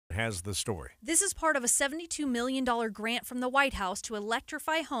has the story. This is part of a $72 million grant from the White House to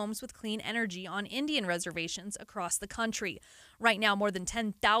electrify homes with clean energy on Indian reservations across the country. Right now, more than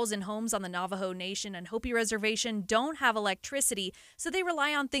 10,000 homes on the Navajo Nation and Hopi Reservation don't have electricity, so they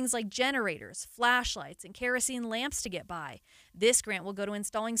rely on things like generators, flashlights, and kerosene lamps to get by. This grant will go to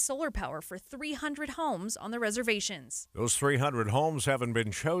installing solar power for 300 homes on the reservations. Those 300 homes haven't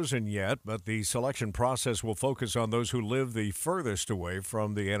been chosen yet, but the selection process will focus on those who live the furthest away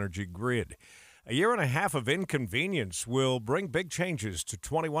from the energy grid. A year and a half of inconvenience will bring big changes to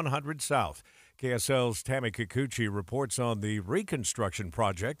 2100 South. KSL's Tammy Kikuchi reports on the reconstruction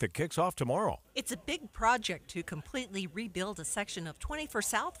project that kicks off tomorrow. It's a big project to completely rebuild a section of 21st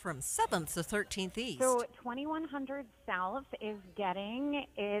South from 7th to 13th East. So 2100 South is getting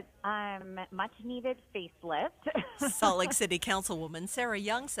its much-needed facelift. Salt Lake City Councilwoman Sarah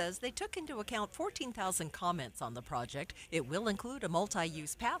Young says they took into account 14,000 comments on the project. It will include a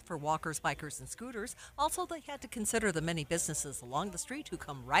multi-use path for walkers, bikers, and scooters. Also, they had to consider the many businesses along the street who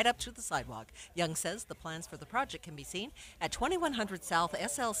come right up to the sidewalk. Young says the plans for the project can be seen at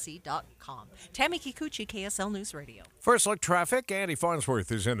 2100southslc.com. Tammy Kikuchi, KSL News Radio. First look traffic. Andy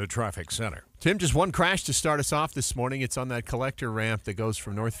Farnsworth is in the traffic center. Tim, just one crash to start us off this morning. It's on that collector ramp that goes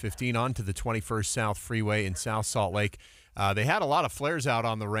from North 15 onto the 21st South Freeway in South Salt Lake. They had a lot of flares out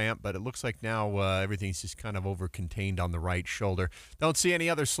on the ramp, but it looks like now everything's just kind of over-contained on the right shoulder. Don't see any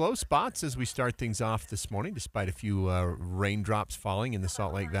other slow spots as we start things off this morning, despite a few raindrops falling in the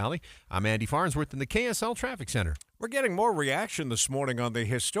Salt Lake Valley. I'm Andy Farnsworth in the KSL Traffic Center. We're getting more reaction this morning on the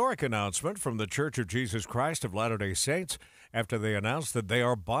historic announcement from the Church of Jesus Christ of Latter-day Saints after they announced that they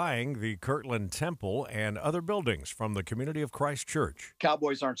are buying the Kirtland Temple and other buildings from the Community of Christ Church.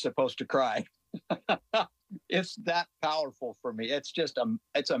 Cowboys aren't supposed to cry. It's that powerful for me. It's just,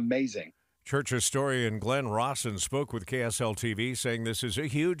 it's amazing. Church historian Glenn Rawson spoke with KSL TV, saying this is a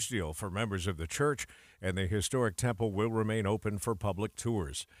huge deal for members of the church, and the historic temple will remain open for public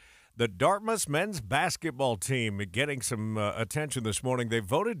tours. The Dartmouth men's basketball team getting some attention this morning. They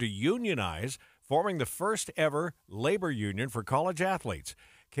voted to unionize, forming the first ever labor union for college athletes.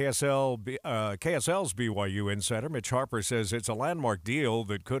 KSL's BYU insider Mitch Harper says it's a landmark deal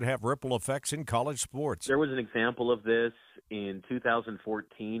that could have ripple effects in college sports. There was an example of this in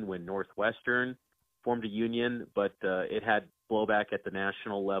 2014 when Northwestern formed a union, but it had blowback at the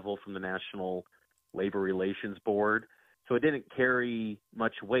national level from the National Labor Relations Board. So it didn't carry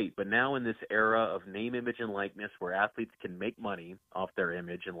much weight. But now in this era of name, image, and likeness where athletes can make money off their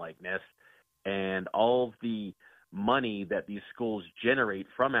image and likeness, and all of the money that these schools generate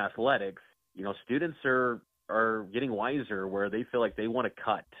from athletics, students are getting wiser where they feel like they want to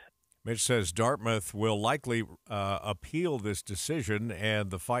cut. Mitch says Dartmouth will likely appeal this decision,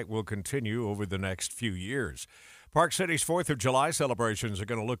 and the fight will continue over the next few years. Park City's 4th of July celebrations are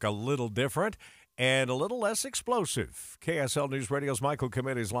going to look a little different and a little less explosive. KSL News Radio's Michael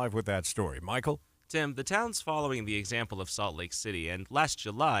Commett is live with that story. Michael? Tim, the town's following the example of Salt Lake City, and last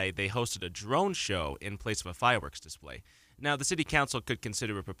July they hosted a drone show in place of a fireworks display. Now, the city council could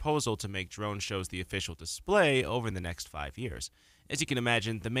consider a proposal to make drone shows the official display over the next 5 years. As you can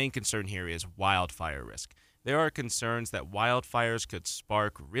imagine, the main concern here is wildfire risk. There are concerns that wildfires could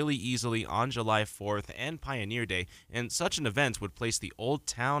spark really easily on July 4th and Pioneer Day, and such an event would place the Old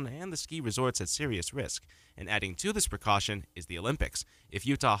Town and the ski resorts at serious risk. And adding to this precaution is the Olympics. If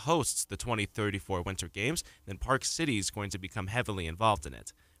Utah hosts the 2034 Winter Games, then Park City is going to become heavily involved in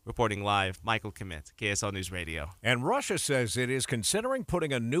it. Reporting live, Michael Commett, KSL News Radio. And Russia says it is considering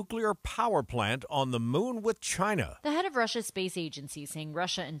putting a nuclear power plant on the moon with China. The head of Russia's space agency saying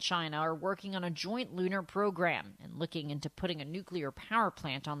Russia and China are working on a joint lunar program and looking into putting a nuclear power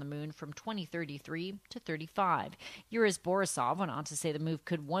plant on the moon from 2033 to 35. Yuri Borisov went on to say the move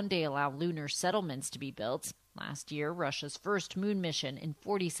could one day allow lunar settlements to be built. Last year, Russia's first moon mission in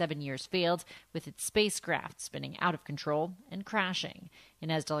 47 years failed, with its spacecraft spinning out of control and crashing.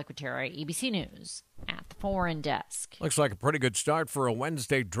 Inez de la Cuetara, ABC News, at the Foreign Desk. Looks like a pretty good start for a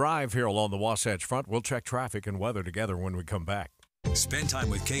Wednesday drive here along the Wasatch Front. We'll check traffic and weather together when we come back. Spend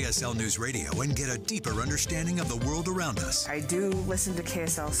time with KSL News Radio and get a deeper understanding of the world around us. I do listen to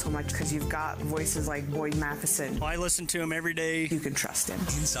KSL so much because you've got voices like Boyd Matheson. I listen to him every day. You can trust him.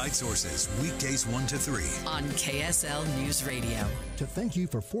 Inside Sources, weekdays 1 to 3. On KSL News Radio. To thank you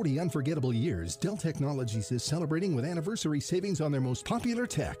for 40 unforgettable years, Dell Technologies is celebrating with anniversary savings on their most popular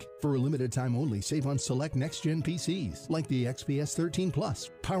tech. For a limited time only, save on select next-gen PCs, like the XPS 13 Plus,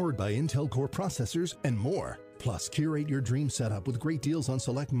 powered by Intel Core processors, and more. Plus, curate your dream setup with great deals on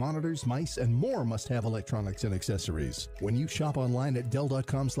select monitors, mice, and more must-have electronics and accessories. When you shop online at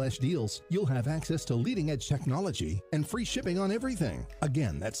Dell.com/deals, you'll have access to leading-edge technology and free shipping on everything.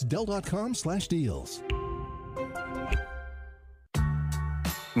 Again, that's Dell.com/deals.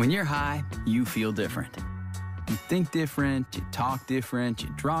 When you're high, you feel different. You think different, you talk different, you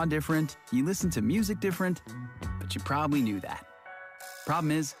draw different, you listen to music different, but you probably knew that. Problem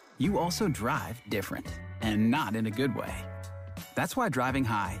is, you also drive different, and not in a good way. That's why driving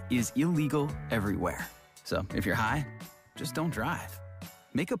high is illegal everywhere. So if you're high, just don't drive.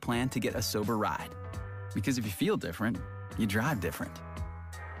 Make a plan to get a sober ride. Because if you feel different, you drive different.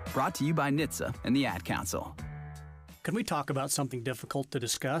 Brought to you by NHTSA and the Ad Council. Can we talk about something difficult to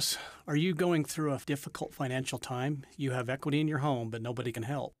discuss? Are you going through a difficult financial time? You have equity in your home, but nobody can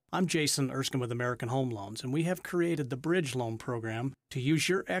help. I'm Jason Erskine with American Home Loans, and we have created the Bridge Loan Program to use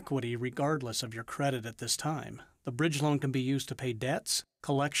your equity regardless of your credit at this time. The Bridge Loan can be used to pay debts,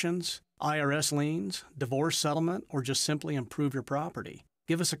 collections, IRS liens, divorce settlement, or just simply improve your property.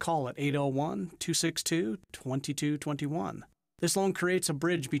 Give us a call at 801-262-2221. This loan creates a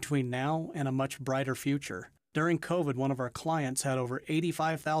bridge between now and a much brighter future. During COVID, one of our clients had over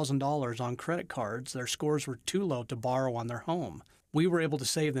 $85,000 on credit cards. Their scores were too low to borrow on their home. We were able to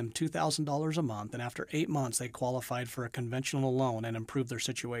save them $2,000 a month, and after 8 months, they qualified for a conventional loan and improved their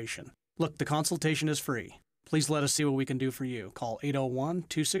situation. Look, the consultation is free. Please let us see what we can do for you. Call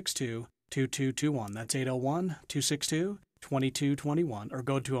 801-262-2221. That's 801-262-2221, or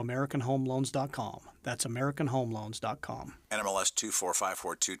go to AmericanHomeLoans.com. That's AmericanHomeLoans.com. NMLS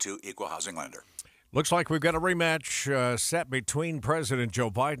 245422, Equal Housing Lender. Looks like we've got a rematch set between President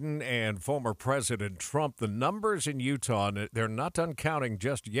Joe Biden and former President Trump. The numbers in Utah, they're not done counting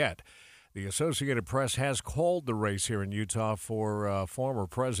just yet. The Associated Press has called the race here in Utah for former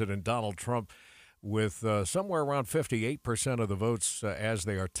President Donald Trump with somewhere around 58% of the votes as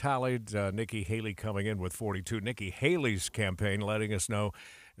they are tallied. Nikki Haley coming in with 42. Nikki Haley's campaign letting us know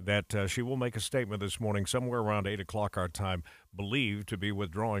that she will make a statement this morning somewhere around 8 o'clock our time, believed to be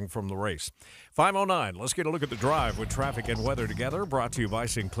withdrawing from the race. 5:09, let's get a look at the drive with traffic and weather together, brought to you by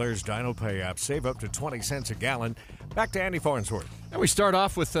Sinclair's Dino Pay app. Save up to 20 cents a gallon. Back to Andy Farnsworth. And we start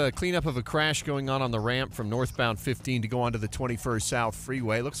off with a cleanup of a crash going on the ramp from northbound 15 to go onto the 21st South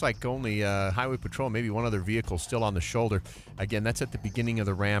Freeway. Looks like only Highway Patrol, maybe one other vehicle still on the shoulder. Again, that's at the beginning of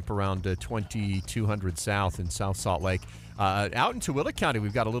the ramp around 2200 South in South Salt Lake. Out in Tooele County,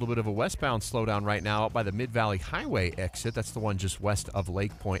 we've got a little bit of a westbound slowdown right now out by the Mid-Valley Highway exit. That's the one just west of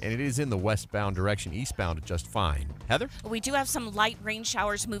Lake Point, and it is in the westbound direction. Eastbound, just fine. Heather? We do have some light rain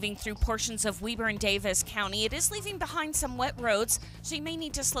showers moving through portions of Weber and Davis County. It is leaving behind some wet roads, so you may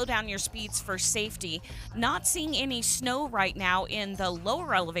need to slow down your speeds for safety. Not seeing any snow right now in the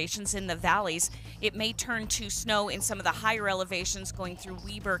lower elevations in the valleys. It may turn to snow in some of the higher elevations going through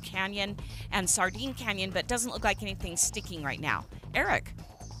Weber Canyon and Sardine Canyon, but doesn't look like anything's sticking right now. Eric?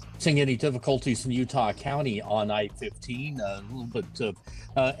 Seeing any difficulties in Utah County on I-15, a little bit of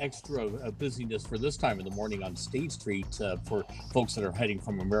extra busyness for this time of the morning on State Street for folks that are heading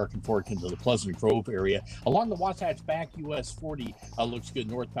from American Fork into the Pleasant Grove area. Along the Wasatch Back, US 40 looks good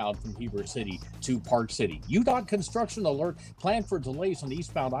northbound from Heber City to Park City. UDOT construction alert planned for delays on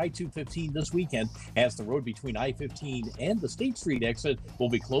eastbound I-215 this weekend as the road between I-15 and the State Street exit will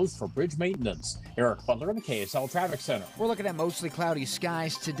be closed for bridge maintenance. Eric Butler in the KSL Traffic Center. We're looking at mostly cloudy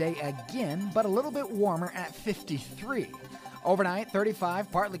skies today again, but a little bit warmer at 53. Overnight, 35,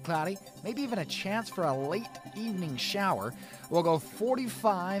 partly cloudy, maybe even a chance for a late evening shower. We'll go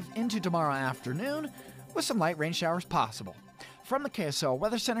 45 into tomorrow afternoon with some light rain showers possible. From the KSL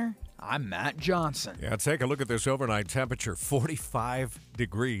Weather Center, I'm Matt Johnson. Yeah, take a look at this overnight temperature, 45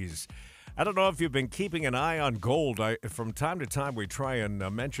 degrees. I don't know if you've been keeping an eye on gold. From time to time, we try and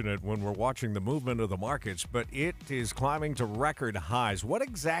mention it when we're watching the movement of the markets, but it is climbing to record highs. What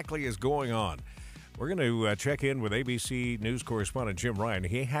exactly is going on? We're going to check in with ABC News correspondent Jim Ryan.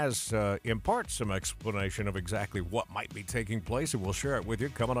 He has, in part, some explanation of exactly what might be taking place, and we'll share it with you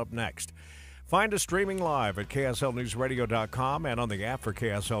coming up next. Find us streaming live at KSLNewsRadio.com and on the app for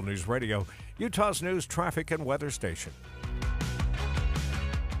KSL News Radio, Utah's news, traffic, and weather station.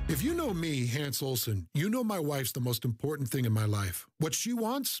 If you know me, Hans Olsen, you know my wife's the most important thing in my life. What she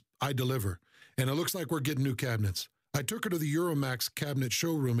wants, I deliver. And it looks like we're getting new cabinets. I took her to the Euromax cabinet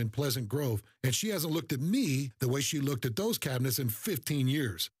showroom in Pleasant Grove, and she hasn't looked at me the way she looked at those cabinets in 15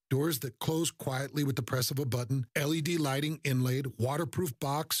 years. Doors that close quietly with the press of a button, LED lighting inlaid, waterproof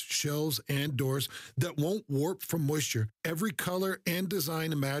box, shelves, and doors that won't warp from moisture. Every color and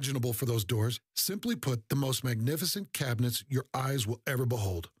design imaginable for those doors. Simply put, the most magnificent cabinets your eyes will ever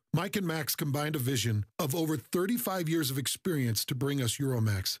behold. Mike and Max combined a vision of over 35 years of experience to bring us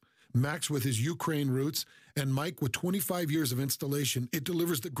Euromax. Max with his Ukraine roots, and Mike with 25 years of installation. It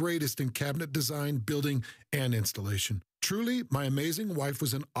delivers the greatest in cabinet design, building, and installation. Truly, my amazing wife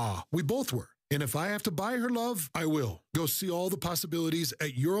was in awe. We both were. And if I have to buy her love, I will. Go see all the possibilities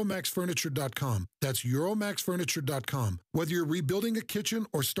at EuromaxFurniture.com. That's EuromaxFurniture.com. Whether you're rebuilding a kitchen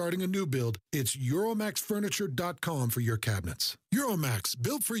or starting a new build, it's EuromaxFurniture.com for your cabinets. Euromax,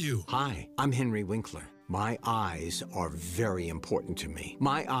 built for you. Hi, I'm Henry Winkler. My eyes are very important to me.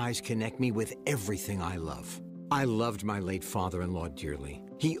 My eyes connect me with everything I love. I loved my late father-in-law dearly.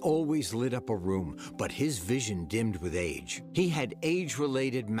 He always lit up a room, but his vision dimmed with age. He had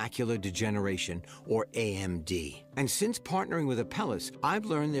age-related macular degeneration, or AMD. And since partnering with Apellis, I've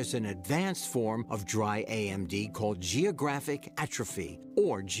learned there's an advanced form of dry AMD called geographic atrophy,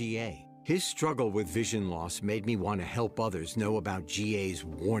 or GA. His struggle with vision loss made me want to help others know about GA's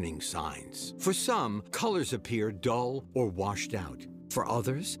warning signs. For some, colors appear dull or washed out. For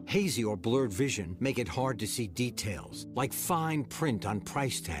others, hazy or blurred vision make it hard to see details, like fine print on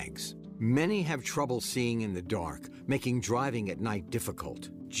price tags. Many have trouble seeing in the dark, making driving at night difficult.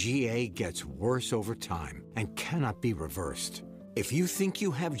 GA gets worse over time and cannot be reversed. If you think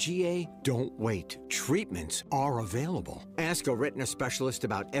you have GA, don't wait. Treatments are available. Ask a retina specialist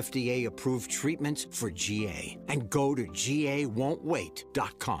about FDA-approved treatments for GA and go to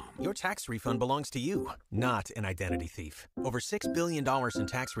GAWon'tWait.com. Your tax refund belongs to you, not an identity thief. Over $6 billion in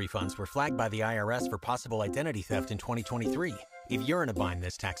tax refunds were flagged by the IRS for possible identity theft in 2023. If you're in a bind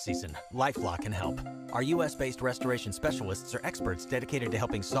this tax season, LifeLock can help. Our U.S.-based restoration specialists are experts dedicated to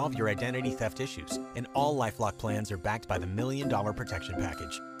helping solve your identity theft issues, and all LifeLock plans are backed by the $1 Million Protection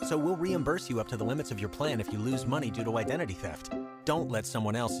Package. So we'll reimburse you up to the limits of your plan if you lose money due to identity theft. Don't let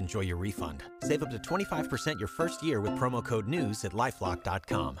someone else enjoy your refund. Save up to 25% your first year with promo code NEWS at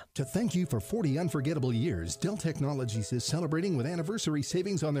LifeLock.com. To thank you for 40 unforgettable years, Dell Technologies is celebrating with anniversary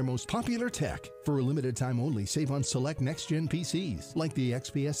savings on their most popular tech. For a limited time only, save on select next-gen PCs, like the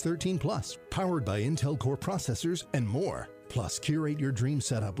XPS 13 Plus, powered by Intel Core processors, and more. Plus, curate your dream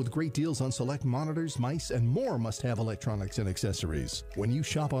setup with great deals on select monitors, mice, and more must-have electronics and accessories. When you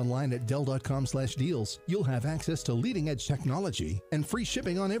shop online at Dell.com/deals, you'll have access to leading-edge technology and free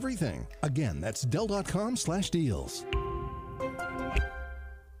shipping on everything. Again, that's Dell.com/deals.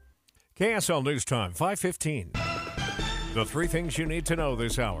 KSL News Time, 5:15. The three things you need to know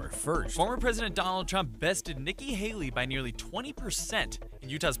this hour. First, former President Donald Trump bested Nikki Haley by nearly 20% in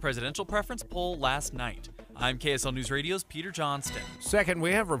Utah's presidential preference poll last night. I'm KSL News Radio's Peter Johnston. Second,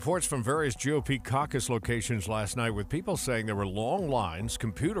 we have reports from various GOP caucus locations last night with people saying there were long lines,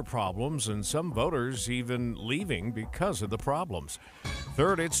 computer problems, and some voters even leaving because of the problems.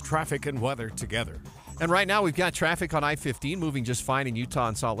 Third, it's traffic and weather together. And right now we've got traffic on I-15 moving just fine in Utah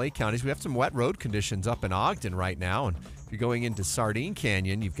and Salt Lake counties. We have some wet road conditions up in Ogden right now. And if you're going into Sardine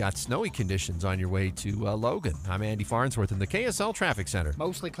Canyon, you've got snowy conditions on your way to Logan. I'm Andy Farnsworth in the KSL Traffic Center.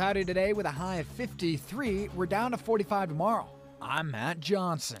 Mostly cloudy today with a high of 53. We're down to 45 tomorrow. I'm Matt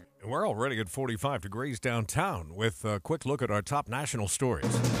Johnson. We're already at 45 degrees downtown with a quick look at our top national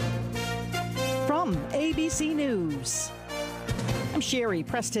stories. From ABC News, I'm Sherry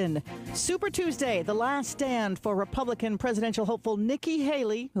Preston. Super Tuesday, the last stand for Republican presidential hopeful Nikki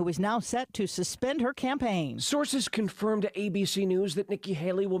Haley, who is now set to suspend her campaign. Sources confirmed to ABC News that Nikki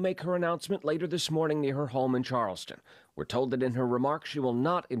Haley will make her announcement later this morning near her home in Charleston. We're told that in her remarks she will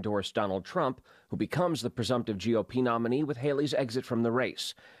not endorse Donald Trump, who becomes the presumptive GOP nominee with Haley's exit from the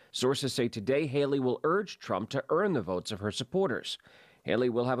race. Sources say today Haley will urge Trump to earn the votes of her supporters. Haley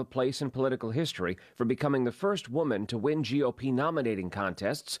will have a place in political history for becoming the first woman to win GOP nominating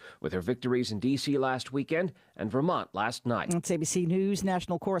contests, with her victories in D.C. last weekend and Vermont last night. That's ABC News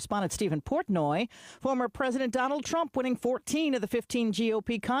national correspondent Stephen Portnoy. Former President Donald Trump winning 14 of the 15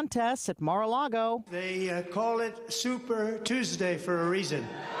 GOP contests at Mar-a-Lago. They call it Super Tuesday for a reason.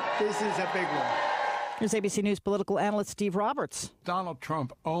 This is a big one. Here's ABC News political analyst Steve Roberts. Donald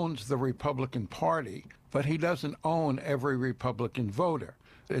Trump owns the Republican Party, but he doesn't own every Republican voter.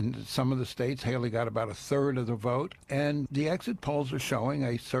 In some of the states, Haley got about a third of the vote, and the exit polls are showing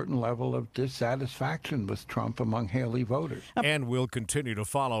a certain level of dissatisfaction with Trump among Haley voters. And we'll continue to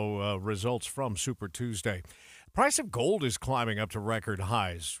follow results from Super Tuesday. Price of gold is climbing up to record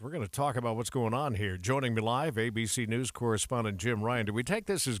highs. We're going to talk about what's going on here. Joining me live, ABC News correspondent Jim Ryan. Do we take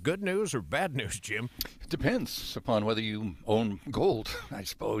this as good news or bad news, Jim? It depends upon whether you own gold, I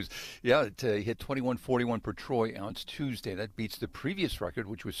suppose. Yeah, it hit $21.41 per troy ounce Tuesday. That beats the previous record,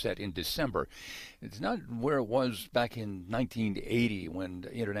 which was set in December. It's not where it was back in 1980 when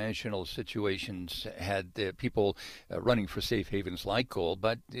international situations had people running for safe havens like gold,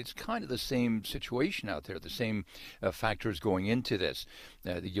 but it's kind of the same situation out there, the same factors going into this.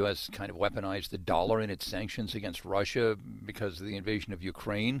 The U.S. kind of weaponized the dollar in its sanctions against Russia because of the invasion of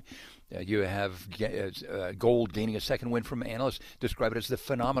Ukraine. You have gold gaining a second win from analysts, describe it as the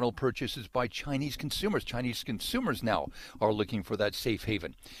phenomenal purchases by Chinese consumers. Chinese consumers now are looking for that safe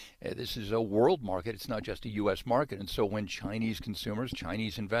haven. This is a world market. It's not just a U.S. market. And so when Chinese consumers,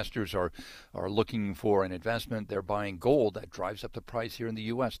 Chinese investors are looking for an investment, they're buying gold. That drives up the price here in the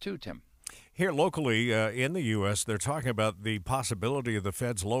U.S. too, Tim. Here locally in the U.S., they're talking about the possibility of the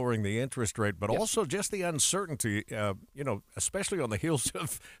Feds lowering the interest rate, but also just the uncertainty, especially on the heels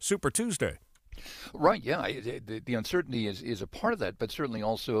of Super Tuesday. Right, yeah. The uncertainty is a part of that, but certainly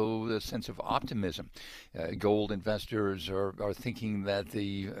also the sense of optimism. Gold investors are thinking that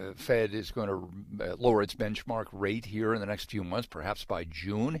the Fed is going to lower its benchmark rate here in the next few months, perhaps by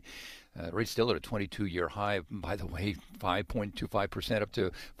June. Rate's still at a 22-year high, by the way, 5.25% up to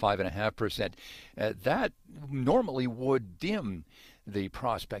 5.5%. That normally would dim the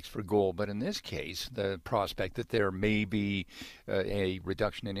prospects for gold, but in this case, the prospect that there may be a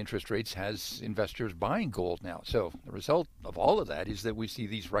reduction in interest rates has investors buying gold now. So the result of all of that is that we see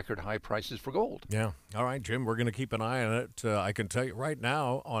these record high prices for gold. Yeah. All right, Jim, we're going to keep an eye on it. I can tell you right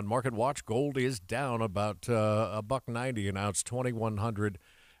now on Market Watch, gold is down about $1.90 an ounce,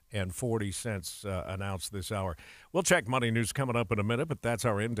 2,140 cents an ounce this hour. We'll check money news coming up in a minute, but that's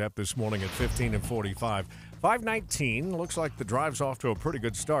our in-depth this morning at 15:45. 5:19, looks like the drive's off to a pretty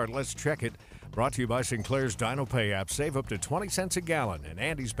good start. Let's check it. Brought to you by Sinclair's Dino Pay app. Save up to 20 cents a gallon, and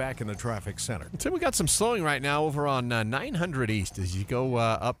Andy's back in the traffic center. Tim, we got some slowing right now over on 900 East as you go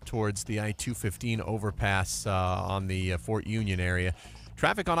up towards the I-215 overpass on the Fort Union area.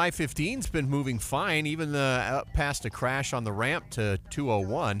 Traffic on I-15's been moving fine, even past a crash on the ramp to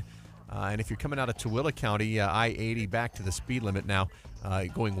 201. And if you're coming out of Tooele County, I-80 back to the speed limit now,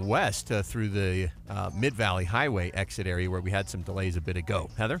 going west through the Mid-Valley Highway exit area where we had some delays a bit ago.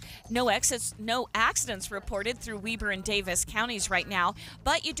 Heather? No accidents reported through Weber and Davis counties right now,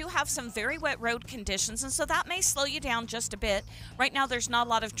 but you do have some very wet road conditions, and so that may slow you down just a bit. Right now, there's not a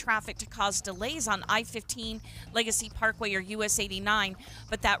lot of traffic to cause delays on I-15, Legacy Parkway, or US 89,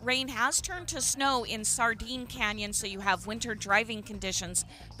 but that rain has turned to snow in Sardine Canyon, so you have winter driving conditions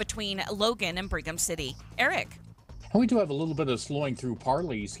between Logan and Brigham City. Eric? And we do have a little bit of slowing through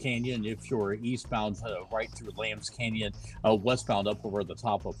Parley's Canyon if you're eastbound right through Lambs Canyon, westbound up over the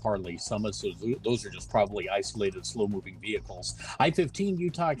top of Parley Summit. So those are just probably isolated, slow-moving vehicles. I-15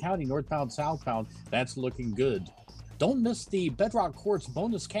 Utah County, northbound, southbound, that's looking good. Don't miss the Bedrock Quartz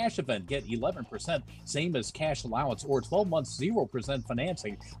bonus cash event. Get 11%, same as cash allowance, or 12 months 0%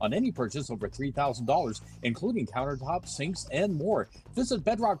 financing on any purchase over $3,000, including countertops, sinks, and more. Visit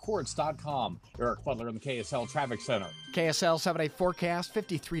bedrockquartz.com. Eric Butler in the KSL Traffic Center. KSL 7-day forecast,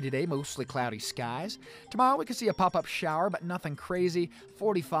 53 today, mostly cloudy skies. Tomorrow we could see a pop-up shower, but nothing crazy,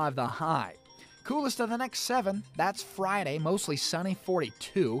 45 the high. Coolest of the next 7, that's Friday, mostly sunny,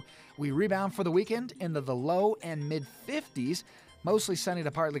 42. We rebound for the weekend into the low and mid-50s, mostly sunny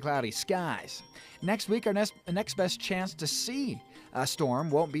to partly cloudy skies. Next week, our next best chance to see a storm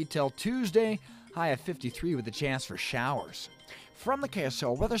won't be till Tuesday, high of 53 with a chance for showers. From the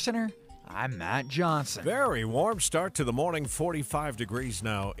KSL Weather Center, I'm Matt Johnson. Very warm start to the morning, 45 degrees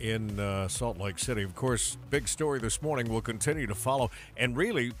now in Salt Lake City. Of course, big story this morning will continue to follow. And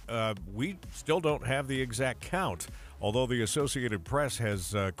really, we still don't have the exact count, although the Associated Press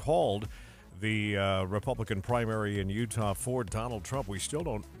has called the Republican primary in Utah for Donald Trump. We still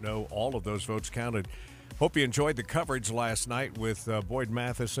don't know all of those votes counted. Hope you enjoyed the coverage last night with Boyd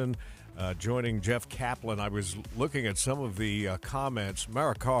Matheson joining Jeff Kaplan. I was looking at some of the comments.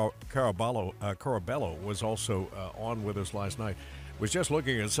 Mara Carabello was also on with us last night. Was just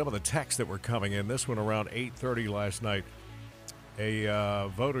looking at some of the texts that were coming in. This one around 8:30 last night. A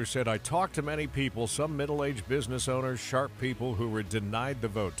voter said, I talked to many people, some middle-aged business owners, sharp people who were denied the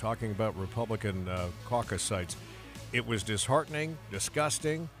vote, talking about Republican caucus sites. It was disheartening,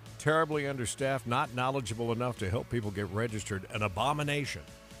 disgusting, terribly understaffed, not knowledgeable enough to help people get registered, an abomination.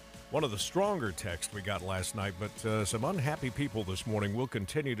 One of the stronger texts we got last night, but some unhappy people this morning. We'll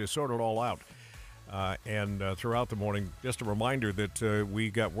continue to sort it all out. And throughout the morning, just a reminder that we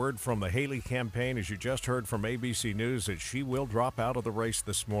got word from the Haley campaign, as you just heard from ABC News, that she will drop out of the race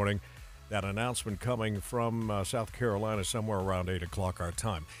this morning. That announcement coming from South Carolina somewhere around 8 o'clock our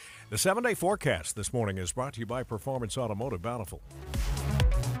time. The 7-day forecast this morning is brought to you by Performance Automotive Bountiful.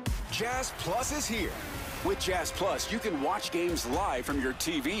 Jazz Plus is here. With Jazz Plus, you can watch games live from your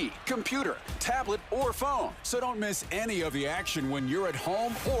TV, computer, tablet, or phone. So don't miss any of the action when you're at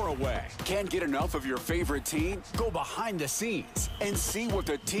home or away. Can't get enough of your favorite team? Go behind the scenes and see what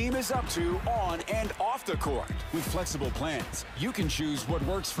the team is up to on and off the court. With flexible plans, you can choose what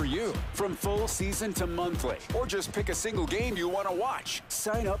works for you, from full season to monthly, or just pick a single game you want to watch.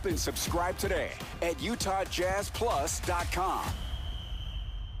 Sign up and subscribe today at UtahJazzPlus.com.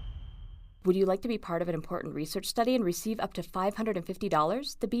 Would you like to be part of an important research study and receive up to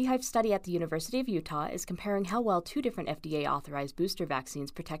 $550? The Beehive study at the University of Utah is comparing how well 2 different FDA-authorized booster vaccines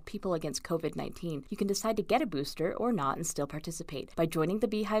protect people against COVID-19. You can decide to get a booster or not and still participate. By joining the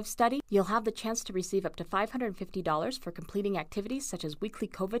Beehive study, you'll have the chance to receive up to $550 for completing activities such as weekly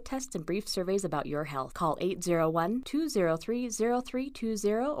COVID tests and brief surveys about your health. Call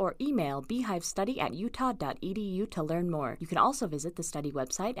 801-203-0320 or email beehivestudy@utah.edu to learn more. You can also visit the study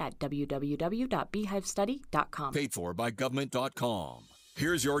website at www.beehivestudy.com. Paid for by government.com.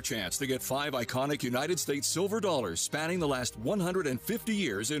 Here's your chance to get 5 iconic United States silver dollars spanning the last 150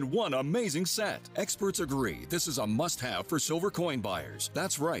 years in one amazing set. Experts agree this is a must-have for silver coin buyers.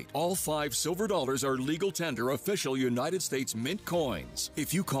 That's right, all 5 silver dollars are legal tender official United States mint coins.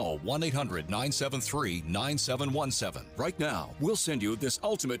 If you call 1-800-973-9717 right now, we'll send you this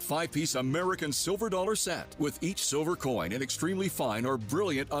ultimate 5-piece American silver dollar set with each silver coin in extremely fine or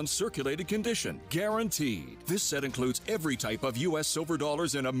brilliant uncirculated condition. Guaranteed. This set includes every type of U.S. silver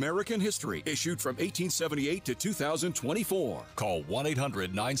dollars in American history, issued from 1878 to 2024. Call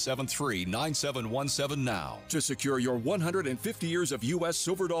 1-800-973-9717 now to secure your 150 years of U.S.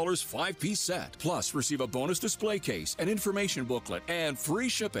 silver dollars 5-piece set. Plus, receive a bonus display case, an information booklet, and free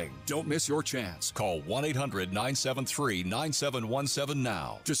shipping. Don't miss your chance. Call 1-800-973-9717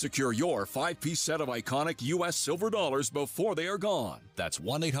 now to secure your 5-piece set of iconic U.S. silver dollars before they are gone. That's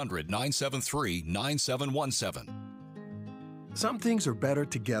 1-800-973-9717. Some things are better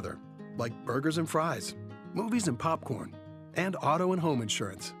together, like burgers and fries, movies and popcorn, and auto and home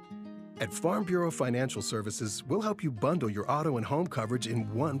insurance. At Farm Bureau Financial Services, we'll help you bundle your auto and home coverage in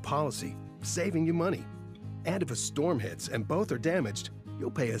one policy, saving you money. And if a storm hits and both are damaged,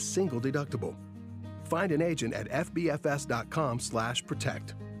 you'll pay a single deductible. Find an agent at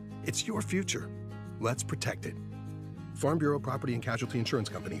fbfs.com/protect. It's your future. Let's protect it. Farm Bureau Property and Casualty Insurance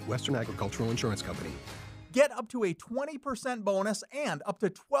Company, Western Agricultural Insurance Company. Get up to a 20% bonus and up to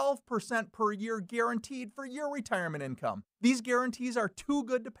 12% per year guaranteed for your retirement income. These guarantees are too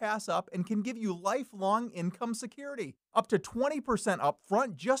good to pass up and can give you lifelong income security. Up to 20%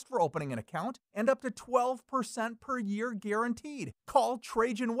 upfront just for opening an account and up to 12% per year guaranteed. Call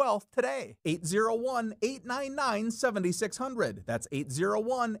Trajan Wealth today. 801-899-7600. That's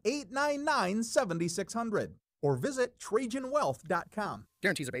 801-899-7600. Or visit TrajanWealth.com.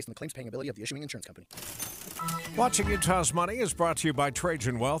 Guarantees are based on the claims paying ability of the issuing insurance company. Watching Utah's Money is brought to you by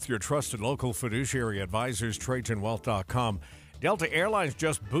Trajan Wealth, your trusted local fiduciary advisors, TrajanWealth.com. Delta Airlines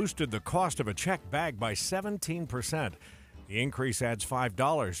just boosted the cost of a checked bag by 17%. The increase adds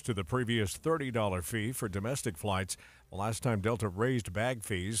 $5 to the previous $30 fee for domestic flights. The last time Delta raised bag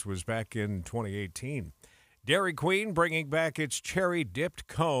fees was back in 2018. Dairy Queen bringing back its cherry-dipped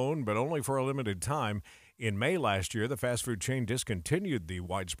cone, but only for a limited time. In May last year, the fast food chain discontinued the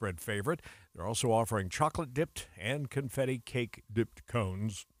widespread favorite. They're also offering chocolate-dipped and confetti cake-dipped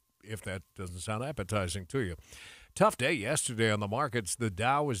cones, if that doesn't sound appetizing to you. Tough day yesterday on the markets. The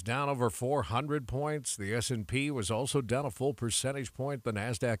Dow was down over 400 points. The S&P was also down a full percentage point. The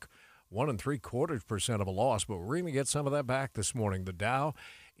NASDAQ 1 3/4% of a loss, but we're going to get some of that back this morning. The Dow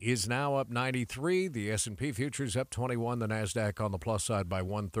is now up 93. The S&P futures up 21. The NASDAQ on the plus side by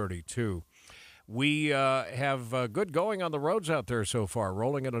 132. We have good going on the roads out there so far,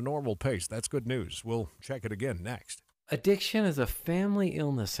 rolling at a normal pace. That's good news. We'll check it again next. Addiction is a family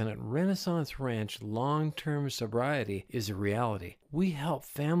illness, and at Renaissance Ranch, long-term sobriety is a reality. We help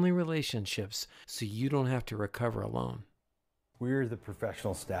family relationships so you don't have to recover alone. We're the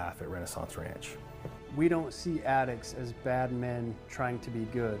professional staff at Renaissance Ranch. We don't see addicts as bad men trying to be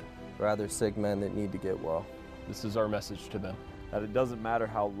good. Rather sick men that need to get well. This is our message to them, that it doesn't matter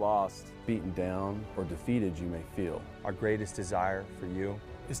how lost, beaten down, or defeated you may feel. Our greatest desire for you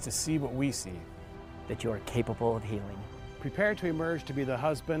is to see what we see. That you are capable of healing. Prepare to emerge to be the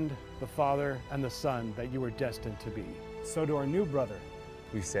husband, the father, and the son that you were destined to be. So to our new brother,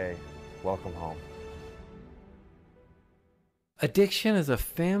 we say, welcome home. Addiction is a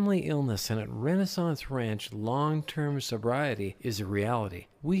family illness, and at Renaissance Ranch, long-term sobriety is a reality.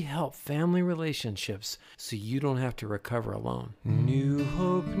 We help family relationships so you don't have to recover alone. New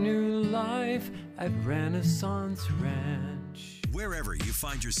hope, new life at Renaissance Ranch. Wherever you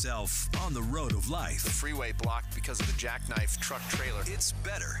find yourself on the road of life. The freeway blocked because of the jackknife truck trailer. It's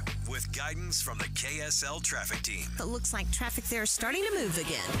better with guidance from the KSL traffic team. It looks like traffic there is starting to move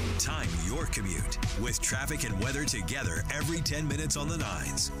again. Time your commute with traffic and weather together every 10 minutes on the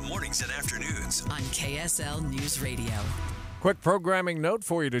 9s, mornings and afternoons. On KSL News Radio. Quick programming note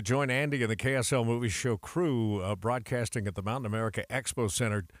for you to join Andy and the KSL Movie Show crew broadcasting at the Mountain America Expo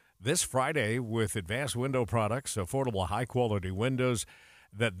Center this Friday with advanced window products, affordable high-quality windows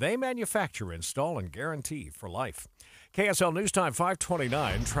that they manufacture, install, and guarantee for life. KSL News Time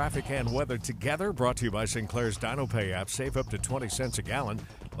 529, traffic and weather together, brought to you by Sinclair's DinoPay app. Save up to 20 cents a gallon.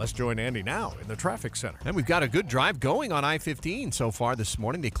 Let's join Andy now in the traffic center. And we've got a good drive going on I-15 so far this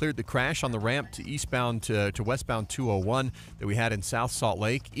morning. They cleared the crash on the ramp to eastbound to westbound 201 that we had in South Salt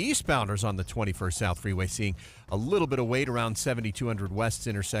Lake. Eastbounders on the 21st South Freeway seeing a little bit of wait around 7200 West's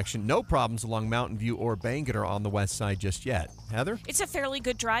intersection. No problems along Mountain View or Bangerter on the west side just yet. Heather? It's a fairly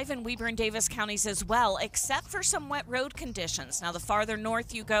good drive in Weber and Davis counties as well, except for some wet road conditions. Now, the farther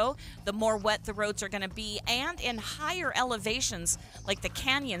north you go, the more wet the roads are going to be, and in higher elevations like the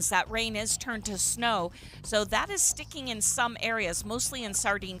canyons, that rain is turned to snow. So that is sticking in some areas, mostly in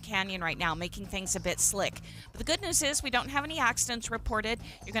Sardine Canyon right now, making things a bit slick. But the good news is we don't have any accidents reported.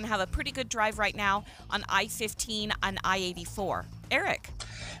 You're going to have a pretty good drive right now on I-15 and I-84. Eric?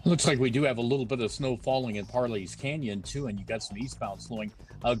 It looks like we do have a little bit of snow falling in Parley's Canyon, too, and you got some eastbound slowing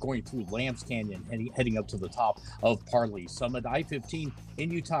going through Lambs Canyon, heading up to the top of Parley. Summit I-15 in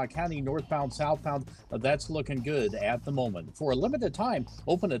Utah County, northbound, southbound, that's looking good at the moment. For a limited time,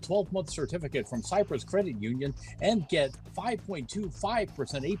 open a 12-month certificate from Cyprus Credit Union and get 5.25%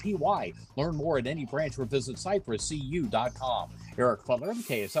 APY. Learn more at any branch or visit cypruscu.com. Eric Butler,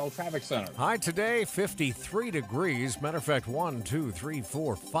 KSL Traffic Center. High today, 53 degrees. Matter of fact, 1, 2, 3,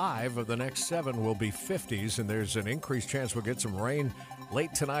 4, 5 of the next 7 will be 50s, and there's an increased chance we'll get some rain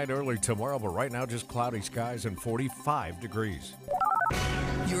late tonight, early tomorrow, but right now just cloudy skies and 45 degrees.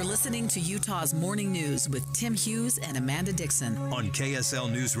 You're listening to Utah's Morning News with Tim Hughes and Amanda Dixon on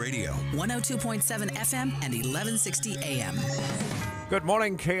KSL News Radio, 102.7 FM and 1160 AM. Good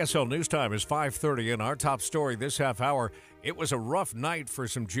morning. KSL News Time is 5:30, and our top story this half hour. It was a rough night for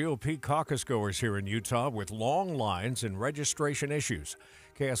some GOP caucus goers here in Utah with long lines and registration issues.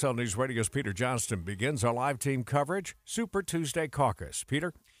 KSL News Radio's Peter Johnston begins our live team coverage, Super Tuesday Caucus.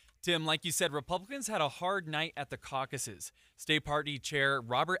 Peter? Tim, like you said, Republicans had a hard night at the caucuses. State Party Chair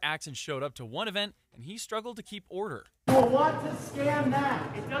Robert Axon showed up to one event, and he struggled to keep order. We'll want to scam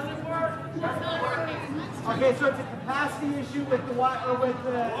that. It doesn't work. It's not working. Okay, so it's a capacity issue with the Why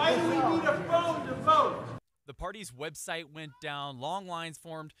do we need a phone to vote? The party's website went down, long lines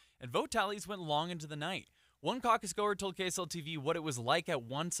formed, and vote tallies went long into the night. One caucus goer told KSL TV what it was like at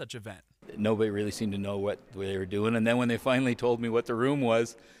one such event. Nobody really seemed to know what they were doing, and then when they finally told me what the room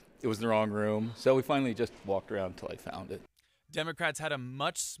was, it was the wrong room. So we finally just walked around until I found it. Democrats had a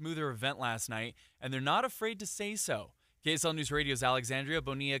much smoother event last night, and they're not afraid to say so. KSL News Radio's Alexandria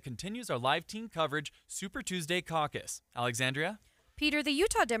Bonilla continues our live team coverage, Super Tuesday Caucus. Alexandria? Peter, the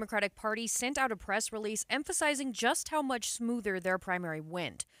Utah Democratic Party sent out a press release emphasizing just how much smoother their primary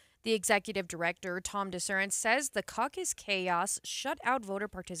went. The executive director, Tom DeSerens, says the caucus chaos shut out voter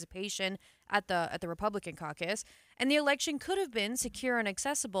participation at the Republican caucus, and the election could have been secure and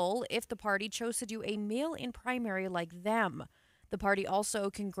accessible if the party chose to do a mail-in primary like them. The party also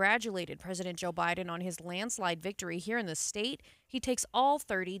congratulated President Joe Biden on his landslide victory here in the state. He takes all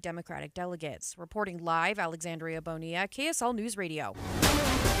 30 Democratic delegates. Reporting live, Alexandria Bonilla, KSL News Radio.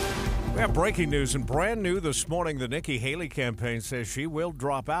 We have breaking news, and brand new this morning, the Nikki Haley campaign says she will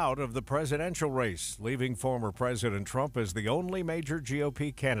drop out of the presidential race, leaving former President Trump as the only major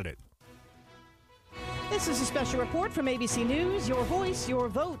GOP candidate. This is a special report from ABC News. Your voice, your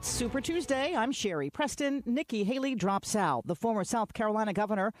vote. Super Tuesday. I'm Sherry Preston. Nikki Haley drops out. The former South Carolina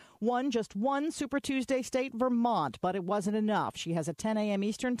governor won just one Super Tuesday state, Vermont, but it wasn't enough. She has a 10 a.m.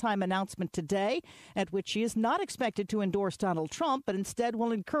 Eastern Time announcement today at which she is not expected to endorse Donald Trump, but instead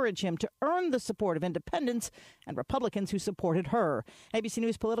will encourage him to earn the support of independents and Republicans who supported her. ABC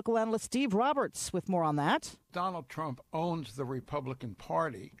News political analyst Steve Roberts with more on that. Donald Trump owns the Republican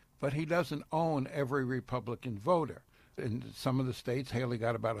Party, but he doesn't own every Republican voter. In some of the states, Haley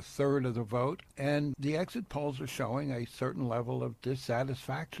got about a third of the vote, and the exit polls are showing a certain level of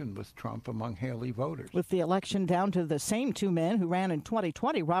dissatisfaction with Trump among Haley voters. With the election down to the same two men who ran in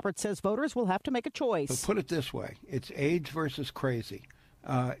 2020, Roberts says voters will have to make a choice. But put it this way, it's age versus crazy.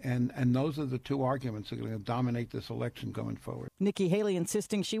 And those are the two arguments that are going to dominate this election going forward. Nikki Haley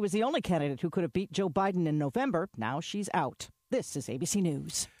insisting she was the only candidate who could have beat Joe Biden in November. Now she's out. This is ABC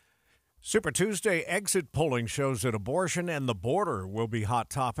News. Super Tuesday exit polling shows that abortion and the border will be hot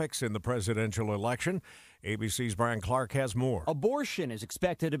topics in the presidential election. ABC's Brian Clark has more. Abortion is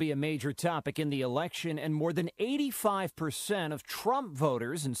expected to be a major topic in the election, and more than 85% of Trump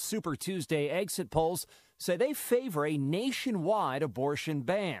voters in Super Tuesday exit polls say they favor a nationwide abortion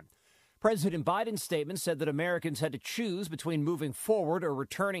ban. President Biden's statement said that Americans had to choose between moving forward or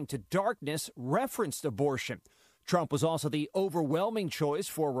returning to darkness, referenced abortion. Trump was also the overwhelming choice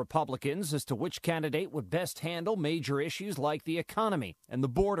for Republicans as to which candidate would best handle major issues like the economy and the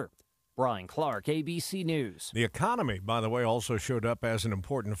border. Brian Clark, ABC News. The economy, by the way, also showed up as an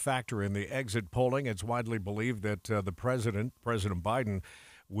important factor in the exit polling. It's widely believed that the President Biden,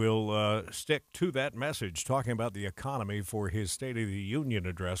 will stick to that message, talking about the economy for his State of the Union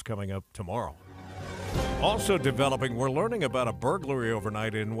address coming up tomorrow. Also developing, we're learning about a burglary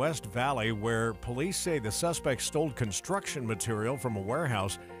overnight in West Valley where police say the suspect stole construction material from a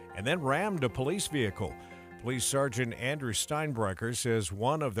warehouse and then rammed a police vehicle. Police Sergeant Andrew Steinbrecher says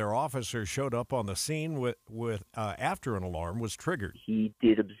one of their officers showed up on the scene with after an alarm was triggered. He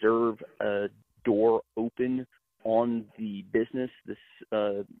did observe a door open on the business.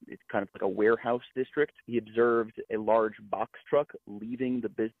 It's kind of like a warehouse district. He observed a large box truck leaving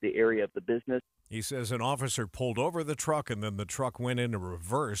the area of the business. He says an officer pulled over the truck and then the truck went into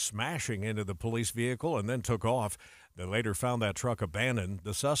reverse, smashing into the police vehicle and then took off. They later found that truck abandoned.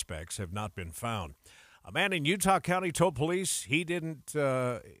 The suspects have not been found. A man in Utah County told police he didn't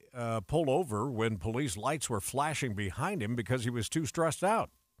pull over when police lights were flashing behind him because he was too stressed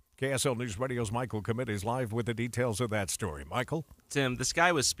out. KSL News Radio's Michael Commit is live with the details of that story. Michael? Tim, this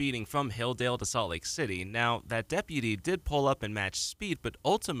guy was speeding from Hilldale to Salt Lake City. Now, that deputy did pull up and match speed, but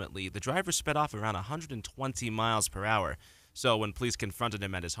ultimately the driver sped off around 120 miles per hour. So when police confronted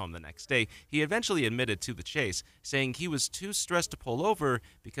him at his home the next day, he eventually admitted to the chase, saying he was too stressed to pull over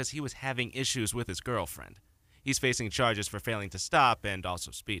because he was having issues with his girlfriend. He's facing charges for failing to stop and also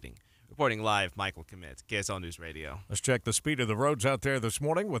speeding. Reporting live, Michael Commit, KSL News Radio. Let's check the speed of the roads out there this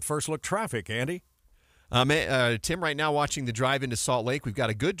morning with First Look Traffic. Andy? Tim, right now watching the drive into Salt Lake. We've got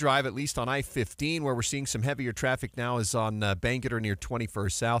a good drive, at least on I-15. Where we're seeing some heavier traffic now is on Bangerter near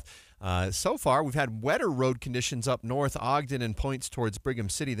 21st South. So far, we've had wetter road conditions up north, Ogden, and points towards Brigham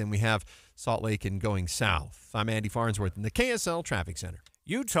City than we have Salt Lake and going south. I'm Andy Farnsworth in the KSL Traffic Center.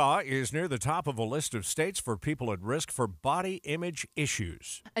 Utah is near the top of a list of states for people at risk for body image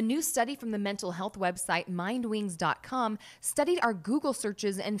issues. A new study from the mental health website mindwings.com studied our Google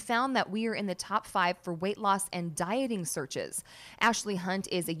searches and found that we are in the top 5 for weight loss and dieting searches. Ashley Hunt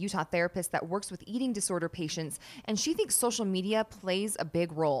is a Utah therapist that works with eating disorder patients, and she thinks social media plays a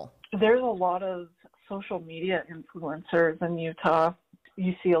big role. There's a lot of social media influencers in Utah.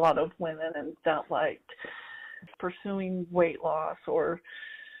 You see a lot of women and that pursuing weight loss or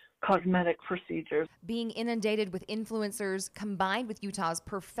cosmetic procedures. Being inundated with influencers combined with Utah's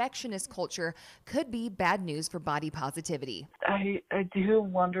perfectionist culture could be bad news for body positivity. I do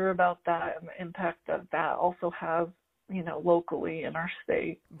wonder about that and the impact that also has, locally in our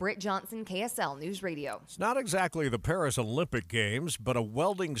state. Britt Johnson, KSL News Radio. It's not exactly the Paris Olympic Games, but a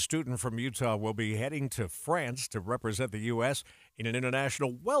welding student from Utah will be heading to France to represent the U.S. in an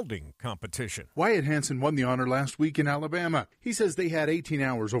international welding competition. Wyatt Hansen won the honor last week in Alabama. He says they had 18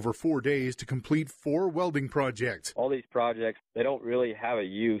 hours over 4 days to complete 4 welding projects. All these projects, they don't really have a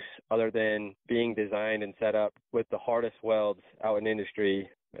use other than being designed and set up with the hardest welds out in industry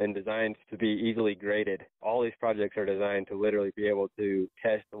and designed to be easily graded. All these projects are designed to literally be able to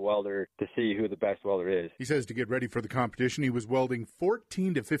test the welder to see who the best welder is. He says to get ready for the competition, he was welding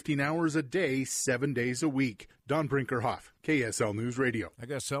 14 to 15 hours a day, 7 days a week. Don Brinkerhoff, KSL News Radio. I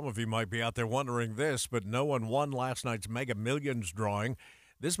guess some of you might be out there wondering this, but no one won last night's Mega Millions drawing.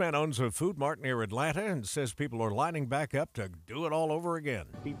 This man owns a food mart near Atlanta and says people are lining back up to do it all over again.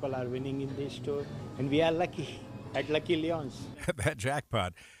 People are winning in this store, and we are lucky. At Lucky Leon's. That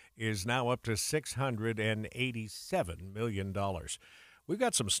jackpot is now up to $687 million. We've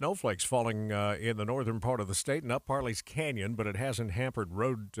got some snowflakes falling in the northern part of the state and up Parley's Canyon, but it hasn't hampered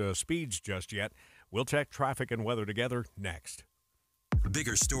road speeds just yet. We'll check traffic and weather together next.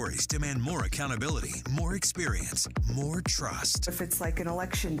 Bigger stories demand more accountability, more experience, more trust. If it's like an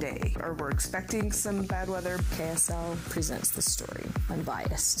election day or we're expecting some bad weather, KSL presents the story.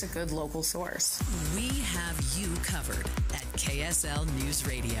 Unbiased. It's a good local source. We have you covered at KSL News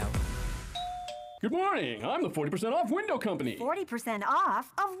Radio. Good morning. I'm the 40% off window company. 40%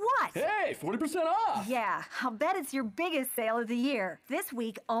 off? Of what? Hey, 40% off! Yeah, I'll bet it's your biggest sale of the year. This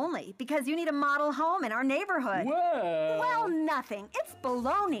week only, because you need a model home in our neighborhood. Well, nothing. It's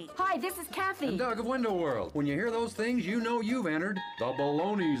baloney. Hi, this is Kathy. And Doug of Window World. When you hear those things, you know you've entered the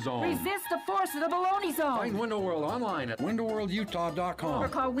baloney zone. Resist the force of the baloney zone. Find Window World online at windowworldutah.com. Or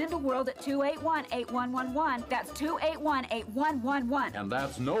call Window World at 281-8111. That's 281-8111. And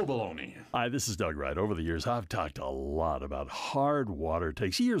that's no baloney. Hi, this is Doug Wright. Over the years, I've talked a lot about hard water.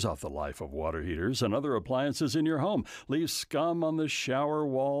 Takes years off the life of water heaters and other appliances in your home. Leaves scum on the shower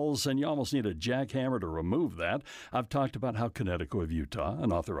walls, and you almost need a jackhammer to remove that. I've talked about how Kinetico of Utah,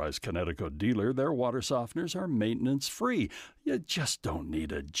 an authorized Kinetico dealer, their water softeners are maintenance-free. You just don't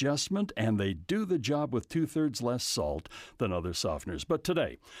need adjustment, and they do the job with 2/3 less salt than other softeners. But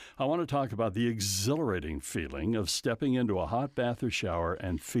today, I want to talk about the exhilarating feeling of stepping into a hot bath or shower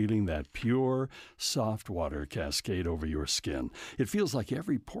and feeling that pure, soft water cascade over your skin. It feels like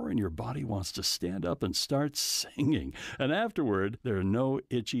every pore in your body wants to stand up and start singing. And afterward, there are no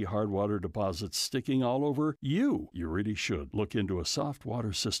itchy hard water deposits sticking all over you. You really should look into a soft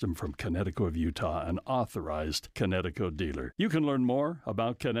water system from Kinetico of Utah, an authorized Kinetico dealer. You can learn more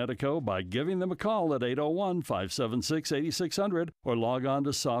about Kinetico by giving them a call at 801-576-8600 or log on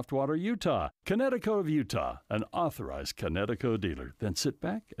to Softwater Utah. Kinetico of Utah, an authorized Kinetico dealer. Then sit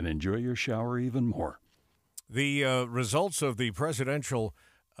back and enjoy your shower even more. The results of the presidential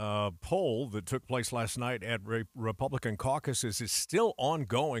poll that took place last night at Republican caucuses is still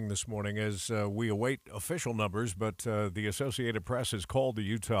ongoing this morning as we await official numbers, but the Associated Press has called the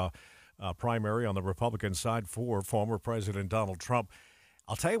Utah primary on the Republican side for former President Donald Trump.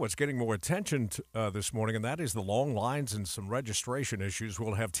 I'll tell you what's getting more attention this morning, and that is the long lines and some registration issues.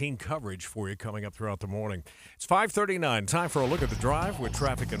 We'll have team coverage for you coming up throughout the morning. It's 5:39. Time for a look at the drive with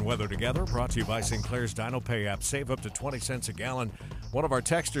traffic and weather together. Brought to you by Sinclair's DinoPay app. Save up to 20 cents a gallon. One of our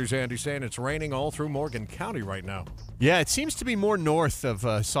texters, Andy, saying it's raining all through Morgan County right now. Yeah, it seems to be more north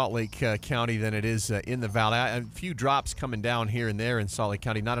of Salt Lake County than it is in the valley. A few drops coming down here and there in Salt Lake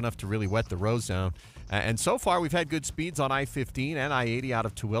County, not enough to really wet the roads down. And so far, we've had good speeds on I-15 and I-80 out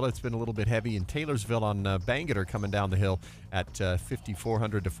of Tooele. It's been a little bit heavy in Taylorsville on Bangerter coming down the hill at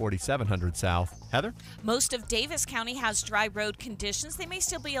 5,400 to 4,700 south. Heather? Most of Davis County has dry road conditions. They may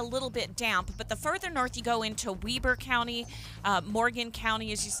still be a little bit damp, but the further north you go into Weber County, Morgan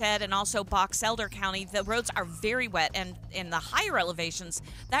County, as you said, and also Box Elder County, the roads are very wet. And in the higher elevations,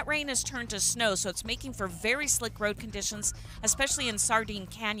 that rain has turned to snow, so it's making for very slick road conditions, especially in Sardine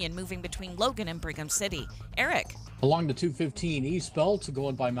Canyon, moving between Logan and Brigham City. Eric? Along the 215 East Belt,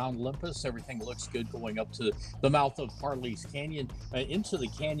 going by Mount Olympus, everything looks good going up to the mouth of Parley's Canyon. Into the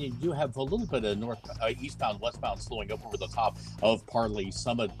canyon, you have a little bit of eastbound, westbound slowing up over the top of Parley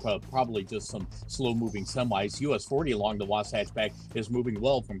Summit, probably just some slow-moving semis. US 40 along the Wasatch Back is moving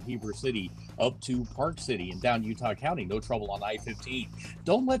well from Heber City up to Park City and down Utah County. No trouble on I-15.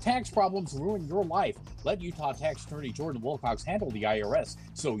 Don't let tax problems ruin your life. Let Utah Tax Attorney Jordan Wilcox handle the IRS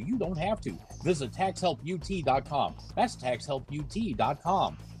so you don't have to. Visit TaxHelpUT.com. That's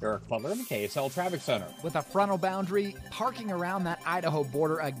TaxHelpUT.com. Eric Butler in the KSL Traffic Center. With a frontal boundary parking around that Idaho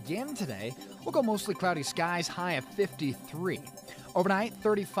border again today, we'll go mostly cloudy skies, high of 53. Overnight,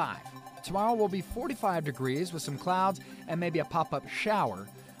 35. Tomorrow will be 45 degrees with some clouds and maybe a pop-up shower.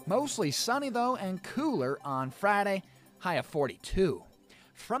 Mostly sunny, though, and cooler on Friday, high of 42.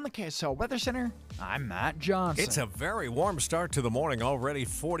 From the KSL Weather Center, I'm Matt Johnson. It's a very warm start to the morning, already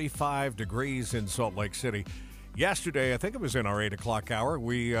 45 degrees in Salt Lake City. Yesterday, I think it was in our 8 o'clock hour,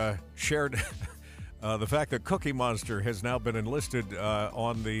 we shared the fact that Cookie Monster has now been enlisted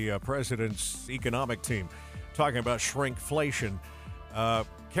on the president's economic team, talking about shrinkflation.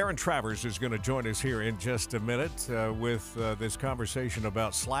 Karen Travers is going to join us here in just a minute with this conversation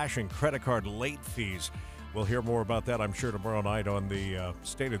about slashing credit card late fees. We'll hear more about that, I'm sure, tomorrow night on the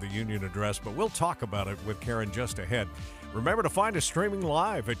State of the Union address, but we'll talk about it with Karen just ahead. Remember to find us streaming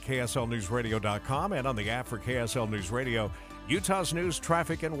live at KSLNewsRadio.com and on the app for KSL News Radio, Utah's news,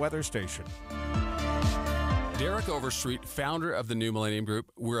 traffic, and weather station. Derek Overstreet, founder of the New Millennium Group.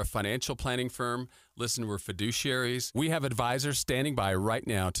 We're a financial planning firm. Listen, we're fiduciaries. We have advisors standing by right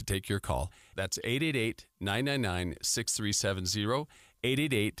now to take your call. That's 888-999-6370,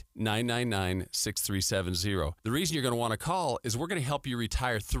 888-999-6370. The reason you're going to want to call is we're going to help you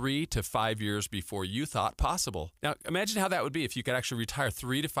retire 3 to 5 years before you thought possible. Now, imagine how that would be if you could actually retire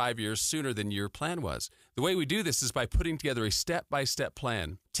 3 to 5 years sooner than your plan was. The way we do this is by putting together a step-by-step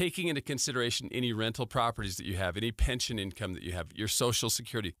plan, taking into consideration any rental properties that you have, any pension income that you have, your Social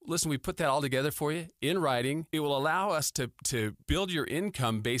Security. Listen, we put that all together for you in writing. It will allow us to build your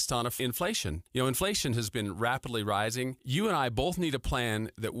income based on inflation. You know, inflation has been rapidly rising. You and I both need a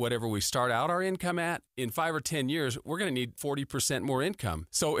plan that whatever we start out our income at, in 5 or 10 years, we're going to need 40% more income.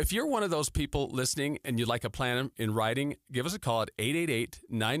 So if you're one of those people listening and you'd like a plan in writing, give us a call at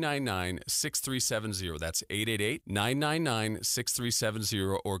 888-999-6370. That's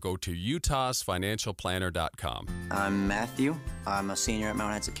 888-999-6370, or go to utahsfinancialplanner.com. I'm Matthew. I'm a senior at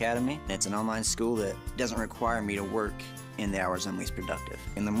Mountain Heights Academy. It's an online school that doesn't require me to work in the hours I'm least productive.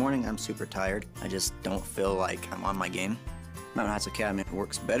 In the morning, I'm super tired. I just don't feel like I'm on my game. Mountain Heights Academy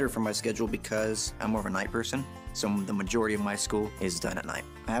works better for my schedule because I'm more of a night person, so the majority of my school is done at night.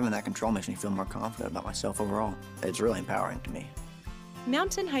 Having that control makes me feel more confident about myself overall. It's really empowering to me.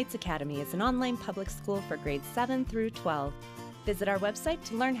 Mountain Heights Academy is an online public school for grades 7 through 12. Visit our website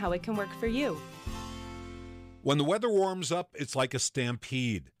to learn how it can work for you. When the weather warms up, it's like a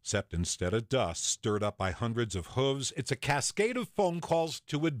stampede, except instead of dust stirred up by hundreds of hooves, it's a cascade of phone calls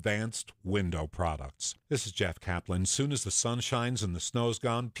to Advanced Window Products. This is Jeff Kaplan. Soon as the sun shines and the snow's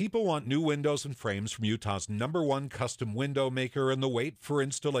gone, people want new windows and frames from Utah's #1 custom window maker, and the wait for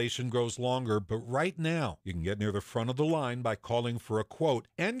installation grows longer. But right now, you can get near the front of the line by calling for a quote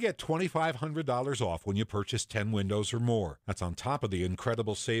and get $2,500 off when you purchase 10 windows or more. That's on top of the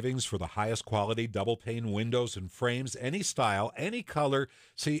incredible savings for the highest quality double-pane windows and frames, any style, any color.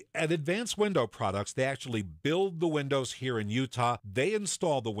 See, at Advanced Window Products, they actually build the windows here in Utah, they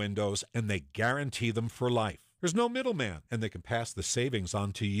install the windows, and they guarantee them for life. There's no middleman, and they can pass the savings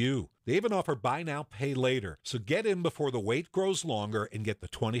on to you. They even offer buy now, pay later. So get in before the wait grows longer and get the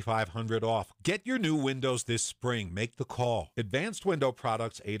 $2,500 off. Get your new windows this spring. Make the call. Advanced Window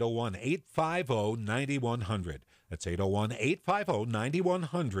Products, 801-850-9100. That's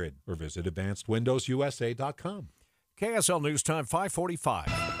 801-850-9100. Or visit AdvancedWindowsUSA.com. KSL News Time, 545.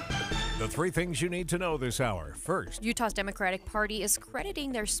 The 3 things you need to know this hour. First, Utah's Democratic Party is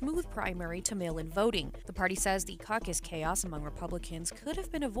crediting their smooth primary to mail-in voting. The party says the caucus chaos among Republicans could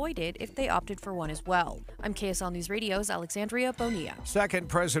have been avoided if they opted for one as well. I'm KSL News Radio's Alexandria Bonilla. Second,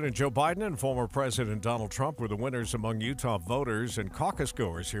 President Joe Biden and former President Donald Trump were the winners among Utah voters and caucus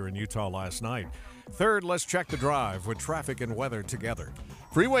goers here in Utah last night. Third, let's check the drive with traffic and weather together.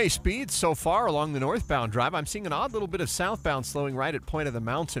 Freeway speeds so far along the northbound drive. I'm seeing an odd little bit of southbound slowing right at Point of the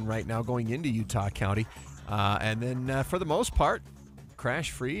Mountain right now going into Utah County. And then for the most part,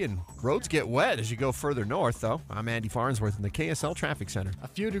 crash-free, and roads get wet as you go further north, though. I'm Andy Farnsworth in the KSL Traffic Center. A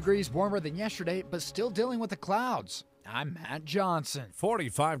few degrees warmer than yesterday, but still dealing with the clouds. I'm Matt Johnson.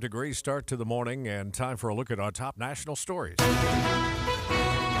 45 degrees start to the morning, and time for a look at our top national stories.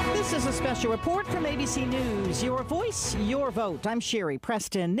 This is a special report from ABC News. Your voice, your vote. I'm Sherry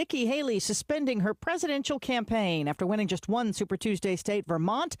Preston. Nikki Haley suspending her presidential campaign after winning just one Super Tuesday state,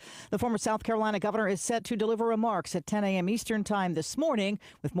 Vermont. The former South Carolina governor is set to deliver remarks at 10 a.m. Eastern time this morning.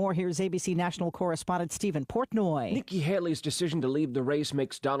 With more, here's ABC national correspondent Stephen Portnoy. Nikki Haley's decision to leave the race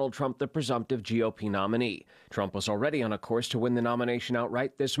makes Donald Trump the presumptive GOP nominee. Trump was already on a course to win the nomination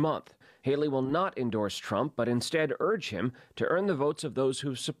outright this month. Haley will not endorse Trump, but instead urge him to earn the votes of those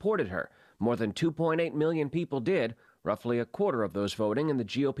who supported her. More than 2.8 million people did, roughly a quarter of those voting in the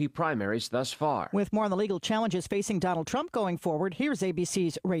GOP primaries thus far. With more on the legal challenges facing Donald Trump going forward, here's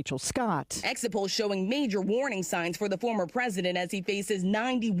ABC's Rachel Scott. Exit polls showing major warning signs for the former president as he faces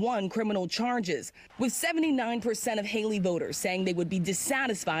 91 criminal charges, with 79% of Haley voters saying they would be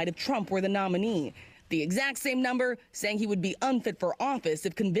dissatisfied if Trump were the nominee. The exact same number saying he would be unfit for office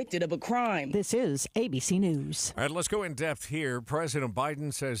if convicted of a crime. This is ABC News. All right, let's go in depth here. President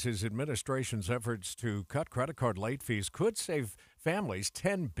Biden says his administration's efforts to cut credit card late fees could save families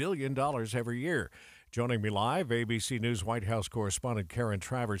 $10 billion every year. Joining me live, ABC News White House correspondent Karen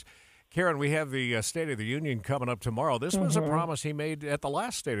Travers. Karen, we have the State of the Union coming up tomorrow. This was a promise he made at the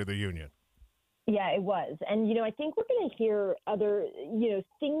last State of the Union. Yeah, it was. And, I think we're going to hear other,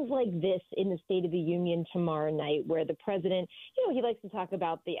 things like this in the State of the Union tomorrow night, where the president, he likes to talk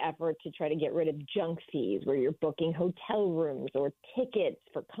about the effort to try to get rid of junk fees, where you're booking hotel rooms or tickets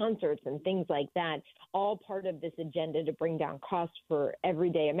for concerts and things like that, all part of this agenda to bring down costs for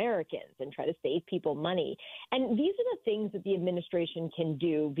everyday Americans and try to save people money. And these are the things that the administration can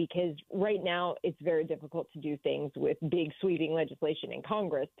do, because right now it's very difficult to do things with big sweeping legislation in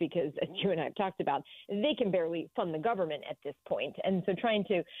Congress because, as you and I have talked talked about, they can barely fund the government at this point. And so trying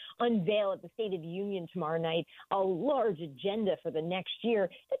to unveil at the State of the Union tomorrow night a large agenda for the next year,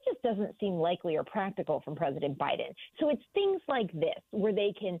 that just doesn't seem likely or practical from President Biden. So it's things like this where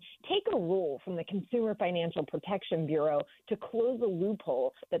they can take a rule from the Consumer Financial Protection Bureau to close a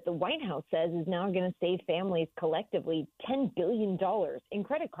loophole that the White House says is now going to save families collectively $10 billion in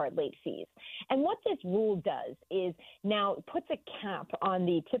credit card late fees. And what this rule does is now puts a cap on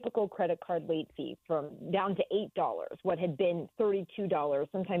the typical credit card late fee from down to $8, what had been $32,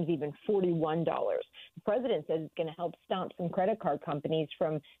 sometimes even $41. The president says it's going to help stop some credit card companies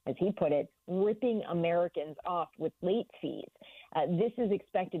from, as he put it, ripping Americans off with late fees. This is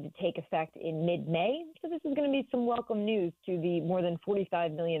expected to take effect in mid-May, so this is going to be some welcome news to the more than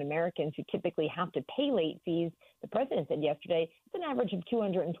 45 million Americans who typically have to pay late fees. The president said yesterday it's an average of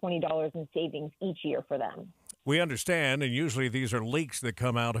 $220 in savings each year for them. We understand, and usually these are leaks that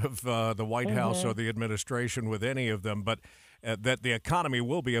come out of the White House or the administration with any of them, but that the economy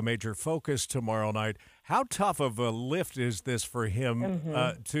will be a major focus tomorrow night. How tough of a lift is this for him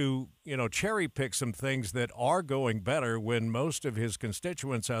to, cherry pick some things that are going better when most of his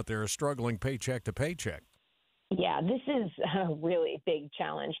constituents out there are struggling paycheck to paycheck? Yeah, this is a really big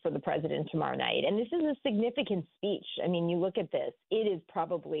challenge for the president tomorrow night. And this is a significant speech. I mean, you look at this, it is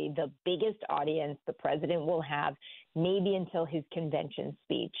probably the biggest audience the president will have maybe until his convention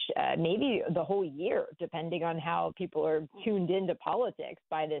speech, maybe the whole year, depending on how people are tuned into politics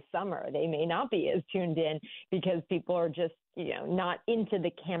by this summer. They may not be as tuned in because people are just not into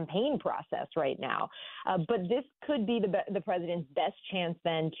the campaign process right now. But this could be the president's best chance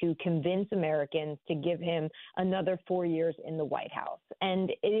then to convince Americans to give him another 4 years in the White House. And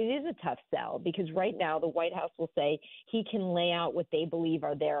it is a tough sell because right now the White House will say he can lay out what they believe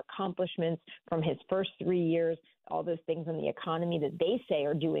are their accomplishments from his first 3 years, all those things in the economy that they say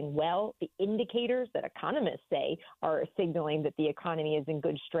are doing well, the indicators that economists say are signaling that the economy is in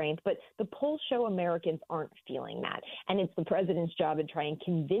good strength. But the polls show Americans aren't feeling that. And it's the president's job to try and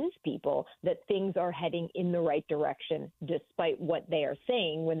convince people that things are heading in the right direction, despite what they are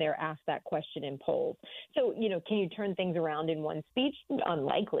saying when they're asked that question in polls. So, can you turn things around in one speech?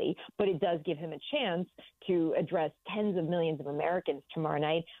 Unlikely, but it does give him a chance to address tens of millions of Americans tomorrow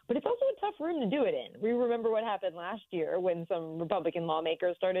night. But it's also a tough room to do it in. We remember what happened last year when some Republican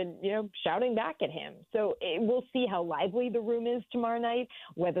lawmakers started, shouting back at him. So we'll see how lively the room is tomorrow night,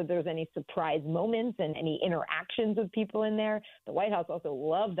 whether there's any surprise moments and any interactions with people in there. The White House also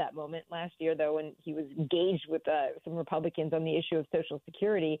loved that moment last year, though, when he was engaged with some Republicans on the issue of Social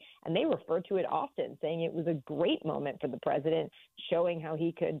Security, and they refer to it often, saying it was a great moment for the president, showing how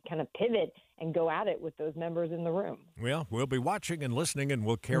he could kind of pivot and go at it with those members in the room. Well, we'll be watching and listening, and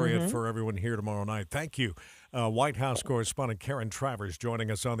we'll carry it for everyone here tomorrow night. Thank you. White House correspondent Karen Travers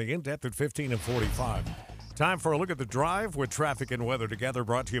joining us on the In-Depth at 15 and 45. Time for a look at the drive with traffic and weather together,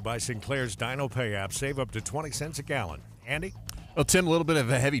 brought to you by Sinclair's Dino Pay app. Save up to 20 cents a gallon. Andy? Well, Tim, a little bit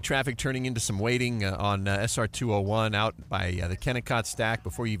of a heavy traffic turning into some waiting on SR 201 out by the Kennecott Stack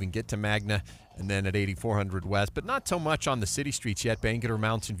before you even get to Magna, and then at 8400 West, but not so much on the city streets yet. Bangerter,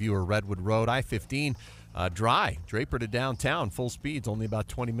 Mountain View, or Redwood Road. I-15 dry. Draper to downtown, full speeds, only about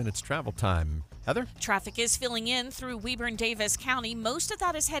 20 minutes travel time. Heather? Traffic is filling in through Weber and Davis County. Most of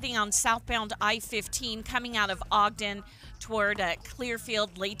that is heading on southbound I-15 coming out of Ogden toward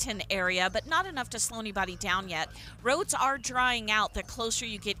Clearfield, Layton area, but not enough to slow anybody down yet. Roads are drying out the closer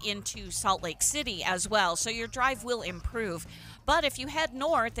you get into Salt Lake City as well, so your drive will improve. But if you head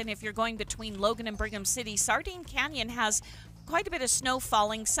north and if you're going between Logan and Brigham City, Sardine Canyon has quite a bit of snow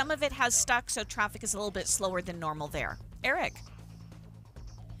falling. Some of it has stuck, so traffic is a little bit slower than normal there. Eric?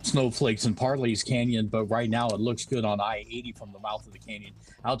 Snowflakes in Parley's Canyon, but right now it looks good on I-80 from the mouth of the canyon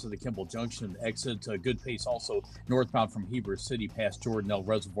out to the Kimball Junction exit. Good pace also northbound from Heber City past Jordanelle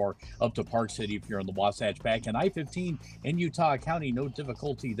Reservoir up to Park City if you're in the Wasatch Back. And I-15 in Utah County, no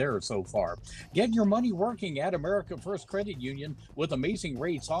difficulty there so far. Get your money working at America First Credit Union with amazing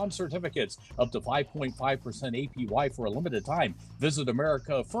rates on certificates up to 5.5% APY for a limited time. Visit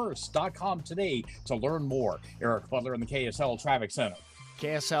AmericaFirst.com today to learn more. Eric Butler in the KSL Traffic Center.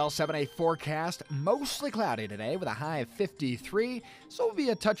 KSL 7-day forecast, mostly cloudy today with a high of 53, so it'll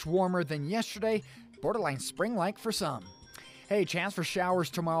be a touch warmer than yesterday, borderline spring-like for some. Hey, chance for showers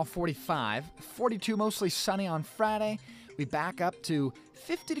tomorrow, 45, 42 mostly sunny on Friday. We back up to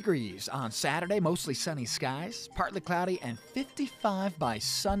 50 degrees on Saturday, mostly sunny skies, partly cloudy, and 55 by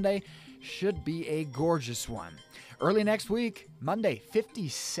Sunday. Should be a gorgeous one. Early next week, Monday,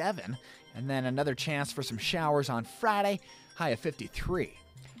 57, and then another chance for some showers on Friday, high of 53.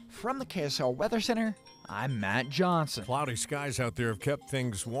 From the KSL Weather Center, I'm Matt Johnson. Cloudy skies out there have kept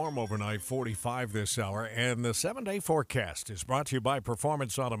things warm overnight, 45 this hour, and the 7-day forecast is brought to you by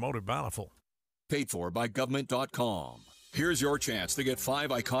Performance Automotive Bountiful. Paid for by government.com. Here's your chance to get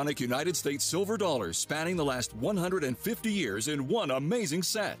 5 iconic United States silver dollars spanning the last 150 years in one amazing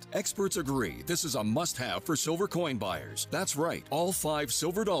set. Experts agree this is a must-have for silver coin buyers. That's right, all 5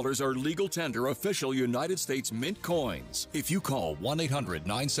 silver dollars are legal tender official United States Mint coins. If you call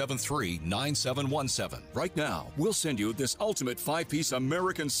 1-800-973-9717 right now, we'll send you this ultimate 5-piece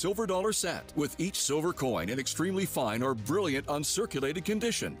American silver dollar set with each silver coin in extremely fine or brilliant uncirculated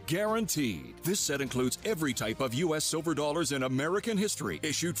condition. Guaranteed. This set includes every type of U.S. silver dollars in American history,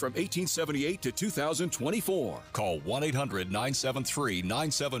 issued from 1878 to 2024. Call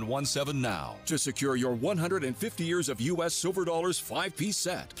 1-800-973-9717 now to secure your 150 years of U.S. silver dollars 5-piece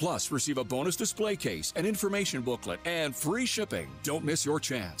set. Plus, receive a bonus display case, an information booklet, and free shipping. Don't miss your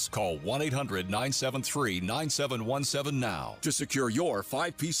chance. Call 1-800-973-9717 now to secure your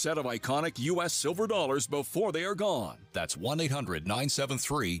 5-piece set of iconic U.S. silver dollars before they are gone. That's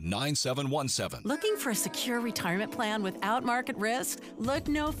 1-800-973-9717. Looking for a secure retirement plan without market risk? Look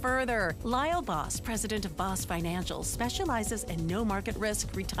no further. Lyle Boss, president of Boss Financial, specializes in no market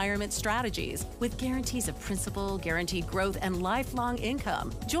risk retirement strategies with guarantees of principal, guaranteed growth, and lifelong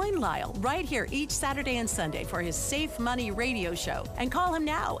income. Join Lyle right here each Saturday and Sunday for his Safe Money radio show, and call him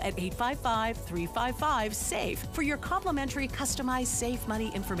now at 855-355-SAFE for your complimentary customized Safe Money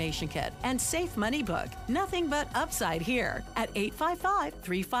information kit and Safe Money book. Nothing but upside here at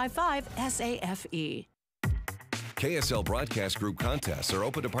 855-355-SAFE. KSL Broadcast Group contests are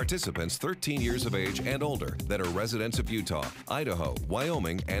open to participants 13 years of age and older that are residents of Utah, Idaho,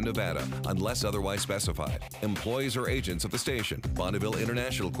 Wyoming, and Nevada, unless otherwise specified. Employees or agents of the station, Bonneville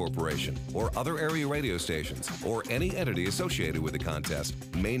International Corporation, or other area radio stations, or any entity associated with the contest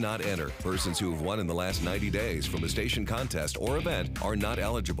may not enter. Persons who have won in the last 90 days from a station contest or event are not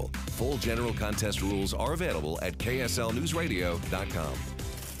eligible. Full general contest rules are available at kslnewsradio.com.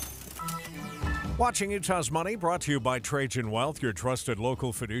 Watching Utah's Money, brought to you by Trajan Wealth, your trusted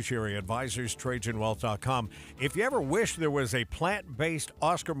local fiduciary advisors, TrajanWealth.com. If you ever wish there was a plant-based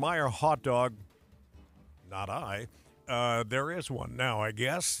Oscar Mayer hot dog, not I, there is one now, I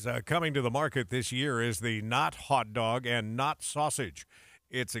guess. Coming to the market this year is the Not Hot Dog and Not Sausage.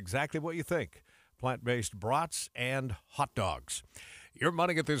 It's exactly what you think. Plant-based brats and hot dogs. Your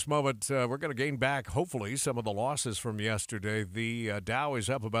money at this moment, we're going to gain back, hopefully, some of the losses from yesterday. The Dow is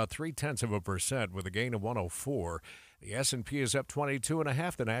up about 0.3% with a gain of 104. The S&P is up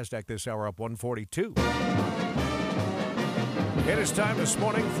 22.5. The NASDAQ this hour up 142. It is time this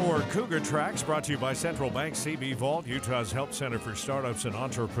morning for Cougar Tracks, brought to you by Central Bank CB Vault, Utah's Help Center for Startups and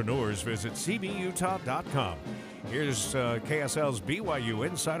Entrepreneurs. Visit cbutah.com. Here's KSL's BYU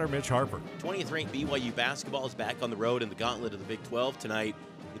insider, Mitch Harper. 20th ranked BYU basketball is back on the road in the gauntlet of the Big 12 tonight.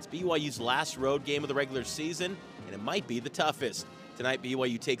 It's BYU's last road game of the regular season, and it might be the toughest. Tonight,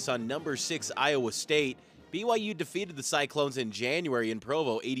 BYU takes on number 6 Iowa State. BYU defeated the Cyclones in January in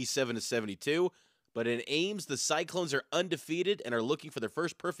Provo, 87-72. But in Ames, the Cyclones are undefeated and are looking for their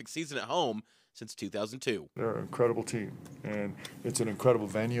first perfect season at home since 2002. They're an incredible team, and it's an incredible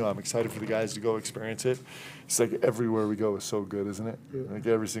venue. I'm excited for the guys to go experience it. It's like everywhere we go is so good, isn't it? Yeah. Like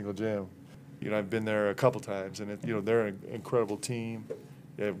every single gym. You know, I've been there a couple times, and they're an incredible team.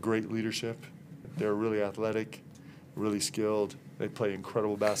 They have great leadership. They're really athletic, really skilled. They play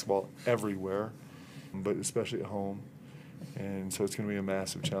incredible basketball everywhere, but especially at home. And so it's going to be a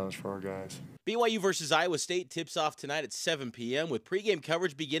massive challenge for our guys. BYU versus Iowa State tips off tonight at 7 p.m. with pregame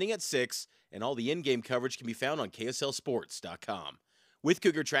coverage beginning at 6, and all the in-game coverage can be found on KSLSports.com. With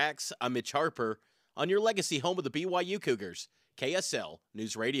Cougar Tracks, I'm Mitch Harper on your legacy home of the BYU Cougars, KSL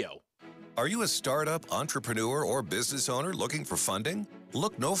News Radio. Are you a startup, entrepreneur, or business owner looking for funding?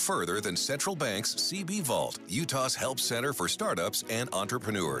 Look no further than Central Bank's CB Vault, Utah's help center for startups and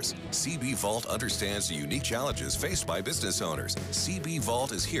entrepreneurs. CB Vault understands the unique challenges faced by business owners. CB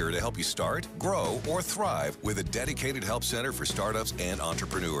Vault is here to help you start, grow, or thrive with a dedicated help center for startups and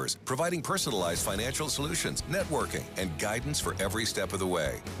entrepreneurs, providing personalized financial solutions, networking, and guidance for every step of the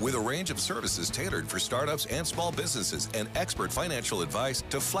way. With a range of services tailored for startups and small businesses and expert financial advice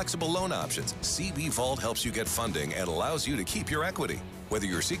to flexible loan options, CB Vault helps you get funding and allows you to keep your equity. Whether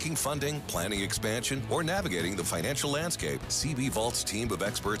you're seeking funding, planning expansion, or navigating the financial landscape, CB Vault's team of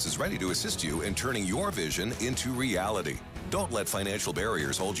experts is ready to assist you in turning your vision into reality. Don't let financial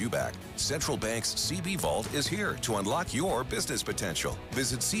barriers hold you back. Central Bank's CB Vault is here to unlock your business potential.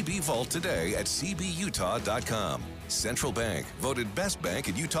 Visit CB Vault today at cbutah.com. Central Bank, voted best bank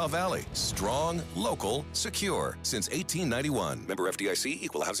in Utah Valley. Strong, local, secure since 1891. Member FDIC,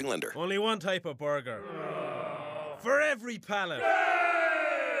 equal housing lender. Only one type of burger. For every pallet.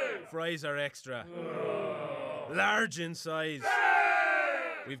 Fries are extra. Large in size.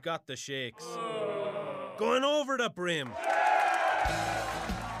 We've got the shakes. Going over the brim.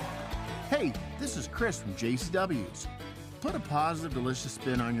 Hey, this is Chris from JCW's. Put a positive, delicious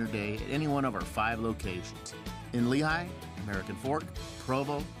spin on your day at any one of our 5 locations. In Lehigh, American Fork,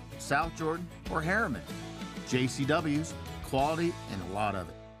 Provo, South Jordan, or Harriman. JCW's, quality and a lot of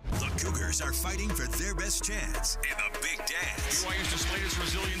it. The Cougars are fighting for their best chance in the Big Dance. BYU's displayed its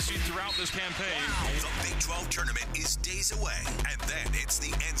resiliency throughout this campaign. The Big 12 tournament is days away, and then it's the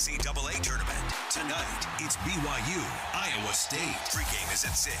NCAA tournament. Tonight, it's BYU, Iowa State. Pregame is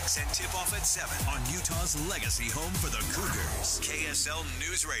at 6 and tip-off at 7 on Utah's legacy home for the Cougars. KSL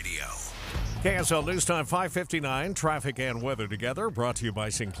News Radio. KSL News Time 5:59. Traffic and weather together. Brought to you by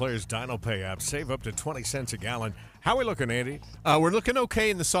Sinclair's DinoPay app. Save up to 20 cents a gallon. How are we looking, Andy? We're looking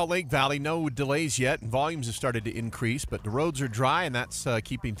okay in the Salt Lake Valley. No delays yet, and volumes have started to increase, but the roads are dry, and that's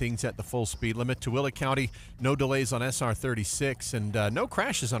keeping things at the full speed limit. Tooele County, no delays on SR 36, and no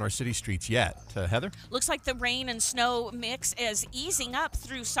crashes on our city streets yet. Heather? Looks like the rain and snow mix is easing up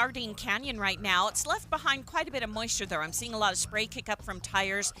through Sardine Canyon right now. It's left behind quite a bit of moisture there. I'm seeing a lot of spray kick up from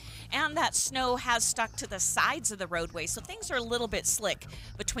tires, and that snow has stuck to the sides of the roadway, so things are a little bit slick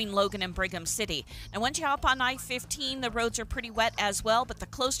between Logan and Brigham City. And once you hop on I-15, the roads are pretty wet as well, but the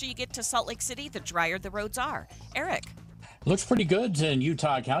closer you get to Salt Lake City, the drier the roads are. Eric? Looks pretty good in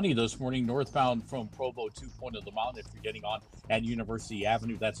Utah County this morning, northbound from Provo to Point of the Mountain. If you're getting on at University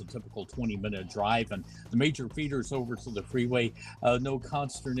Avenue, that's a typical 20-minute drive. And the major feeders over to the freeway, no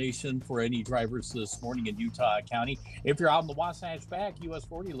consternation for any drivers this morning in Utah County. If you're out in the Wasatch Back, US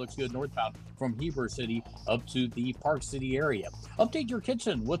 40 looks good northbound from Heber City up to the Park City area. Update your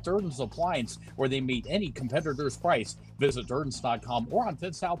kitchen with Durden's Appliance, where they meet any competitor's price. Visit Durdens.com or on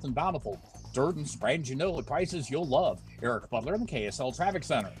Fifth South and Bountiful. Durden's, brands you know, the prices you'll love. Eric Butler in the KSL Traffic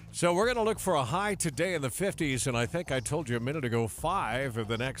Center. So we're going to look for a high today in the 50s, and I think I told you a minute ago 5 of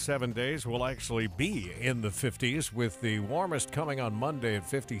the next 7 days will actually be in the 50s, with the warmest coming on Monday at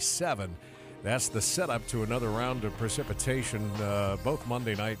 57. That's the setup to another round of precipitation both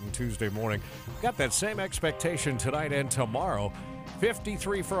Monday night and Tuesday morning. Got that same expectation tonight and tomorrow.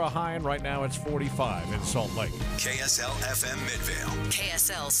 53 for a high, and right now it's 45 in Salt Lake. KSL FM Midvale.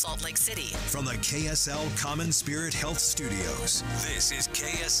 KSL Salt Lake City. From the KSL Common Spirit Health Studios, this is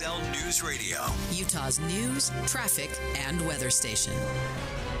KSL News Radio. Utah's news, traffic, and weather station.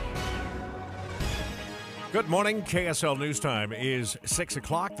 Good morning. KSL News Time is 6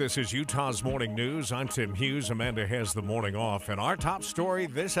 o'clock. This is Utah's Morning News. I'm Tim Hughes. Amanda has the morning off, and our top story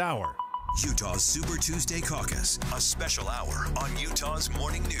this hour. Utah's Super Tuesday Caucus, a special hour on Utah's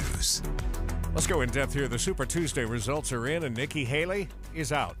Morning News. Let's go in depth here. The Super Tuesday results are in, and Nikki Haley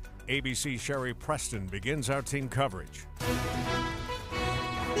is out. ABC Sherry Preston begins our team coverage.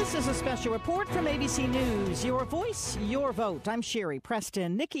 This is a special report from ABC News. Your voice, your vote. I'm Sherry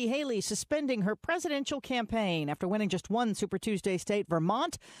Preston. Nikki Haley suspending her presidential campaign after winning just one Super Tuesday state,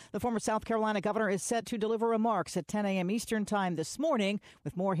 Vermont. The former South Carolina governor is set to deliver remarks at 10 a.m. Eastern Time this morning.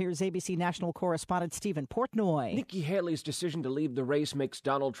 With more, here's ABC national correspondent Stephen Portnoy. Nikki Haley's decision to leave the race makes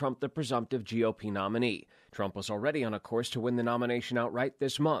Donald Trump the presumptive GOP nominee. Trump was already on a course to win the nomination outright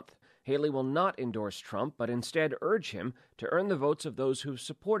this month. Haley will not endorse Trump, but instead urge him to earn the votes of those who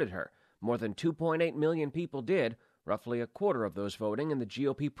supported her. More than 2.8 million people did, roughly a quarter of those voting in the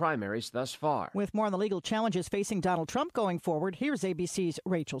GOP primaries thus far. With more on the legal challenges facing Donald Trump going forward, here's ABC's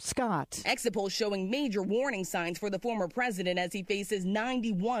Rachel Scott. Exit polls showing major warning signs for the former president as he faces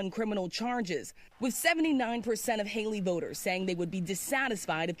 91 criminal charges, with 79% of Haley voters saying they would be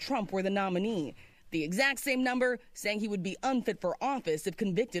dissatisfied if Trump were the nominee. The exact same number saying he would be unfit for office if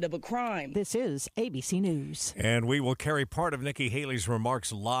convicted of a crime. This is ABC News. And we will carry part of Nikki Haley's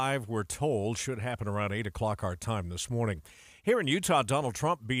remarks live, we're told. Should happen around 8 o'clock our time this morning. Here in Utah, Donald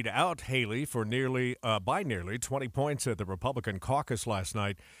Trump beat out Haley for by nearly 20 points at the Republican caucus last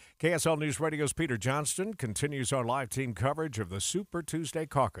night. KSL News Radio's Peter Johnston continues our live team coverage of the Super Tuesday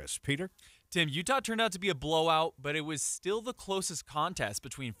caucus. Peter? Tim, Utah turned out to be a blowout, but it was still the closest contest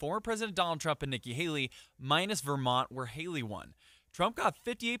between former President Donald Trump and Nikki Haley, minus Vermont, where Haley won. Trump got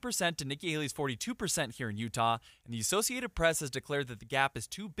 58% to Nikki Haley's 42% here in Utah, and the Associated Press has declared that the gap is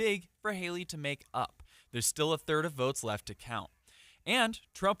too big for Haley to make up. There's still a third of votes left to count. And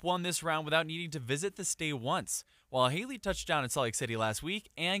Trump won this round without needing to visit the state once. while Haley touched down in Salt Lake City last week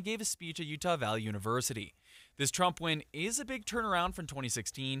and gave a speech at Utah Valley University. This Trump win is a big turnaround from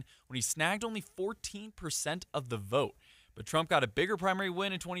 2016 when he snagged only 14% of the vote. But Trump got a bigger primary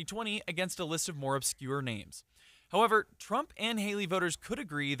win in 2020 against a list of more obscure names. However, Trump and Haley voters could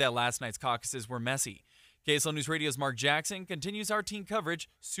agree that last night's caucuses were messy. KSL News Radio's Mark Jackson continues our team coverage,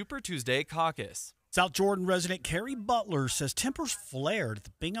 Super Tuesday Caucus. South Jordan resident Carrie Butler says tempers flared at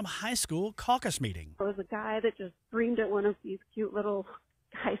the Bingham High School caucus meeting. There was a guy that just screamed at one of these cute little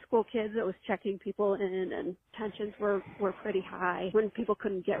high school kids that was checking people in, and tensions were pretty high when people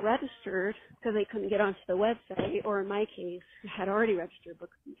couldn't get registered because they couldn't get onto the website, or in my case, had already registered but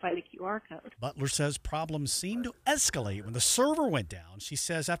couldn't find a QR code. Butler says problems seemed to escalate when the server went down. She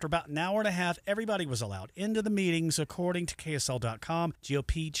says after about an hour and a half, everybody was allowed into the meetings. According to KSL.com,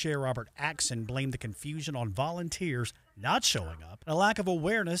 GOP Chair Robert Axson blamed the confusion on volunteers not showing up and a lack of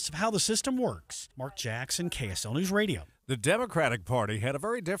awareness of how the system works. Mark Jackson, KSL News Radio. The Democratic Party had a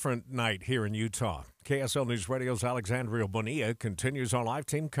very different night here in Utah. KSL News Radio's Alexandria Bonilla continues our live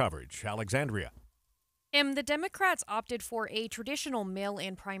team coverage. Alexandria. The Democrats opted for a traditional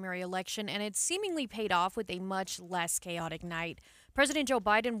mail-in primary election, and it seemingly paid off with a much less chaotic night. President Joe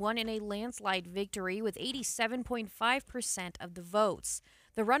Biden won in a landslide victory with 87.5% of the votes.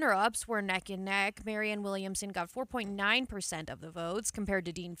 The runner-ups were neck and neck. Marianne Williamson got 4.9% of the votes compared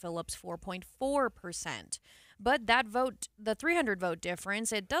to Dean Phillips' 4.4%. But that vote, the 300-vote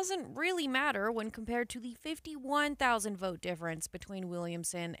difference, it doesn't really matter when compared to the 51,000 vote difference between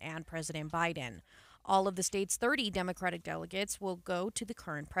Williamson and President Biden. All of the state's 30 Democratic delegates will go to the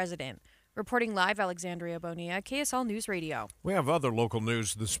current president. Reporting live, Alexandria Bonilla, KSL News Radio. We have other local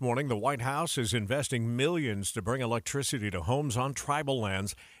news this morning. The White House is investing millions to bring electricity to homes on tribal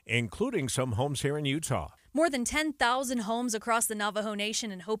lands, including some homes here in Utah. More than 10,000 homes across the Navajo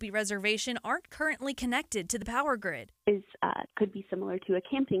Nation and Hopi Reservation aren't currently connected to the power grid. It could be similar to a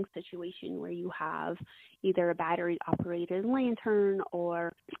camping situation where you have either a battery-operated lantern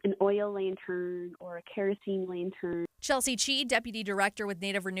or an oil lantern or a kerosene lantern. Chelsea Chee, Deputy Director with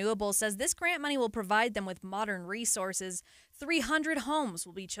Native Renewable, says this grant money will provide them with modern resources. 300 homes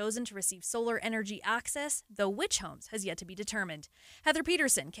will be chosen to receive solar energy access, though which homes has yet to be determined. Heather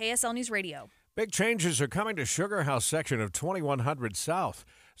Peterson, KSL News Radio. Big changes are coming to Sugar House section of 2100 South.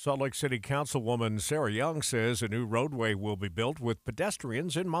 Salt Lake City Councilwoman Sarah Young says a new roadway will be built with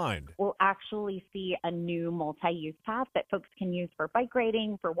pedestrians in mind. We'll actually see a new multi-use path that folks can use for bike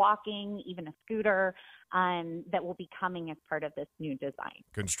riding, for walking, even a scooter, that will be coming as part of this new design.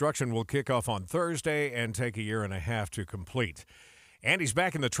 Construction will kick off on Thursday and take a year and a half to complete. Andy's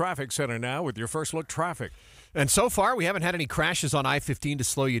back in the traffic center now with your first look traffic. And so far, we haven't had any crashes on I-15 to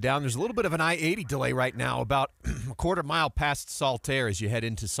slow you down. There's a little bit of an I-80 delay right now, about a quarter mile past Saltaire as you head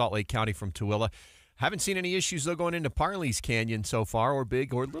into Salt Lake County from Tooele. Haven't seen any issues, though, going into Parley's Canyon so far, or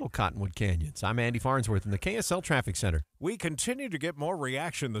Big or Little Cottonwood Canyons. I'm Andy Farnsworth in the KSL Traffic Center. We continue to get more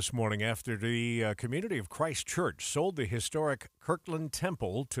reaction this morning after the Community of Christ Church sold the historic Kirtland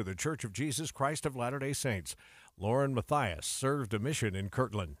Temple to the Church of Jesus Christ of Latter-day Saints. Lauren Matthias served a mission in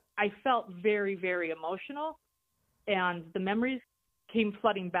Kirtland. I felt very, very emotional, and the memories came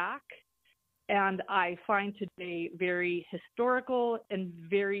flooding back, and I find today very historical and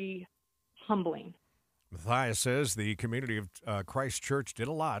very humbling. Matthias says the Community of Christ Church did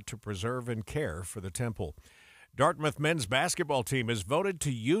a lot to preserve and care for the temple. Dartmouth men's basketball team is voted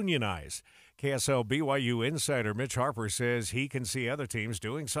to unionize. KSL BYU insider Mitch Harper says he can see other teams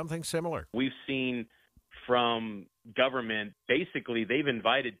doing something similar. We've seen from government, basically they've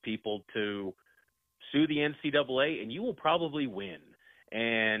invited people to sue the NCAA, and you will probably win.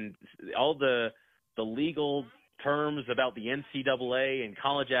 And all the legal terms about the NCAA and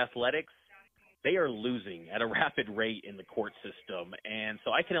college athletics, they are losing at a rapid rate in the court system. And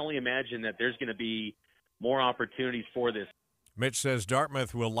so I can only imagine that there's going to be more opportunities for this. Mitch says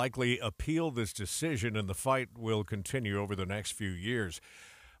Dartmouth will likely appeal this decision, and the fight will continue over the next few years.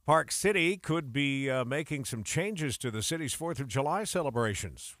 Park City could be making some changes to the city's 4th of July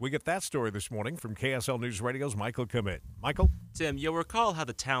celebrations. We get that story this morning from KSL News Radio's Michael Commit. Michael? Tim, you'll recall how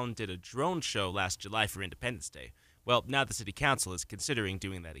the town did a drone show last July for Independence Day. Well, now the city council is considering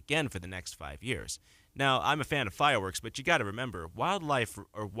doing that again for the next 5 years. Now, I'm a fan of fireworks, but you got to remember,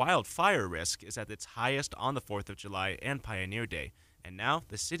 wildfire risk is at its highest on the 4th of July and Pioneer Day. And now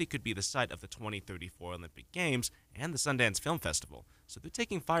the city could be the site of the 2034 Olympic Games and the Sundance Film Festival. So they're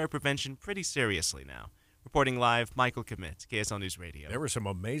taking fire prevention pretty seriously now. Reporting live, Michael Commit, KSL News Radio. There were some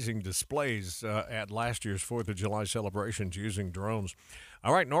amazing displays at last year's 4th of July celebrations using drones.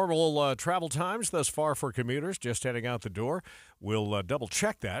 All right, normal travel times thus far for commuters just heading out the door. We'll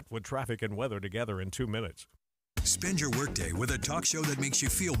double-check that with traffic and weather together in 2 minutes. Spend your workday with a talk show that makes you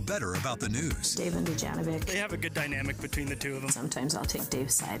feel better about the news. Dave and Dujanovic. They have a good dynamic between the two of them. Sometimes I'll take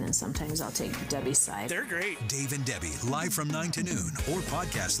Dave's side and sometimes I'll take Debbie's side. They're great. Dave and Debbie, live from 9 to noon, or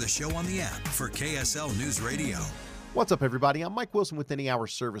podcast the show on the app for KSL News Radio. What's up, everybody? I'm Mike Wilson with Any Hour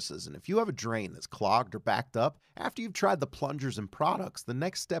Services, and if you have a drain that's clogged or backed up, after you've tried the plungers and products, the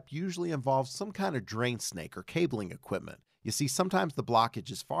next step usually involves some kind of drain snake or cabling equipment. You see, sometimes the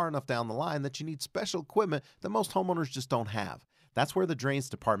blockage is far enough down the line that you need special equipment that most homeowners just don't have. That's where the Drains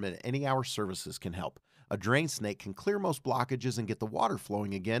Department at Any Hour Services can help. A drain snake can clear most blockages and get the water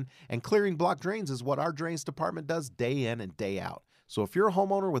flowing again, and clearing blocked drains is what our Drains Department does day in and day out. So if you're a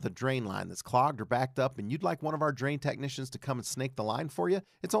homeowner with a drain line that's clogged or backed up and you'd like one of our drain technicians to come and snake the line for you,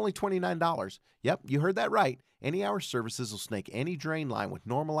 it's only $29. Yep, you heard that right. Any Hour Services will snake any drain line with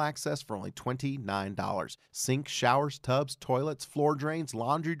normal access for only $29. Sinks, showers, tubs, toilets, floor drains,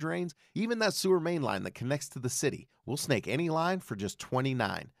 laundry drains, even that sewer main line that connects to the city. We'll snake any line for just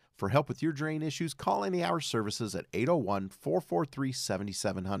 $29. For help with your drain issues, call Any Hour Services at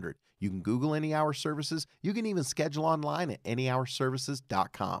 801-443-7700. You can Google Any Hour Services. You can even schedule online at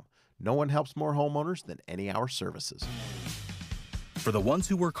anyhourservices.com. No one helps more homeowners than Any Hour Services. For the ones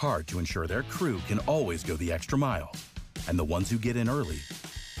who work hard to ensure their crew can always go the extra mile, and the ones who get in early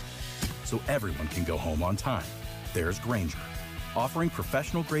so everyone can go home on time, there's Grainger, offering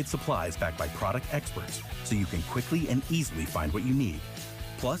professional-grade supplies backed by product experts so you can quickly and easily find what you need.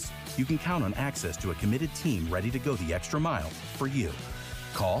 Plus, you can count on access to a committed team ready to go the extra mile for you.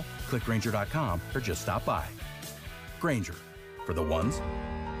 Call, click Grainger.com, or just stop by. Grainger, for the ones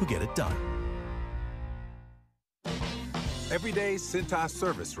who get it done. Every day, Cintas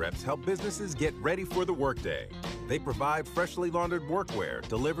service reps help businesses get ready for the workday. They provide freshly laundered workwear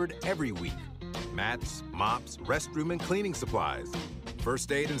delivered every week. Mats, mops, restroom and cleaning supplies.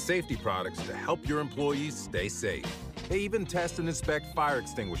 First aid and safety products to help your employees stay safe. They even test and inspect fire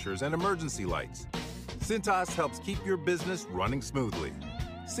extinguishers and emergency lights. Cintas helps keep your business running smoothly.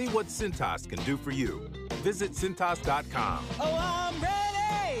 See what Cintas can do for you. Visit Cintas.com. Oh, I'm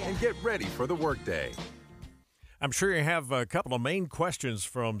ready! And get ready for the workday. I'm sure you have a couple of main questions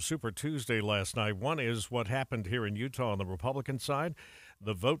from Super Tuesday last night. One is what happened here in Utah on the Republican side.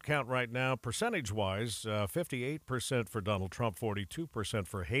 The vote count right now, percentage-wise, 58% for Donald Trump, 42%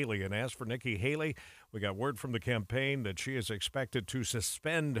 for Haley. And as for Nikki Haley, we got word from the campaign that she is expected to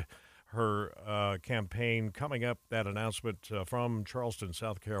suspend her campaign coming up. That announcement from Charleston,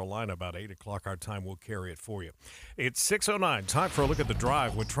 South Carolina, about 8 o'clock our time. We'll carry it for you. It's 6:09. Time for a look at the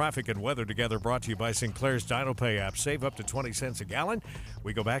drive with traffic and weather together, brought to you by Sinclair's DinoPay app. Save up to 20 cents a gallon.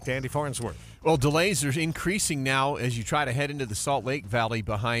 We go back to Andy Farnsworth. Well, delays are increasing now as you try to head into the Salt Lake Valley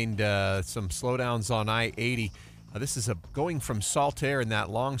behind some slowdowns on I-80. This is going from Saltaire and that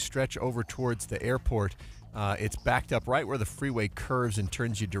long stretch over towards the airport. It's backed up right where the freeway curves and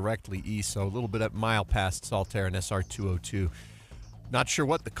turns you directly east, so a little bit up mile past Saltaire and SR 202. Not sure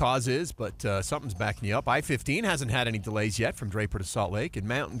what the cause is, but something's backing you up. I-15 hasn't had any delays yet from Draper to Salt Lake, and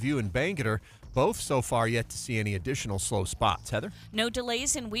Mountain View and Bangerter both so far yet to see any additional slow spots. Heather? No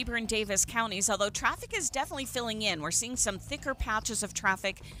delays in Weber and Davis counties, although traffic is definitely filling in. We're seeing some thicker patches of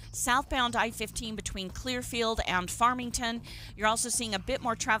traffic southbound I-15 between Clearfield and Farmington. You're also seeing a bit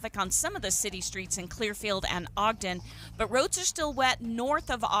more traffic on some of the city streets in Clearfield and Ogden, but roads are still wet north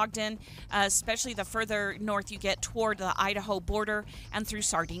of Ogden, especially the further north you get toward the Idaho border and through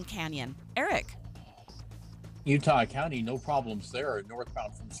Sardine Canyon. Eric? Utah County, no problems there.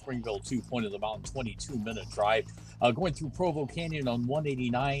 Northbound from Springville to Point of the Mountain, 22-minute drive. Going through Provo Canyon on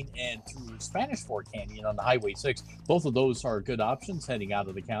 189 and through Spanish Fork Canyon on the Highway 6. Both of those are good options heading out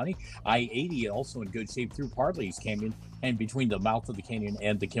of the county. I-80 also in good shape through Parley's Canyon and between the mouth of the canyon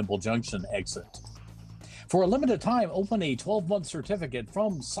and the Kimball Junction exit. For a limited time, open a 12-month certificate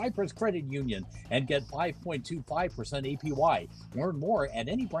from Cyprus Credit Union and get 5.25% APY. Learn more at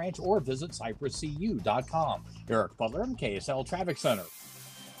any branch or visit cypruscu.com. Eric Butler, KSL Traffic Center.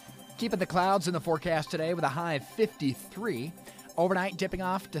 Keeping the clouds in the forecast today with a high of 53. Overnight dipping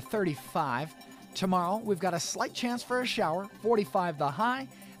off to 35. Tomorrow, we've got a slight chance for a shower, 45 the high,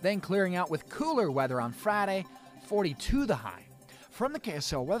 then clearing out with cooler weather on Friday, 42 the high. From the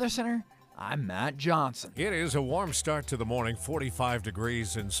KSL Weather Center, I'm Matt Johnson. It is a warm start to the morning, 45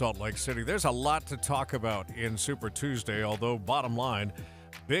 degrees in Salt Lake City. There's a lot to talk about in Super Tuesday, although bottom line,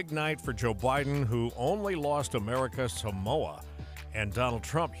 big night for Joe Biden, who only lost America Samoa. And Donald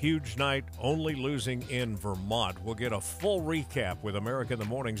Trump, huge night, only losing in Vermont. We'll get a full recap with America in the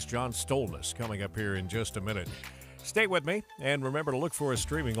Morning's John Stolness coming up here in just a minute. Stay with me, and remember to look for us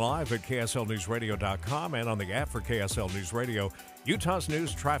streaming live at KSLNewsRadio.com and on the app for KSL News Radio, Utah's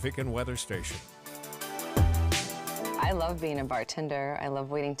news, traffic, and weather station. I love being a bartender. I love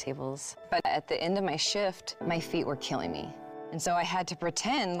waiting tables. But at the end of my shift, my feet were killing me. And so I had to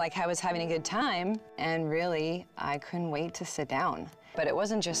pretend like I was having a good time, and really, I couldn't wait to sit down. But it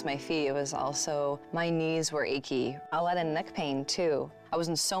wasn't just my feet, it was also my knees were achy. A lot of neck pain, too. I was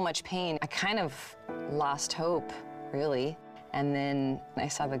in so much pain, I kind of lost hope, really. And then I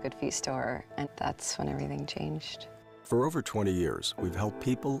saw the Good Feet store, and that's when everything changed. For over 20 years, we've helped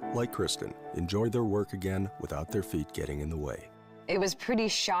people like Kristen enjoy their work again without their feet getting in the way. It was pretty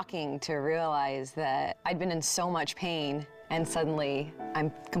shocking to realize that I'd been in so much pain, and suddenly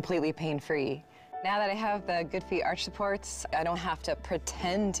I'm completely pain-free. Now that I have the Good Feet arch supports, I don't have to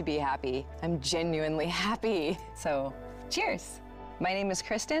pretend to be happy. I'm genuinely happy. So, cheers. My name is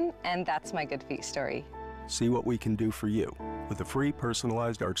Kristen, and that's my Good Feet story. See what we can do for you with a free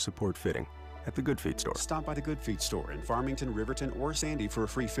personalized arch support fitting at the Good Feet store. Stop by the Good Feet store in Farmington, Riverton, or Sandy for a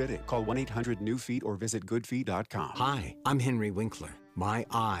free fitting. Call 1-800-NEW-FEET or visit goodfeet.com. Hi, I'm Henry Winkler. My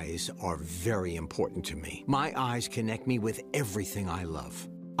eyes are very important to me. My eyes connect me with everything I love.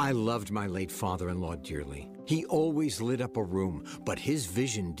 I loved my late father-in-law dearly. He always lit up a room, but his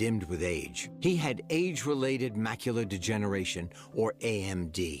vision dimmed with age. He had age-related macular degeneration, or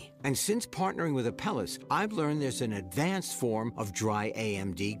AMD. And since partnering with Apellis, I've learned there's an advanced form of dry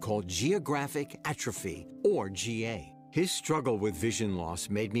AMD called geographic atrophy, or GA. His struggle with vision loss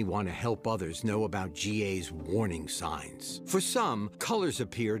made me want to help others know about GA's warning signs. For some, colors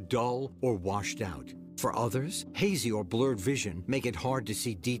appear dull or washed out. For others, hazy or blurred vision make it hard to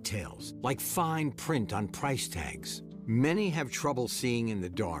see details, like fine print on price tags. Many have trouble seeing in the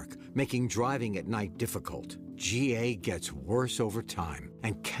dark, making driving at night difficult. GA gets worse over time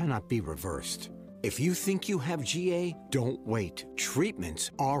and cannot be reversed. If you think you have GA, don't wait.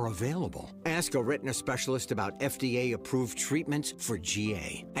 Treatments are available. Ask a retina specialist about FDA-approved treatments for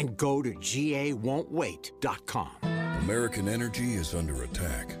GA and go to GAWon'tWait.com. American energy is under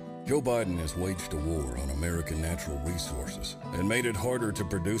attack. Joe Biden has waged a war on American natural resources and made it harder to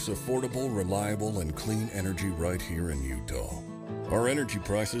produce affordable, reliable, and clean energy right here in Utah. Our energy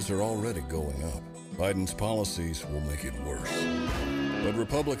prices are already going up. Biden's policies will make it worse. But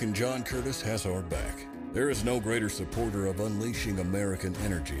Republican John Curtis has our back. There is no greater supporter of unleashing American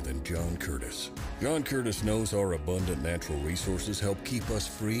energy than John Curtis. John Curtis knows our abundant natural resources help keep us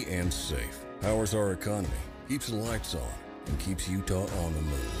free and safe, powers our economy, keeps the lights on, and keeps Utah on the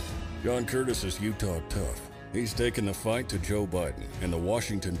move. John Curtis is Utah tough. He's taken the fight to Joe Biden and the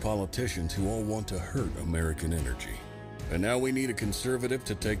Washington politicians who all want to hurt American energy. And now we need a conservative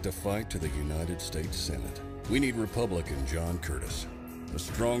to take the fight to the United States Senate. We need Republican John Curtis, a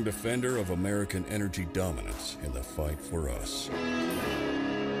strong defender of American energy dominance in the fight for us.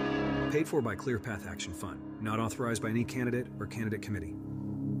 Paid for by Clear Path Action Fund. Not authorized by any candidate or candidate committee.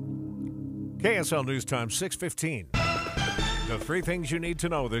 KSL News Time, 6:15. The three things you need to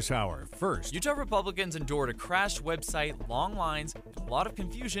know this hour. First, Utah Republicans endured a crashed website, long lines, and a lot of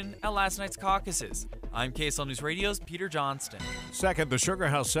confusion at last night's caucuses. I'm KSL News Radio's Peter Johnston. Second, the Sugar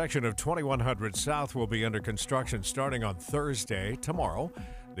House section of 2100 South will be under construction starting on Thursday, tomorrow.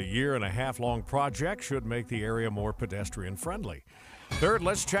 The year-and-a-half-long project should make the area more pedestrian-friendly. Third,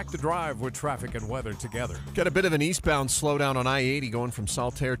 let's check the drive with traffic and weather together. Got a bit of an eastbound slowdown on I-80 going from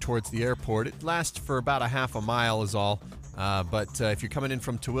Saltaire towards the airport. It lasts for about a half a mile is all. But if you're coming in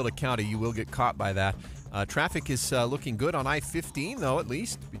from Tooele County, you will get caught by that. Traffic is looking good on I-15, though, at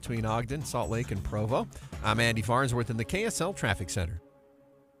least, between Ogden, Salt Lake, and Provo. I'm Andy Farnsworth in the KSL Traffic Center.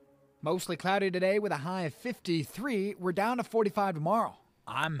 Mostly cloudy today with a high of 53. We're down to 45 tomorrow.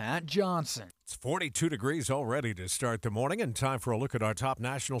 I'm Matt Johnson. It's 42 degrees already to start the morning, and time for a look at our top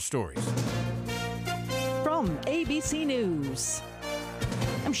national stories. From ABC News,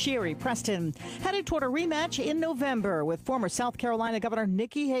 I'm Sherry Preston. Headed toward a rematch in November, with former South Carolina Governor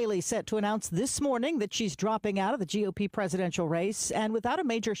Nikki Haley set to announce this morning that she's dropping out of the GOP presidential race. And without a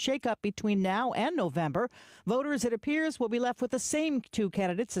major shakeup between now and November, voters, it appears, will be left with the same two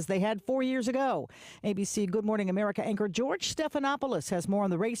candidates as they had 4 years ago. ABC Good Morning America anchor George Stephanopoulos has more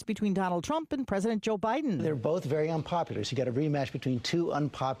on the race between Donald Trump and President Joe Biden. They're both very unpopular, so you got a rematch between two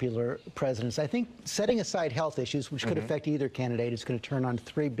unpopular presidents. I think setting aside health issues, which could affect either candidate, is going to turn on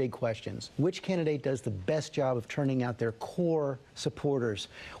three big questions. Which candidate does the best job of turning out their core supporters?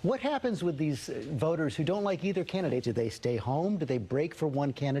 What happens with these voters who don't like either candidate? Do they stay home? Do they break for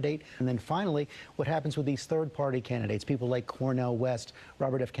one candidate? And then finally, what happens with these third-party candidates, people like Cornel West,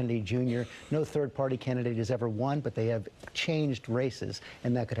 Robert F. Kennedy Jr.? No third-party candidate has ever won, but they have changed races,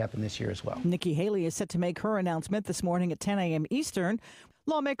 and that could happen this year as well. Nikki Haley is set to make her announcement this morning at 10 a.m. Eastern.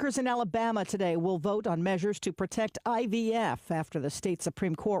 Lawmakers in Alabama today will vote on measures to protect IVF after the state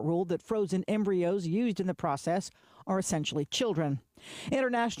Supreme Court ruled that frozen embryos used in the process are essentially children.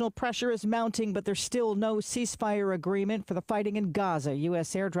 International pressure is mounting, but there's still no ceasefire agreement for the fighting in Gaza.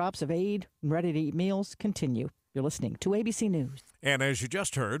 U.S. airdrops of aid and ready-to-eat meals continue. You're listening to ABC News. And as you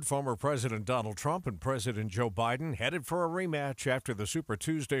just heard, former President Donald Trump and President Joe Biden headed for a rematch after the Super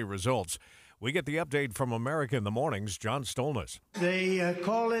Tuesday results. We get the update from America in the Morning's John Stolnis. They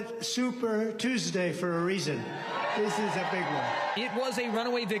call it Super Tuesday for a reason. This is a big one. It was a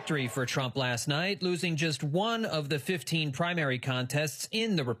runaway victory for Trump last night, losing just one of the 15 primary contests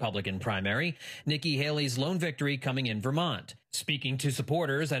in the Republican primary. Nikki Haley's lone victory coming in Vermont. Speaking to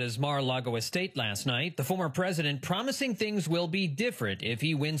supporters at his Mar-a-Lago estate last night, the former president promising things will be different if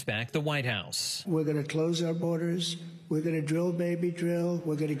he wins back the White House. We're going to close our borders. We're going to drill, baby, drill.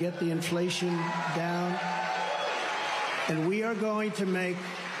 We're going to get the inflation down. And we are going to make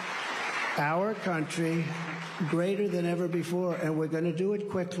our country greater than ever before. And we're going to do it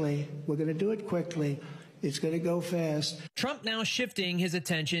quickly. We're going to do it quickly. It's going to go fast. Trump now shifting his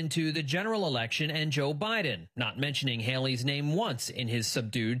attention to the general election and Joe Biden, not mentioning Haley's name once in his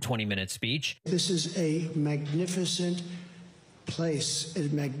subdued 20-minute speech. This is a magnificent place, a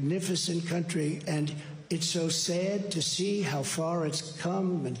magnificent country, and it's so sad to see how far it's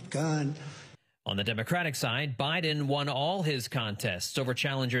come and gone. On the Democratic side, Biden won all his contests over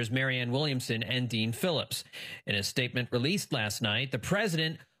challengers Marianne Williamson and Dean Phillips. In a statement released last night, the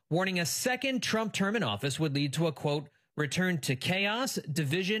president warning a second Trump term in office would lead to a, quote, return to chaos,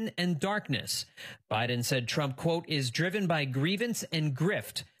 division, and darkness. Biden said Trump, quote, is driven by grievance and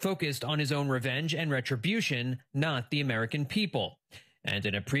grift, focused on his own revenge and retribution, not the American people. And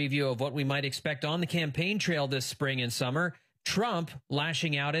in a preview of what we might expect on the campaign trail this spring and summer, Trump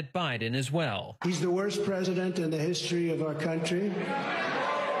lashing out at Biden as well. He's the worst president in the history of our country.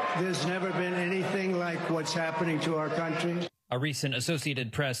 There's never been anything like what's happening to our country. A recent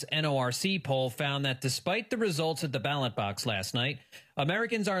Associated Press NORC poll found that despite the results at the ballot box last night,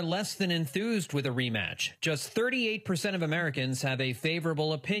 Americans are less than enthused with a rematch. Just 38% of Americans have a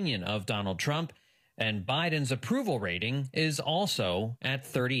favorable opinion of Donald Trump, and Biden's approval rating is also at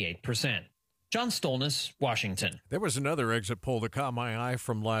 38%. John Stolnis, Washington. There was another exit poll that caught my eye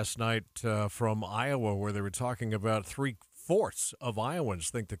from last night from Iowa, where they were talking about 3/4 of Iowans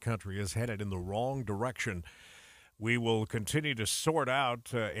think the country is headed in the wrong direction. We will continue to sort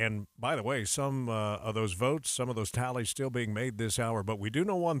out, and by the way, some of those votes, some of those tallies still being made this hour. But we do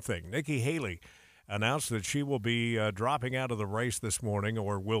know one thing. Nikki Haley announced that she will be dropping out of the race this morning,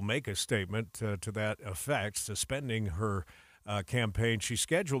 or will make a statement to that effect, suspending her campaign. She's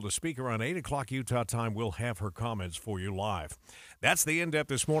scheduled to speak around 8 o'clock Utah time. We'll have her comments for you live. That's the In-Depth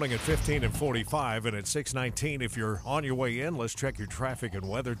this morning at 15 and 45, and at 6:19. If you're on your way in, let's check your traffic and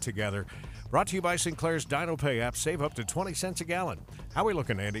weather together. Brought to you by Sinclair's DinoPay app. Save up to 20 cents a gallon. How are we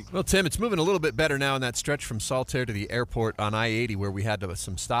looking, Andy? Well, Tim, it's moving a little bit better now in that stretch from Saltaire to the airport on I-80, where we had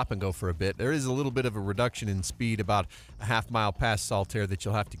some stop and go for a bit. There is a little bit of a reduction in speed about a half mile past Saltaire that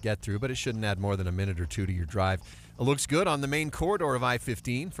you'll have to get through, but it shouldn't add more than a minute or two to your drive. It looks good on the main corridor of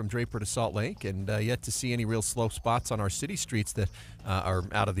I-15 from Draper to Salt Lake, and yet to see any real slow spots on our city streets that are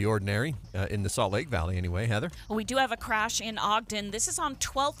out of the ordinary in the Salt Lake Valley anyway. Heather? We do have a crash in Ogden. This is on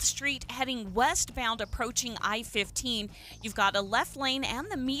 12th Street heading westbound approaching I-15. You've got a left lane and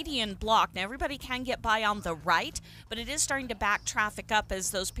the median block. Now, everybody can get by on the right, but it is starting to back traffic up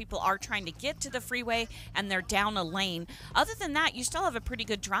as those people are trying to get to the freeway and they're down a lane. Other than that, you still have a pretty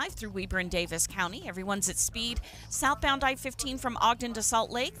good drive through Weber and Davis County. Everyone's at speed. Southbound I-15 from Ogden to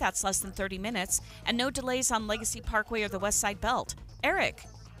Salt Lake, that's less than 30 minutes. And no delays on Legacy Parkway or the West Side Belt. Eric.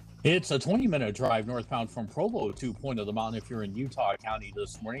 It's a 20-minute drive northbound from Provo to Point of the Mountain if you're in Utah County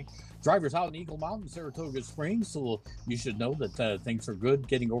this morning. Drivers out in Eagle Mountain, Saratoga Springs, so you should know that things are good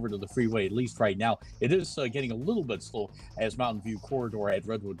getting over to the freeway, at least right now. It is getting a little bit slow as Mountain View Corridor at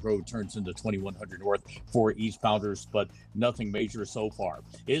Redwood Road turns into 2100 North for eastbounders, but nothing major so far.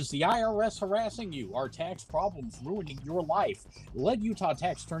 Is the IRS harassing you? Are tax problems ruining your life? Let Utah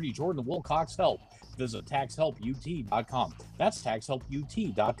Tax Attorney Jordan Wilcox help. Visit taxhelput.com. That's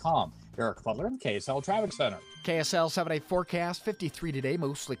taxhelput.com. Eric Butler in the KSL Traffic Center. KSL 7-day forecast, 53 today,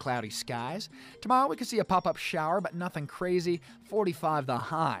 mostly cloudy skies. Tomorrow we can see a pop-up shower, but nothing crazy, 45 the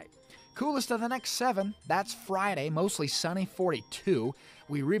high. Coolest of the next 7, that's Friday, mostly sunny, 42.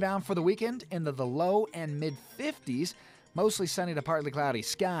 We rebound for the weekend into the low and mid-50s, mostly sunny to partly cloudy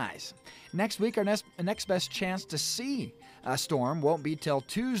skies. Next week, our next best chance to see a storm won't be till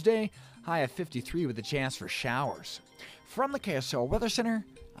Tuesday, high of 53 with a chance for showers. From the KSL Weather Center,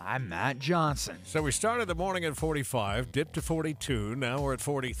 I'm Matt Johnson. So we started the morning at 45, dipped to 42. Now we're at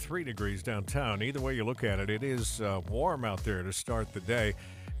 43 degrees downtown. Either way you look at it, it is warm out there to start the day.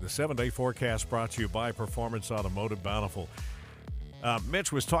 The 7-day forecast brought to you by Performance Automotive Bountiful.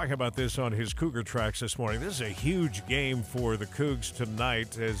 Mitch was talking about this on his Cougar Tracks this morning. This is a huge game for the Cougs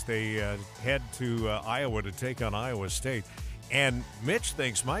tonight as they head to Iowa to take on Iowa State. And Mitch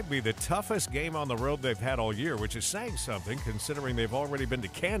thinks might be the toughest game on the road they've had all year, which is saying something considering they've already been to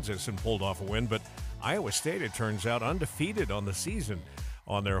Kansas and pulled off a win. But Iowa State, it turns out, undefeated on the season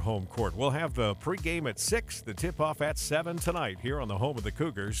on their home court. We'll have the pregame at 6, the tip-off at 7 tonight here on the home of the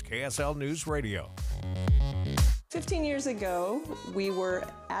Cougars, KSL News Radio. 15 years ago, we were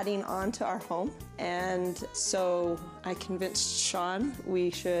adding on to our home, and so I convinced Sean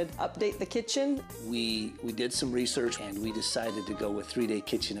we should update the kitchen. We did some research, and we decided to go with 3-Day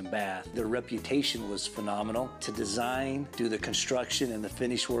Kitchen and Bath. Their reputation was phenomenal. To design, do the construction and the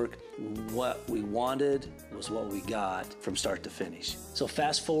finish work, what we wanted was what we got from start to finish. So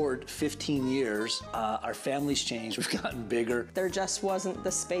fast forward 15 years, our family's changed. We've gotten bigger. There just wasn't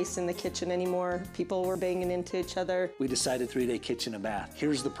the space in the kitchen anymore. People were banging into each other. We decided 3-Day Kitchen and Bath.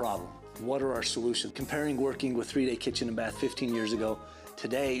 Here's the problem. What are our solutions? Comparing working with 3-Day Kitchen and Bath 15 years ago,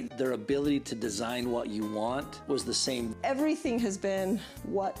 today, their ability to design what you want was the same. Everything has been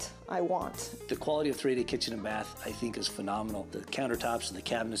what I want. The quality of 3-Day Kitchen and Bath, I think, is phenomenal. The countertops and the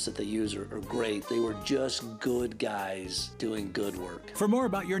cabinets that they use are great. They were just good guys doing good work. For more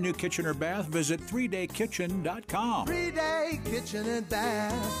about your new kitchen or bath, visit 3daykitchen.com. 3-Day Kitchen and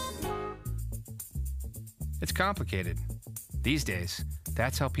Bath. It's complicated. These days,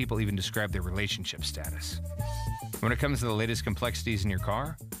 that's how people even describe their relationship status. When it comes to the latest complexities in your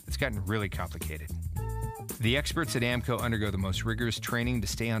car, it's gotten really complicated. The experts at AAMCO undergo the most rigorous training to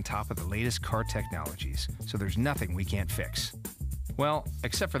stay on top of the latest car technologies, so there's nothing we can't fix. Well,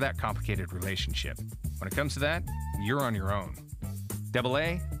 except for that complicated relationship. When it comes to that, you're on your own.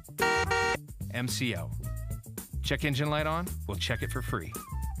 AA, MCO. Check engine light on? We'll check it for free.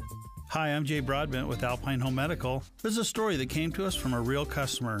 Hi, I'm Jay Broadbent with Alpine Home Medical. This is a story that came to us from a real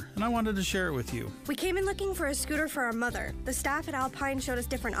customer, and I wanted to share it with you. We came in looking for a scooter for our mother. The staff at Alpine showed us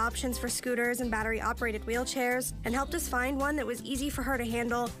different options for scooters and battery-operated wheelchairs and helped us find one that was easy for her to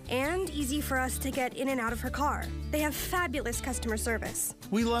handle and easy for us to get in and out of her car. They have fabulous customer service.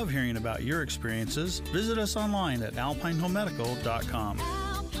 We love hearing about your experiences. Visit us online at alpinehomemedical.com.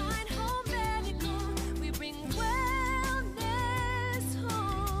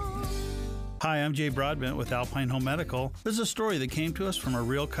 Hi, I'm Jay Broadbent with Alpine Home Medical. This is a story that came to us from a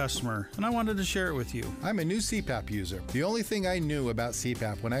real customer, and I wanted to share it with you. I'm a new CPAP user. The only thing I knew about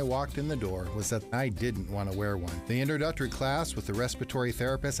CPAP when I walked in the door was that I didn't want to wear one. The introductory class with the respiratory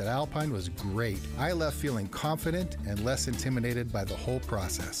therapist at Alpine was great. I left feeling confident and less intimidated by the whole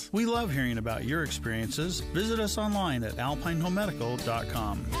process. We love hearing about your experiences. Visit us online at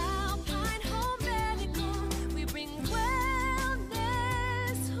alpinehomemedical.com.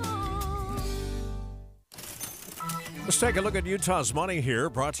 Let's take a look at Utah's money here,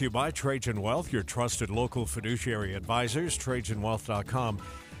 brought to you by Trajan Wealth, your trusted local fiduciary advisors, TrajanWealth.com.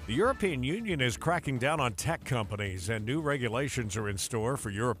 The European Union is cracking down on tech companies, and new regulations are in store for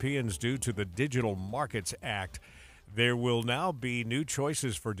Europeans due to the Digital Markets Act. There will now be new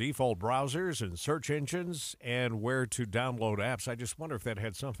choices for default browsers and search engines and where to download apps. I just wonder if that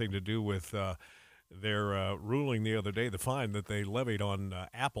had something to do with their ruling the other day, the fine that they levied on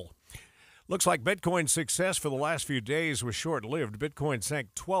Apple. Looks like Bitcoin's success for the last few days was short-lived. Bitcoin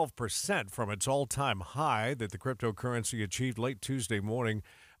sank 12% from its all-time high that the cryptocurrency achieved late Tuesday morning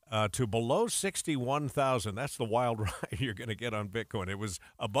to below 61,000. That's the wild ride you're going to get on Bitcoin. It was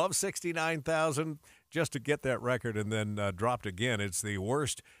above 69,000 just to get that record and then dropped again. It's the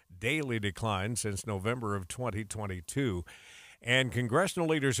worst daily decline since November of 2022. And congressional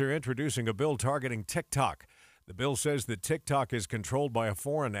leaders are introducing a bill targeting TikTok. The bill says that TikTok is controlled by a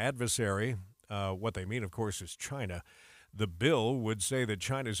foreign adversary. What they mean, of course, is China. The bill would say that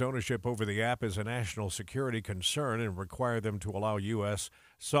China's ownership over the app is a national security concern and require them to allow U.S.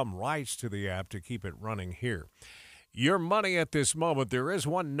 some rights to the app to keep it running here. Your money at this moment. There is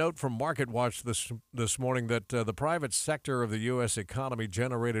one note from MarketWatch this morning that the private sector of the U.S. economy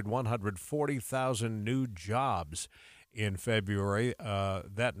generated 140,000 new jobs in February.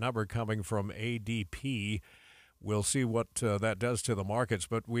 That number coming from ADP. We'll see what that does to the markets,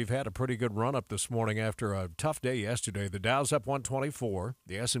 but we've had a pretty good run-up this morning after a tough day yesterday. The Dow's up 124,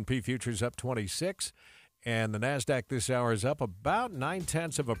 the S&P futures up 26, and the NASDAQ this hour is up about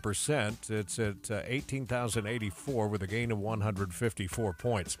 0.9%. It's at 18,084 with a gain of 154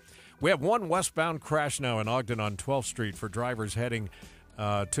 points. We have one westbound crash now in Ogden on 12th Street for drivers heading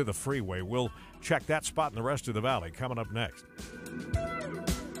to the freeway. We'll check that spot in the rest of the valley coming up next.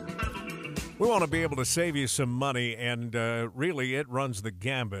 We want to be able to save you some money, and really it runs the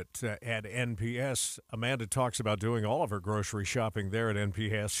gambit at NPS. Amanda talks about doing all of her grocery shopping there at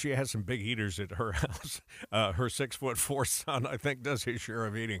NPS. She has some big eaters at her house. Her 6'4" son, I think, does his share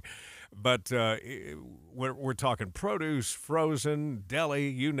of eating. But we're talking produce, frozen, deli,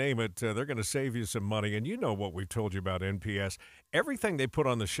 you name it. They're going to save you some money. And you know what we've told you about NPS. Everything they put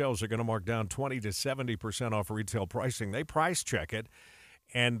on the shelves are going to mark down 20 to 70% off retail pricing. They price check it,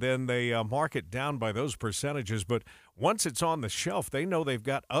 and then they mark it down by those percentages. But once it's on the shelf, they know they've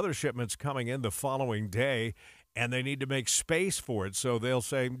got other shipments coming in the following day, and they need to make space for it. So they'll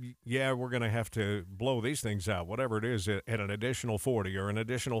say, yeah, we're going to have to blow these things out, whatever it is, at an additional 40 or an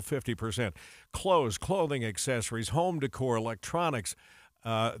additional 50%. Clothes, clothing, accessories, home decor, electronics,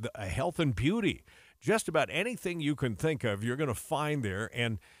 health and beauty. Just about anything you can think of, you're going to find there.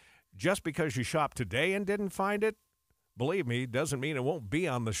 And just because you shopped today and didn't find it, believe me, doesn't mean it won't be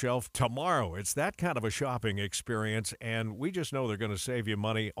on the shelf tomorrow. It's that kind of a shopping experience, and we just know they're going to save you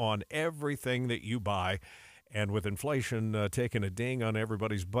money on everything that you buy. And with inflation taking a ding on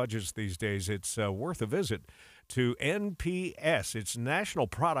everybody's budgets these days, it's worth a visit to NPS. It's National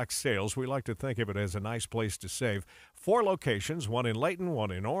Product Sales. We like to think of it as a nice place to save. 4 locations, 1 in Layton,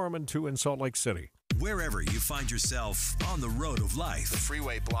 1 in Orem, and 2 in Salt Lake City. Wherever you find yourself on the road of life. The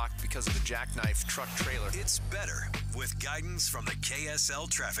freeway blocked because of the jackknife truck trailer. It's better with guidance from the KSL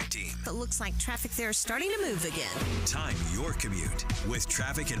traffic team. It looks like traffic there is starting to move again. Time your commute with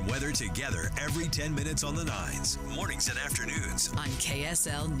traffic and weather together every 10 minutes on the 9s, mornings and afternoons. On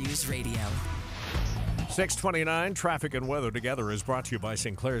KSL News Radio. 629, traffic and weather together is brought to you by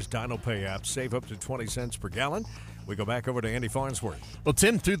Sinclair's DinoPay app. Save up to 20 cents per gallon. We go back over to Andy Farnsworth. Well,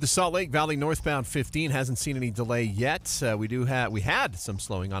 Tim, through the Salt Lake Valley northbound 15 hasn't seen any delay yet. We had some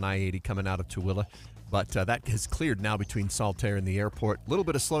slowing on I-80 coming out of Tooele, but that has cleared now between Saltaire and the airport. A little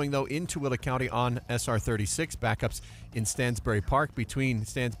bit of slowing, though, in Tooele County on SR 36. Backups in Stansbury Park between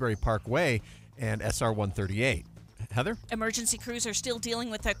Stansbury Parkway and SR 138. Heather? Emergency crews are still dealing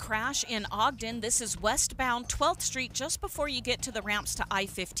with a crash in Ogden. This is westbound 12th Street, just before you get to the ramps to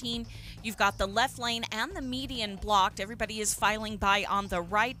I-15. You've got the left lane and the median blocked. Everybody is filing by on the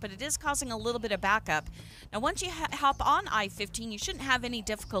right, but it is causing a little bit of backup. Now, once you hop on I-15, you shouldn't have any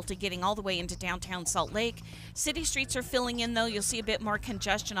difficulty getting all the way into downtown Salt Lake. City streets are filling in, though. You'll see a bit more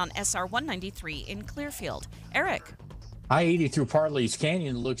congestion on SR 193 in Clearfield. Eric? I-80 through Parley's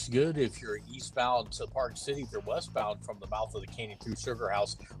Canyon looks good if you're eastbound to Park City. If you're westbound from the mouth of the canyon through Sugar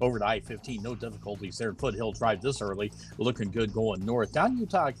House over to I-15, no difficulties there. Foothill Drive this early, looking good going north. Down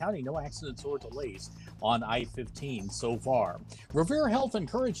Utah County, no accidents or delays on I-15 so far. Revere Health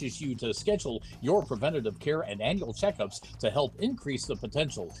encourages you to schedule your preventative care and annual checkups to help increase the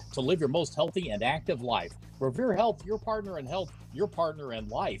potential to live your most healthy and active life. Revere Health, your partner in health, your partner in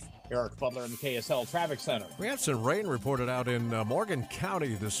life. Eric Butler in the KSL Traffic Center. We had some rain reported out in Morgan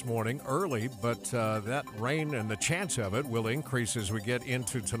County this morning early, but that rain and the chance of it will increase as we get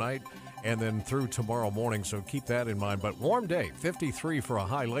into tonight and then through tomorrow morning, so keep that in mind. But warm day, 53 for a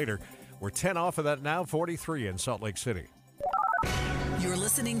high later. We're 10 off of that now, 43 in Salt Lake City. You're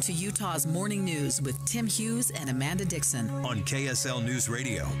listening to Utah's Morning News with Tim Hughes and Amanda Dixon on KSL News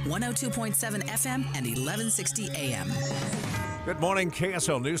Radio. 102.7 FM and 1160 AM. Good morning.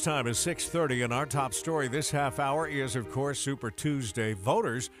 KSL News Time is 6:30, and our top story this half hour is, of course, Super Tuesday.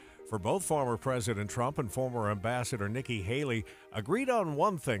 Voters for both former President Trump and former Ambassador Nikki Haley agreed on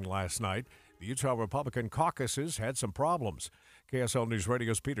one thing last night. The Utah Republican caucuses had some problems. KSL News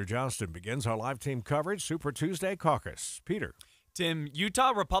Radio's Peter Johnston begins our live team coverage, Super Tuesday caucus. Peter. Tim, Utah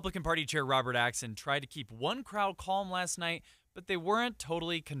Republican Party Chair Robert Axson tried to keep one crowd calm last night, but they weren't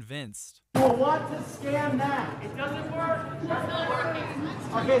totally convinced. We'll want to scan that. It doesn't work. It's not working.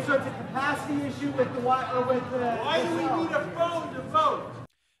 Okay, so it's a capacity issue with the Why do we need a phone to vote?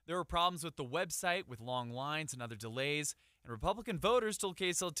 There were problems with the website, with long lines and other delays, and Republican voters told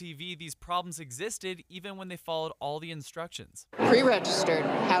KSL TV these problems existed even when they followed all the instructions. Pre-registered,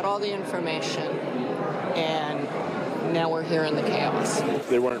 had all the information, and now we're here in the chaos.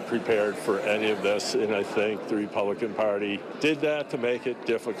 They weren't prepared for any of this, and I think the Republican Party did that to make it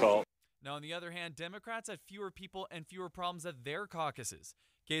difficult. Now, on the other hand, Democrats had fewer people and fewer problems at their caucuses.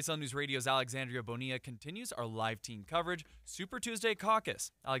 KSL News Radio's Alexandria Bonilla continues our live team coverage, Super Tuesday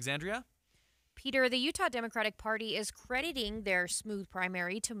Caucus. Alexandria? Peter, the Utah Democratic Party is crediting their smooth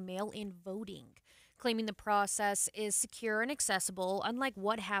primary to mail-in voting, claiming the process is secure and accessible, unlike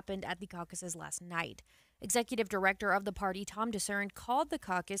what happened at the caucuses last night. Executive Director of the party, Tom Discern, called the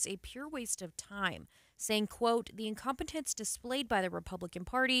caucus a pure waste of time, saying, quote, "The incompetence displayed by the Republican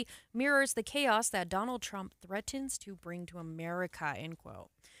Party mirrors the chaos that Donald Trump threatens to bring to America," end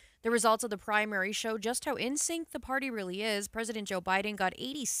quote. The results of the primary show just how in sync the party really is. President Joe Biden got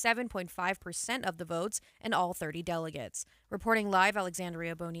 87.5% of the votes and all 30 delegates. Reporting live,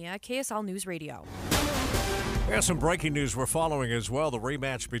 Alexandria Bonilla, KSL News Radio. We have some breaking news we're following as well. The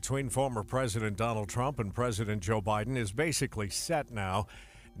rematch between former President Donald Trump and President Joe Biden is basically set now.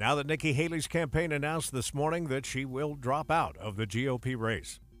 Now that Nikki Haley's campaign announced this morning that she will drop out of the GOP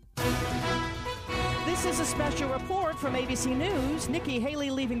race. This is a special report from ABC News. Nikki Haley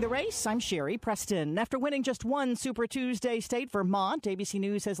leaving the race. I'm Sherry Preston. After winning just one Super Tuesday state, Vermont, ABC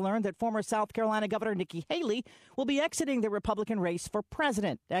News has learned that former South Carolina Governor Nikki Haley will be exiting the Republican race for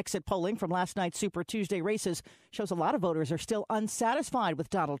president. Exit polling from last night's Super Tuesday races shows a lot of voters are still unsatisfied with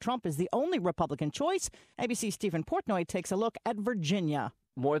Donald Trump as the only Republican choice. ABC's Stephen Portnoy takes a look at Virginia.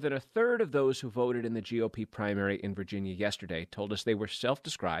 More than a third of those who voted in the GOP primary in Virginia yesterday told us they were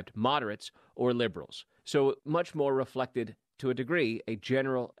self-described moderates or liberals. So much more reflected, to a degree, a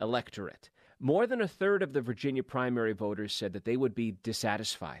general electorate. More than a third of the Virginia primary voters said that they would be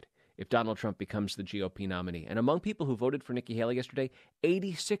dissatisfied if Donald Trump becomes the GOP nominee. And among people who voted for Nikki Haley yesterday,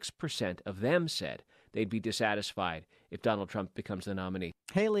 86% of them said they'd be dissatisfied if Donald Trump becomes the nominee.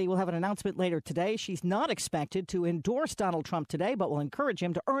 Haley will have an announcement later today. She's not expected to endorse Donald Trump today, but will encourage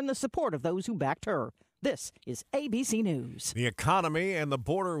him to earn the support of those who backed her. This is ABC News. The economy and the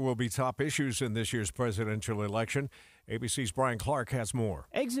border will be top issues in this year's presidential election. ABC's Brian Clark has more.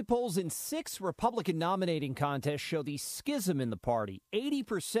 Exit polls in 6 Republican nominating contests show the schism in the party.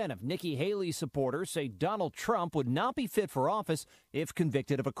 80% of Nikki Haley's supporters say Donald Trump would not be fit for office if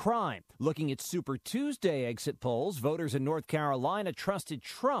convicted of a crime. Looking at Super Tuesday exit polls, voters in North Carolina trusted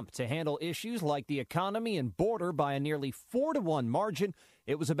Trump to handle issues like the economy and border by a nearly 4-to-1 margin.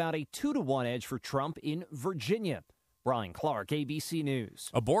 It was about a 2-to-1 edge for Trump in Virginia. Brian Clark, ABC News.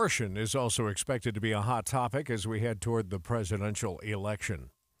 Abortion is also expected to be a hot topic as we head toward the presidential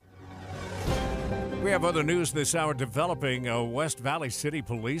election. We have other news this hour developing. A West Valley City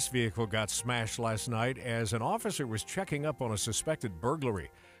police vehicle got smashed last night as an officer was checking up on a suspected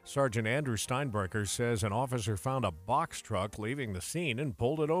burglary. Sergeant Andrew Steinbrecher says an officer found a box truck leaving the scene and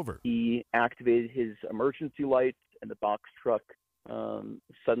pulled it over. He activated his emergency lights and the box truck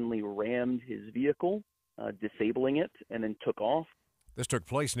suddenly rammed his vehicle, disabling it, and then took off. This took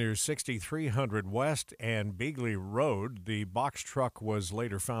place near 6300 West and Beagley Road. The box truck was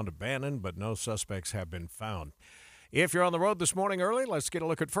later found abandoned, but no suspects have been found. If you're on the road this morning early, let's get a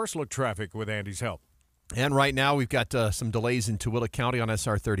look at First Look traffic with Andy's help. And right now, we've got some delays in Tooele County on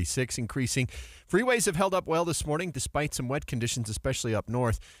SR 36 increasing. Freeways have held up well this morning despite some wet conditions, especially up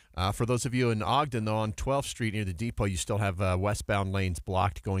north. For those of you in Ogden, though, on 12th Street near the depot, you still have westbound lanes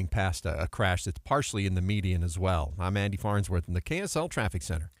blocked going past a crash that's partially in the median as well. I'm Andy Farnsworth in the KSL Traffic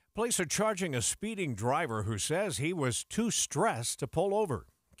Center. Police are charging a speeding driver who says he was too stressed to pull over.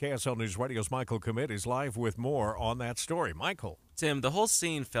 KSL News Radio's Michael Commit is live with more on that story. Michael. Tim, the whole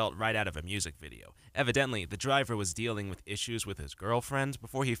scene felt right out of a music video. Evidently, the driver was dealing with issues with his girlfriend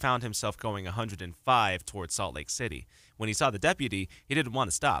before he found himself going 105 towards Salt Lake City. When he saw the deputy, he didn't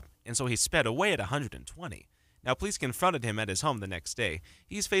want to stop, and so he sped away at 120. Now, police confronted him at his home the next day.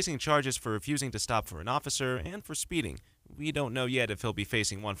 He's facing charges for refusing to stop for an officer and for speeding. We don't know yet if he'll be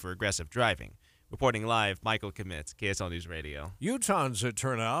facing one for aggressive driving. Reporting live, Michael Commit, KSL News Radio. Utahns, it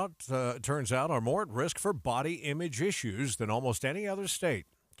turns out, are more at risk for body image issues than almost any other state.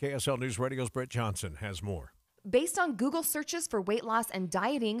 KSL News Radio's Brett Johnson has more. Based on Google searches for weight loss and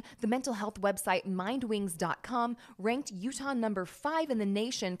dieting, the mental health website MindWings.com ranked Utah number 5 in the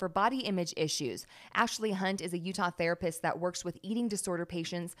nation for body image issues. Ashley Hunt is a Utah therapist that works with eating disorder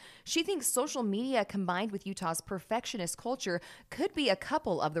patients. She thinks social media combined with Utah's perfectionist culture could be a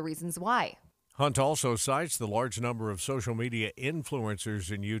couple of the reasons why. Hunt also cites the large number of social media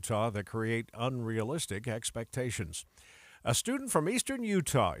influencers in Utah that create unrealistic expectations. A student from eastern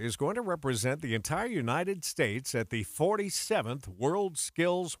Utah is going to represent the entire United States at the 47th World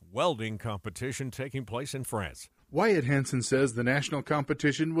Skills Welding Competition taking place in France. Wyatt Hansen says the national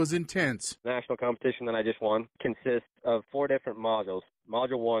competition was intense. The national competition that I just won consists of 4 different modules.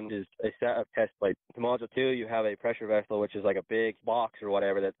 Module 1 is a set of test plates. To Module 2, you have a pressure vessel, which is like a big box or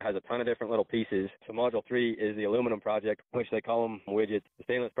whatever that has a ton of different little pieces. So Module 3 is the aluminum project, which they call them widgets. The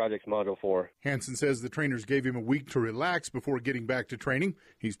stainless project's Module 4. Hansen says the trainers gave him a week to relax before getting back to training.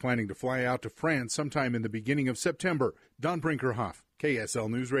 He's planning to fly out to France sometime in the beginning of September. Don Brinkerhoff, KSL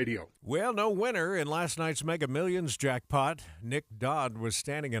News Radio. Well, no winner in last night's Mega Millions jackpot. Nick Dodd was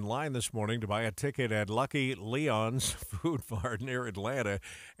standing in line this morning to buy a ticket at Lucky Leon's Food Bar near Atlanta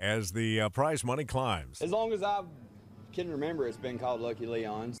as the prize money climbs. As long as I can remember, it's been called Lucky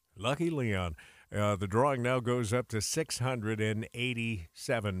Leon's. Lucky Leon. The drawing now goes up to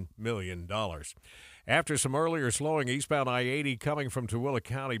 $687 million. After some earlier slowing, eastbound I-80 coming from Tooele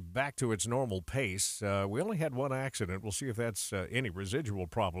County back to its normal pace. We only had one accident. We'll see if that's any residual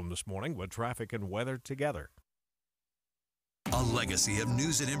problem this morning with traffic and weather together. A legacy of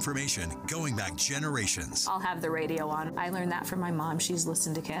news and information going back generations. I'll have the radio on. I learned that from my mom. She's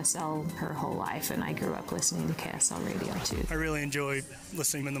listened to KSL her whole life, and I grew up listening to KSL radio too. I really enjoy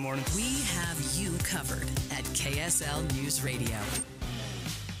listening in the morning. We have you covered at KSL News Radio.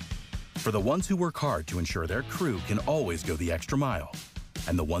 For the ones who work hard to ensure their crew can always go the extra mile,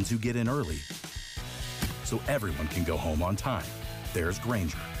 and the ones who get in early so everyone can go home on time, there's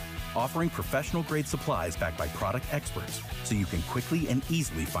Grainger, offering professional-grade supplies backed by product experts so you can quickly and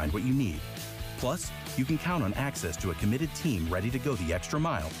easily find what you need. Plus, you can count on access to a committed team ready to go the extra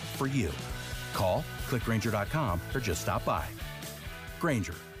mile for you. Call, click Grainger.com, or just stop by.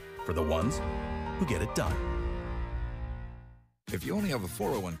 Grainger, for the ones who get it done. If you only have a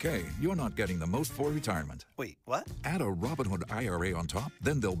 401k, you're not getting the most for retirement. Wait, what? Add a Robinhood IRA on top,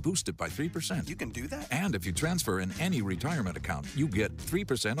 then they'll boost it by 3%. You can do that? And if you transfer in any retirement account, you get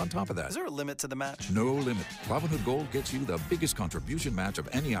 3% on top of that. Is there a limit to the match? No limit. Robinhood Gold gets you the biggest contribution match of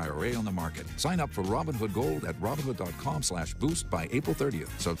any IRA on the market. Sign up for Robinhood Gold at Robinhood.com/boost by April 30th.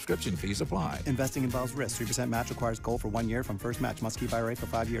 Subscription fees apply. Investing involves risk. 3% match requires gold for 1 year from first match. Must keep IRA for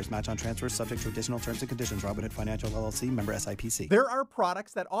 5 years. Match on transfers subject to additional terms and conditions. Robinhood Financial LLC, member SIPC. There are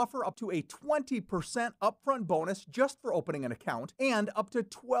products that offer up to a 20% upfront bonus just for opening an account and up to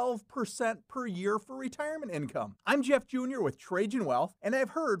 12% per year for retirement income. I'm Jeff Jr. with Trajan Wealth, and I've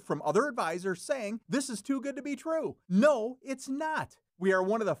heard from other advisors saying this is too good to be true. No, it's not. We are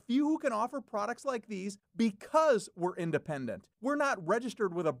one of the few who can offer products like these because we're independent. We're not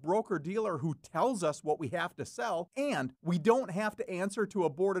registered with a broker-dealer who tells us what we have to sell, and we don't have to answer to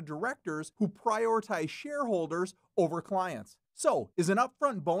a board of directors who prioritize shareholders over clients. So, is an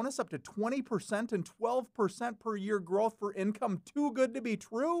upfront bonus up to 20% and 12% per year growth for income too good to be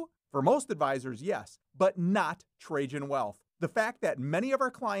true? For most advisors, yes, but not Trajan Wealth. The fact that many of our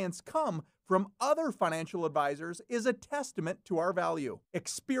clients come from other financial advisors is a testament to our value.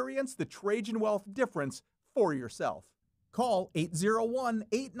 Experience the Trajan Wealth difference for yourself. Call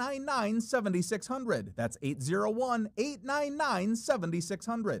 801-899-7600. That's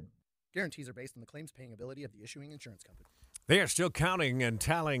 801-899-7600. Guarantees are based on the claims paying ability of the issuing insurance company. They are still counting and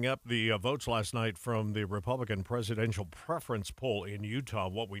tallying up the votes last night from the Republican presidential preference poll in Utah.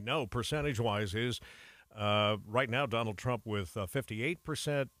 What we know percentage-wise is right now Donald Trump with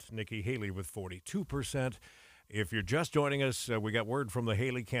 58%, Nikki Haley with 42%. If you're just joining us, we got word from the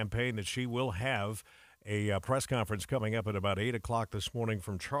Haley campaign that she will have a press conference coming up at about 8 o'clock this morning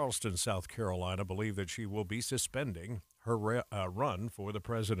from Charleston, South Carolina. Believe that she will be suspending her run for the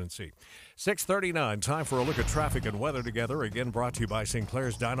presidency. 6:39, time for a look at traffic and weather together. Again, brought to you by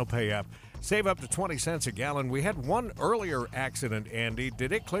Sinclair's DinoPay app. Save up to 20 cents a gallon. We had one earlier accident, Andy.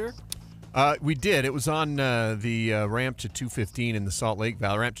 Did it clear? We did. It was on the ramp to 215 in the Salt Lake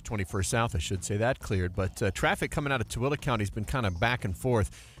Valley, ramp to 21st South, I should say. That cleared. But traffic coming out of Tooele County has been kind of back and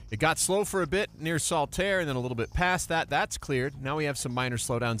forth. It got slow for a bit near Saltaire and then a little bit past that. That's cleared. Now we have some minor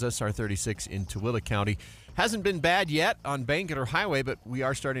slowdowns, SR 36 in Tooele County. Hasn't been bad yet on Bangerter Highway, but we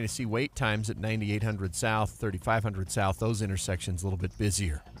are starting to see wait times at 9800 South, 3500 South. Those intersections a little bit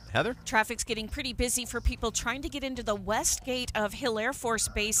busier. Heather? Traffic's getting pretty busy for people trying to get into the west gate of Hill Air Force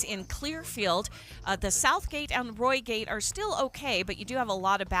Base in Clearfield. The south gate and Roy Gate are still okay, but you do have a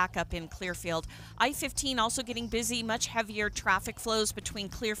lot of backup in Clearfield. I-15 also getting busy, much heavier traffic flows between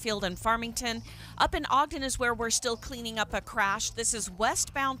Clearfield and Farmington. Up in Ogden is where we're still cleaning up a crash. This is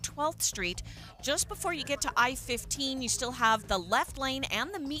westbound 12th Street. Just before you get to I-15, you still have the left lane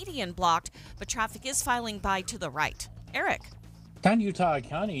and the median blocked, but traffic is filing by to the right. Eric? Down Utah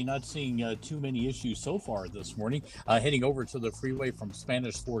County, not seeing too many issues so far this morning. Heading over to the freeway from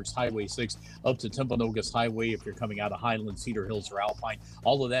Spanish Forks Highway 6 up to Timpanogos Highway if you're coming out of Highland, Cedar Hills, or Alpine.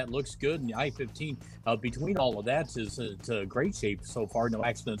 All of that looks good. And the I-15 between all of that is great shape so far. No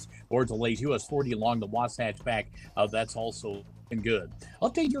accidents or delays. US 40 along the Wasatch back. That's also good.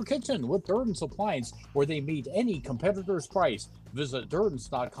 Update your kitchen with Durden's Appliance, where they meet any competitor's price. Visit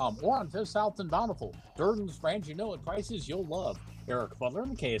Durdens.com or on 5th South and Bountiful. Durden's, brands you know at prices you'll love. Eric Butler,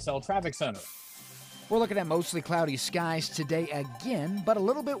 KSL Traffic Center. We're looking at mostly cloudy skies today again, but a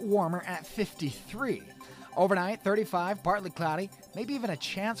little bit warmer at 53. Overnight, 35, partly cloudy, maybe even a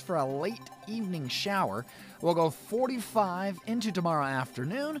chance for a late evening shower. We'll go 45 into tomorrow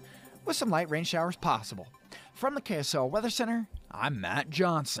afternoon with some light rain showers possible. From the KSL Weather Center, I'm Matt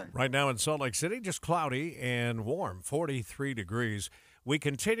Johnson. Right now in Salt Lake City, just cloudy and warm, 43 degrees. We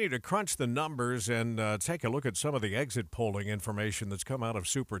continue to crunch the numbers and take a look at some of the exit polling information that's come out of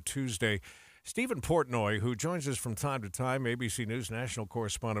Super Tuesday. Stephen Portnoy, who joins us from time to time, ABC News national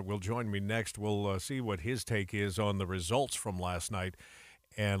correspondent, will join me next. We'll see what his take is on the results from last night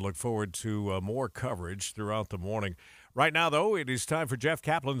and look forward to more coverage throughout the morning. Right now, though, it is time for Jeff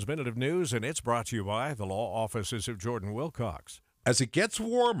Kaplan's Minute of News, and it's brought to you by the law offices of Jordan Wilcox. As it gets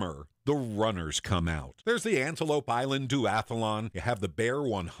warmer, the runners come out. There's the Antelope Island Duathlon. You have the Bear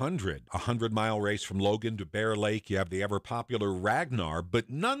 100, a 100-mile race from Logan to Bear Lake. You have the ever-popular Ragnar,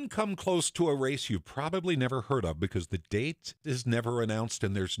 but none come close to a race you've probably never heard of because the date is never announced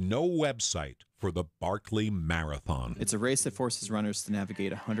and there's no website for the Barkley Marathon. It's a race that forces runners to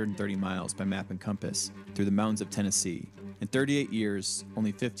navigate 130 miles by map and compass through the mountains of Tennessee. In 38 years,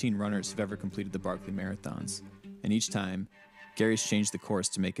 only 15 runners have ever completed the Barkley Marathons. And each time, Gary's changed the course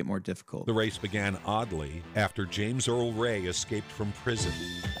to make it more difficult. The race began oddly after James Earl Ray escaped from prison.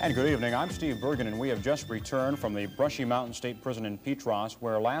 And good evening, I'm Steve Bergen, and we have just returned from the Brushy Mountain State Prison in Petros,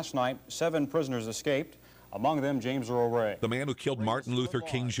 where last night 7 prisoners escaped, among them James Earl Ray. The man who killed Martin Luther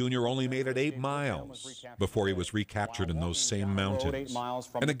King Jr. only made it 8 miles before he was recaptured in those same mountains.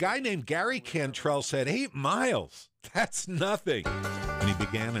 And a guy named Gary Cantrell said, 8 miles? That's nothing. And he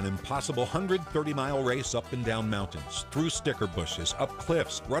began an impossible 130-mile race up and down mountains, through sticker bushes, up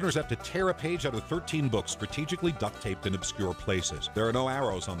cliffs. Runners have to tear a page out of 13 books strategically duct-taped in obscure places. There are no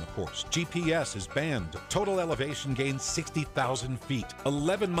arrows on the course. GPS is banned. Total elevation gains 60,000 feet.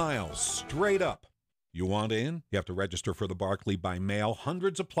 11 miles straight up. You want in? You have to register for the Barkley by mail.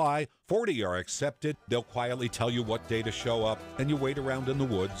 Hundreds apply. 40 are accepted. They'll quietly tell you what day to show up, and you wait around in the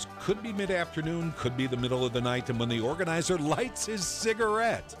woods. Could be mid-afternoon, could be the middle of the night, and when the organizer lights his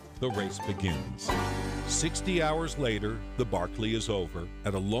cigarette, the race begins. 60 hours later, the Barkley is over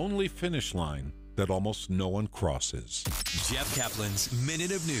at a lonely finish line that almost no one crosses. Jeff Kaplan's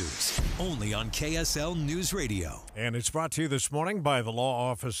Minute of News, only on KSL News Radio. And it's brought to you this morning by the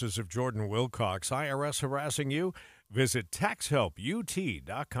law offices of Jordan Wilcox. IRS harassing you? Visit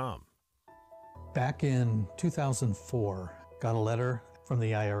taxhelput.com. Back in 2004, got a letter from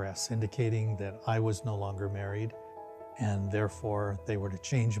the IRS indicating that I was no longer married, and therefore they were to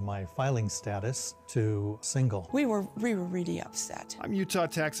change my filing status to single. We were really upset. I'm Utah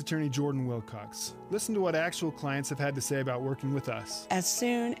tax attorney Jordan Wilcox. Listen to what actual clients have had to say about working with us. As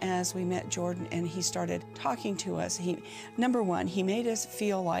soon as we met Jordan and he started talking to us, number one, he made us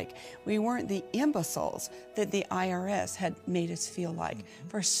feel like we weren't the imbeciles that the IRS had made us feel like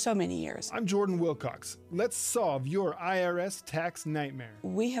for so many years. I'm Jordan Wilcox. Let's solve your IRS tax nightmare.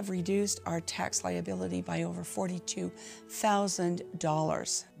 We have reduced our tax liability by over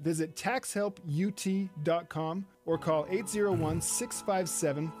 $42,000. Visit taxhelput.com or call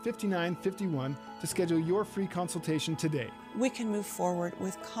 801-657-5951 to schedule your free consultation today. We can move forward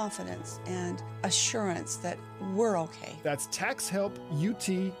with confidence and assurance that we're okay. That's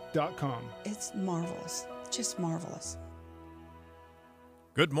taxhelput.com. It's marvelous, just marvelous.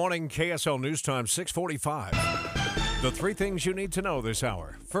 Good morning, KSL News Time, 6:45. The 3 things you need to know this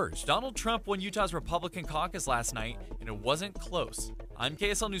hour. First, Donald Trump won Utah's Republican caucus last night, and it wasn't close. I'm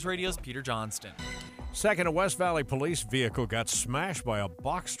KSL News Radio's Peter Johnston. Second, a West Valley police vehicle got smashed by a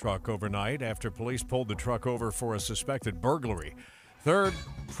box truck overnight after police pulled the truck over for a suspected burglary. Third,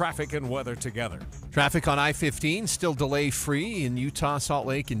 traffic and weather together. Traffic on I-15 still delay-free in Utah, Salt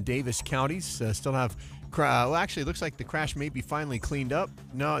Lake, and Davis counties. Still have well, actually, it looks like the crash may be finally cleaned up.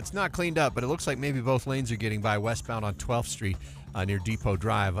 No, it's not cleaned up, but it looks like maybe both lanes are getting by westbound on 12th Street near Depot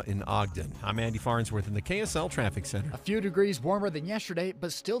Drive in Ogden. I'm Andy Farnsworth in the KSL Traffic Center. A few degrees warmer than yesterday,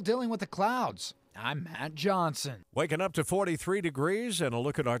 but still dealing with the clouds. I'm Matt Johnson. Waking up to 43 degrees and a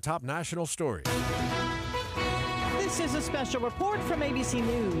look at our top national stories. This is a special report from ABC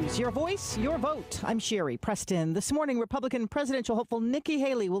News. Your voice, your vote. I'm Sherry Preston. This morning, Republican presidential hopeful Nikki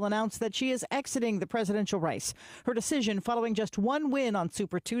Haley will announce that she is exiting the presidential race. Her decision following just one win on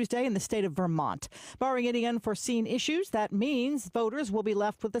Super Tuesday in the state of Vermont. Barring any unforeseen issues, that means voters will be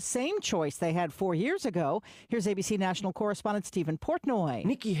left with the same choice they had 4 years ago. Here's ABC national correspondent Stephen Portnoy.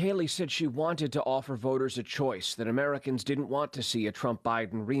 Nikki Haley said she wanted to offer voters a choice, that Americans didn't want to see a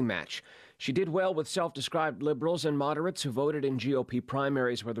Trump-Biden rematch. She did well with self-described liberals and moderates who voted in GOP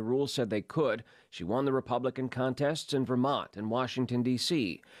primaries where the rules said they could. She won the Republican contests in Vermont and Washington,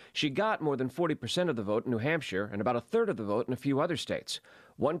 D.C. She got more than 40% of the vote in New Hampshire and about a third of the vote in a few other states.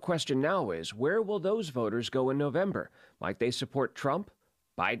 One question now is, where will those voters go in November? Might they support Trump,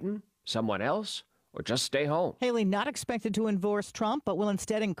 Biden, someone else, or just stay home? Haley not expected to endorse Trump, but will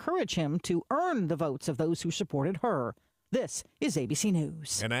instead encourage him to earn the votes of those who supported her. This is ABC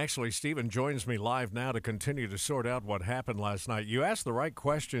News. And actually, Stephen joins me live now to continue to sort out what happened last night. You asked the right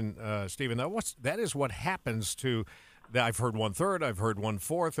question, Stephen. That is what happens to, I've heard 1/3, I've heard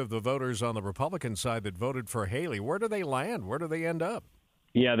 1/4 of the voters on the Republican side that voted for Haley. Where do they land? Where do they end up?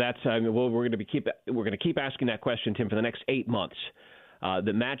 Yeah, that's well, we're going to keep asking that question, Tim, for the next 8 months.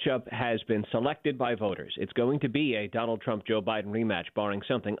 The matchup has been selected by voters. It's going to be a Donald Trump-Joe Biden rematch, barring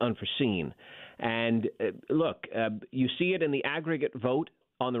something unforeseen. And look, you see it in the aggregate vote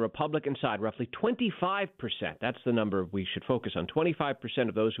on the Republican side, roughly 25%. That's the number we should focus on. 25%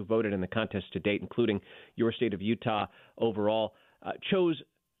 of those who voted in the contest to date, including your state of Utah overall, chose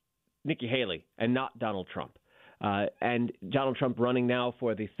Nikki Haley and not Donald Trump. And Donald Trump, running now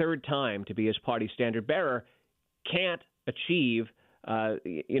for the third time to be his party's standard bearer, can't achieve a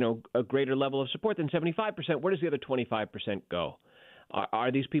greater level of support than 75%. Where does the other 25% go?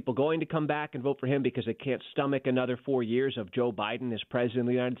 Are these people going to come back and vote for him because they can't stomach another 4 years of Joe Biden as president of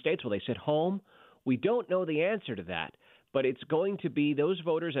the United States? Will they sit home? We don't know the answer to that. But it's going to be those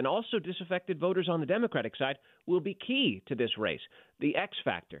voters, and also disaffected voters on the Democratic side, will be key to this race. The X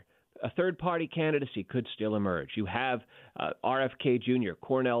factor. A third-party candidacy could still emerge. You have RFK Jr.,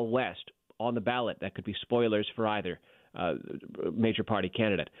 Cornel West on the ballot. That could be spoilers for either major party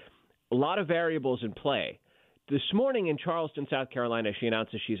candidate. A lot of variables in play. This morning in Charleston, South Carolina, she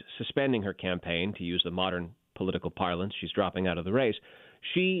announces she's suspending her campaign, to use the modern political parlance. She's dropping out of the race.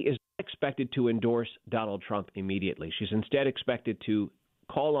 She is not expected to endorse Donald Trump immediately. She's instead expected to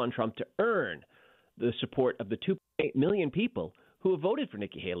call on Trump to earn the support of the 2.8 million people who have voted for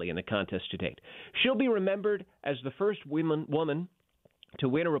Nikki Haley in the contest to date. She'll be remembered as the first woman to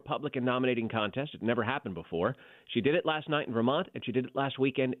win a Republican nominating contest. It never happened before. She did it last night in Vermont, and she did it last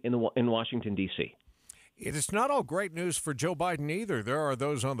weekend in Washington, D.C. It's not all great news for Joe Biden either. There are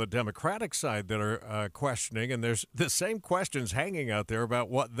those on the Democratic side that are questioning, and there's the same questions hanging out there about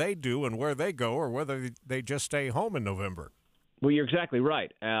what they do and where they go, or whether they just stay home in November. Well, you're exactly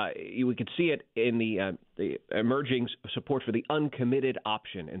right. We could see it in the emerging support for the uncommitted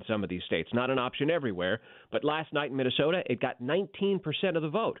option in some of these states. Not an option everywhere, but last night in Minnesota, it got 19% of the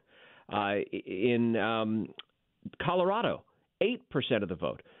vote. In Colorado, 8% of the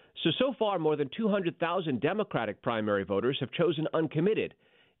vote. So far, more than 200,000 Democratic primary voters have chosen uncommitted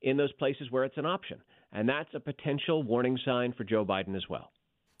in those places where it's an option. And that's a potential warning sign for Joe Biden as well.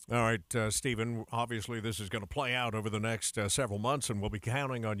 All right, Stephen, obviously this is going to play out over the next several months, and we'll be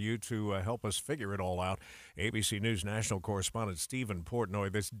counting on you to help us figure it all out. ABC News national correspondent Stephen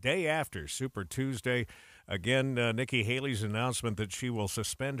Portnoy. This day after Super Tuesday, again, Nikki Haley's announcement that she will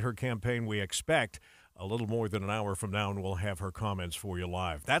suspend her campaign, we expect a little more than an hour from now, and we'll have her comments for you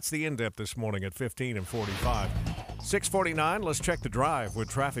live. That's the In-Depth this morning at 15 and 45. 6:49, let's check the drive with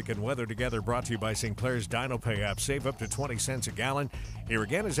traffic and weather together, brought to you by Sinclair's DinoPay app. Save up to 20 cents a gallon. Here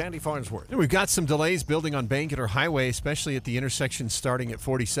again is Andy Farnsworth. We've got some delays building on Bangerter Highway, especially at the intersection starting at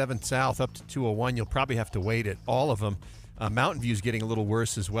 47th South up to 201. You'll probably have to wait at all of them. Mountain View's getting a little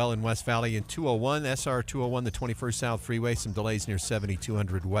worse as well in West Valley. In 201, SR 201, the 21st South Freeway, some delays near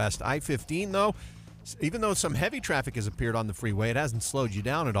 7200 West. I-15, though, even though some heavy traffic has appeared on the freeway, it hasn't slowed you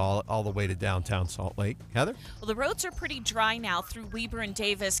down at all the way to downtown Salt Lake. Heather? Well, the roads are pretty dry now through Weber and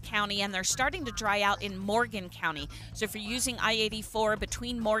Davis County, and they're starting to dry out in Morgan County. So if you're using I-84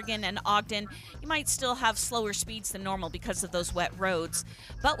 between Morgan and Ogden, you might still have slower speeds than normal because of those wet roads.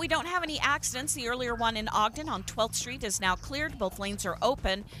 But we don't have any accidents. The earlier one in Ogden on 12th Street is now cleared. Both lanes are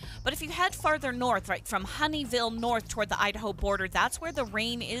open. But if you head farther north, right from Honeyville north toward the Idaho border, that's where the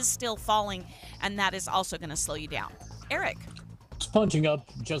rain is still falling, and that is also going to slow you down. Eric? Punching up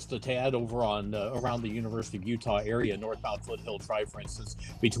just a tad over on around the University of Utah area, northbound Foothill Drive, for instance,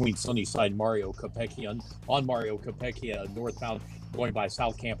 between Sunnyside, Mario Capecchia, on Mario Capecchia, northbound going by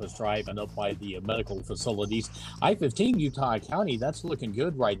South Campus Drive and up by the medical facilities. I-15 Utah County, that's looking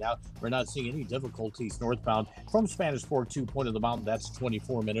good right now. We're not seeing any difficulties northbound from Spanish Fork to Point of the Mountain. That's a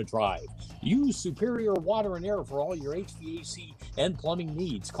 24-minute drive. Use Superior Water and Air for all your HVAC and plumbing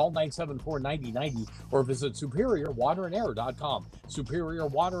needs. Call 974-9090 or visit superiorwaterandair.com. Superior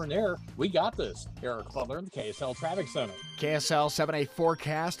Water and Air, we got this. Eric Butler in the KSL Traffic Center. KSL 7-day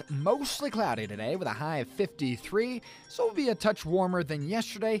forecast, mostly cloudy today with a high of 53, so it'll be a touch warmer than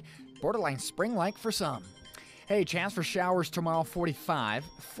yesterday, borderline spring-like for some. Hey, chance for showers tomorrow, 45,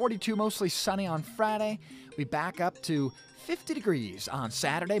 42 mostly sunny on Friday. We back up to 50 degrees on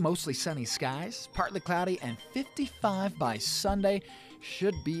Saturday, mostly sunny skies, partly cloudy, and 55 by Sunday.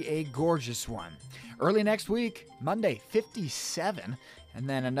 Should be a gorgeous one. Early next week, Monday, 57, and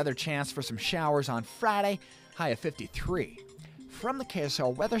then another chance for some showers on Friday, high of 53. From the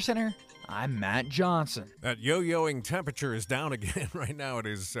KSL Weather Center, I'm Matt Johnson. That yo-yoing temperature is down again. Right now it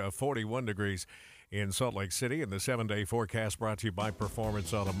is 41 degrees in Salt Lake City, and the 7-day forecast brought to you by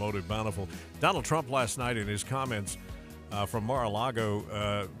Performance Automotive Bountiful. Donald Trump last night in his comments from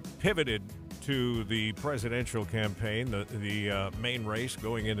Mar-a-Lago pivoted to the presidential campaign, the main race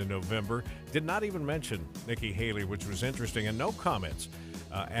going into November. Did not even mention Nikki Haley, which was interesting, and no comments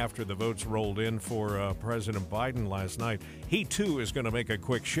after the votes rolled in for President Biden last night. He, too, is going to make a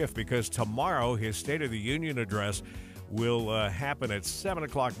quick shift because tomorrow his State of the Union address will happen at 7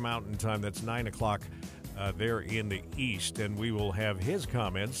 o'clock Mountain Time. That's 9 o'clock there in the East, and we will have his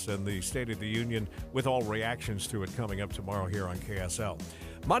comments and the State of the Union with all reactions to it coming up tomorrow here on KSL.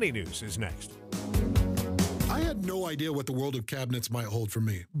 Money News is next. I had no idea what the world of cabinets might hold for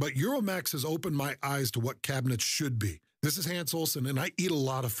me, but Euromax has opened my eyes to what cabinets should be. This is Hans Olsen, and I eat a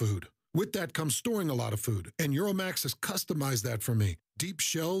lot of food. With that comes storing a lot of food, and Euromax has customized that for me. Deep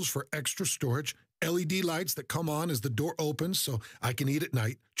shelves for extra storage, LED lights that come on as the door opens so I can eat at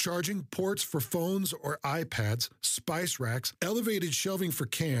night, charging ports for phones or iPads, spice racks, elevated shelving for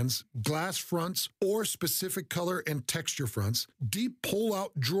cans, glass fronts or specific color and texture fronts, deep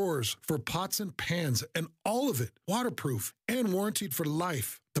pull-out drawers for pots and pans, and all of it waterproof and warranted for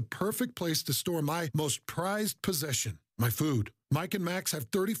life. The perfect place to store my most prized possession, my food. Mike and Max have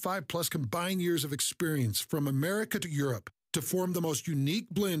 35-plus combined years of experience from America to Europe to form the most unique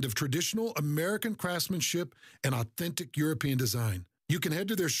blend of traditional American craftsmanship and authentic European design. You can head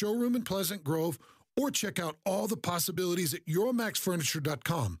to their showroom in Pleasant Grove or check out all the possibilities at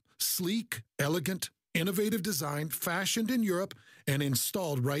EuromaxFurniture.com. Sleek, elegant, innovative design, fashioned in Europe, and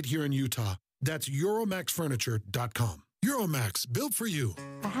installed right here in Utah. That's EuromaxFurniture.com. Euromax, built for you.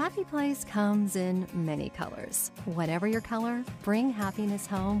 A happy place comes in many colors. Whatever your color, bring happiness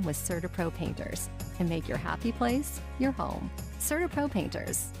home with CertaPro Painters and make your happy place your home. CertaPro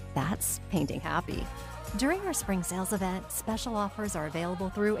Painters, that's painting happy. During our spring sales event, special offers are available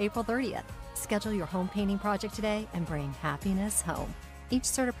through April 30th. Schedule your home painting project today and bring happiness home. Each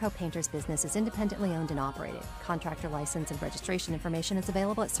CertaPro Painters business is independently owned and operated. Contractor license and registration information is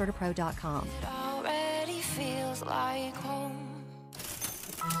available at CertaPro.com. Feels like home.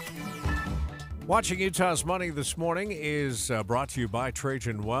 Watching Utah's Money this morning is brought to you by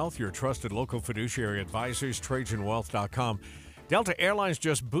Trajan Wealth, your trusted local fiduciary advisors, TrajanWealth.com. Delta Airlines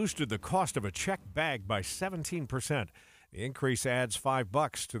just boosted the cost of a checked bag by 17%. The increase adds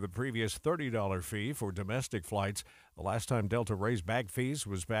 $5 to the previous $30 fee for domestic flights. The last time Delta raised bag fees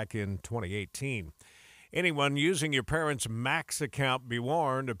was back in 2018. Anyone using your parents' Max account, be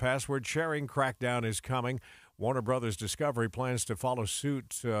warned, a password sharing crackdown is coming. Warner Brothers Discovery plans to follow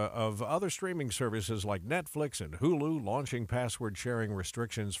suit of other streaming services like Netflix and Hulu, launching password sharing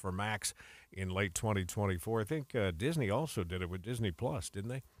restrictions for Max in late 2024. I think Disney also did it with Disney Plus,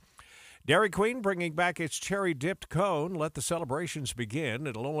 didn't they? Dairy Queen bringing back its cherry-dipped cone. Let the celebrations begin.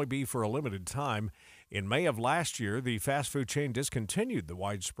 It'll only be for a limited time. In May of last year, the fast food chain discontinued the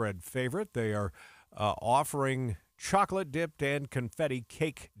widespread favorite. They are offering chocolate-dipped and confetti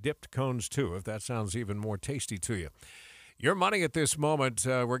cake-dipped cones, too, if that sounds even more tasty to you. Your money at this moment,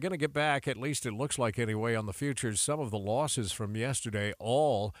 we're going to get back, at least it looks like anyway, on the futures. Some of the losses from yesterday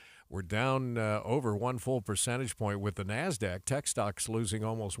all were down over 1 full percentage point with the NASDAQ. Tech stocks losing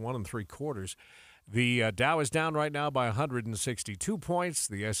almost 1 3/4. The Dow is down right now by 162 points.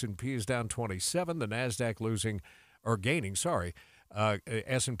 The S&P is down 27. The NASDAQ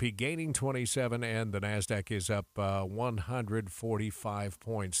S&P gaining 27, and the NASDAQ is up 145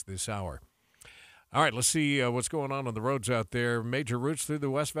 points this hour. All right, let's see what's going on the roads out there. Major routes through the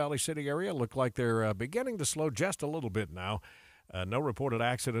West Valley City area look like they're beginning to slow just a little bit now. No reported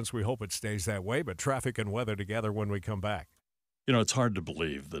accidents. We hope it stays that way, but traffic and weather together when we come back. You know, it's hard to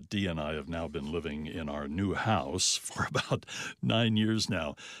believe that Dee and I have now been living in our new house for about 9 years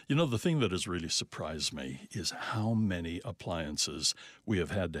now. You know, the thing that has really surprised me is how many appliances we have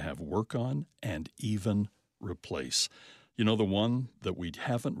had to have work on and even replace. You know, the one that we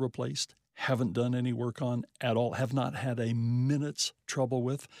haven't replaced, haven't done any work on at all, have not had a minute's trouble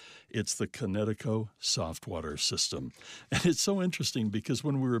with, it's the Kinetico soft water system. And it's so interesting because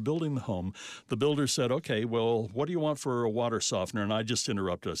when we were building the home, the builder said, okay, well, what do you want for a water softener? And I just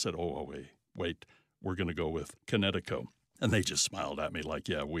interrupted. I said, wait, we're going to go with Kinetico. And they just smiled at me like,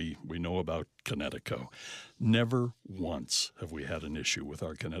 yeah, we know about Kinetico. Never once have we had an issue with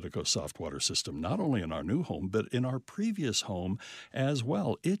our Kinetico soft water system, not only in our new home, but in our previous home as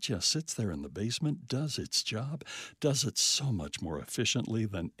well. It just sits there in the basement, does its job, does it so much more efficiently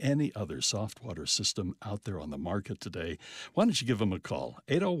than any other soft water system out there on the market today. Why don't you give them a call,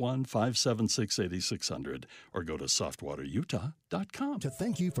 801-576-8600, or go to softwaterutah.com. To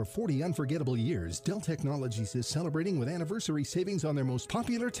thank you for 40 unforgettable years, Dell Technologies is celebrating with anniversary savings on their most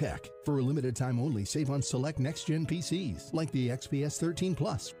popular tech. For a limited time only, save on select next-gen PCs like the XPS 13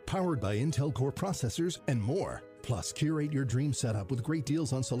 Plus, powered by Intel Core processors, and more. Plus, curate your dream setup with great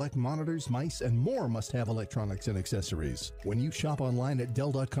deals on select monitors, mice, and more must-have electronics and accessories. When you shop online at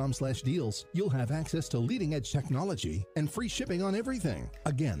Dell.com/deals, you'll have access to leading-edge technology and free shipping on everything.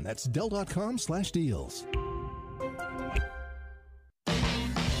 Again, that's Dell.com/deals.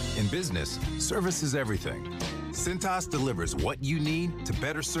 In business, service is everything. Cintas delivers what you need to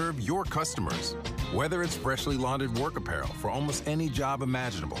better serve your customers. Whether it's freshly laundered work apparel for almost any job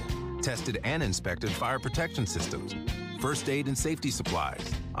imaginable, tested and inspected fire protection systems, first aid and safety supplies,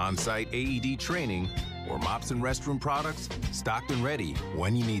 on-site AED training, or mops and restroom products, stocked and ready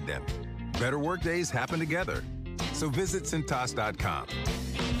when you need them. Better work days happen together. So visit Cintas.com.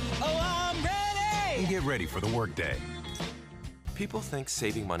 Oh, I'm ready! And get ready for the workday. People think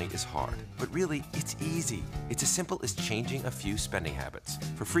saving money is hard, but really, it's easy. It's as simple as changing a few spending habits.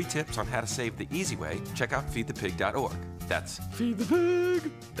 For free tips on how to save the easy way, check out feedthepig.org. That's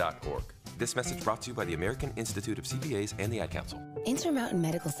feedthepig.org. This message brought to you by the American Institute of CPAs and the Ad Council. Intermountain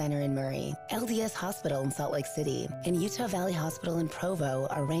Medical Center in Murray, LDS Hospital in Salt Lake City, and Utah Valley Hospital in Provo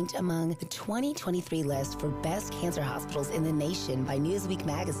are ranked among the 2023 list for best cancer hospitals in the nation by Newsweek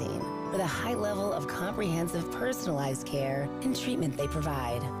magazine, with a high level of comprehensive personalized care and treatment they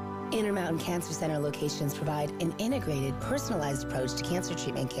provide. Intermountain Cancer Center locations provide an integrated, personalized approach to cancer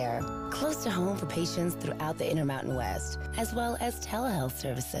treatment care, close to home for patients throughout the Intermountain West, as well as telehealth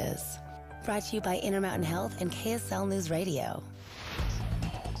services. Brought to you by Intermountain Health and KSL News Radio.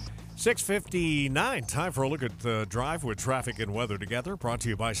 6:59, time for a look at the drive with traffic and weather together. Brought to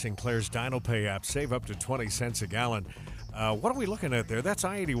you by Sinclair's DinoPay app. Save up to 20 cents a gallon. What are we looking at there? That's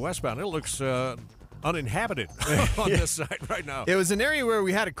I-80 westbound. It looks uninhabited on this side right now. It was an area where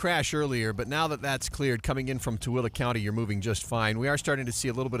we had a crash earlier, but now that that's cleared, coming in from Tooele County, you're moving just fine. We are starting to see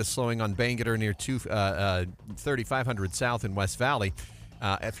a little bit of slowing on Bangerter near 3500 South in West Valley.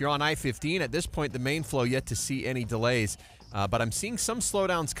 If you're on I-15, at this point, the main flow yet to see any delays. But I'm seeing some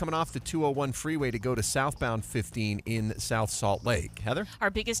slowdowns coming off the 201 freeway to go to southbound 15 in South Salt Lake. Heather? Our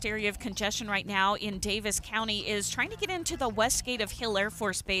biggest area of congestion right now in Davis County is trying to get into the west gate of Hill Air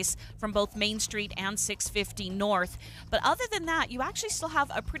Force Base from both Main Street and 650 North. But other than that, you actually still have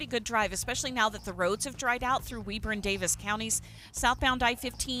a pretty good drive, especially now that the roads have dried out through Weber and Davis counties. Southbound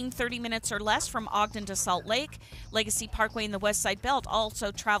I-15, 30 minutes or less from Ogden to Salt Lake. Legacy Parkway in the West Side Belt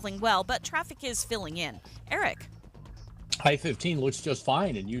also traveling well, but traffic is filling in. Eric? I-15 looks just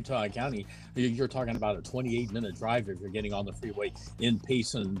fine in Utah County. You're talking about a 28-minute drive if you're getting on the freeway in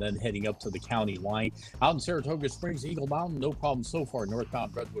Payson and then heading up to the county line. Out in Saratoga Springs, Eagle Mountain, no problem so far,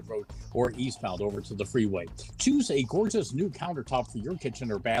 northbound Redwood Road or eastbound over to the freeway. Choose a gorgeous new countertop for your kitchen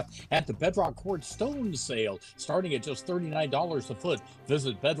or bath at the Bedrock Quartz Stone Sale, starting at just $39 a foot.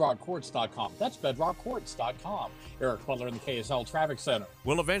 Visit bedrockquartz.com. That's bedrockquartz.com. Eric Butler in the KSL Traffic Center.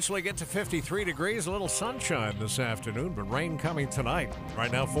 We'll eventually get to 53 degrees, a little sunshine this afternoon, but rain coming tonight.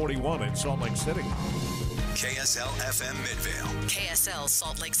 Right now, 41 in Salt Lake City. KSL FM Midvale. KSL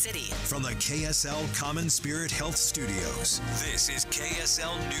Salt Lake City. From the KSL Common Spirit Health Studios, this is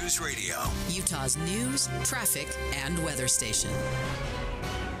KSL News Radio. Utah's news, traffic, and weather station.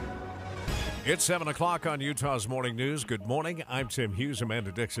 It's 7 o'clock on Utah's Morning News. Good morning. I'm Tim Hughes,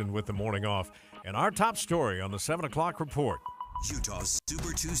 Amanda Dixon with the Morning Off. And our top story on the 7 o'clock report. Utah's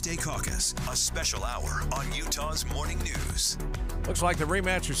Super Tuesday Caucus, a special hour on Utah's Morning News. Looks like the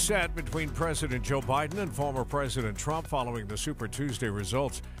rematch is set between President Joe Biden and former President Trump following the Super Tuesday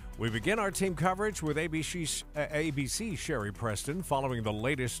results. We begin our team coverage with ABC Sherry Preston following the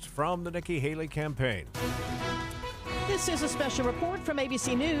latest from the Nikki Haley campaign. This is a special report from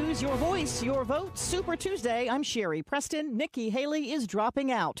ABC News. Your voice, your vote. Super Tuesday. I'm Sherry Preston. Nikki Haley is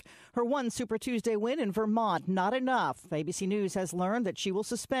dropping out. Her one Super Tuesday win in Vermont, not enough. ABC News has learned that she will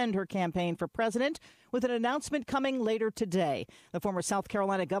suspend her campaign for president with an announcement coming later today. The former South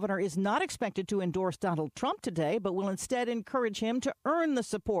Carolina governor is not expected to endorse Donald Trump today, but will instead encourage him to earn the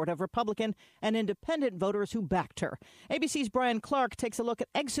support of Republican and independent voters who backed her. ABC's Brian Clark takes a look at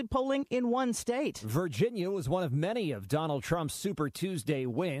exit polling in one state. Virginia was one of many of Donald Trump's Super Tuesday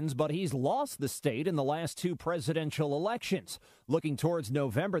wins, but he's lost the state in the last two presidential elections. Looking towards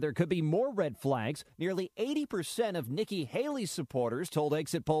November, there could be more red flags. Nearly 80% of Nikki Haley's supporters told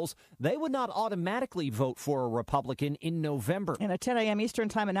exit polls they would not automatically vote for a Republican in November. In a 10 a.m. Eastern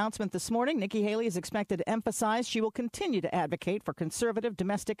Time announcement this morning, Nikki Haley is expected to emphasize she will continue to advocate for conservative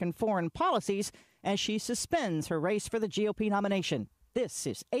domestic and foreign policies as she suspends her race for the GOP nomination. This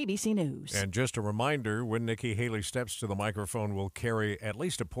is ABC News. And just a reminder, when Nikki Haley steps to the microphone, we'll carry at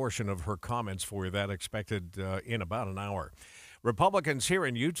least a portion of her comments for you. That expected in about an hour. Republicans here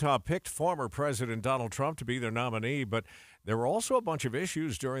in Utah picked former President Donald Trump to be their nominee, but there were also a bunch of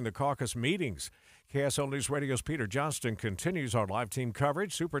issues during the caucus meetings. KSL News Radio's Peter Johnston continues our live team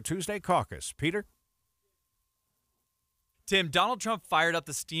coverage. Super Tuesday Caucus. Peter? Tim, Donald Trump fired up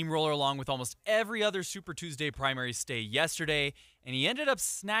the steamroller along with almost every other Super Tuesday primary state yesterday, and he ended up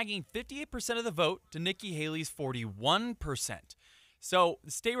snagging 58% of the vote to Nikki Haley's 41%. So,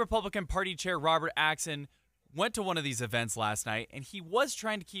 the state Republican Party Chair Robert Axson went to one of these events last night, and he was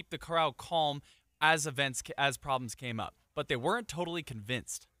trying to keep the crowd calm as problems came up, but they weren't totally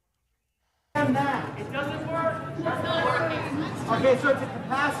convinced. It doesn't work. It's not working. Okay, so it's a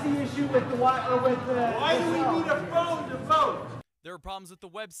capacity issue with the why do we need a phone to vote? There were problems with the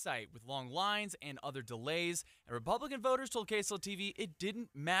website, with long lines and other delays, and Republican voters told KSL TV it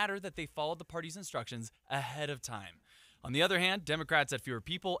didn't matter that they followed the party's instructions ahead of time. On the other hand, Democrats had fewer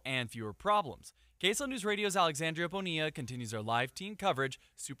people and fewer problems. KSL News Radio's Alexandria Bonilla continues our live team coverage,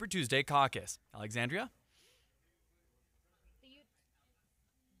 Super Tuesday Caucus. Alexandria?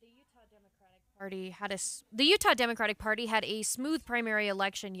 The Utah Democratic Party had a smooth primary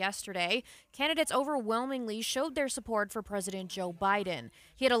election yesterday. Candidates overwhelmingly showed their support for President Joe Biden.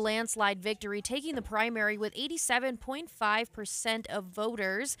 He had a landslide victory, taking the primary with 87.5% of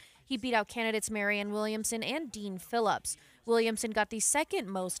voters. He beat out candidates Marianne Williamson and Dean Phillips. Williamson got the second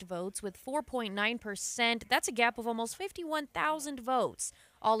most votes with 4.9%. That's a gap of almost 51,000 votes.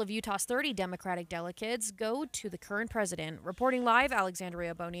 All of Utah's 30 Democratic delegates go to the current president. Reporting live,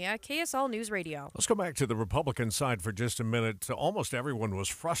 Alexandria Bonilla, KSL News Radio. Let's go back to the Republican side for just a minute. Almost everyone was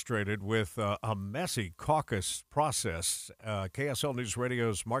frustrated with a messy caucus process. KSL News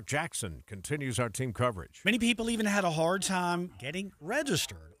Radio's Mark Jackson continues our team coverage. Many people even had a hard time getting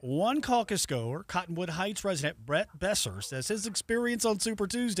registered. One caucus goer, Cottonwood Heights resident Brett Besser, says his experience on Super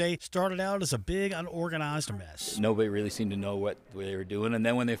Tuesday started out as a big, unorganized mess. Nobody really seemed to know what they were doing, and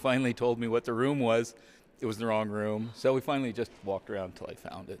then when they finally told me what the room was, it was the wrong room. So we finally just walked around until I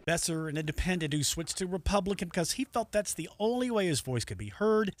found it. Besser, an independent who switched to Republican because he felt that's the only way his voice could be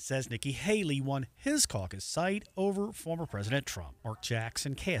heard, says Nikki Haley won his caucus site over former President Trump. Mark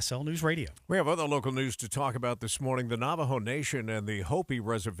Jackson, KSL News Radio. We have other local news to talk about this morning. The Navajo Nation and the Hopi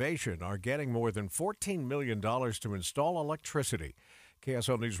Reservation are getting more than $14 million to install electricity.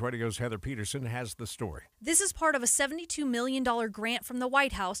 KSL News Radio's Heather Peterson has the story. This is part of a $72 million grant from the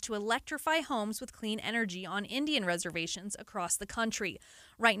White House to electrify homes with clean energy on Indian reservations across the country.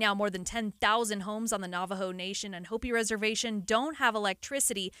 Right now, more than 10,000 homes on the Navajo Nation and Hopi Reservation don't have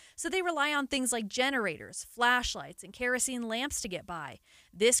electricity, so they rely on things like generators, flashlights, and kerosene lamps to get by.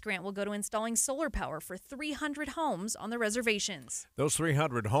 This grant will go to installing solar power for 300 homes on the reservations. Those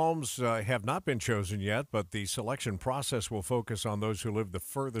 300 homes have not been chosen yet, but the selection process will focus on those who live the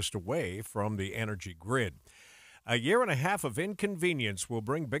furthest away from the energy grid. A year and a half of inconvenience will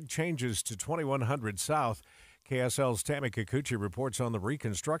bring big changes to 2100 South. KSL's Tammy Kikuchi reports on the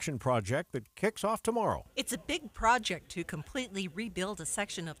reconstruction project that kicks off tomorrow. It's a big project to completely rebuild a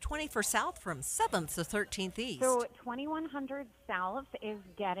section of 21st South from 7th to 13th East. So 2100 South is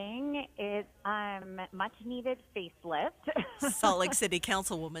getting its much-needed facelift. Salt Lake City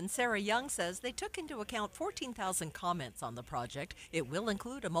Councilwoman Sarah Young says they took into account 14,000 comments on the project. It will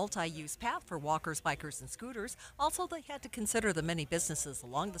include a multi-use path for walkers, bikers, and scooters. Also, they had to consider the many businesses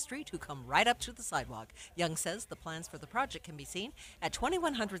along the street who come right up to the sidewalk. Young says the plans for the project can be seen at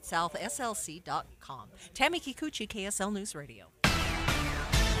 2100southslc.com. Tammy Kikuchi, KSL News Radio.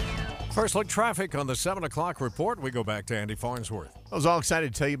 First look traffic on the 7 o'clock report. We go back to Andy Farnsworth. I was all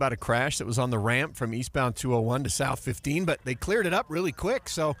excited to tell you about a crash that was on the ramp from eastbound 201 to South 15, but they cleared it up really quick,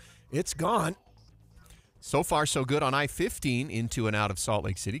 so it's gone. So far, so good on I-15 into and out of Salt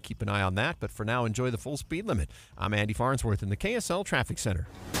Lake City. Keep an eye on that, but for now, enjoy the full speed limit. I'm Andy Farnsworth in the KSL Traffic Center.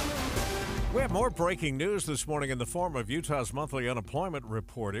 We have more breaking news this morning in the form of Utah's monthly unemployment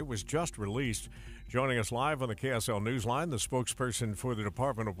report. It was just released. Joining us live on the KSL Newsline, the spokesperson for the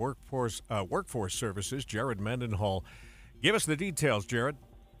Department of Workforce Services, Jared Mendenhall. Give us the details, Jared.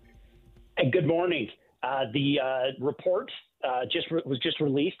 Hey, good morning. The report was just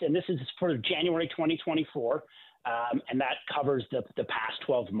released, and this is for January 2024, and that covers the past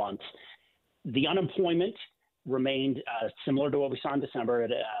 12 months. The unemployment remained similar to what we saw in December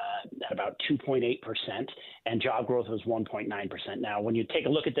at about 2.8%, and job growth was 1.9%. Now, when you take a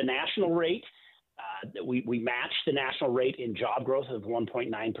look at the national rate, we matched the national rate in job growth of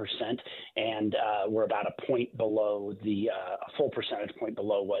 1.9%, and we're about a point below a full percentage point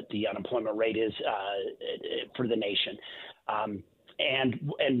below what the unemployment rate is for the nation.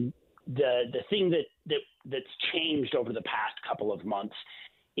 And the thing that's changed over the past couple of months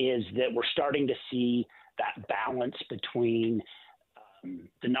is that we're starting to see that balance between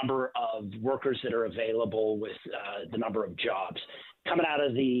the number of workers that are available with the number of jobs. Coming out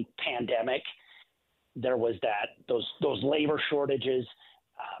of the pandemic, there was those labor shortages,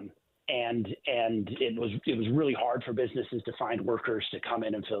 and it was really hard for businesses to find workers to come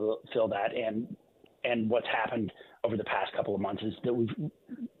in and fill that. And what's happened over the past couple of months is that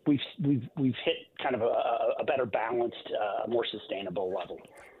we've hit kind of a better balanced, more sustainable level.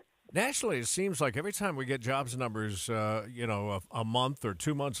 Nationally, it seems like every time we get jobs numbers, a month or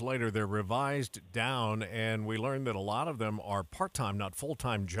 2 months later, they're revised down, and we learn that a lot of them are part-time, not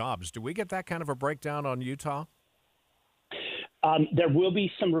full-time jobs. Do we get that kind of a breakdown on Utah? There will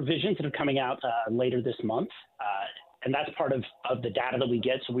be some revisions that are coming out later this month, and that's part of the data that we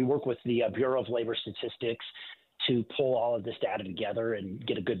get. So we work with the Bureau of Labor Statistics to pull all of this data together and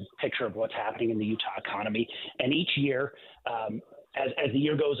get a good picture of what's happening in the Utah economy. And each year, as the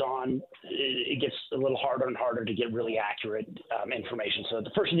year goes on, it gets a little harder and harder to get really accurate information. So the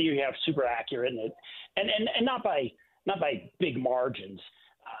first of the year you have super accurate, and not by big margins,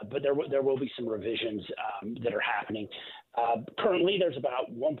 but there will be some revisions that are happening. Currently, there's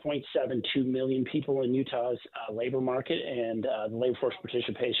about 1.72 million people in Utah's labor market, and the labor force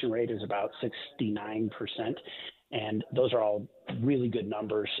participation rate is about 69%. And those are all really good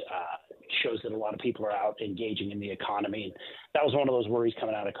numbers. Shows that a lot of people are out engaging in the economy. And that was one of those worries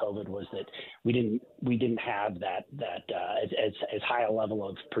coming out of COVID, was that we didn't have that as high a level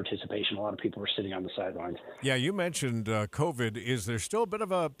of participation. A lot of people were sitting on the sidelines. Yeah, you mentioned COVID. Is there still a bit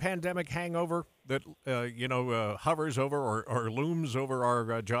of a pandemic hangover that hovers over or looms over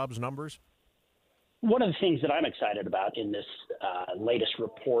our jobs numbers? One of the things that I'm excited about in this latest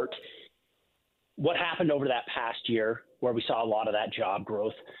report, what happened over that past year, where we saw a lot of that job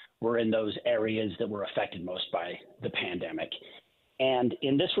growth, were in those areas that were affected most by the pandemic. And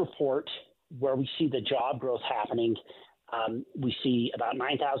in this report, where we see the job growth happening, we see about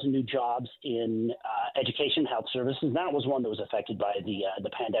 9,000 new jobs in education, health services. That was one that was affected by the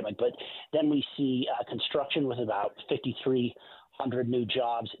pandemic. But then we see construction with about 5,300 new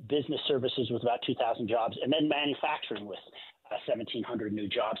jobs, business services with about 2,000 jobs, and then manufacturing with 1,700 new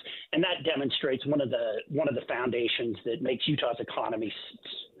jobs. And that demonstrates one of the foundations that makes Utah's economy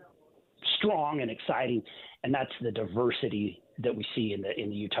strong and exciting, and that's the diversity that we see in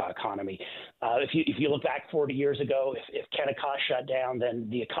the Utah economy. If you look back 40 years ago, if Kennecott shut down, then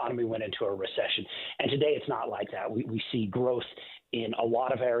the economy went into a recession. And today it's not like that. We see growth in a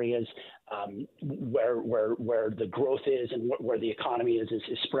lot of areas where the growth is and where the economy is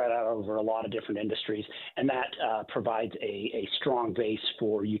spread out over a lot of different industries, and that provides a strong base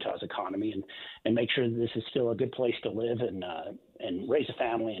for Utah's economy and make sure that this is still a good place to live and raise a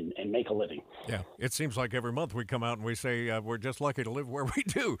family and make a living. Yeah, it seems like every month we come out and we say we're just lucky to live where we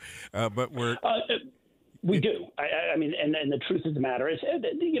do, but we're. We do. I mean, and the truth of the matter is,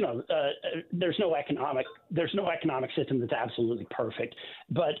 there's no economic system that's absolutely perfect.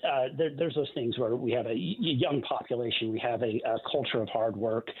 But there's those things where we have a young population, we have a culture of hard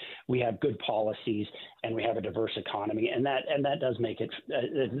work, we have good policies, and we have a diverse economy, and that does make it.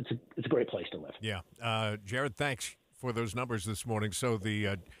 It's a great place to live. Yeah, Jared, thanks for those numbers this morning. So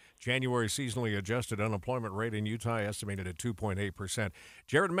the January seasonally adjusted unemployment rate in Utah estimated at 2.8%.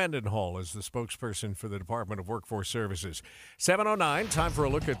 Jared Mendenhall is the spokesperson for the Department of Workforce Services. 7:09, time for a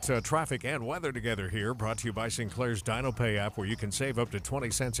look at traffic and weather together here, brought to you by Sinclair's DinoPay app, where you can save up to 20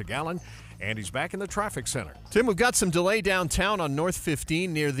 cents a gallon. And he's back in the traffic center. Tim, we've got some delay downtown on North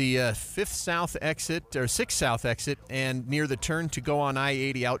 15 near the 6th South exit and near the turn to go on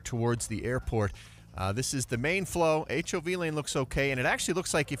I-80 out towards the airport. This is the main flow. HOV lane looks okay, and it actually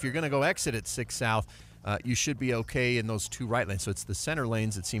looks like if you're going to go exit at 6 South, you should be okay in those two right lanes. So it's the center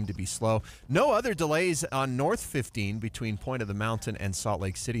lanes that seem to be slow. No other delays on North 15 between Point of the Mountain and Salt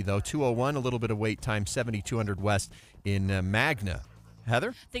Lake City, though. 201, a little bit of wait time, 7200 west in Magna.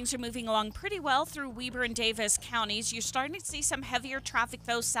 Heather? Things are moving along pretty well through Weber and Davis counties. You're starting to see some heavier traffic,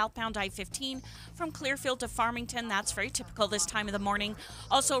 though, southbound I-15 from Clearfield to Farmington. That's very typical this time of the morning.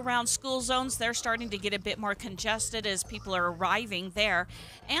 Also around school zones, they're starting to get a bit more congested as people are arriving there.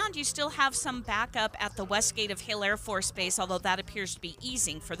 And you still have some backup at the west gate of Hill Air Force Base, although that appears to be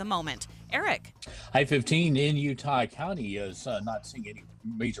easing for the moment. Eric? I-15 in Utah County is not seeing any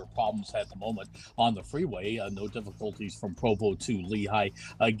major problems at the moment on the freeway. No difficulties from Provo to Lehigh.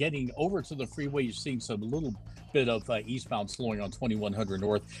 Getting over to the freeway, you're seeing some little bit of eastbound slowing on 2100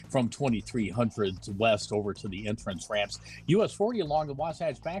 north from 2300 west over to the entrance ramps. US 40 along the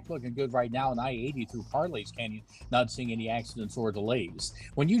Wasatch Back looking good right now, and I-80 through Parleys Canyon, not seeing any accidents or delays.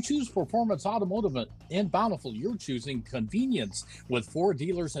 When you choose Performance Automotive in Bountiful, you're choosing convenience with 4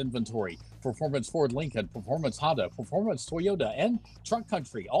 dealers inventory. Performance Ford Lincoln, Performance Honda, Performance Toyota, and Truck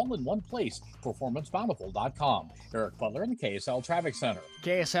Country, all in one place. PerformanceBountiful.com. Eric Butler in the KSL Traffic Center.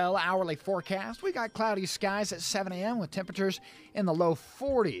 KSL hourly forecast. We got cloudy skies at 7 a.m. with temperatures in the low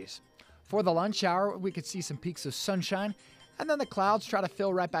 40s. For the lunch hour, we could see some peaks of sunshine, and then the clouds try to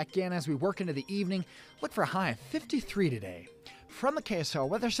fill right back in as we work into the evening. Look for a high of 53 today. From the KSL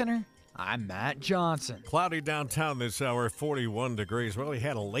Weather Center, I'm Matt Johnson. Cloudy downtown this hour, 41 degrees. Well, he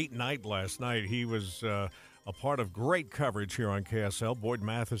had a late night last night. He was a part of great coverage here on KSL. Boyd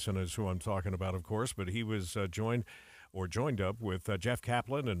Matheson is who I'm talking about, of course, but he was joined up with Jeff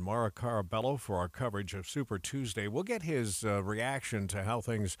Kaplan and Mara Carabello for our coverage of Super Tuesday. We'll get his reaction to how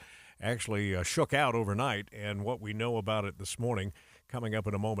things actually shook out overnight and what we know about it this morning, coming up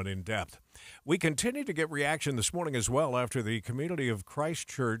in a moment in depth. We continue to get reaction this morning as well after the Community of Christ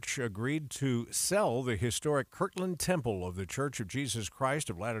Church agreed to sell the historic Kirtland Temple of the Church of Jesus Christ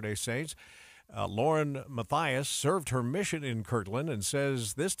of Latter-day Saints. Lauren Matthias served her mission in Kirtland and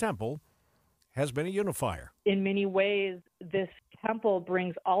says this temple has been a unifier. In many ways, this temple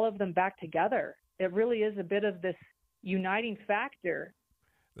brings all of them back together. It really is a bit of this uniting factor.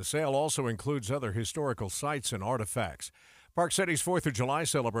 The sale also includes other historical sites and artifacts. Park City's 4th of July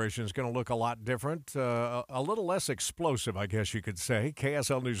celebration is going to look a lot different, a little less explosive, I guess you could say.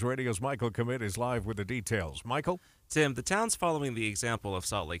 KSL News Radio's Michael Commit is live with the details. Michael? Tim, the town's following the example of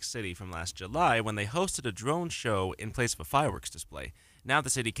Salt Lake City from last July when they hosted a drone show in place of a fireworks display. Now the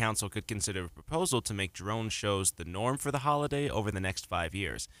city council could consider a proposal to make drone shows the norm for the holiday over the next 5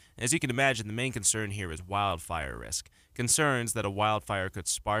 years. As you can imagine, the main concern here is wildfire risk. Concerns that a wildfire could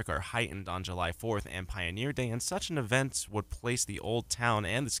spark are heightened on July 4th and Pioneer Day, and such an event would place the old town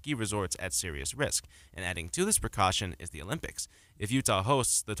and the ski resorts at serious risk. And adding to this precaution is the Olympics. If Utah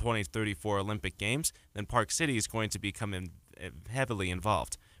hosts the 2034 Olympic Games, then Park City is going to become heavily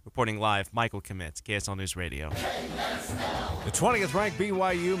involved. Reporting live, Michael Commit, KSL News Radio. The 20th-ranked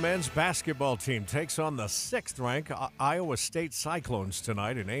BYU men's basketball team takes on the 6th-ranked Iowa State Cyclones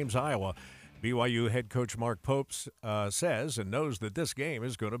tonight in Ames, Iowa. BYU head coach Mark Pope says and knows that this game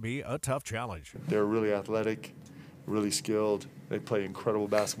is going to be a tough challenge. They're really athletic, really skilled. They play incredible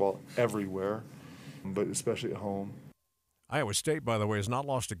basketball everywhere, but especially at home. Iowa State, by the way, has not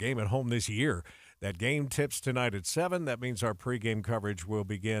lost a game at home this year. That game tips tonight at 7. That means our pregame coverage will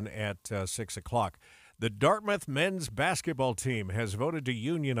begin at 6 o'clock. The Dartmouth men's basketball team has voted to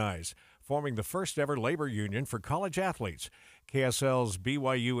unionize, forming the first ever labor union for college athletes. KSL's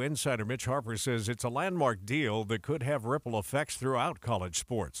BYU insider Mitch Harper says it's a landmark deal that could have ripple effects throughout college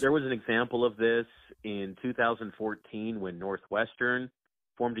sports. There was an example of this in 2014 when Northwestern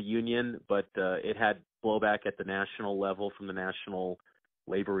formed a union, but it had blowback at the national level from the National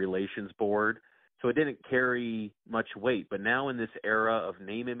Labor Relations Board. So it didn't carry much weight. But now in this era of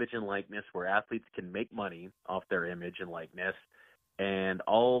name, image, and likeness where athletes can make money off their image and likeness, and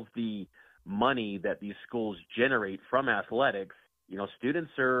all of the money that these schools generate from athletics, you know,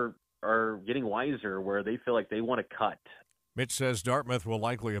 students are getting wiser where they feel like they want to cut. Mitch says Dartmouth will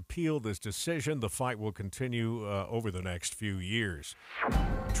likely appeal this decision. The fight will continue over the next few years.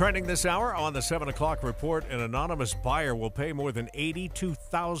 Trending this hour on the 7 o'clock report, an anonymous buyer will pay more than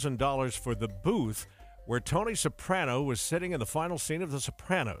 $82,000 for the booth where Tony Soprano was sitting in the final scene of The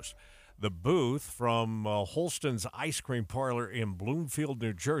Sopranos. The booth from Holston's Ice Cream Parlor in Bloomfield,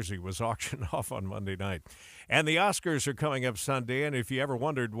 New Jersey, was auctioned off on Monday night. And the Oscars are coming up Sunday, and if you ever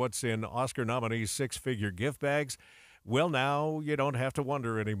wondered what's in Oscar nominees' six-figure gift bags, well, now you don't have to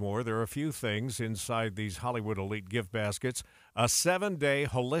wonder anymore. There are a few things inside these Hollywood elite gift baskets: a 7-day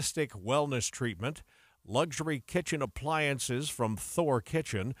holistic wellness treatment, luxury kitchen appliances from Thor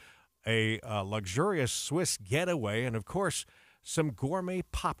Kitchen, a luxurious Swiss getaway, and, of course, some gourmet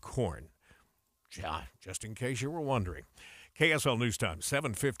popcorn. Just in case you were wondering. KSL News Time,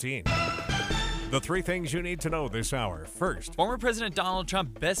 7:15. The three things you need to know this hour. First, former President Donald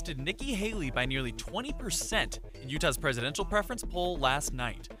Trump bested Nikki Haley by nearly 20% in Utah's presidential preference poll last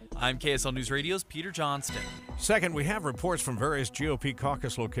night. I'm KSL News Radio's Peter Johnston. Second, we have reports from various GOP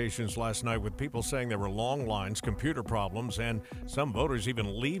caucus locations last night with people saying there were long lines, computer problems, and some voters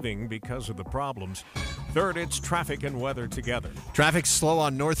even leaving because of the problems. Third, it's traffic and weather together. Traffic's slow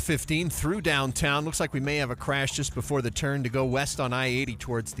on North 15 through downtown. Looks like we may have a crash just before the turn to go west on I-80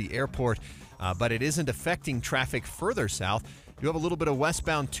 towards the airport, but it isn't affecting traffic further south. You have a little bit of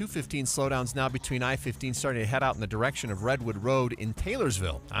westbound 215 slowdowns now between I-15 starting to head out in the direction of Redwood Road in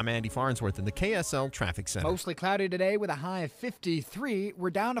Taylorsville. I'm Andy Farnsworth in the KSL Traffic Center. Mostly cloudy today with a high of 53. We're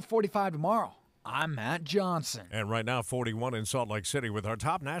down to 45 tomorrow. I'm Matt Johnson. And right now, 41 in Salt Lake City with our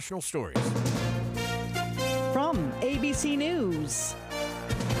top national stories. From ABC News,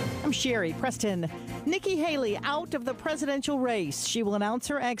 I'm Sherry Preston. Nikki Haley out of the presidential race. She will announce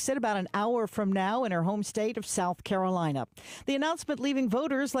her exit about an hour from now in her home state of South Carolina. The announcement leaving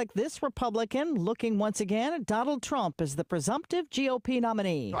voters like this Republican looking once again at Donald Trump as the presumptive GOP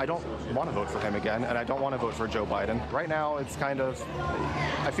nominee. I don't want to vote for him again, and I don't want to vote for Joe Biden. Right now, it's kind of,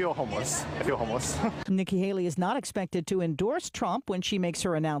 I feel homeless. Nikki Haley is not expected to endorse Trump when she makes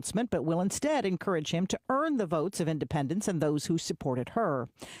her announcement, but will instead encourage him to earn the votes of independents and those who supported her.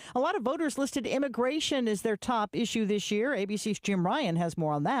 A lot of voters listed immigration is their top issue this year. ABC's Jim Ryan has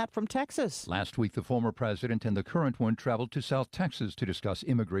more on that from Texas. Last week, the former president and the current one traveled to South Texas to discuss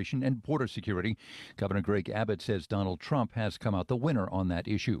immigration and border security. Governor Greg Abbott says Donald Trump has come out the winner on that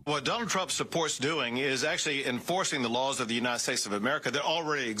issue. What Donald Trump supports doing is actually enforcing the laws of the United States of America that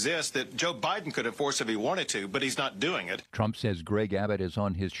already exist, that Joe Biden could enforce if he wanted to, but he's not doing it. Trump says Greg Abbott is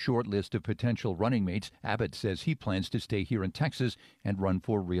on his short list of potential running mates. Abbott says he plans to stay here in Texas and run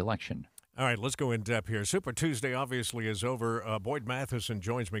for re-election. All right, let's go in depth here. Super Tuesday obviously is over. Boyd Matheson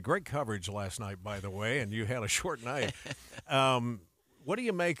joins me. Great coverage last night, by the way, and you had a short night. What do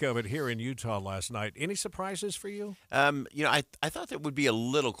you make of it here in Utah last night? Any surprises for you? I thought that would be a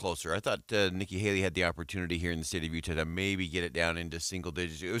little closer. I thought Nikki Haley had the opportunity here in the state of Utah to maybe get it down into single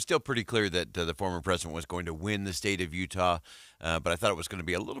digits. It was still pretty clear that the former president was going to win the state of Utah, but I thought it was going to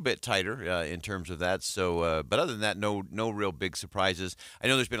be a little bit tighter in terms of that. So, but other than that, no real big surprises. I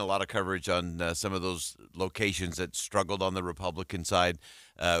know there's been a lot of coverage on some of those locations that struggled on the Republican side.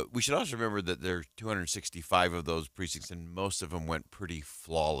 We should also remember that there are 265 of those precincts, and most of them went pretty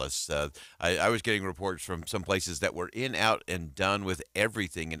flawless. I was getting reports from some places that were in, out, and done with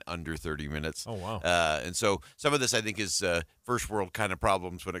everything in under 30 minutes. Oh, wow. And so some of this, I think, is first world kind of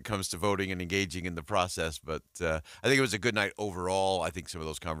problems when it comes to voting and engaging in the process. But I think it was a good night overall. I think some of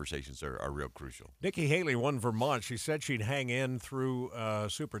those conversations are real crucial. Nikki Haley won Vermont. She said she'd hang in through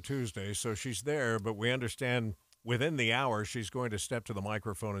Super Tuesday, so she's there, but we understand within the hour, she's going to step to the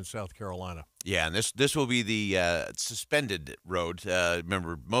microphone in South Carolina. Yeah, and this will be the suspended road.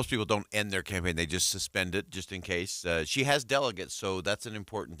 Remember, most people don't end their campaign. They just suspend it just in case. She has delegates, so that's an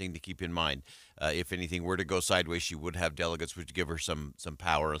important thing to keep in mind. If anything were to go sideways, she would have delegates, which would give her some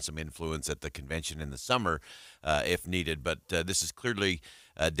power and some influence at the convention in the summer if needed. But this is clearly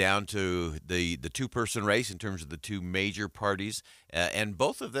down to the two-person race in terms of the two major parties, and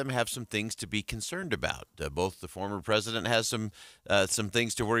both of them have some things to be concerned about. Both the former president has some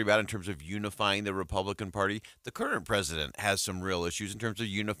things to worry about in terms of unifying the Republican Party. The current president has some real issues in terms of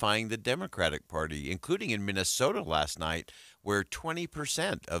unifying the Democratic Party, including in Minnesota last night, where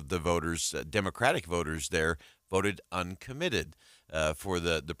 20% of the voters, Democratic voters there, voted uncommitted for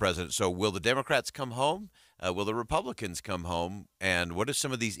the president. So will the Democrats come home? Will the Republicans come home? And what do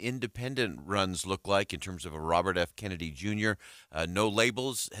some of these independent runs look like in terms of a Robert F. Kennedy Jr.? No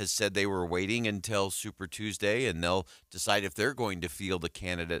Labels has said they were waiting until Super Tuesday, and they'll decide if they're going to field a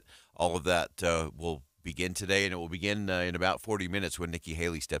candidate. All of that will begin today, and it will begin in about 40 minutes when Nikki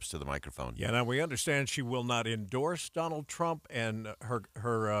Haley steps to the microphone. Yeah, now we understand she will not endorse Donald Trump, and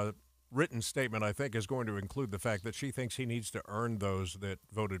her written statement, I think, is going to include the fact that she thinks he needs to earn those that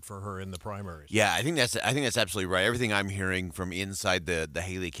voted for her in the primaries. Yeah, I think that's absolutely right. Everything I'm hearing from inside the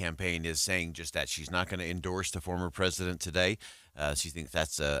Haley campaign is saying just that. She's not going to endorse the former president today. She thinks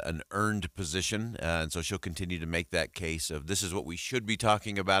that's an earned position, and so she'll continue to make that case of this is what we should be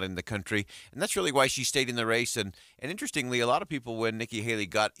talking about in the country, and that's really why she stayed in the race. And interestingly, a lot of people, when Nikki Haley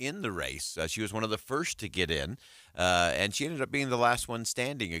got in the race, she was one of the first to get in, and she ended up being the last one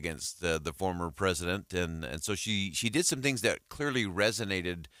standing against the former president, and so she did some things that clearly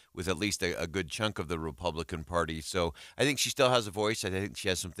resonated with at least a good chunk of the Republican Party. So I think she still has a voice. I think she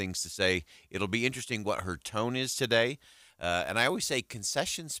has some things to say. It'll be interesting what her tone is today. And I always say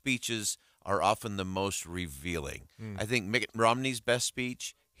concession speeches are often the most revealing. I think Mitt Romney's best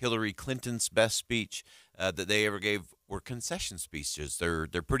speech, Hillary Clinton's best speech that they ever gave were concession speeches. They're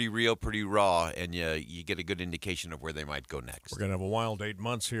pretty real, pretty raw, and you get a good indication of where they might go next. We're going to have a wild 8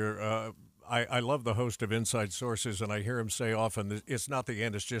 months here. I love the host of Inside Sources, and I hear him say often, it's not the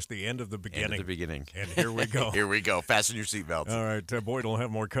end, it's just the end of the beginning. End of the beginning. And here we go. Here we go. Fasten your seatbelts. All right, Boyd will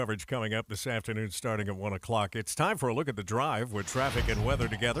have more coverage coming up this afternoon starting at 1 o'clock. It's time for a look at the drive with traffic and weather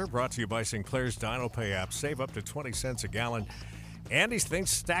together, brought to you by Sinclair's DinoPay app. Save up to 20 cents a gallon. Andy's things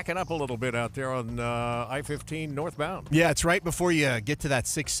stacking up a little bit out there on I-15 northbound. Yeah, it's right before you get to that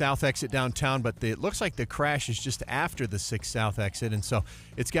 6 South exit downtown, but it looks like the crash is just after the 6 South exit, and so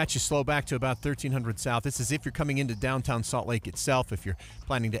it's got you slow back to about 1300 South. This is if you're coming into downtown Salt Lake itself. If you're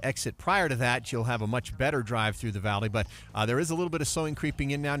planning to exit prior to that, you'll have a much better drive through the valley, but there is a little bit of slowing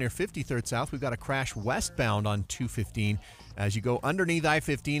creeping in now near 53rd South. We've got a crash westbound on 215. As you go underneath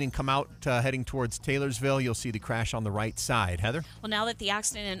I-15 and come out heading towards Taylorsville, you'll see the crash on the right side. Heather? Well, now that the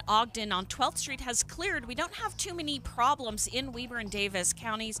accident in Ogden on 12th Street has cleared, we don't have too many problems in Weber and Davis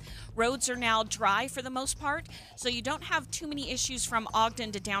counties. Roads are now dry for the most part, so you don't have too many issues from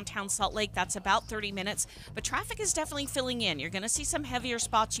Ogden to downtown Salt Lake. That's about 30 minutes, but traffic is definitely filling in. You're going to see some heavier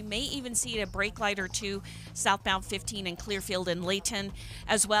spots. You may even see a brake light or two southbound 15 in Clearfield and Layton,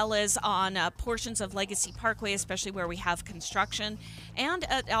 as well as on portions of Legacy Parkway, especially where we have construction, and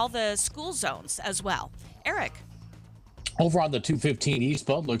at all the school zones as well. Eric? Over on the 215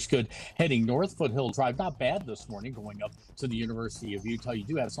 eastbound, looks good. Heading north, Foothill Drive, not bad this morning going up to the University of Utah. You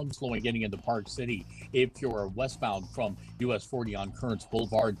do have some slowing getting into Park City if you're westbound from US 40 on Kearns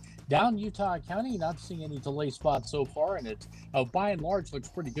Boulevard. Down Utah County, not seeing any delay spots so far, and it by and large looks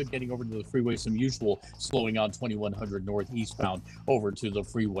pretty good getting over to the freeway. Some usual slowing on 2100 north eastbound over to the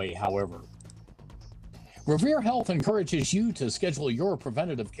freeway, however. Revere Health encourages you to schedule your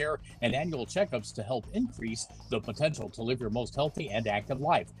preventative care and annual checkups to help increase the potential to live your most healthy and active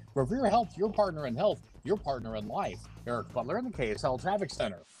life. Revere Health, your partner in health, your partner in life. Eric Butler in the KSL Traffic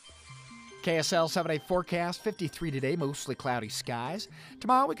Center. KSL 7-day forecast, 53 today, mostly cloudy skies.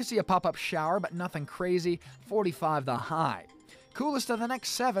 Tomorrow we could see a pop-up shower, but nothing crazy, 45 the high. Coolest of the next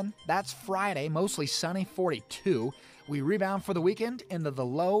 7, that's Friday, mostly sunny, 42. We rebound for the weekend into the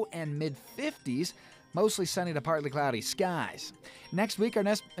low and mid-50s. Mostly sunny to partly cloudy skies. Next week, our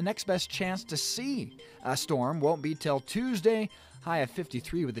next best chance to see a storm won't be till Tuesday, high of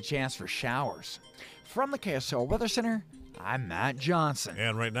 53 with a chance for showers. From the KSL Weather Center, I'm Matt Johnson.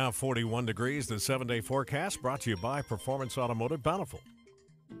 And right now, 41 degrees, the 7-day forecast brought to you by Performance Automotive Bountiful.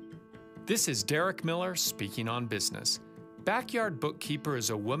 This is Derek Miller speaking on business. Backyard Bookkeeper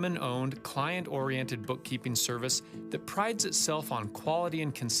is a women-owned, client-oriented bookkeeping service that prides itself on quality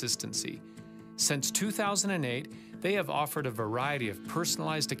and consistency. Since 2008, they have offered a variety of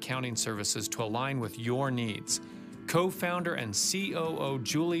personalized accounting services to align with your needs. Co-founder and COO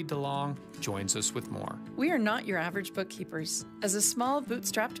Julie DeLong joins us with more. We are not your average bookkeepers. As a small,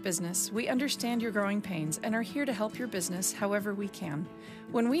 bootstrapped business, we understand your growing pains and are here to help your business however we can.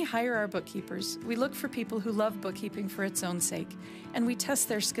 When we hire our bookkeepers, we look for people who love bookkeeping for its own sake, and we test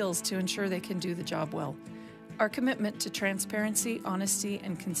their skills to ensure they can do the job well. Our commitment to transparency, honesty,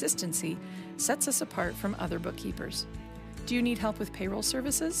 and consistency sets us apart from other bookkeepers. Do you need help with payroll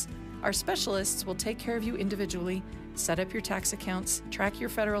services? Our specialists will take care of you individually, set up your tax accounts, track your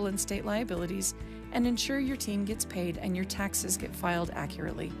federal and state liabilities, and ensure your team gets paid and your taxes get filed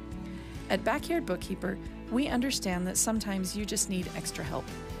accurately. At Backyard Bookkeeper, we understand that sometimes you just need extra help.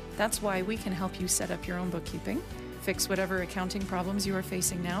 That's why we can help you set up your own bookkeeping, fix whatever accounting problems you are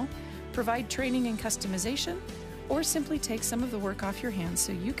facing now, provide training and customization, or simply take some of the work off your hands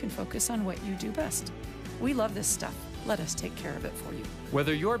so you can focus on what you do best. We love this stuff. Let us take care of it for you.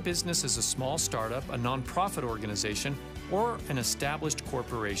 Whether your business is a small startup, a nonprofit organization, or an established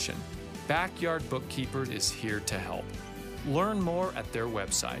corporation, Backyard Bookkeeper is here to help. Learn more at their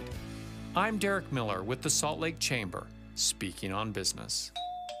website. I'm Derek Miller with the Salt Lake Chamber, speaking on business.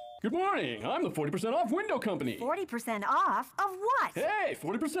 Good morning. I'm the 40% off window company. 40% off? Of what? Hey,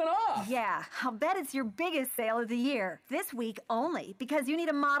 40% off! Yeah, I'll bet it's your biggest sale of the year. This week only, because you need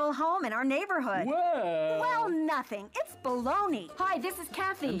a model home in our neighborhood. Well, nothing. It's baloney. Hi, this is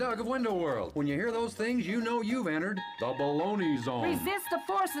Kathy. And Doug of Window World. When you hear those things, you know you've entered the baloney zone. Resist the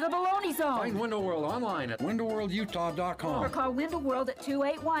force of the baloney zone. Find Window World online at windowworldutah.com. Or call Window World at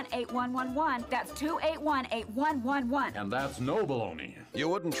 281-8111. That's 281-8111. And that's no baloney. You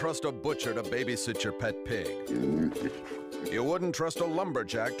wouldn't trust a butcher to babysit your pet pig. You wouldn't trust a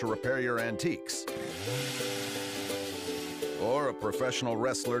lumberjack to repair your antiques. Or a professional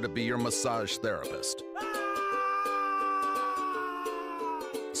wrestler to be your massage therapist.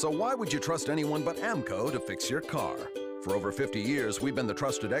 So why would you trust anyone but AMCO to fix your car? For over 50 years, we've been the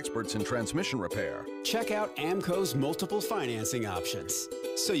trusted experts in transmission repair. Check out AMCO's multiple financing options,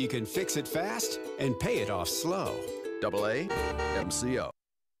 so you can fix it fast and pay it off slow. AA MCO.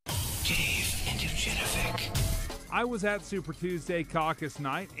 Dave and Dujanovic. I was at Super Tuesday caucus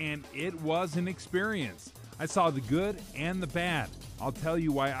night, and it was an experience. I saw the good and the bad. I'll tell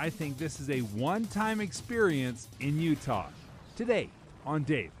you why I think this is a one-time experience in Utah. Today on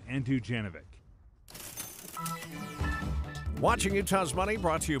Dave and Dujanovic. Watching Utah's Money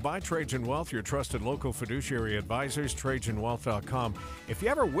brought to you by Trajan Wealth, your trusted local fiduciary advisors, TrajanWealth.com. If you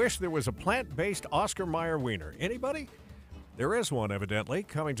ever wish there was a plant-based Oscar Mayer wiener, anybody? There is one, evidently.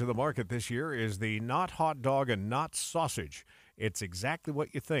 Coming to the market this year is the Not Hot Dog and Not Sausage. It's exactly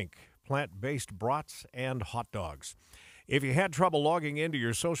what you think, plant-based brats and hot dogs. If you had trouble logging into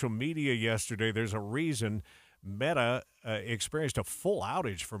your social media yesterday, there's a reason. Meta experienced a full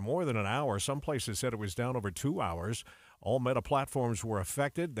outage for more than an hour. Some places said it was down over 2 hours. All Meta platforms were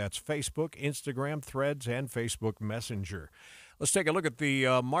affected. That's Facebook, Instagram, Threads, and Facebook Messenger. Let's take a look at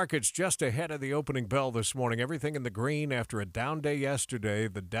the markets just ahead of the opening bell this morning. Everything in the green after a down day yesterday.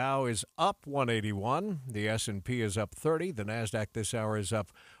 The Dow is up 181. The S&P is up 30. The NASDAQ this hour is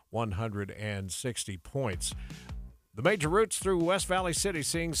up 160 points. The major routes through West Valley City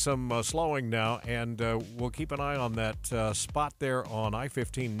seeing some slowing now, and we'll keep an eye on that spot there on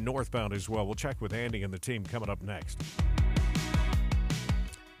I-15 northbound as well. We'll check with Andy and the team coming up next.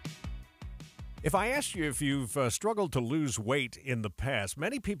 If I asked you if you've struggled to lose weight in the past,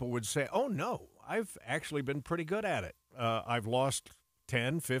 many people would say, oh, no, I've actually been pretty good at it. I've lost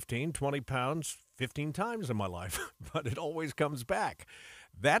 10, 15, 20 pounds 15 times in my life, but it always comes back.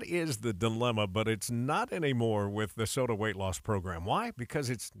 That is the dilemma, but it's not anymore with the SOTA weight loss program. Why? Because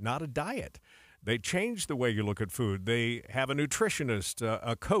it's not a diet. They change the way you look at food. They have a nutritionist,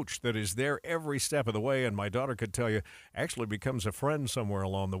 a coach that is there every step of the way, and my daughter could tell you, actually becomes a friend somewhere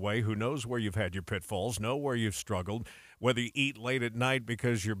along the way who knows where you've had your pitfalls, know where you've struggled, whether you eat late at night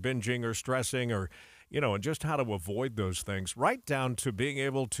because you're binging or stressing or, and just how to avoid those things, right down to being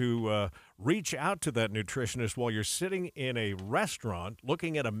able to reach out to that nutritionist while you're sitting in a restaurant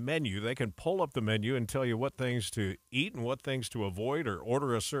looking at a menu. They can pull up the menu and tell you what things to eat and what things to avoid, or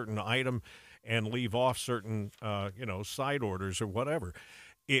order a certain item and leave off certain, side orders or whatever.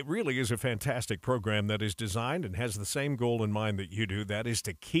 It really is a fantastic program that is designed and has the same goal in mind that you do. That is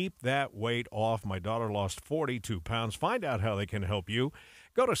to keep that weight off. My daughter lost 42 pounds. Find out how they can help you.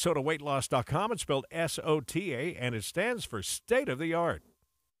 Go to SOTAweightloss.com. It's spelled SOTA, and it stands for State of the Art.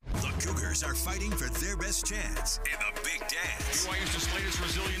 The Cougars are fighting for their best chance in the Big Dance. BYU's displayed its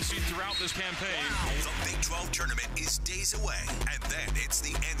resiliency throughout this campaign. The Big 12 tournament is days away, and then it's the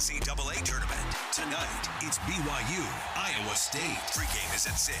NCAA tournament. Tonight, it's BYU, Iowa State. Pregame is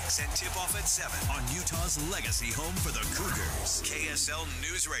at 6 and tip-off at 7 on Utah's legacy home for the Cougars. KSL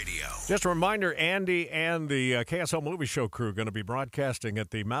News Radio. Just a reminder, Andy and the KSL Movie Show crew are going to be broadcasting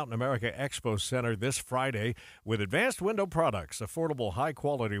at the Mountain America Expo Center this Friday with advanced window products, affordable,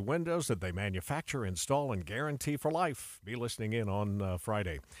 high-quality windows that they manufacture, install, and guarantee for life. Be listening in on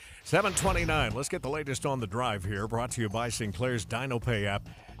Friday. 7:29. Let's get the latest on the drive here. Brought to you by Sinclair's DinoPay app.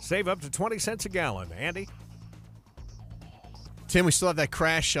 Save up to 20 cents a gallon. Andy? Tim, we still have that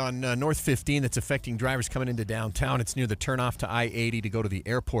crash on North 15 that's affecting drivers coming into downtown. It's near the turnoff to I-80 to go to the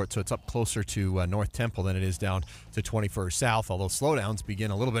airport, so it's up closer to North Temple than it is down to 21st South, although slowdowns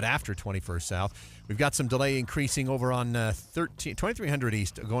begin a little bit after 21st South. We've got some delay increasing over on 2300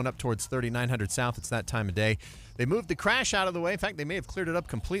 East, going up towards 3900 South. It's that time of day. They moved the crash out of the way. In fact, they may have cleared it up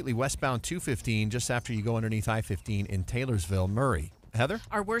completely westbound 215 just after you go underneath I-15 in Taylorsville, Murray. Heather?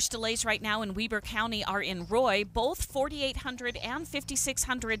 Our worst delays right now in Weber County are in Roy, both 4800 and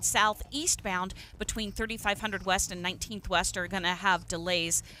 5600 South eastbound between 3500 West and 19th West are going to have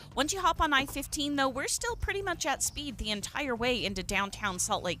delays. Once you hop on I-15, though, we're still pretty much at speed the entire way into downtown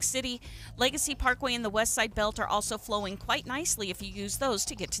Salt Lake City. Legacy Parkway and the West Side Belt are also flowing quite nicely if you use those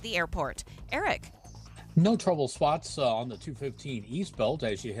to get to the airport. Eric? No trouble spots on the 215 East Belt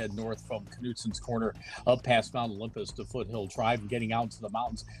as you head north from Knutson's Corner up past Mount Olympus to Foothill Drive and getting out to the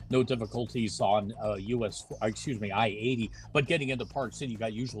mountains. No difficulties on I-80, but getting into Park City, you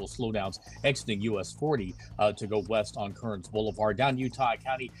got usual slowdowns exiting US 40 to go west on Kearns Boulevard. Down Utah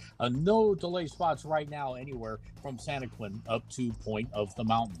County, no delay spots right now anywhere from Santaquin up to Point of the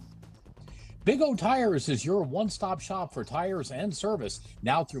Mountain. Big O Tires is your one-stop shop for tires and service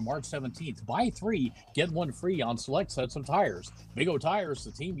now through March 17th. Buy 3, get 1 free on select sets of tires. Big O Tires,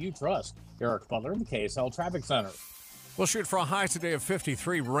 the team you trust. Eric Butler, the KSL Traffic Center. We'll shoot for a high today of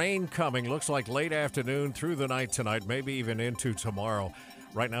 53. Rain coming. Looks like late afternoon through the night tonight, maybe even into tomorrow.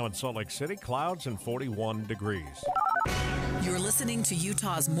 Right now in Salt Lake City, clouds and 41 degrees. You're listening to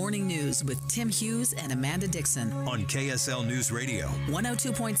Utah's Morning News with Tim Hughes and Amanda Dixon on KSL News Radio,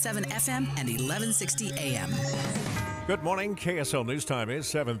 102.7 FM and 1160 AM. Good morning. KSL News Time is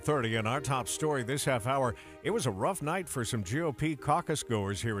 7:30, and our top story this half hour, it was a rough night for some GOP caucus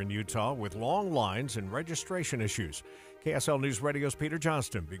goers here in Utah with long lines and registration issues. KSL News Radio's Peter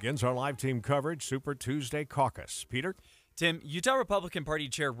Johnston begins our live team coverage, Super Tuesday Caucus. Peter? Tim, Utah Republican Party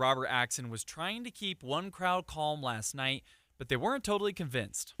Chair Robert Axson was trying to keep one crowd calm last night, but they weren't totally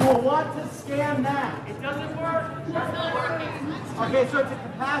convinced. We'll want to scan that. It doesn't work. It's not working. Okay, so it's a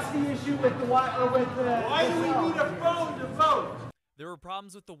capacity issue with the Why do we need a phone to vote? There were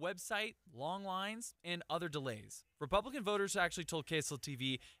problems with the website, long lines, and other delays. Republican voters actually told KSL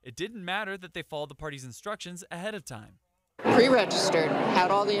TV it didn't matter that they followed the party's instructions ahead of time. Pre-registered,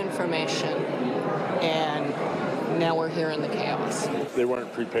 had all the information, and now we're here in the chaos. They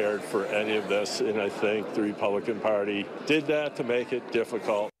weren't prepared for any of this, and I think the Republican Party did that to make it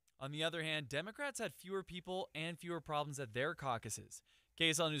difficult. On the other hand, Democrats had fewer people and fewer problems at their caucuses.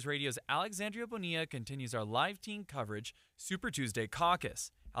 KSL News Radio's Alexandria Bonilla continues our live team coverage, Super Tuesday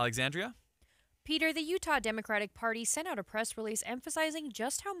Caucus. Alexandria? Peter, the Utah Democratic Party sent out a press release emphasizing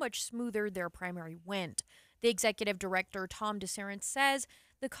just how much smoother their primary went. The executive director, Tom DeSerens, says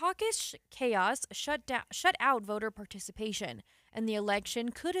the caucus chaos shut out voter participation, and the election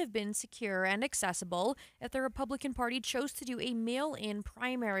could have been secure and accessible if the Republican Party chose to do a mail-in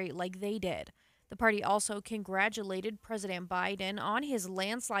primary like they did. The party also congratulated President Biden on his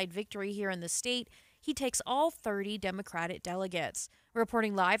landslide victory here in the state. He takes all 30 Democratic delegates.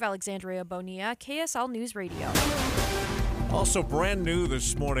 Reporting live, Alexandria Bonilla, KSL News Radio. Also brand new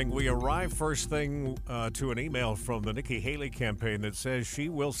this morning, we arrived first thing to an email from the Nikki Haley campaign that says she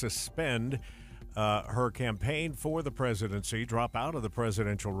will suspend her campaign for the presidency, drop out of the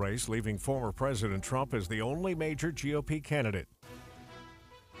presidential race, leaving former President Trump as the only major GOP candidate.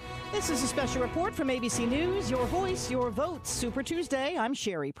 This is a special report from ABC News. Your voice, your vote. Super Tuesday. I'm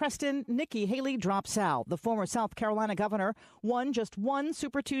Sherry Preston. Nikki Haley drops out. The former South Carolina governor won just one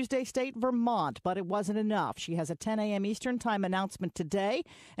Super Tuesday state, Vermont, but it wasn't enough. She has a 10 a.m. Eastern Time announcement today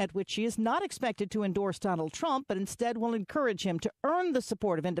at which she is not expected to endorse Donald Trump, but instead will encourage him to earn the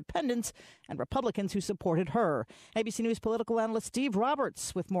support of independents and Republicans who supported her. ABC News political analyst Steve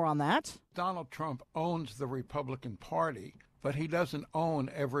Roberts with more on that. Donald Trump owns the Republican Party, but he doesn't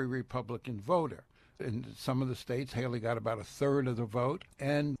own every Republican voter. In some of the states, Haley got about a third of the vote,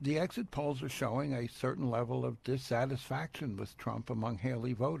 and the exit polls are showing a certain level of dissatisfaction with Trump among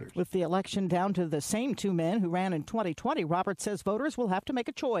Haley voters. With the election down to the same two men who ran in 2020, Roberts says voters will have to make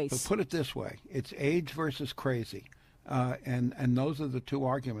a choice. But put it this way, it's age versus crazy. And those are the two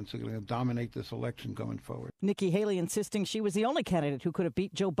arguments that are going to dominate this election going forward. Nikki Haley insisting she was the only candidate who could have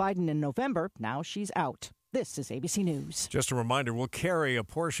beat Joe Biden in November. Now she's out. This is ABC News. Just a reminder, we'll carry a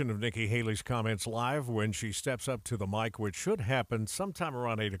portion of Nikki Haley's comments live when she steps up to the mic, which should happen sometime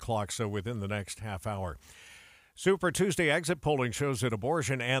around 8 o'clock, so within the next half hour. Super Tuesday exit polling shows that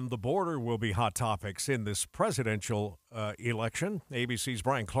abortion and the border will be hot topics in this presidential election. ABC's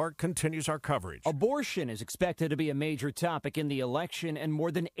Brian Clark continues our coverage. Abortion is expected to be a major topic in the election, and more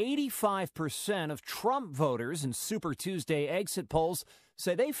than 85% of Trump voters in Super Tuesday exit polls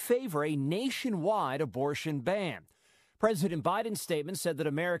say they favor a nationwide abortion ban. President Biden's statement said that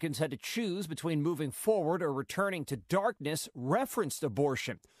Americans had to choose between moving forward or returning to darkness, referenced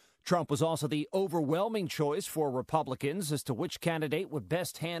abortion. Trump was also the overwhelming choice for Republicans as to which candidate would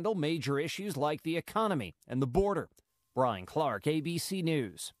best handle major issues like the economy and the border. Brian Clark, ABC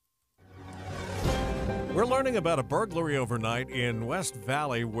News. We're learning about a burglary overnight in West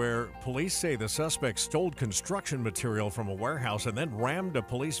Valley where police say the suspect stole construction material from a warehouse and then rammed a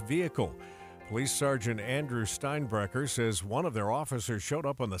police vehicle. Police Sergeant Andrew Steinbrecher says one of their officers showed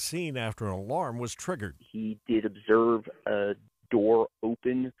up on the scene after an alarm was triggered. He did observe a door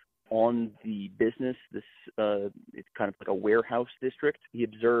open on the business. It's kind of like a warehouse district. He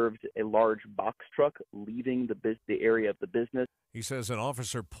observed a large box truck leaving the area of the business. He says an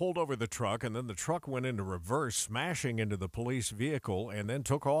officer pulled over the truck, and then the truck went into reverse, smashing into the police vehicle, and then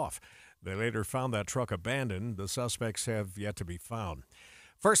took off. They later found that truck abandoned. The suspects have yet to be found.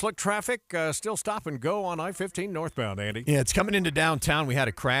 First look traffic, still stop and go on I-15 northbound, Andy. Yeah, it's coming into downtown. We had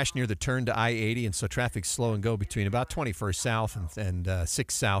a crash near the turn to I-80, and so traffic's slow and go between about 21st South and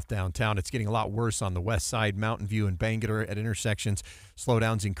 6 South downtown. It's getting a lot worse on the west side, Mountain View and Bangalore at intersections.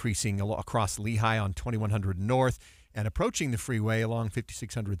 Slowdowns increasing across Lehigh on 2100 North and approaching the freeway along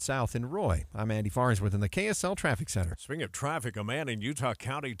 5600 South in Roy. I'm Andy Farnsworth in the KSL Traffic Center. Speaking of traffic, a man in Utah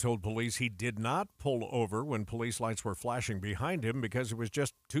County told police he did not pull over when police lights were flashing behind him because he was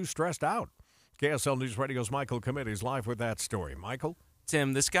just too stressed out. KSL News Radio's Michael Commit is live with that story. Michael?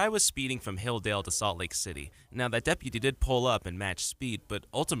 Tim, this guy was speeding from Hilldale to Salt Lake City. Now, that deputy did pull up and match speed, but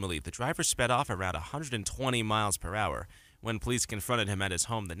ultimately the driver sped off around 120 miles per hour. When police confronted him at his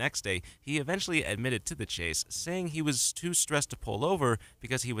home the next day, he eventually admitted to the chase, saying he was too stressed to pull over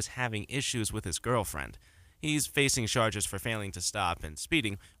because he was having issues with his girlfriend. He's facing charges for failing to stop and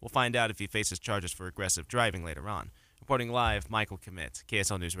speeding. We'll find out if he faces charges for aggressive driving later on. Reporting live, Michael Commit,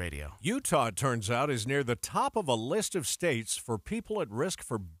 KSL News Radio. Utah, it turns out, is near the top of a list of states for people at risk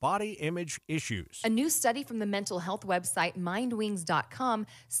for body image issues. A new study from the mental health website mindwings.com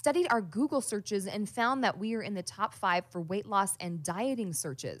studied our Google searches and found that we are in the top 5 for weight loss and dieting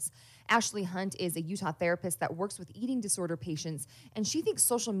searches. Ashley Hunt is a Utah therapist that works with eating disorder patients, and she thinks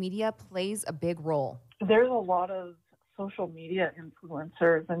social media plays a big role. There's a lot of social media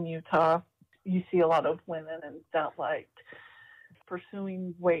influencers in Utah. You see a lot of women that like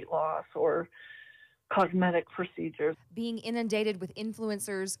pursuing weight loss or cosmetic procedures. Being inundated with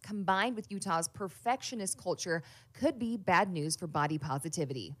influencers combined with Utah's perfectionist culture could be bad news for body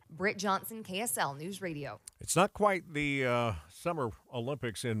positivity. Britt Johnson, KSL News Radio. It's not quite the Summer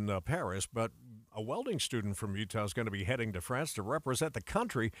Olympics in Paris, but a welding student from Utah is going to be heading to France to represent the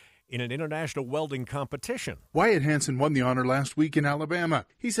country in an international welding competition. Wyatt Hansen won the honor last week in Alabama.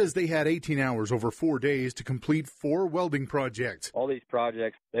 He says they had 18 hours over 4 days to complete 4 welding projects. All these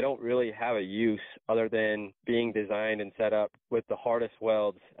projects, they don't really have a use other than being designed and set up with the hardest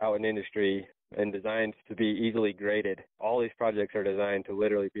welds out in industry and designed to be easily graded. All these projects are designed to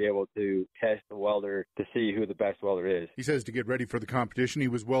literally be able to test the welder to see who the best welder is. He says to get ready for the competition, he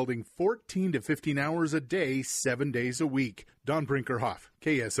was welding 14 to 15 hours a day, 7 days a week. Don Brinkerhoff,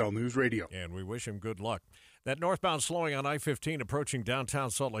 KSL News Radio. And we wish him good luck. That northbound slowing on I-15 approaching downtown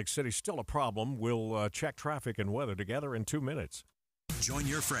Salt Lake City still a problem. We'll check traffic and weather together in 2 minutes. Join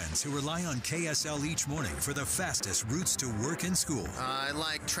your friends who rely on KSL each morning for the fastest routes to work and school. I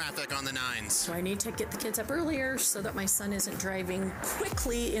like traffic on the 9s. So I need to get the kids up earlier so that my son isn't driving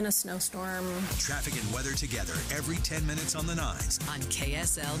quickly in a snowstorm. Traffic and weather together every 10 minutes on the 9s. On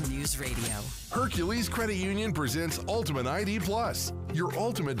KSL News Radio. Hercules Credit Union presents Ultimate ID Plus, your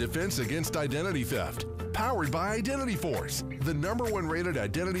ultimate defense against identity theft. Powered by Identity Force, the #1 rated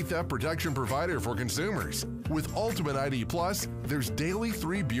identity theft protection provider for consumers. With Ultimate ID Plus, there's daily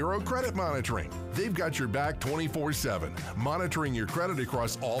 3-bureau credit monitoring. They've got your back 24/7, monitoring your credit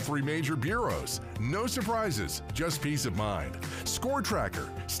across all 3 major bureaus. No surprises, just peace of mind. Score Tracker,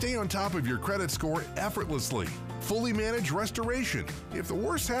 stay on top of your credit score effortlessly. Fully managed restoration. If the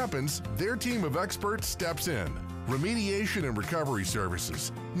worst happens, their team of experts steps in. Remediation and recovery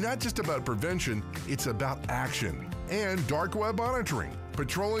services. Not just about prevention, it's about action. And dark web monitoring,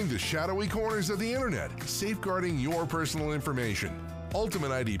 patrolling the shadowy corners of the internet, safeguarding your personal information.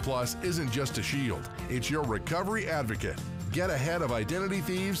 Ultimate ID Plus isn't just a shield, it's your recovery advocate. Get ahead of identity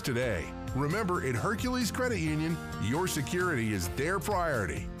thieves today. Remember, at Hercules Credit Union, your security is their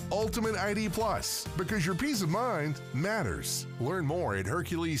priority. Ultimate ID Plus, because your peace of mind matters. Learn more at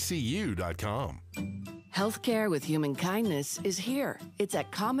HerculesCU.com. Healthcare with human kindness is here. It's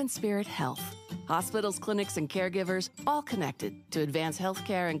at Common Spirit Health. Hospitals, clinics, and caregivers all connected to advance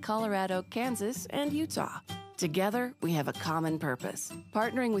healthcare in Colorado, Kansas, and Utah. Together, we have a common purpose,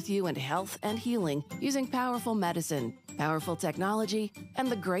 partnering with you in health and healing using powerful medicine, powerful technology, and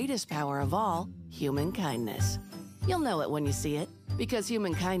the greatest power of all, human kindness. You'll know it when you see it, because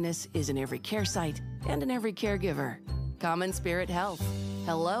human kindness is in every care site and in every caregiver. Common Spirit Health.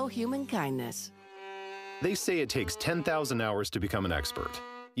 Hello, human kindness. They say it takes 10,000 hours to become an expert.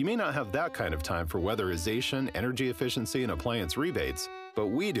 You may not have that kind of time for weatherization, energy efficiency, and appliance rebates, but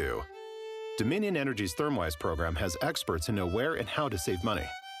we do. Dominion Energy's ThermWise program has experts who know where and how to save money.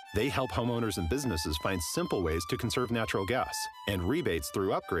 They help homeowners and businesses find simple ways to conserve natural gas and rebates through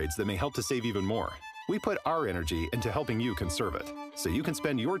upgrades that may help to save even more. We put our energy into helping you conserve it, so you can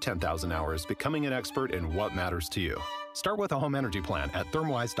spend your 10,000 hours becoming an expert in what matters to you. Start with a home energy plan at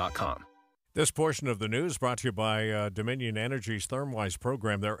thermwise.com. This portion of the news brought to you by Dominion Energy's ThermWise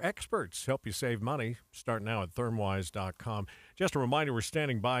program. Their experts help you save money. Start now at thermwise.com. Just a reminder, we're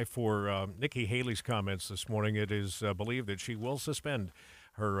standing by for Nikki Haley's comments this morning. It is believed that she will suspend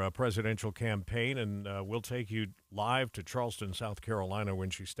her presidential campaign, and we'll take you live to Charleston, South Carolina when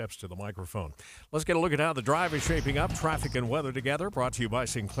she steps to the microphone. Let's get a look at how the drive is shaping up. Traffic and weather together, brought to you by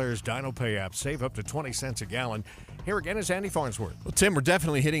Sinclair's DinoPay app. Save up to 20 cents a gallon. Here again is Andy Farnsworth. Well, Tim, we're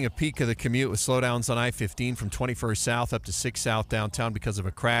definitely hitting a peak of the commute with slowdowns on I-15 from 21st South up to 6 South downtown because of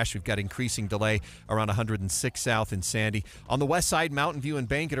a crash. We've got increasing delay around 106 South in Sandy. On the west side, Mountain View and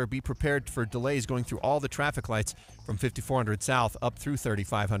Bankett, be prepared for delays going through all the traffic lights from 5400 South up through 30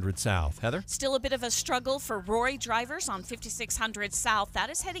 3500 South. Heather? Still a bit of a struggle for Roy drivers on 5600 South. That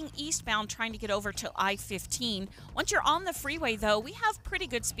is heading eastbound, trying to get over to I-15. Once you're on the freeway, though, we have pretty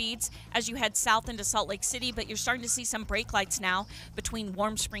good speeds as you head south into Salt Lake City, but you're starting to see some brake lights now between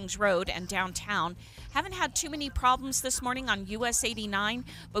Warm Springs Road and downtown. Haven't had too many problems this morning on US 89,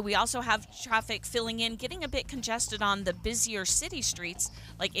 but we also have traffic filling in, getting a bit congested on the busier city streets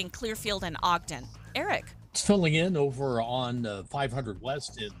like in Clearfield and Ogden. Eric. It's filling in over on 500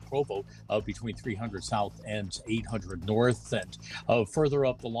 West in Provo, between 300 South and 800 North. And further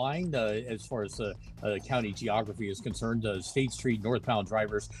up the line, as far as county geography is concerned, State Street northbound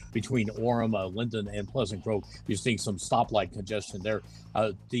drivers between Orem, Linden, and Pleasant Grove, you're seeing some stoplight congestion there.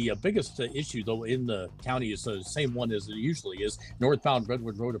 The biggest issue, though, in the county is the same one as it usually is. Northbound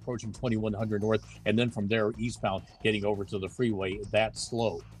Redwood Road approaching 2100 North, and then from there eastbound getting over to the freeway. That's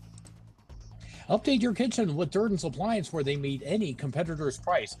slow. Update your kitchen with Durden's Appliance, where they meet any competitor's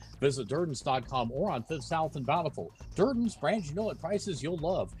price. Visit Durdens.com or on 5th South and Bountiful. Durden's, brands you know at prices you'll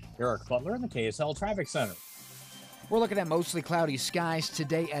love. Eric Butler in the KSL Traffic Center. We're looking at mostly cloudy skies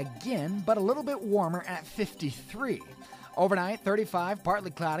today again, but a little bit warmer at 53. Overnight, 35,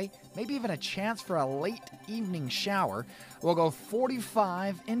 partly cloudy, maybe even a chance for a late evening shower. We'll go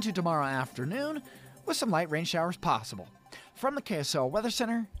 45 into tomorrow afternoon with some light rain showers possible. From the KSL Weather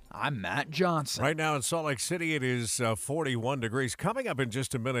Center, I'm Matt Johnson. Right now in Salt Lake City, it is 41 degrees. Coming up in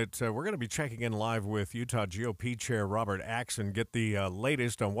just a minute, we're going to be checking in live with Utah GOP Chair Robert Axson, get the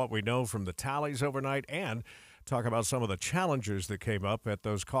latest on what we know from the tallies overnight, and talk about some of the challenges that came up at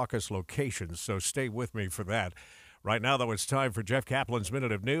those caucus locations. So stay with me for that. Right now, though, it's time for Jeff Kaplan's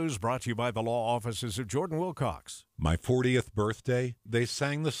Minute of News, brought to you by the law offices of Jordan Wilcox. My 40th birthday, they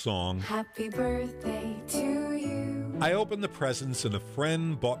sang the song, Happy Birthday to you. I opened the presents and a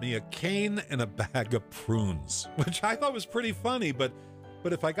friend bought me a cane and a bag of prunes, which I thought was pretty funny, but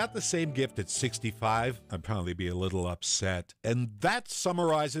if I got the same gift at 65, I'd probably be a little upset. And that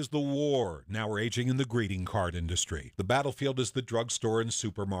summarizes the war now raging in the greeting card industry. The battlefield is the drugstore and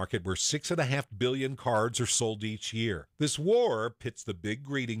supermarket, where 6.5 billion cards are sold each year. This war pits the big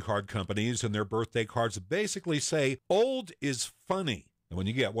greeting card companies and their birthday cards that basically say, old is funny. And when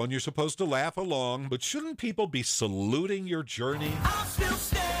you get one, you're supposed to laugh along, but shouldn't people be saluting your journey? I'll still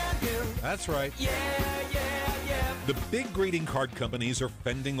stand. That's right. Yeah. The big greeting card companies are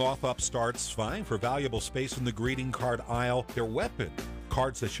fending off upstarts, vying for valuable space in the greeting card aisle. Their weapon,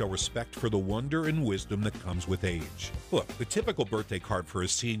 cards that show respect for the wonder and wisdom that comes with age. Look, the typical birthday card for a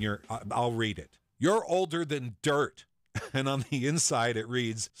senior, I'll read it. You're older than dirt. And on the inside it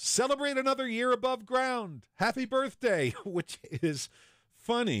reads, celebrate another year above ground. Happy birthday, which is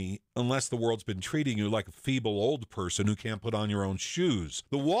funny unless the world's been treating you like a feeble old person who can't put on your own shoes.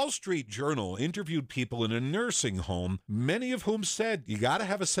 The Wall Street Journal interviewed people in a nursing home, many of whom said you got to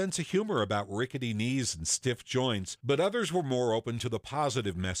have a sense of humor about rickety knees and stiff joints, but others were more open to the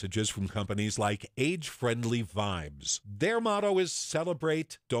positive messages from companies like Age-Friendly Vibes. Their motto is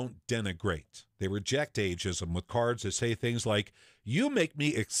celebrate, don't denigrate. They reject ageism with cards that say things like, you make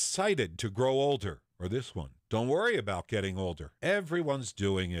me excited to grow older. Or this one, don't worry about getting older. Everyone's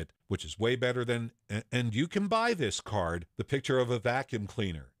doing it, which is way better than, and you can buy this card, the picture of a vacuum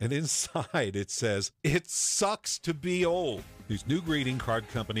cleaner. And inside it says, it sucks to be old. These new greeting card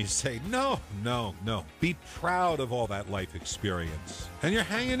companies say, no. Be proud of all that life experience. And you're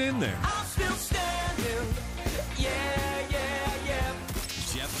hanging in there. I'll still standing. Yeah.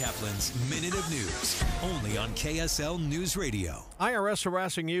 Jeff Kaplan's Minute of News, only on KSL News Radio. IRS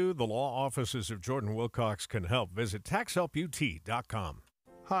harassing you? The law offices of Jordan Wilcox can help. Visit taxhelput.com.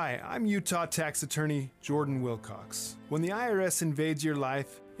 Hi, I'm Utah tax attorney Jordan Wilcox. When the IRS invades your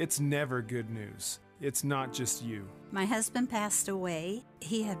life, it's never good news. It's not just you. My husband passed away.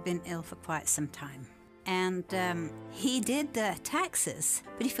 He had been ill for quite some time. And he did the taxes,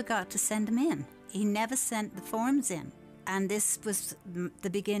 but he forgot to send them in. He never sent the forms in. And this was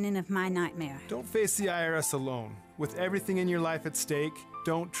the beginning of my nightmare. Don't face the IRS alone. With everything in your life at stake,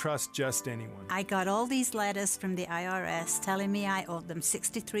 don't trust just anyone. I got all these letters from the IRS telling me I owed them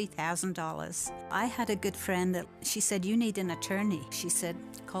 $63,000. I had a good friend that she said, you need an attorney. She said,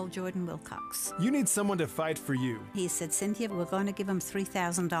 call Jordan Wilcox. You need someone to fight for you. He said, Cynthia, we're going to give him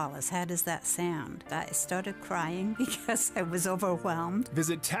 $3,000. How does that sound? I started crying because I was overwhelmed.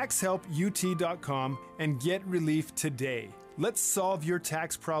 Visit taxhelput.com and get relief today. Let's solve your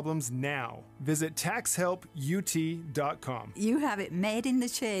tax problems now. Visit taxhelput.com. You have it made in the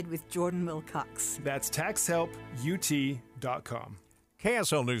shade with Jordan Wilcox. That's taxhelput.com.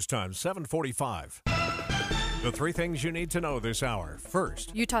 KSL News Time, 7:45. The three things you need to know this hour.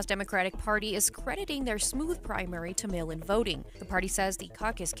 First, Utah's Democratic Party is crediting their smooth primary to mail-in voting. The party says the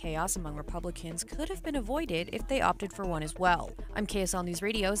caucus chaos among Republicans could have been avoided if they opted for one as well. I'm KSL News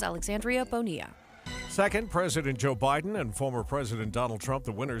Radio's Alexandria Bonilla. Second, President Joe Biden and former President Donald Trump,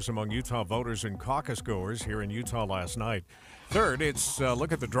 the winners among Utah voters and caucus goers here in Utah last night. Third, it's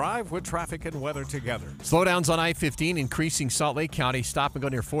Look at the Drive with traffic and weather together. Slowdowns on I-15 increasing Salt Lake County. Stop and go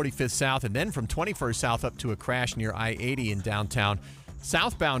near 45th South, and then from 21st South up to a crash near I-80 in downtown.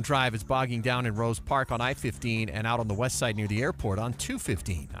 Southbound drive is bogging down in Rose Park on I-15 and out on the west side near the airport on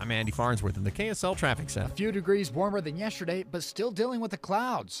 215. I'm Andy Farnsworth in the KSL Traffic Center. A few degrees warmer than yesterday, but still dealing with the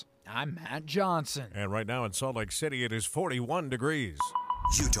clouds. I'm Matt Johnson. And right now in Salt Lake City, it is 41 degrees.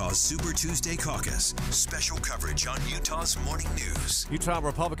 Utah's Super Tuesday Caucus. Special coverage on Utah's Morning News. Utah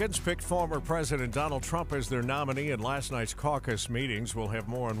Republicans picked former President Donald Trump as their nominee in last night's caucus meetings. We'll have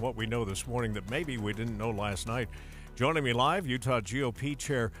more on what we know this morning that maybe we didn't know last night. Joining me live, Utah GOP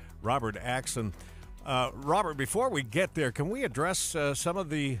Chair Robert Axson. Robert, before we get there, can we address some of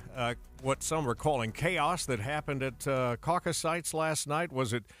the, what some are calling chaos that happened at caucus sites last night?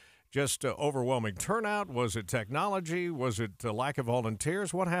 Was it just overwhelming turnout? Was it technology? Was it lack of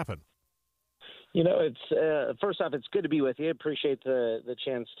volunteers? What happened? You know, it's first off, it's good to be with you. Appreciate the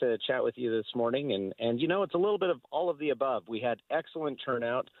chance to chat with you this morning. And you know, it's a little bit of all of the above. We had excellent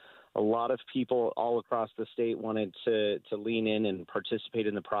turnout. A lot of people all across the state wanted to lean in and participate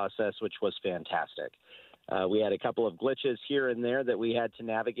in the process, which was fantastic. We had a couple of glitches here and there that we had to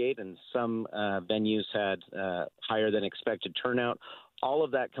navigate, and some venues had higher than expected turnout. All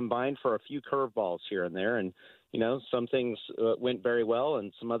of that combined for a few curveballs here and there. And, you know, some things went very well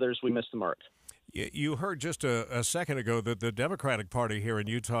and some others we missed the mark. You heard just a second ago that the Democratic Party here in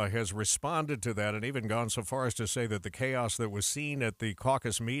Utah has responded to that and even gone so far as to say that the chaos that was seen at the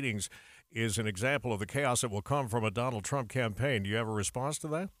caucus meetings is an example of the chaos that will come from a Donald Trump campaign. Do you have a response to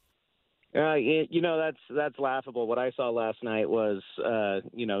that? You know, that's laughable. What I saw last night was,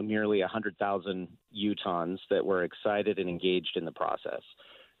 you know, nearly 100,000 Utahns that were excited and engaged in the process.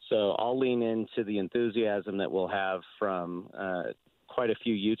 So I'll lean into the enthusiasm that we'll have from quite a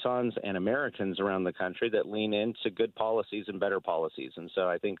few Utahns and Americans around the country that lean into good policies and better policies. And so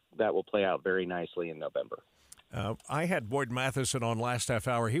I think that will play out very nicely in November. I had Boyd Matheson on last half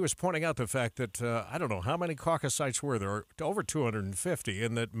hour. He was pointing out the fact that, I don't know, how many caucus sites were there? Over 250,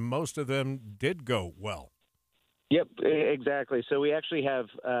 and that most of them did go well. Yep, exactly. So we actually have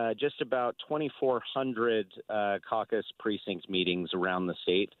just about 2,400 caucus precinct meetings around the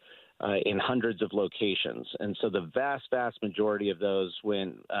state in hundreds of locations. And so the vast majority of those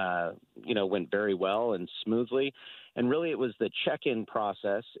went very well and smoothly. And really, it was the check-in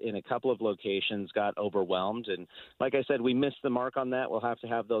process in a couple of locations got overwhelmed. And like I said, we missed the mark on that. We'll have to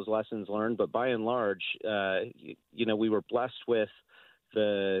have those lessons learned. But by and large, you know, we were blessed with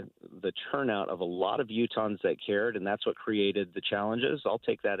the turnout of a lot of Utahns that cared, and that's what created the challenges. I'll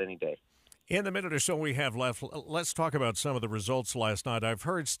take that any day. In the minute or so we have left, let's talk about some of the results last night. I've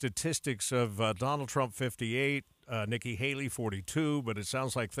heard statistics of Donald Trump 58, Nikki Haley 42, but it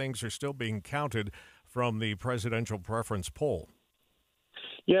sounds like things are still being counted from the presidential preference poll.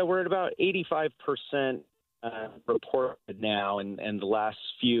 Yeah, we're at about 85% reported now, and the last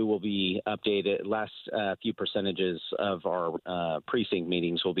few will be updated. Last few percentages of our precinct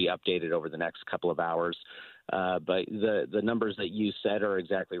meetings will be updated over the next couple of hours. But the numbers that you said are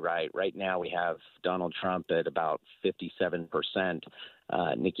exactly right. Right now we have Donald Trump at about 57%,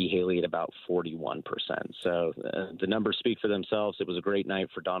 Nikki Haley at about 41%. So the numbers speak for themselves. It was a great night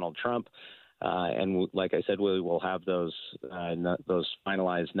for Donald Trump. And like I said, we will have those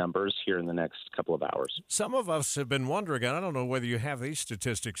finalized numbers here in the next couple of hours. Some of us have been wondering, and I don't know whether you have these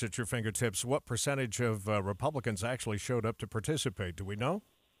statistics at your fingertips, what percentage of Republicans actually showed up to participate. Do we know?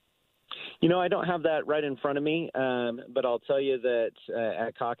 You know, I don't have that right in front of me, but I'll tell you that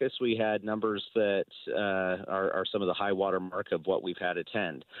at caucus we had numbers that are some of the high water mark of what we've had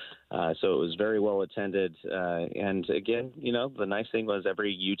attend. So it was very well attended. And again, you know, the nice thing was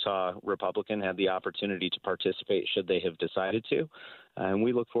every Utah Republican had the opportunity to participate should they have decided to. And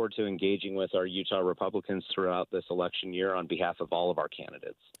we look forward to engaging with our Utah Republicans throughout this election year on behalf of all of our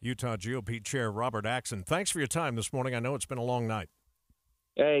candidates. Utah GOP Chair Robert Axson, thanks for your time this morning. I know it's been a long night.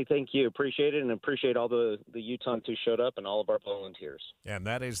 Hey, thank you. Appreciate it, and appreciate all the Utahns who showed up and all of our volunteers. And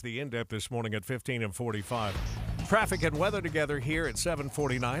that is the in-depth this morning at 15 and 45. Traffic and weather together here at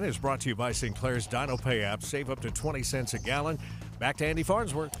 7:49 is brought to you by Sinclair's DinoPay app. Save up to 20 cents a gallon. Back to Andy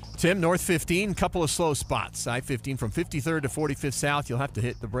Farnsworth. Tim, North 15, couple of slow spots. I-15 from 53rd to 45th South. You'll have to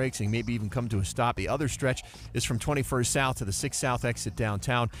hit the brakes and maybe even come to a stop. The other stretch is from 21st South to the 6th South exit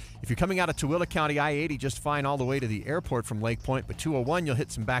downtown. If you're coming out of Tooele County, I-80 just fine all the way to the airport from Lake Point, but 201, you'll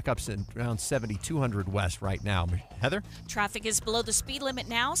hit some backups in around 7200 west right now. Heather? Traffic is below the speed limit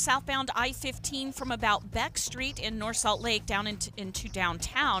now. Southbound I-15 from about Beck Street in North Salt Lake down into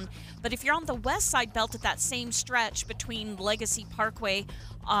downtown. But if you're on the west side belt at that same stretch between Legacy Parkway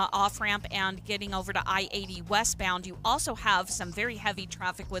off-ramp and getting over to I-80 westbound, you also have some very heavy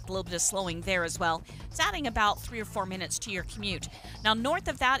traffic with a little bit of slowing there as well. It's adding about 3 or 4 minutes to your commute. Now, north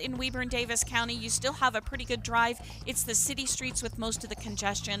of that in Weber and Davis County, you still have a pretty good drive. It's the city streets with most of the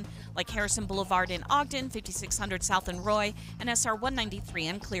congestion, like Harrison Boulevard in Ogden, 5600 South in Roy, and SR 193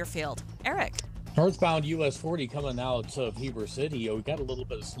 in Clearfield. Eric? Northbound US 40 coming out of Heber City. We got a little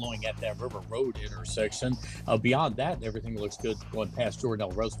bit of slowing at that River Road intersection. Beyond that, everything looks good going past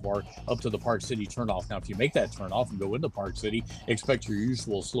Jordanelle Reservoir up to the Park City turnoff. Now, if you make that turnoff and go into Park City, expect your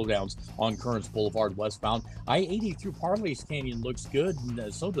usual slowdowns on Kearns Boulevard westbound. I-80 through Parley's Canyon looks good,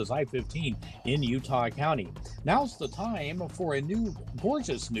 and so does I-15 in Utah County. Now's the time for a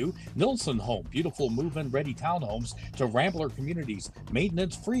gorgeous new Nilsson home. Beautiful move-in ready townhomes to Rambler Communities.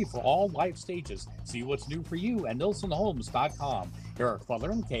 Maintenance free for all life stages. See what's new for you at nilssonhomes.com. Eric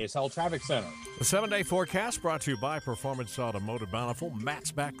Butler, KSL Traffic Center. The 7-day forecast brought to you by Performance Automotive Bountiful.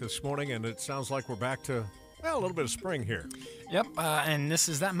 Matt's back this morning, and it sounds like we're back to, well, a little bit of spring here. Yep, and this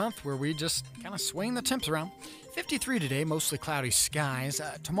is that month where we just kind of swing the temps around. 53 today, mostly cloudy skies.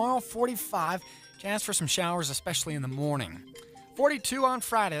 Tomorrow, 45. Chance for some showers, especially in the morning. 42 on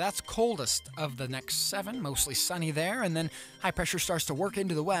Friday. That's coldest of the next 7. Mostly sunny there. And then high pressure starts to work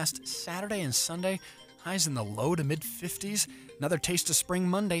into the west. Saturday and Sunday, highs in the low to mid-50s. Another taste of spring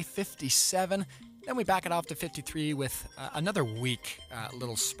Monday, 57. Then we back it off to 53 with another weak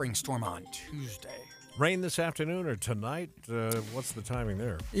little spring storm on Tuesday. Rain this afternoon or tonight? What's the timing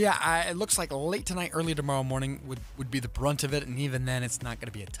there? Yeah, it looks like late tonight, early tomorrow morning would be the brunt of it, and even then it's not going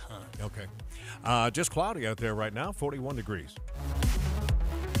to be a ton. Okay. Just cloudy out there right now, 41 degrees.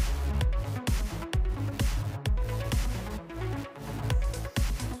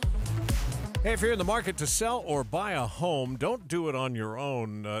 Hey, if you're in the market to sell or buy a home, don't do it on your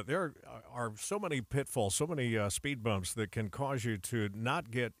own. There are so many pitfalls, so many speed bumps that can cause you to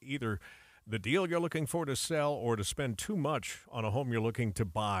not get either the deal you're looking for to sell or to spend too much on a home you're looking to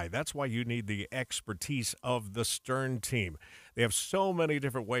buy. That's why you need the expertise of the Stern team. They have so many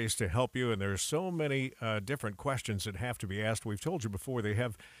different ways to help you, and there's so many different questions that have to be asked. We've told you before, they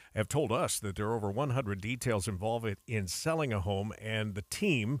have told us that there are over 100 details involved in selling a home, and the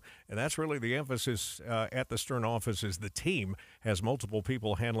team, and that's really the emphasis at the Stern office, is the team has multiple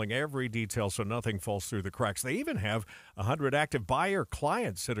people handling every detail so nothing falls through the cracks. They even have 100 active buyer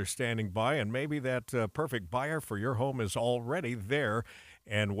clients that are standing by, and maybe that perfect buyer for your home is already there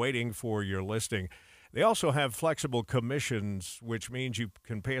and waiting for your listing. They also have flexible commissions, which means you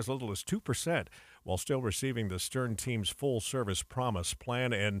can pay as little as 2% while still receiving the Stern team's full-service promise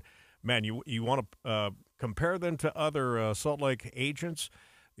plan. And, man, you want to compare them to other Salt Lake agents.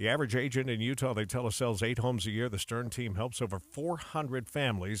 The average agent in Utah, they tell us, sells 8 homes a year. The Stern team helps over 400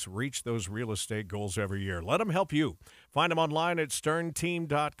 families reach those real estate goals every year. Let them help you. Find them online at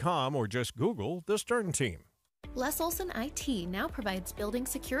sternteam.com or just Google the Stern team. Les Olson IT now provides building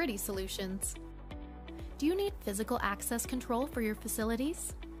security solutions. Do you need physical access control for your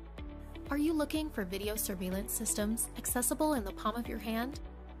facilities? Are you looking for video surveillance systems accessible in the palm of your hand?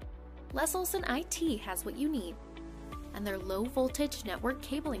 Les Olson IT has what you need, and their low-voltage network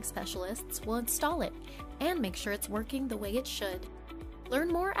cabling specialists will install it and make sure it's working the way it should. Learn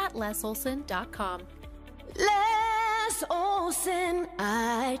more at lesolson.com. Les Olson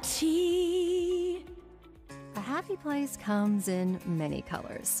IT. A happy place comes in many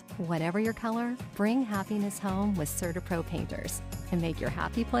colors. Whatever your color, bring happiness home with CertaPro Painters and make your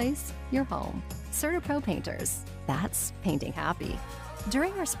happy place your home. CertaPro Painters, that's painting happy.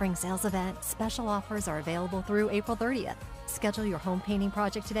 During our spring sales event, special offers are available through April 30th. Schedule your home painting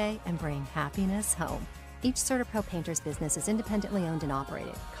project today and bring happiness home. Each CertaPro Painters business is independently owned and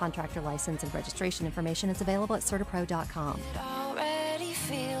operated. Contractor license and registration information is available at CertaPro.com. It already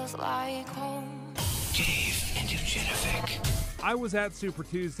feels like home. Dave and Dujanovic. I was at Super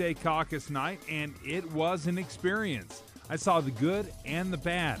Tuesday caucus night, and it was an experience. I saw the good and the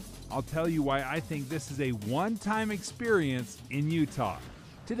bad. I'll tell you why I think this is a one-time experience in Utah.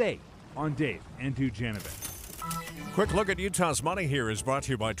 Today on Dave and Dujanovic. Quick look at Utah's money here is brought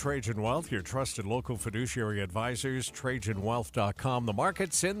to you by Trajan Wealth, your trusted local fiduciary advisors, TrajanWealth.com. The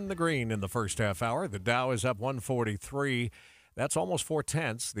market's in the green in the first half hour. The Dow is up 143. That's almost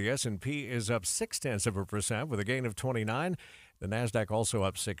 0.4. The S&P is up 0.6% with a gain of 29. The NASDAQ also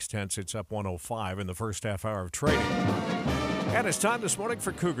up 0.6. It's up 105 in the first half hour of trading. And it's time this morning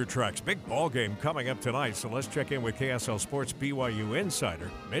for Cougar Tracks. Big ball game coming up tonight, so let's check in with KSL Sports BYU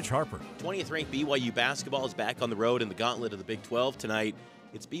insider Mitch Harper. 20th-ranked BYU basketball is back on the road in the gauntlet of the Big 12 tonight.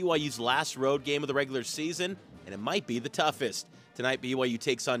 It's BYU's last road game of the regular season, and it might be the toughest. Tonight, BYU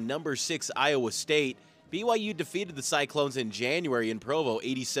takes on number 6 Iowa State. BYU defeated the Cyclones in January in Provo,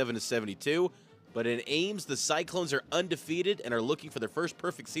 87-72. But in Ames, the Cyclones are undefeated and are looking for their first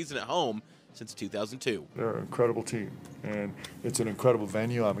perfect season at home since 2002. They're an incredible team, and it's an incredible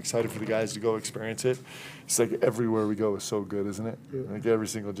venue. I'm excited for the guys to go experience it. It's like everywhere we go is so good, isn't it? Yeah. Like every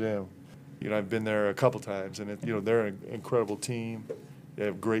single gym. You know, I've been there a couple times, and they're an incredible team. They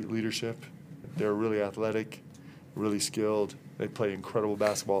have great leadership. They're really athletic, really skilled. They play incredible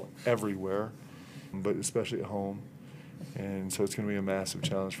basketball everywhere, but especially at home. And so it's going to be a massive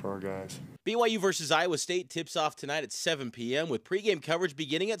challenge for our guys. BYU versus Iowa State tips off tonight at 7 p.m. with pregame coverage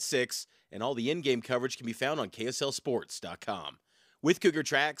beginning at 6, and all the in-game coverage can be found on KSLSports.com. With Cougar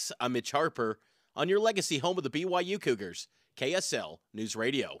Tracks, I'm Mitch Harper on your legacy home of the BYU Cougars, KSL News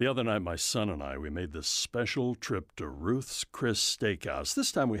Radio. The other night, my son and I, we made this special trip to Ruth's Chris Steakhouse.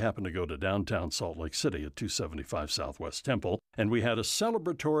 This time we happened to go to downtown Salt Lake City at 275 Southwest Temple, and we had a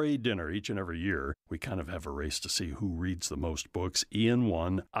celebratory dinner each and every year. We kind of have a race to see who reads the most books. Ian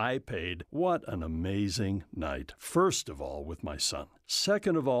won. I paid. What an amazing night. First of all, with my son.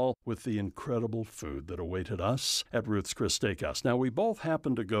 Second of all, with the incredible food that awaited us at Ruth's Chris Steakhouse. Now, we both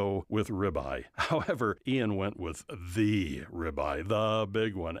happened to go with ribeye. However, Ian went with the ribeye, the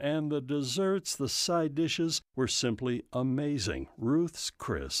big one. And the desserts, the side dishes, were simply amazing. Ruth's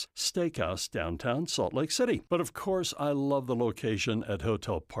Chris Steakhouse, downtown Salt Lake City. But of course, I love the location at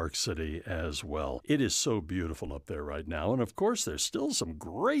Hotel Park City as well. It is so beautiful up there right now. And of course, there's still some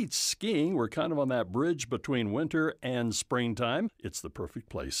great skiing. We're kind of on that bridge between winter and springtime. It's the perfect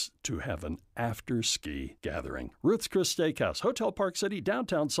place to have an after-ski gathering. Ruth's Chris Steakhouse, Hotel Park City,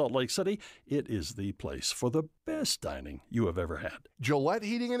 downtown Salt Lake City. It is the place for the best dining you have ever had. Gillette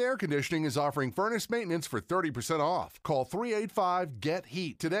Heating and Air Conditioning is offering furnace maintenance for 30% off. Call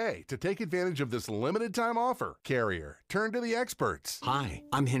 385-GET-HEAT today to take advantage of this limited-time offer. Carrier, turn to the experts. Hi,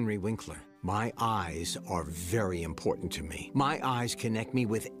 I'm Henry Winkler. My eyes are very important to me. My eyes connect me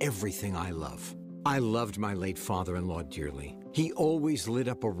with everything I love. I loved my late father-in-law dearly. He always lit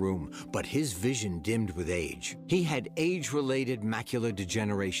up a room, but his vision dimmed with age. He had age-related macular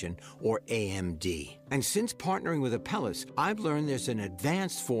degeneration, or AMD. And since partnering with Apellis, I've learned there's an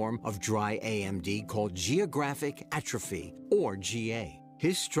advanced form of dry AMD called geographic atrophy, or GA.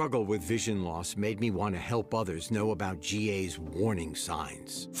 His struggle with vision loss made me want to help others know about GA's warning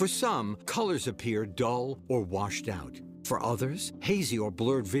signs. For some, colors appear dull or washed out. For others, hazy or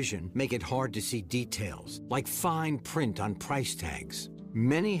blurred vision make it hard to see details, like fine print on price tags.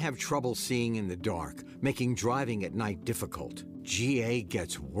 Many have trouble seeing in the dark, making driving at night difficult. GA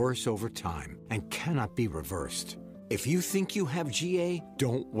gets worse over time and cannot be reversed. If you think you have GA,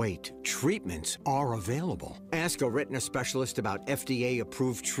 don't wait. Treatments are available. Ask a retina specialist about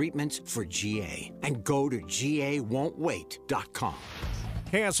FDA-approved treatments for GA and go to GAWon'tWait.com.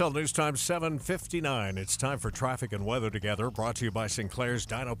 KSL News Time 7:59. It's time for traffic and weather together, brought to you by Sinclair's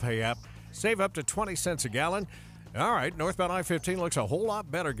DinoPay app. Save up to 20 cents a gallon. All right, northbound I-15 looks a whole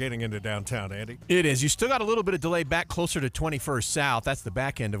lot better getting into downtown, Andy. It is. You still got a little bit of delay back closer to 21st South. That's the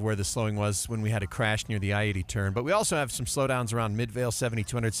back end of where the slowing was when we had a crash near the I-80 turn. But we also have some slowdowns around Midvale,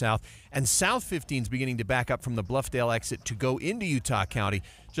 7200 South. And South 15 is beginning to back up from the Bluffdale exit to go into Utah County,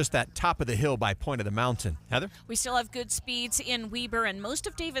 just that top of the hill by Point of the Mountain. Heather? We still have good speeds in Weber and most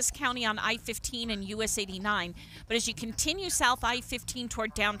of Davis County on I-15 and US 89. But as you continue south I-15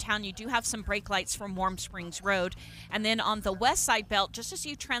 toward downtown, you do have some brake lights from Warm Springs Road. And then on the west side belt, just as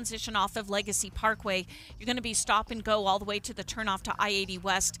you transition off of Legacy Parkway, you're going to be stop and go all the way to the turnoff to I-80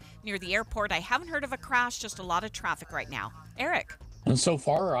 West near the airport. I haven't heard of a crash, just a lot of traffic right now. Eric? And so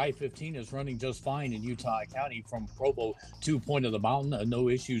far, I-15 is running just fine in Utah County from Provo to Point of the Mountain. No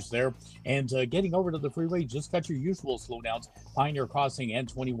issues there. And getting over to the freeway, just got your usual slowdowns. Pioneer Crossing and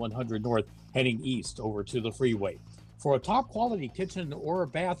 2100 North heading east over to the freeway. For a top-quality kitchen or a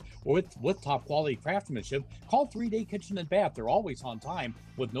bath with top-quality craftsmanship, call 3-Day Kitchen and Bath. They're always on time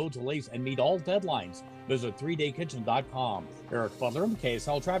with no delays and meet all deadlines. Visit 3daykitchen.com. Eric Butler,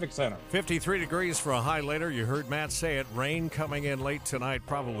 KSL Traffic Center. 53 degrees for a high later. You heard Matt say it. Rain coming in late tonight,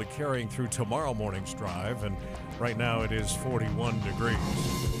 probably carrying through tomorrow morning's drive. And right now it is 41 degrees.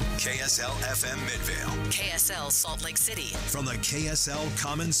 KSL FM Midvale. KSL Salt Lake City. From the KSL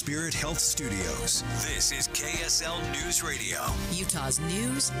Common Spirit Health Studios, this is KSL News Radio. Utah's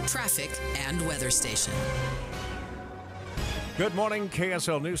news, traffic, and weather station. Good morning.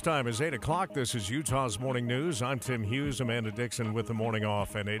 KSL News Time is 8 o'clock. This is Utah's Morning News. I'm Tim Hughes, Amanda Dixon with the morning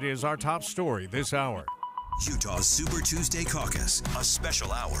off, and it is our top story this hour. Utah's Super Tuesday Caucus, a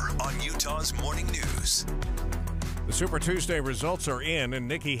special hour on Utah's Morning News. The Super Tuesday results are in, and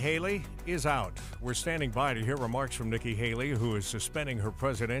Nikki Haley is out. We're standing by to hear remarks from Nikki Haley, who is suspending her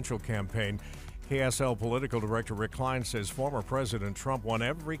presidential campaign. KSL Political Director Rick Klein says former President Trump won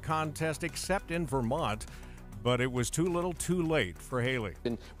every contest except in Vermont, but it was too little too late for Haley.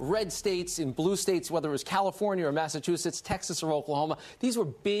 In red states, in blue states, whether it was California or Massachusetts, Texas or Oklahoma, these were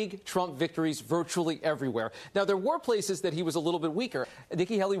big Trump victories virtually everywhere. Now, there were places that he was a little bit weaker.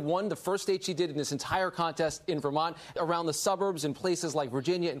 Nikki Haley won the first state she did in this entire contest in Vermont, around the suburbs in places like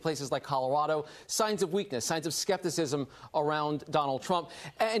Virginia and places like Colorado. Signs of weakness, signs of skepticism around Donald Trump.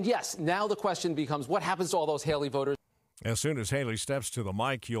 And yes, now the question becomes, what happens to all those Haley voters? As soon as Haley steps to the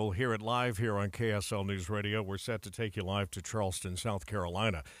mic, you'll hear it live here on KSL News Radio. We're set to take you live to Charleston, South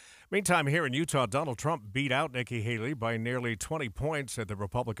Carolina. Meantime, here in Utah, Donald Trump beat out Nikki Haley by nearly 20 points at the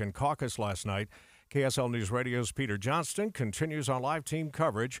Republican caucus last night. KSL News Radio's Peter Johnston continues on live team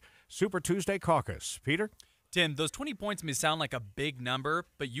coverage. Super Tuesday Caucus. Peter? Tim, those 20 points may sound like a big number,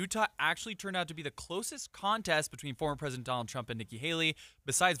 but Utah actually turned out to be the closest contest between former President Donald Trump and Nikki Haley,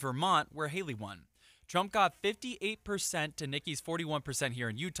 besides Vermont, where Haley won. Trump got 58% to Nikki's 41% here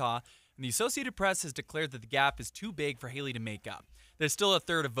in Utah, and the Associated Press has declared that the gap is too big for Haley to make up. There's still a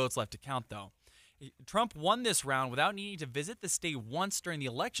third of votes left to count, though. Trump won this round without needing to visit the state once during the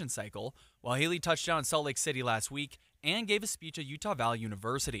election cycle, while Haley touched down in Salt Lake City last week and gave a speech at Utah Valley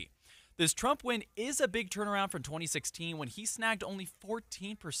University. This Trump win is a big turnaround from 2016 when he snagged only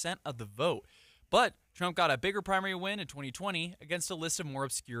 14% of the vote. But Trump got a bigger primary win in 2020 against a list of more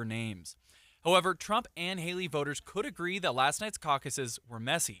obscure names. However, Trump and Haley voters could agree that last night's caucuses were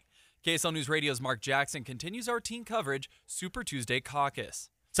messy. KSL News Radio's Mark Jackson continues our team coverage, Super Tuesday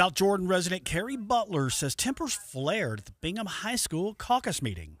Caucus. South Jordan resident Carrie Butler says tempers flared at the Bingham High School caucus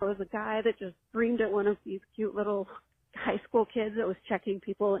meeting. There was a guy that just screamed at one of these cute little high school kids that was checking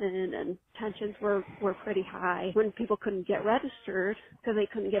people in, and tensions were pretty high when people couldn't get registered because they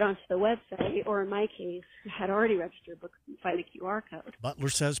couldn't get onto the website, or in my case, had already registered but couldn't find a QR code. Butler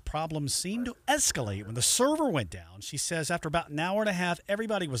says problems seemed to escalate when the server went down. She says after about an hour and a half,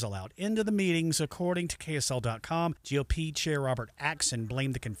 everybody was allowed into the meetings. According to KSL.com, GOP Chair Robert Axson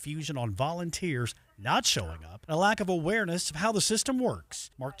blamed the confusion on volunteers not showing up and a lack of awareness of how the system works.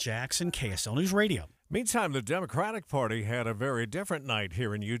 Mark Jackson, KSL News Radio. Meantime, the Democratic Party had a very different night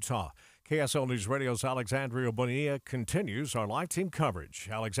here in Utah. KSL News Radio's Alexandria Bonilla continues our live team coverage.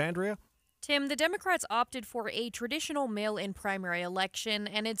 Alexandria? Tim, the Democrats opted for a traditional mail-in primary election,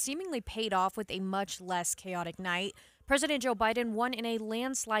 and it seemingly paid off with a much less chaotic night. President Joe Biden won in a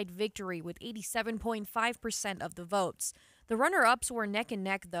landslide victory with 87.5% of the votes. The runner-ups were neck and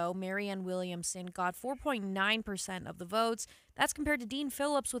neck, though. Marianne Williamson got 4.9% of the votes. That's compared to Dean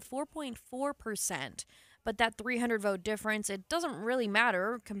Phillips with 4.4%. But that 300-vote difference, it doesn't really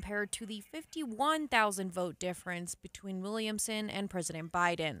matter compared to the 51,000 vote difference between Williamson and President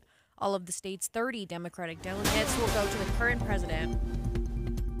Biden. All of the state's 30 Democratic delegates will go to the current president.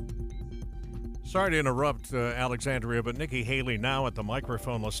 Sorry to interrupt, Alexandria, but Nikki Haley now at the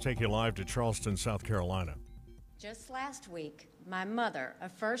microphone. Let's take you live to Charleston, South Carolina. Just last week, my mother, a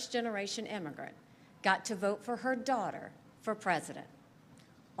first-generation immigrant, got to vote for her daughter for president.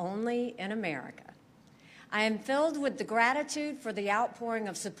 Only in America. I am filled with the gratitude for the outpouring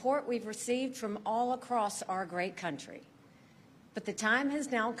of support we've received from all across our great country. But the time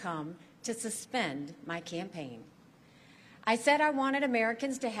has now come to suspend my campaign. I said I wanted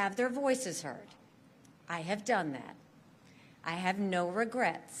Americans to have their voices heard. I have done that. I have no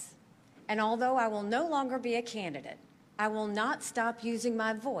regrets. And although I will no longer be a candidate, I will not stop using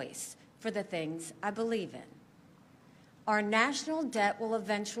my voice for the things I believe in. Our national debt will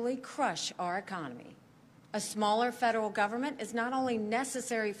eventually crush our economy. A smaller federal government is not only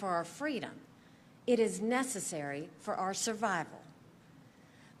necessary for our freedom, it is necessary for our survival.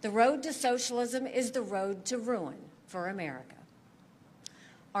 The road to socialism is the road to ruin for America.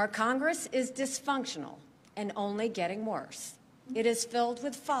 Our Congress is dysfunctional and only getting worse. It is filled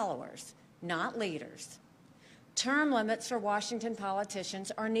with followers, not leaders. Term limits for Washington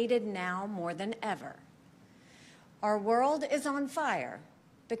politicians are needed now more than ever. Our world is on fire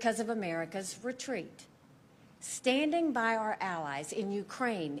because of America's retreat. Standing by our allies in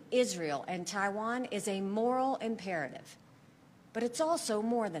Ukraine, Israel, and Taiwan is a moral imperative. But it's also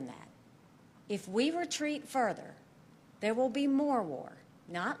more than that. If we retreat further, there will be more war,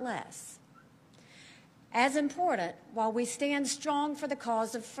 not less. As important, while we stand strong for the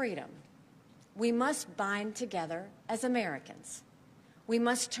cause of freedom, we must bind together as Americans. We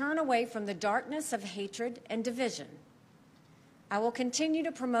must turn away from the darkness of hatred and division. I will continue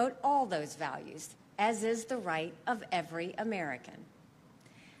to promote all those values, as is the right of every American.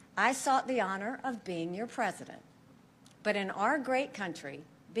 I sought the honor of being your president, but in our great country,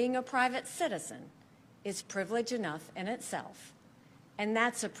 being a private citizen is privilege enough in itself, and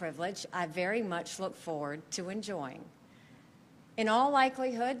that's a privilege I very much look forward to enjoying. In all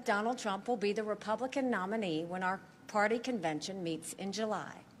likelihood, Donald Trump will be the Republican nominee when our party convention meets in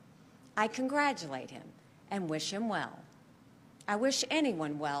July. I congratulate him and wish him well. I wish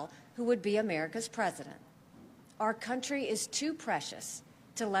anyone well who would be America's president. Our country is too precious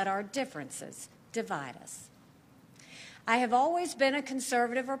to let our differences divide us. I have always been a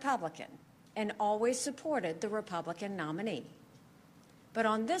conservative Republican and always supported the Republican nominee. But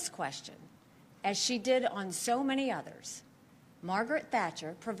on this question, as she did on so many others, Margaret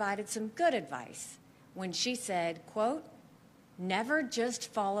Thatcher provided some good advice when she said, quote, "Never just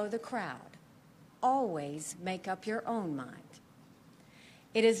follow the crowd. Always make up your own mind."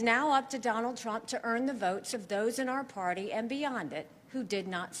 It is now up to Donald Trump to earn the votes of those in our party and beyond it who did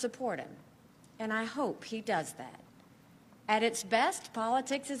not support him, and I hope he does that. At its best,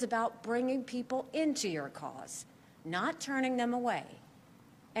 politics is about bringing people into your cause, not turning them away,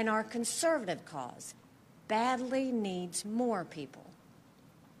 and our conservative cause badly needs more people.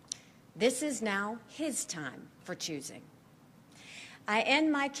 This is now his time for choosing. I end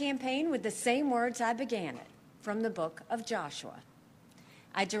my campaign with the same words I began it, from the book of Joshua.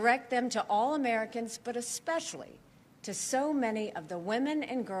 I direct them to all Americans, but especially to so many of the women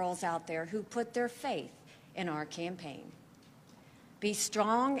and girls out there who put their faith in our campaign. Be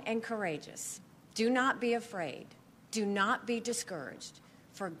strong and courageous. Do not be afraid. Do not be discouraged,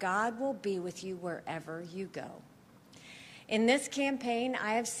 for God will be with you wherever you go. In this campaign,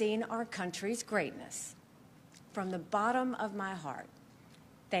 I have seen our country's greatness. From the bottom of my heart,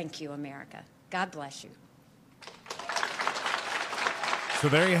 thank you, America. God bless you. So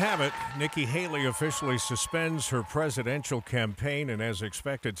there you have it. Nikki Haley officially suspends her presidential campaign and, as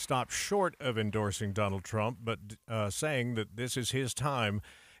expected, stops short of endorsing Donald Trump, but saying that this is his time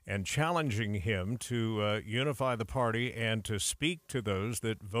and challenging him to unify the party and to speak to those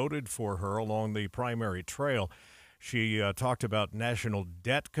that voted for her along the primary trail. She talked about national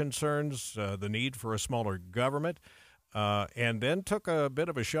debt concerns, the need for a smaller government, and then took a bit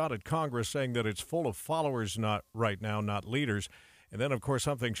of a shot at Congress, saying that it's full of followers right now, not leaders. And then, of course,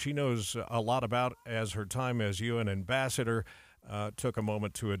 something she knows a lot about as her time as UN ambassador, took a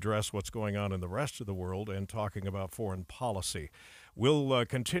moment to address what's going on in the rest of the world and talking about foreign policy. We'll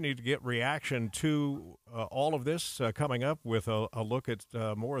continue to get reaction to all of this coming up with a look at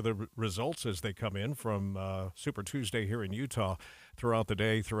more of the results as they come in from Super Tuesday here in Utah throughout the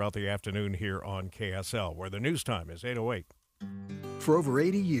day, throughout the afternoon here on KSL, where the news time is 8:08. For over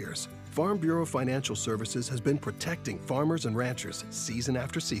 80 years, Farm Bureau Financial Services has been protecting farmers and ranchers season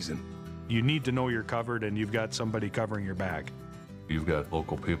after season. You need to know you're covered and you've got somebody covering your back. You've got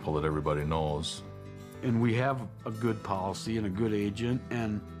local people that everybody knows. And we have a good policy and a good agent,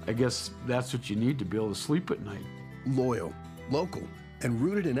 and I guess that's what you need to be able to sleep at night. Loyal, local, and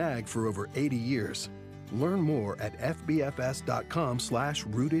rooted in ag for over 80 years. Learn more at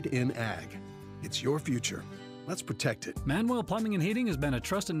fbfs.com/rootedinag. It's your future. Let's protect it. Manuel Plumbing and Heating has been a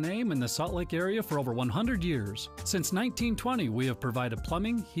trusted name in the Salt Lake area for over 100 years. Since 1920, we have provided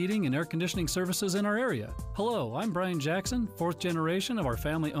plumbing, heating, and air conditioning services in our area. Hello, I'm Brian Jackson, fourth generation of our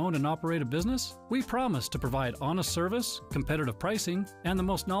family-owned and operated business. We promise to provide honest service, competitive pricing, and the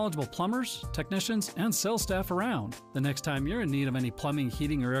most knowledgeable plumbers, technicians, and sales staff around. The next time you're in need of any plumbing,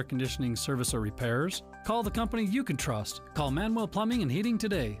 heating, or air conditioning service or repairs, call the company you can trust. Call Manuel Plumbing and Heating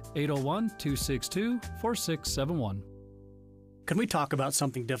today, 801-262-4671. Can we talk about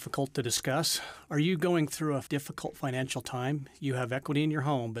something difficult to discuss? Are you going through a difficult financial time? You have equity in your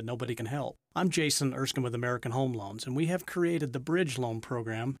home, but nobody can help. I'm Jason Erskine with American Home Loans, and we have created the Bridge Loan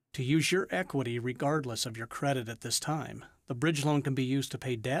Program to use your equity regardless of your credit at this time. The Bridge Loan can be used to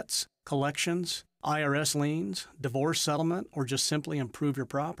pay debts, collections, IRS liens, divorce settlement, or just simply improve your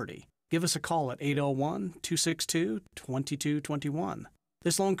property. Give us a call at 801-262-2221.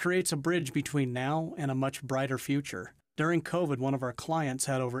 This loan creates a bridge between now and a much brighter future. During COVID, one of our clients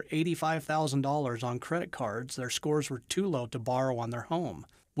had over $85,000 on credit cards. Their scores were too low to borrow on their home.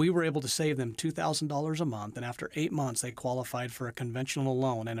 We were able to save them $2,000 a month, and after 8 months, they qualified for a conventional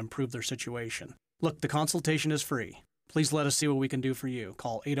loan and improved their situation. Look, the consultation is free. Please let us see what we can do for you.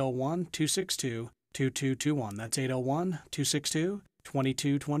 Call 801-262-2221. That's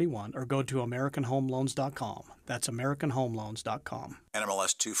 801-262-2221. Or go to AmericanHomeLoans.com. That's AmericanHomeLoans.com.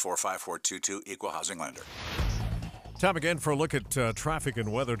 NMLS 245422, Equal Housing Lender. Time again for a look at traffic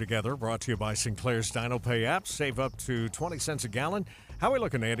and weather together, brought to you by Sinclair's DinoPay app. Save up to 20 cents a gallon. How are we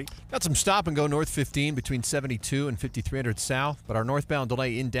looking, Andy? Got some stop and go north 15 between 72 and 5300 south, but our northbound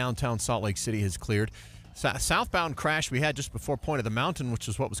delay in downtown Salt Lake City has cleared. Southbound crash we had just before Point of the Mountain, which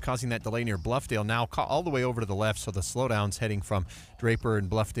is what was causing that delay near Bluffdale, now all the way over to the left, so the slowdowns heading from Draper and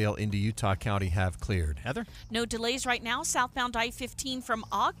Bluffdale into Utah County have cleared. Heather? No delays right now. Southbound I-15 from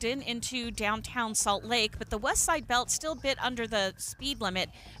Ogden into downtown Salt Lake, but the west side belt still a bit under the speed limit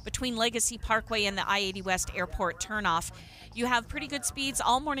between Legacy Parkway and the I-80 West Airport turnoff. You have pretty good speeds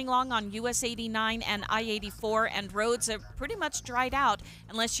all morning long on US 89 and I-84, and roads are pretty much dried out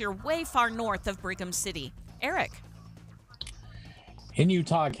unless you're way far north of Brigham City. Eric? In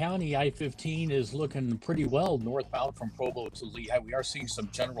Utah County, I-15 is looking pretty well northbound from Provo to Lehigh. We are seeing some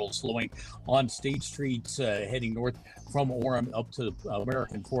general slowing on State Street heading north from Orem up to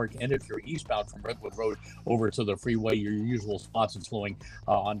American Fork. And if you're eastbound from Redwood Road over to the freeway, your usual spots of slowing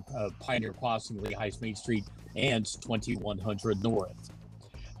on Pioneer Crossing, Lehigh Main Street, and 2100 north.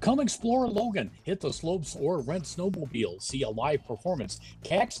 Come explore Logan, hit the slopes, or rent snowmobiles. See a live performance.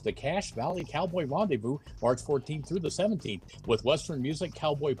 Catch the Cache Valley Cowboy Rendezvous March 14th through the 17th with Western music,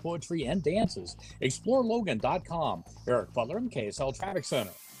 cowboy poetry, and dances. ExploreLogan.com. Eric Butler in KSL Traffic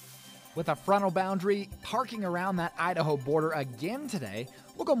Center. With a frontal boundary parking around that Idaho border again today,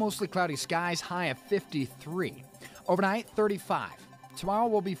 we'll go mostly cloudy skies, high of 53. Overnight, 35. Tomorrow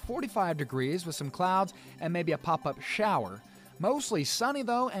will be 45 degrees with some clouds and maybe a pop-up shower. Mostly sunny,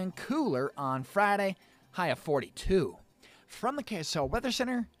 though, and cooler on Friday, high of 42. From the KSL Weather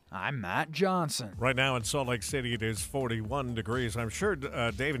Center, I'm Matt Johnson. Right now in Salt Lake City, it is 41 degrees. I'm sure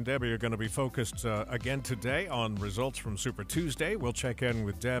Dave and Debbie are going to be focused again today on results from Super Tuesday. We'll check in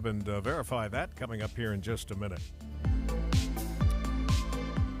with Deb and verify that coming up here in just a minute.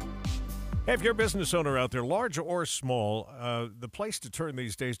 Hey, if you're a business owner out there, large or small, the place to turn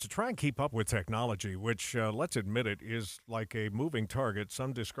these days to try and keep up with technology, which, let's admit it, is like a moving target.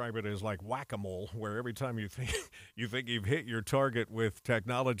 Some describe it as like whack-a-mole, where every time you think you've hit your target with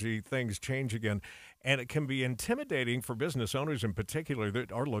technology, things change again. And it can be intimidating for business owners in particular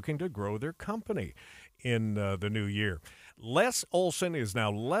that are looking to grow their company in the new year. Les Olson is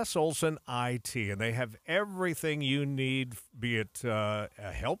now Les Olson IT, and they have everything you need, be it a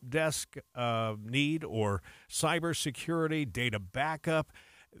help desk need or cybersecurity, data backup.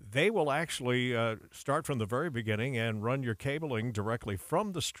 They will actually start from the very beginning and run your cabling directly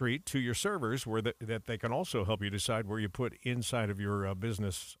from the street to your servers, where that they can also help you decide where you put inside of your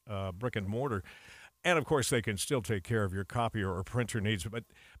business brick and mortar. And, of course, they can still take care of your copier or printer needs. But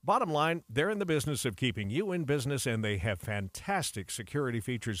bottom line, they're in the business of keeping you in business, and they have fantastic security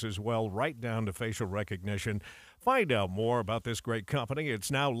features as well, right down to facial recognition. Find out more about this great company.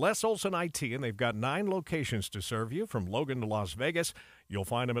 It's now Les Olson IT, and they've got 9 locations to serve you from Logan to Las Vegas. You'll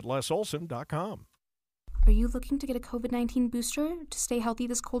find them at lesolson.com. Are you looking to get a COVID-19 booster to stay healthy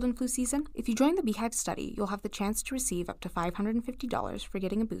this cold and flu season? If you join the Beehive study, you'll have the chance to receive up to $550 for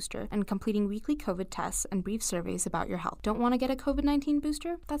getting a booster and completing weekly COVID tests and brief surveys about your health. Don't want to get a COVID-19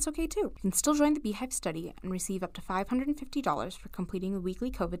 booster? That's okay too. You can still join the Beehive study and receive up to $550 for completing the weekly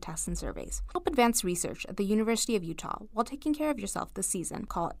COVID tests and surveys. Help advance research at the University of Utah while taking care of yourself this season.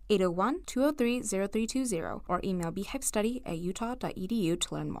 Call 801-203-0320 or email beehivestudy@utah.edu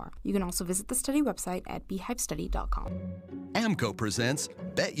to learn more. You can also visit the study website at beehivestudy.com. AMCO presents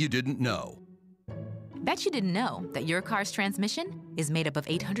Bet You Didn't Know. Bet you didn't know that your car's transmission is made up of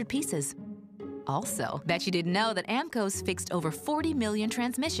 800 pieces. Also, bet you didn't know that AMCO's fixed over 40 million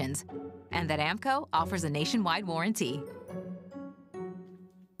transmissions and that AMCO offers a nationwide warranty.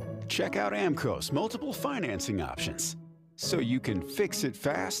 Check out AMCO's multiple financing options so you can fix it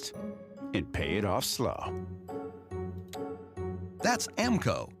fast and pay it off slow. That's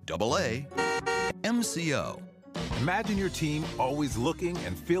AMCO, AA, MCO. Imagine your team always looking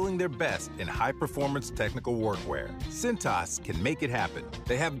and feeling their best in high-performance technical workwear. Cintas can make it happen.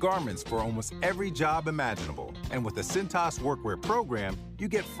 They have garments for almost every job imaginable. And with the Cintas Workwear program, you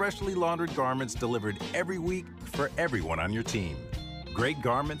get freshly laundered garments delivered every week for everyone on your team. Great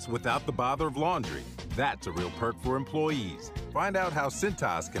garments without the bother of laundry. That's a real perk for employees. Find out how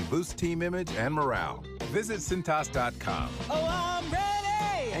Cintas can boost team image and morale. Visit Cintas.com. Oh, I'm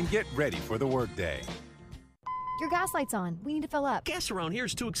ready! And get ready for the workday. Your gas light's on. We need to fill up. Gas around here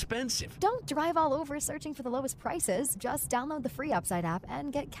is too expensive. Don't drive all over searching for the lowest prices. Just download the free Upside app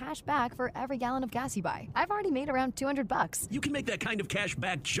and get cash back for every gallon of gas you buy. I've already made around $200. You can make that kind of cash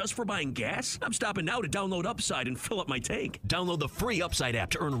back just for buying gas? I'm stopping now to download Upside and fill up my tank. Download the free Upside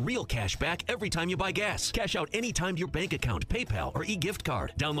app to earn real cash back every time you buy gas. Cash out anytime to your bank account, PayPal, or e-gift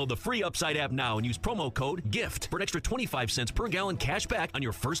card. Download the free Upside app now and use promo code GIFT for an extra 25 cents per gallon cash back on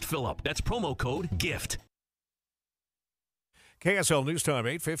your first fill-up. That's promo code GIFT. KSL News Time,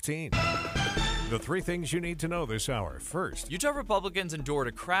 8:15. The three things you need to know this hour. First, Utah Republicans endured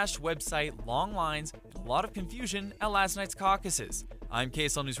a crashed website, long lines, and a lot of confusion at last night's caucuses. I'm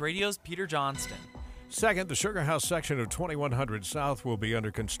KSL News Radio's Peter Johnston. Second, the Sugar House section of 2100 South will be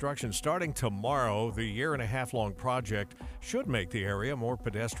under construction starting tomorrow. The year-and-a-half-long project should make the area more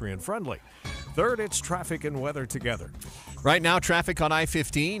pedestrian-friendly. Third, it's traffic and weather together. Right now, traffic on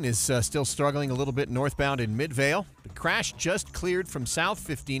I-15 is still struggling a little bit northbound in Midvale. The crash just cleared from South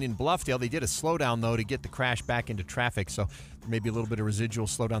 15 in Bluffdale. They did a slowdown, though, to get the crash back into traffic, so there may be a little bit of residual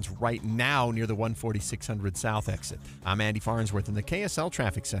slowdowns right now near the 14600 South exit. I'm Andy Farnsworth in the KSL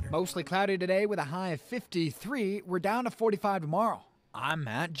Traffic Center. Mostly cloudy today with a high of 53. We're down to 45 tomorrow. I'm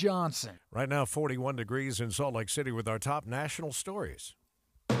Matt Johnson. Right now, 41 degrees in Salt Lake City with our top national stories.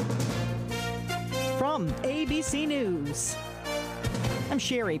 From ABC News, I'm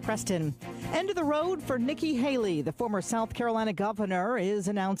Sherry Preston. End of the road for Nikki Haley. The former South Carolina governor is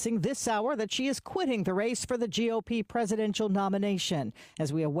announcing this hour that she is quitting the race for the GOP presidential nomination.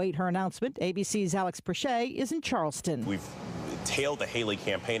 As we await her announcement, ABC's Alex Perche is in Charleston. We've tailed the Haley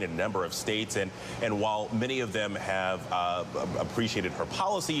campaign in a number of states, and while many of them have appreciated her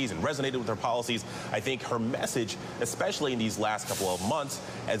policies and resonated with her policies, I think her message, especially in these last couple of months,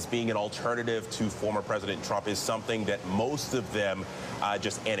 as being an alternative to former President Trump, is something that most of them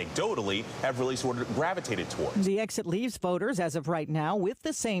just anecdotally have really sort of gravitated towards. The exit leaves voters as of right now with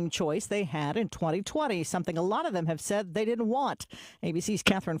the same choice they had in 2020, something a lot of them have said they didn't want. ABC's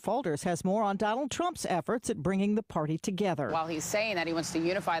Catherine Falders has more on Donald Trump's efforts at bringing the party together. While he's saying that he wants to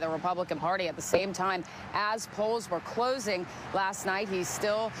unify the Republican Party, at the same time, as polls were closing last night, he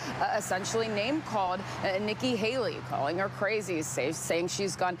still essentially name-called Nikki Haley, calling her crazy, saying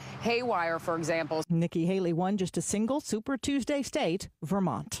she's gone haywire, for example. Nikki Haley won just a single Super Tuesday state,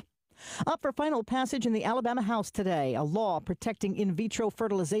 Vermont. Up for final passage in the Alabama House today, a law protecting in vitro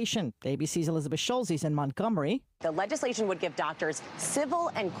fertilization. ABC's Elizabeth Schulze in Montgomery. The legislation would give doctors civil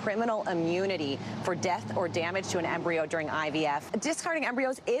and criminal immunity for death or damage to an embryo during IVF. Discarding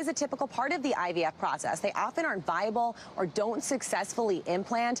embryos is a typical part of the IVF process. They often aren't viable or don't successfully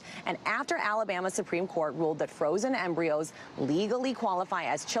implant. And after Alabama's Supreme Court ruled that frozen embryos legally qualify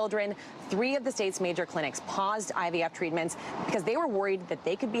as children, 3 of the state's major clinics paused IVF treatments because they were worried that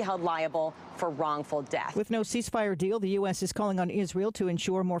they could be held liable for wrongful death. With no ceasefire deal, the U.S. is calling on Israel to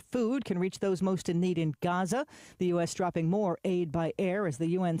ensure more food can reach those most in need in Gaza. The U.S. dropping more aid by air as the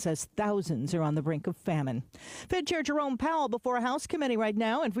UN says thousands are on the brink of famine. Fed Chair Jerome Powell before a House committee right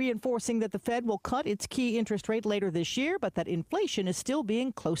now and reinforcing that the Fed will cut its key interest rate later this year, but that inflation is still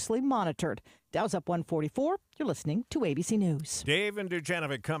being closely monitored. Dow's up 144. You're listening to ABC News. Dave and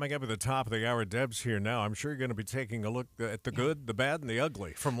Dujanovic coming up at the top of the hour. Deb's here now. I'm sure you're going to be taking a look at the good, the bad, and the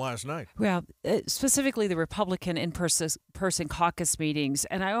ugly from last night. Well, specifically the Republican in-person caucus meetings.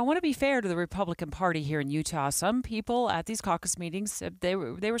 And I want to be fair to the Republican Party here in Utah. Some people at these caucus meetings, they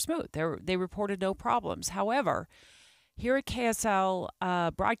were smooth. They reported no problems. However, here at KSL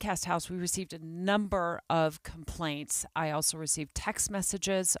Broadcast House, we received a number of complaints. I also received text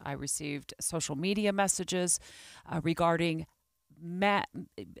messages. I received social media messages regarding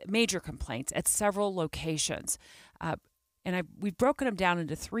major complaints at several locations. We've broken them down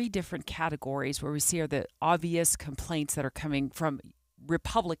into 3 different categories where we see are the obvious complaints that are coming from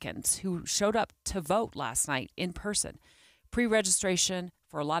Republicans who showed up to vote last night in person. Pre-registration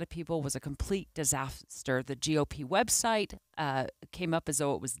for a lot of people was a complete disaster. The GOP website came up as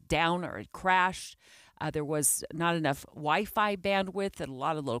though it was down or it crashed. There was not enough Wi-Fi bandwidth at a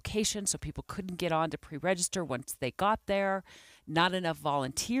lot of locations, so people couldn't get on to pre-register once they got there. Not enough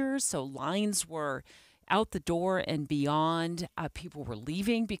volunteers, so lines were out the door and beyond. People were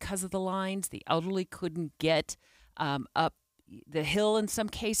leaving because of the lines. The elderly couldn't get up the hill in some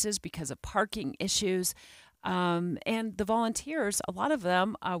cases because of parking issues. And the volunteers, a lot of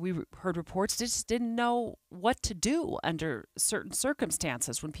them, we heard reports, just didn't know what to do under certain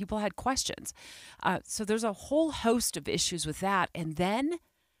circumstances when people had questions. So there's a whole host of issues with that. And then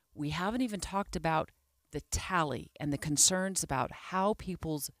we haven't even talked about the tally and the concerns about how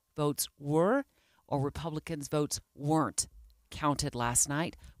people's votes were or Republicans' votes weren't counted last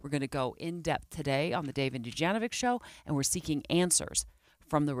night. We're going to go in depth today on the David Dujanovic Show, and we're seeking answers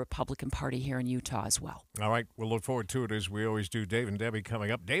from the Republican Party here in Utah as well. All right, we'll look forward to it as we always do. Dave and Debbie coming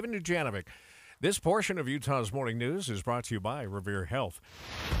up. David Dujanovic. This portion of Utah's Morning News is brought to you by Revere Health.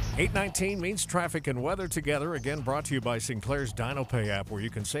 8:19 means traffic and weather together. Again, brought to you by Sinclair's DinoPay app, where you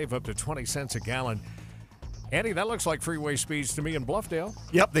can save up to 20 cents a gallon. Andy, that looks like freeway speeds to me in Bluffdale.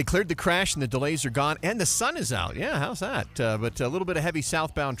 Yep, they cleared the crash and the delays are gone, and the sun is out. Yeah, how's that? But a little bit of heavy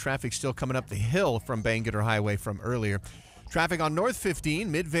southbound traffic still coming up the hill from Bangerter Highway from earlier. Traffic on North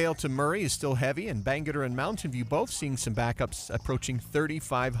 15, Midvale to Murray is still heavy, and Bangerter and Mountain View both seeing some backups approaching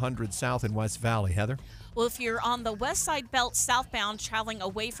 3500 south in West Valley. Heather? Well, if you're on the West Side Belt southbound traveling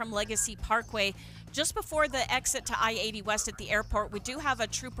away from Legacy Parkway, just before the exit to I-80 West at the airport, we do have a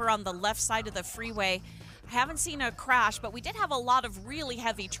trooper on the left side of the freeway. I haven't seen a crash, but we did have a lot of really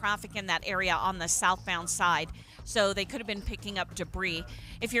heavy traffic in that area on the southbound side, so they could have been picking up debris.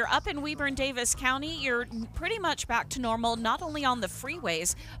 If you're up in Weber and Davis County, you're pretty much back to normal, not only on the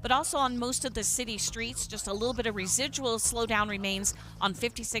freeways, but also on most of the city streets. Just a little bit of residual slowdown remains on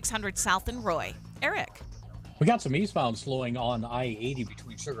 5600 South and Roy. Eric. We got some eastbound slowing on I-80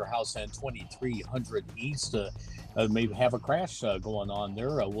 between Sugar House and 2300 East. Maybe have a crash going on there.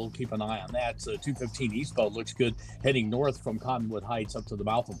 We'll keep an eye on that. 215 eastbound looks good heading north from Cottonwood Heights up to the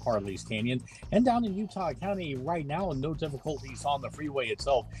mouth of Parley's Canyon. And down in Utah County right now, no difficulties on the freeway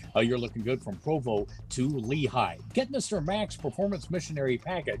itself. You're looking good from Provo to Lehigh. Get Mr. Max Performance Missionary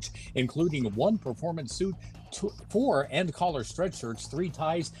Package, including 1 performance suit, 4 end collar stretch shirts, 3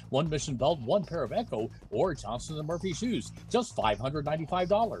 ties, 1 mission belt, 1 pair of Echo or Johnson & Murphy shoes. Just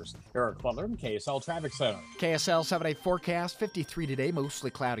 $595. Eric Butler, KSL Traffic Center. KSL 7-day forecast, 53 today,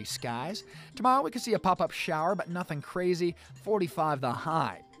 mostly cloudy skies. Tomorrow we could see a pop-up shower, but nothing crazy, 45 the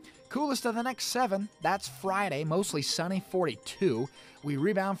high. Coolest of the next 7, that's Friday, mostly sunny, 42. We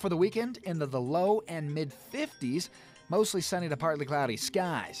rebound for the weekend into the low and mid-50s. Mostly sunny to partly cloudy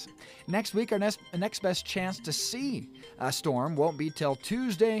skies. Next week, our next best chance to see a storm won't be till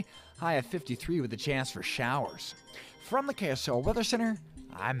Tuesday, high of 53 with a chance for showers. From the KSL Weather Center,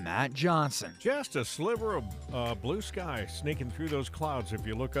 I'm Matt Johnson. Just a sliver of blue sky sneaking through those clouds if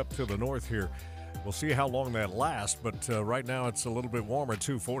you look up to the north here. We'll see how long that lasts, but right now it's a little bit warmer,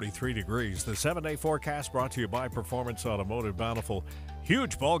 43 degrees. The 7-day forecast brought to you by Performance Automotive Bountiful.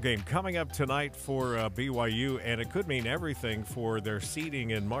 Huge ball game coming up tonight for BYU, and it could mean everything for their seeding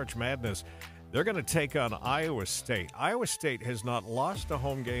in March Madness. They're going to take on Iowa State. Iowa State has not lost a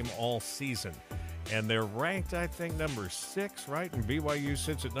home game all season, and they're ranked, I think, number 6, right? And BYU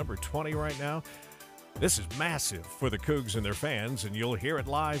sits at number 20 right now. This is massive for the Cougs and their fans, and you'll hear it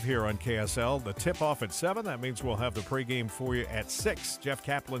live here on KSL. The tip-off at 7. That means we'll have the pregame for you at 6. Jeff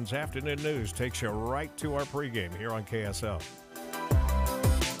Kaplan's Afternoon News takes you right to our pregame here on KSL.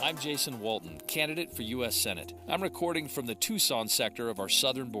 I'm Jason Walton, candidate for U.S. Senate. I'm recording from the Tucson sector of our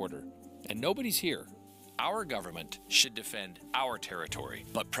southern border, and nobody's here. Our government should defend our territory.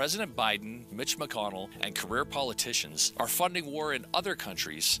 But President Biden, Mitch McConnell, and career politicians are funding war in other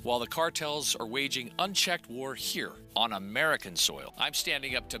countries while the cartels are waging unchecked war here on American soil. I'm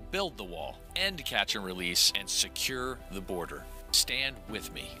standing up to build the wall, end catch and release, and secure the border. Stand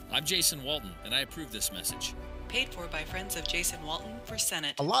with me. I'm Jason Walton, and I approve this message. Paid for by friends of Jason Walton for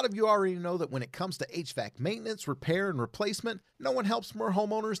Senate. A lot of you already know that when it comes to HVAC maintenance, repair, and replacement, no one helps more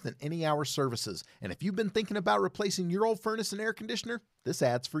homeowners than Any Hour Services. And if you've been thinking about replacing your old furnace and air conditioner, this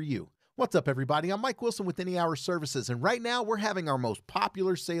ad's for you. What's up, everybody? I'm Mike Wilson with Any Hour Services, and right now we're having our most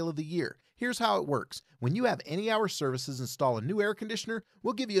popular sale of the year. Here's how it works. When you have Any Hour Services install a new air conditioner,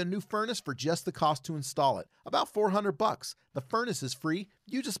 we'll give you a new furnace for just the cost to install it, about $400. The furnace is free,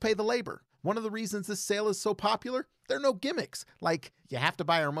 you just pay the labor. One of the reasons this sale is so popular, there are no gimmicks, like you have to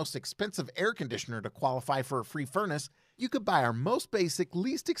buy our most expensive air conditioner to qualify for a free furnace. You could buy our most basic,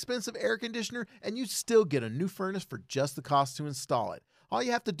 least expensive air conditioner and you still get a new furnace for just the cost to install it. All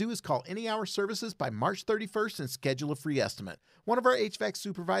you have to do is call Any Hour Services by March 31st and schedule a free estimate. One of our HVAC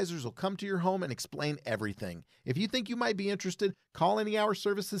supervisors will come to your home and explain everything. If you think you might be interested, call Any Hour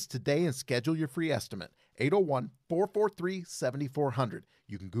Services today and schedule your free estimate. 801-443-7400.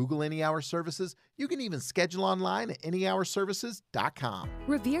 You can Google Any Hour Services. You can even schedule online at anyhourservices.com.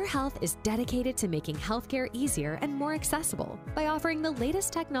 Revere Health is dedicated to making healthcare easier and more accessible by offering the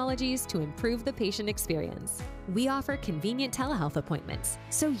latest technologies to improve the patient experience. We offer convenient telehealth appointments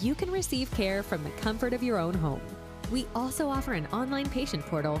so you can receive care from the comfort of your own home. We also offer an online patient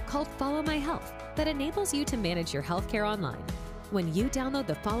portal called Follow My Health that enables you to manage your healthcare online. When you download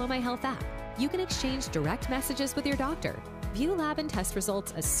the Follow My Health app, you can exchange direct messages with your doctor, view lab and test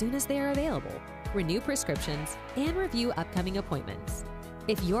results as soon as they are available, renew prescriptions, and review upcoming appointments.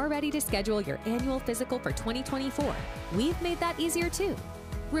 If you're ready to schedule your annual physical for 2024, we've made that easier too.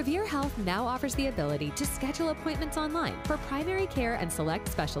 Revere Health now offers the ability to schedule appointments online for primary care and select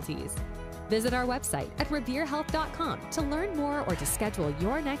specialties. Visit our website at reverehealth.com to learn more or to schedule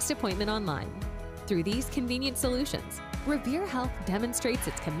your next appointment online. Through these convenient solutions, Revere Health demonstrates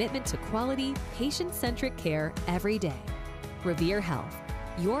its commitment to quality, patient-centric care every day. Revere Health,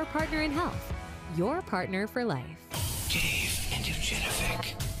 your partner in health, your partner for life. Dave and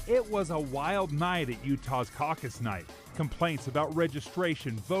Dujanovic. It was a wild night at Utah's caucus night. Complaints about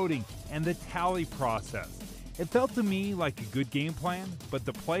registration, voting, and the tally process. It felt to me like a good game plan, but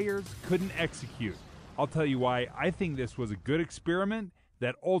the players couldn't execute. I'll tell you why I think this was a good experiment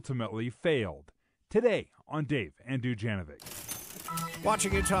that ultimately failed. Today on Dave and Dujanovic.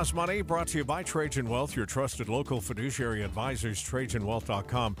 Watching Utah's Money, brought to you by Trajan Wealth, your trusted local fiduciary advisors,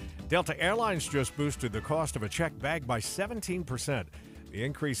 TrajanWealth.com. Delta Airlines just boosted the cost of a checked bag by 17%. The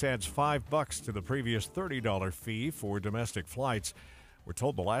increase adds $5 to the previous $30 fee for domestic flights. We're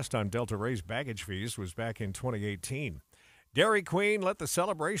told the last time Delta raised baggage fees was back in 2018. Dairy Queen, Let the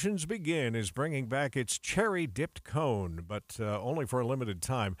Celebrations Begin, is bringing back its cherry-dipped cone, but only for a limited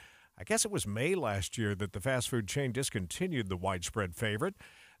time. I guess it was May last year that the fast food chain discontinued the widespread favorite.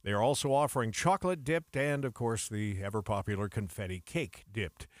 They are also offering chocolate dipped and, of course, the ever-popular confetti cake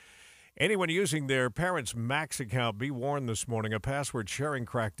dipped. Anyone using their parents' Max account, be warned this morning, a password sharing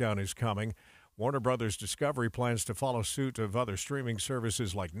crackdown is coming. Warner Brothers Discovery plans to follow suit of other streaming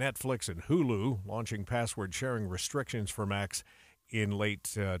services like Netflix and Hulu, launching password sharing restrictions for Max in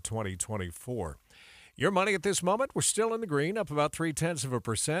late 2024. Your money at this moment, we're still in the green, up about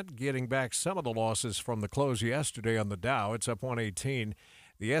 0.3%, getting back some of the losses from the close yesterday on the Dow. It's up 118.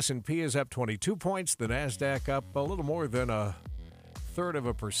 The S&P is up 22 points. The NASDAQ up a little more than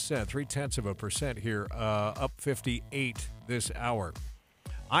 0.3% here, up 58 this hour.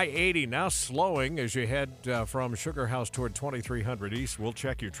 I-80 now slowing as you head from Sugar House toward 2300 East. We'll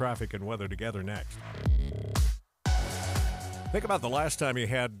check your traffic and weather together next. Think about the last time you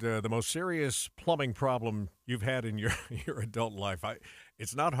had the most serious plumbing problem you've had in your adult life.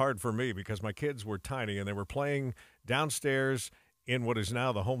 It's not hard for me because my kids were tiny and they were playing downstairs in what is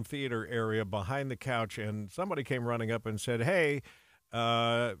now the home theater area behind the couch, and somebody came running up and said, "Hey,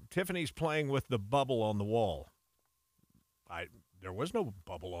 Tiffany's playing with the bubble on the wall." There was no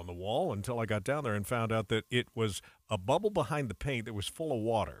bubble on the wall until I got down there and found out that it was a bubble behind the paint that was full of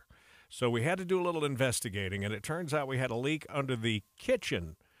water. So we had to do a little investigating, and it turns out we had a leak under the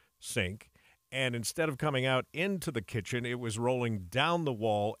kitchen sink, and instead of coming out into the kitchen, it was rolling down the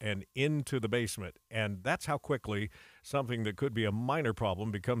wall and into the basement. And that's how quickly something that could be a minor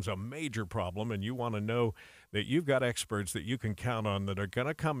problem becomes a major problem, and you want to know that you've got experts that you can count on that are going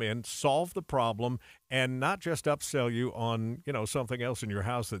to come in, solve the problem, and not just upsell you on, something else in your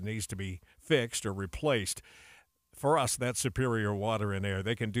house that needs to be fixed or replaced. For us, that's Superior Water and Air.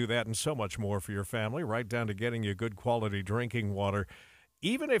 They can do that and so much more for your family, right down to getting you good quality drinking water.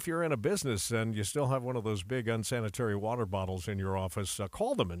 Even if you're in a business and you still have one of those big unsanitary water bottles in your office,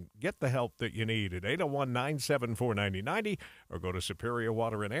 call them and get the help that you need at 801-974-9090 or go to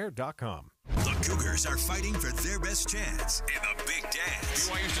SuperiorWaterandAir.com. The Cougars are fighting for their best chance in the Big Dance.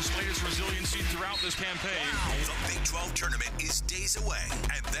 BYU's displayed its resiliency throughout this campaign. The Big 12 tournament is days away,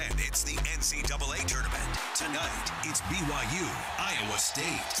 and then it's the NCAA tournament. Tonight, it's BYU, Iowa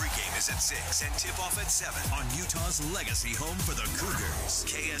State. Pregame is at 6 and tip-off at 7 on Utah's legacy home for the Cougars.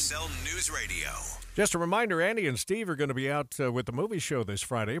 KSL News Radio. Just a reminder, Andy and Steve are going to be out with the movie show this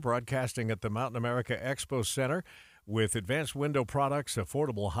Friday, broadcasting at the Mountain America Expo Center with advanced window products,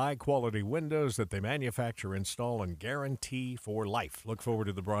 affordable, high-quality windows that they manufacture, install, and guarantee for life. Look forward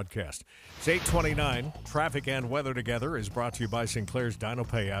to the broadcast. It's 8:29. Traffic and weather together is brought to you by Sinclair's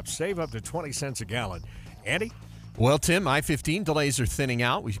DinoPay app. Save up to 20 cents a gallon. Andy? Well, Tim, I-15 delays are thinning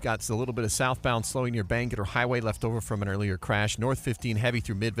out. We've got a little bit of southbound slowing near Bangerter Highway left over from an earlier crash. North 15 heavy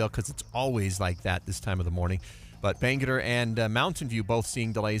through Midvale because it's always like that this time of the morning. But Bangerter and Mountain View both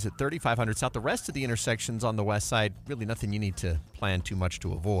seeing delays at 3500 south. The rest of the intersections on the west side, really nothing you need to plan too much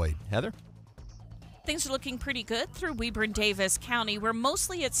to avoid. Heather? Things are looking pretty good through Weber and Davis County. We're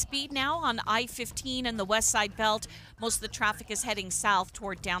mostly at speed now on I-15 and the west side belt. Most of the traffic is heading south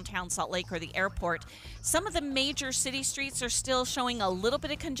toward downtown Salt Lake or the airport. Some of the major city streets are still showing a little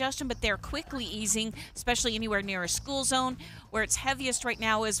bit of congestion, but they're quickly easing, especially anywhere near a school zone. Where it's heaviest right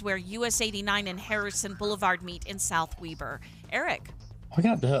now is where US 89 and Harrison Boulevard meet in South Weber. Eric? We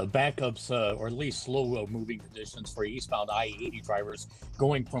got backups, or at least slow-moving conditions for eastbound I-80 drivers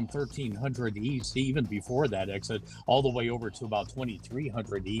going from 1300 east, even before that exit, all the way over to about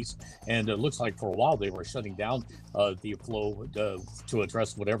 2300 east. And it looks like for a while they were shutting down the flow to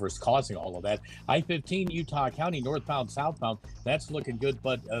address whatever's causing all of that. I-15 Utah County, northbound, southbound, that's looking good,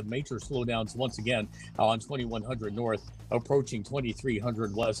 but major slowdowns once again on 2100 north, approaching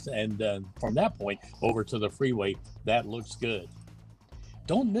 2300 west, and from that point over to the freeway, that looks good.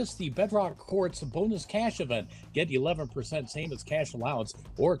 Don't miss the Bedrock Quartz bonus cash event. Get 11% same as cash allowance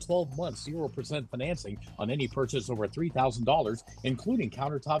or 12 months 0% financing on any purchase over $3,000, including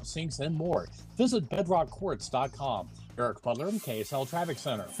countertop sinks and more. Visit bedrockquartz.com. Eric Butler, KSL Traffic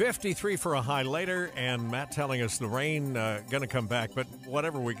Center. 53 for a high later, and Matt telling us the rain going to come back, but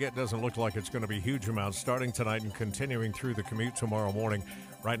whatever we get doesn't look like it's going to be huge amounts starting tonight and continuing through the commute tomorrow morning.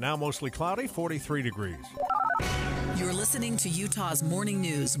 Right now, mostly cloudy, 43 degrees. You're listening to Utah's Morning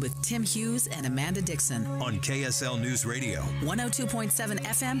News with Tim Hughes and Amanda Dixon on KSL News Radio, 102.7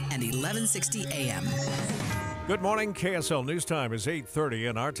 FM and 1160 AM. Good morning. KSL News Time is 8:30,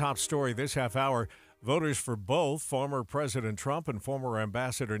 and our top story this half hour. Voters for both former President Trump and former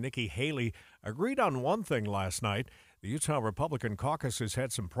Ambassador Nikki Haley agreed on one thing last night. The Utah Republican caucus has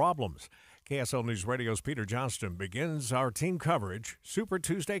had some problems. KSL News Radio's Peter Johnston begins our team coverage, Super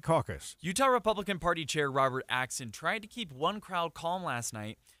Tuesday Caucus. Utah Republican Party Chair Robert Axson tried to keep one crowd calm last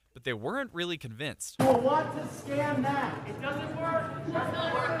night, but they weren't really convinced. We'll want to scan that. It doesn't work. It's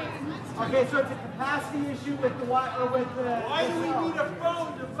not working. Okay, so it's a capacity issue with the Why do we need a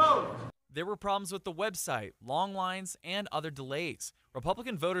phone to vote? There were problems with the website, long lines, and other delays.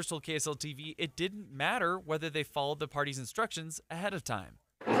 Republican voters told KSL TV it didn't matter whether they followed the party's instructions ahead of time.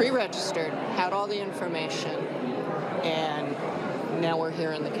 Pre-registered, had all the information, and now we're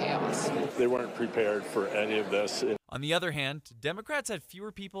here in the chaos. They weren't prepared for any of this. On the other hand, Democrats had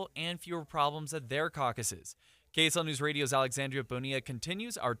fewer people and fewer problems at their caucuses. KSL News Radio's Alexandria Bonilla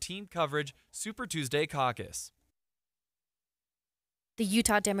continues our team coverage, Super Tuesday Caucus. The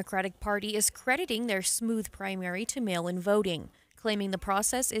Utah Democratic Party is crediting their smooth primary to mail-in voting, claiming the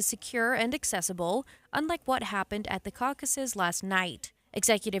process is secure and accessible, unlike what happened at the caucuses last night.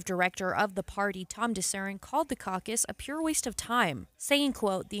 Executive Director of the party, Tom DeSarin, called the caucus a pure waste of time, saying,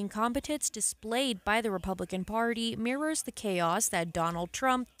 quote, "The incompetence displayed by the Republican Party mirrors the chaos that Donald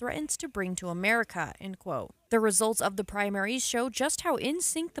Trump threatens to bring to America," end quote. The results of the primaries show just how in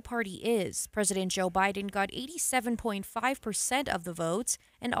sync the party is. President Joe Biden got 87.5% of the votes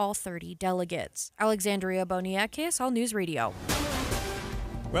and all 30 delegates. Alexandria Bonilla, KSL News Radio.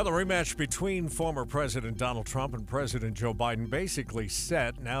 Well, the rematch between former President Donald Trump and President Joe Biden basically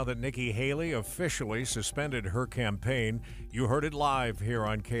set now that Nikki Haley officially suspended her campaign. You heard it live here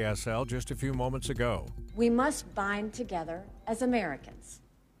on KSL just a few moments ago. We must bind together as Americans.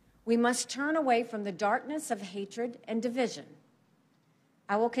 We must turn away from the darkness of hatred and division.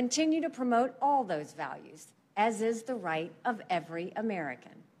 I will continue to promote all those values, as is the right of every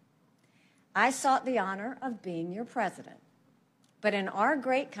American. I sought the honor of being your president. But in our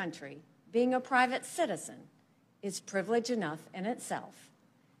great country, being a private citizen is privilege enough in itself.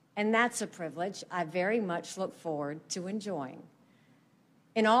 And that's a privilege I very much look forward to enjoying.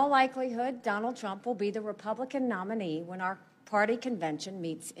 In all likelihood, Donald Trump will be the Republican nominee when our party convention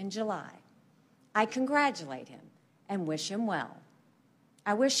meets in July. I congratulate him and wish him well.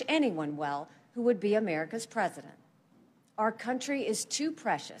 I wish anyone well who would be America's president. Our country is too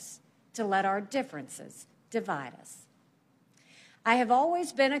precious to let our differences divide us. I have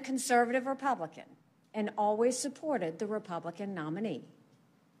always been a conservative Republican and always supported the Republican nominee.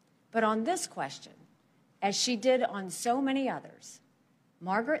 But on this question, as she did on so many others,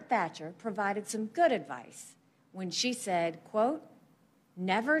 Margaret Thatcher provided some good advice when she said, quote,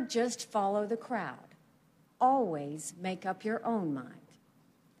 "Never just follow the crowd. Always make up your own mind."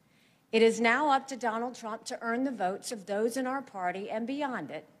 It is now up to Donald Trump to earn the votes of those in our party and beyond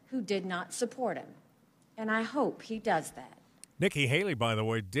it who did not support him. And I hope he does that. Nikki Haley, by the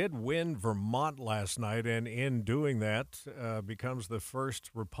way, did win Vermont last night, and in doing that, becomes the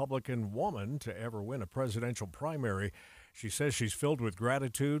first Republican woman to ever win a presidential primary. She says she's filled with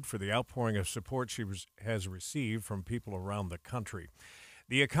gratitude for the outpouring of support she has received from people around the country.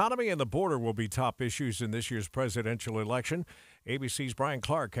 The economy and the border will be top issues in this year's presidential election. ABC's Brian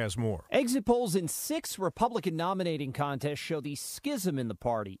Clark has more. Exit polls in 6 Republican nominating contests show the schism in the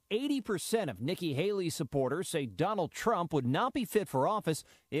party. 80% of Nikki Haley's supporters say Donald Trump would not be fit for office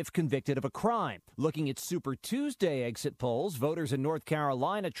if convicted of a crime. Looking at Super Tuesday exit polls, voters in North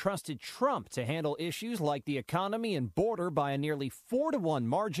Carolina trusted Trump to handle issues like the economy and border by a nearly 4-to-1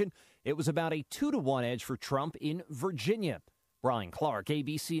 margin. It was about a 2-to-1 edge for Trump in Virginia. Brian Clark,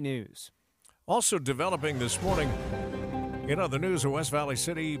 ABC News. Also developing this morning, in other news, a West Valley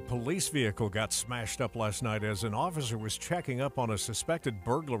City police vehicle got smashed up last night as an officer was checking up on a suspected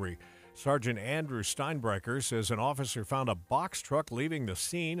burglary. Sergeant Andrew Steinbrecher says an officer found a box truck leaving the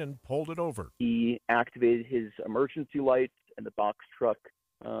scene and pulled it over. He activated his emergency lights, and the box truck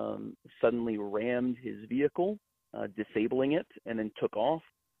suddenly rammed his vehicle, disabling it, and then took off.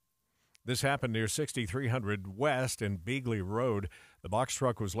 This happened near 6300 West and Beagley Road. The box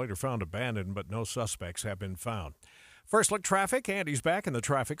truck was later found abandoned, but no suspects have been found. First Look Traffic, Andy's back in the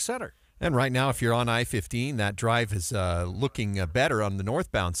traffic center. And right now, if you're on I-15, that drive is looking better on the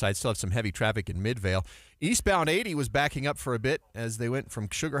northbound side. Still have some heavy traffic in Midvale. Eastbound 80 was backing up for a bit as they went from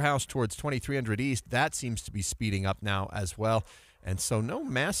Sugar House towards 2300 East. That seems to be speeding up now as well. And so no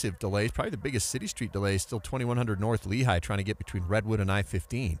massive delays. Probably the biggest city street delay is still 2100 North Lehigh, trying to get between Redwood and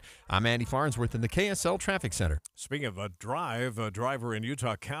I-15. I'm Andy Farnsworth in the KSL Traffic Center. Speaking of a driver in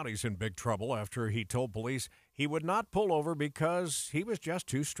Utah County is in big trouble after he told police he would not pull over because he was just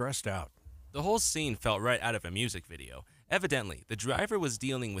too stressed out. The whole scene felt right out of a music video. Evidently, the driver was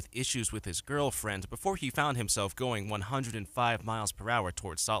dealing with issues with his girlfriend before he found himself going 105 miles per hour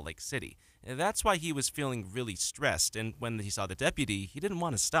towards Salt Lake City. That's why he was feeling really stressed, and when he saw the deputy, he didn't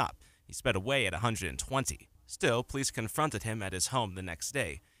want to stop. He sped away at 120. Still, police confronted him at his home the next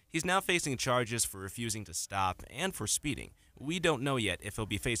day. He's now facing charges for refusing to stop and for speeding. We don't know yet if he'll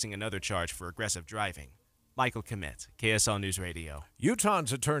be facing another charge for aggressive driving. Michael Commit, KSL News Radio.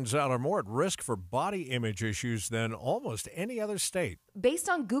 Utahns, it turns out, are more at risk for body image issues than almost any other state. Based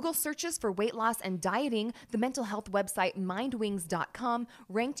on Google searches for weight loss and dieting, the mental health website mindwings.com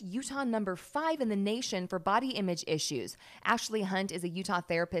ranked Utah number 5 in the nation for body image issues. Ashley Hunt is a Utah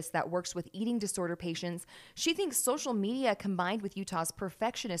therapist that works with eating disorder patients. She thinks social media combined with Utah's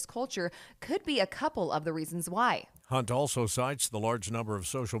perfectionist culture could be a couple of the reasons why. Hunt also cites the large number of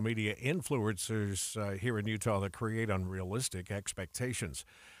social media influencers here in Utah that create unrealistic expectations.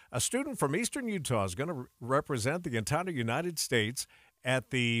 A student from Eastern Utah is going to represent the entire United States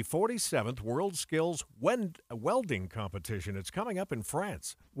at the 47th World Skills Welding Competition. It's coming up in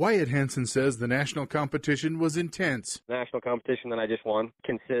France. Wyatt Hansen says the national competition was intense. The national competition that I just won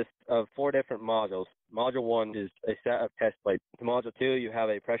consists of 4 different modules. Module 1 is a set of test plates. To Module 2, you have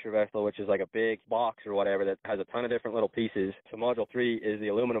a pressure vessel, which is like a big box or whatever that has a ton of different little pieces. So Module 3 is the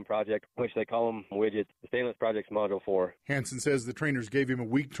aluminum project, which they call them widgets. The stainless project's Module 4. Hansen says the trainers gave him a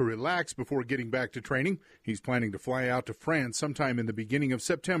week to relax before getting back to training. He's planning to fly out to France sometime in the beginning of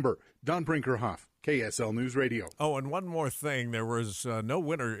September. Don Brinkerhoff, KSL News Radio. Oh, and one more thing. There was no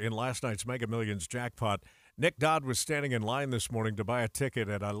winner in last night's Mega Millions jackpot. Nick Dodd was standing in line this morning to buy a ticket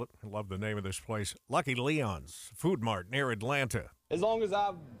at, I love the name of this place, Lucky Leon's Food Mart near Atlanta. As long as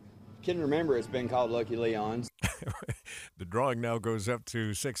I can remember, it's been called Lucky Leon's. The drawing now goes up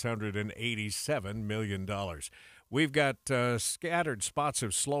to $687 million. We've got scattered spots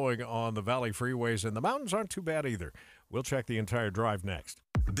of slowing on the valley freeways, and the mountains aren't too bad either. We'll check the entire drive next.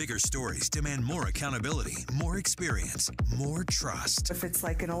 Bigger stories demand more accountability, more experience, more trust. If it's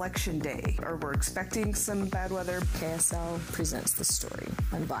like an election day or we're expecting some bad weather, KSL presents the story.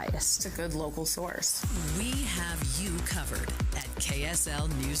 Unbiased. It's a good local source. We have you covered at KSL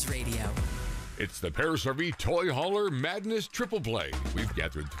News Radio. It's the Paris RV Toy Hauler Madness Triple Play. We've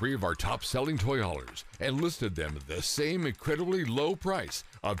gathered 3 of our top-selling toy haulers and listed them at the same incredibly low price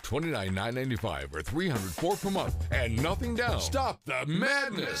of $29,995 or $304 per month and nothing down. Stop the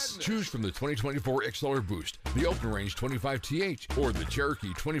madness! Choose from the 2024 XLR Boost, the Open Range 25TH, or the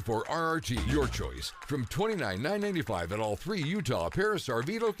Cherokee 24 RRT. Your choice from $29,995 at all 3 Utah Paris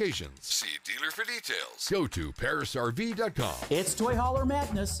RV locations. See dealer for details. Go to ParisRV.com. It's Toy Hauler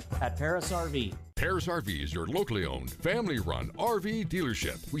Madness at Paris RV. Paris RV is your locally owned, family-run RV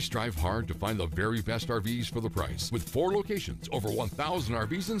dealership. We strive hard to find the very best RVs for the price. With 4 locations, over 1,000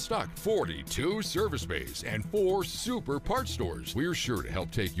 RVs in stock, 42 service bays, and 4 super parts stores. We're sure to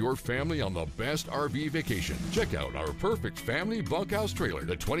help take your family on the best RV vacation. Check out our perfect family bunkhouse trailer,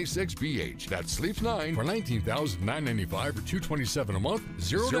 the 26BH. That sleeps 9 for $19,995 or $227 a month.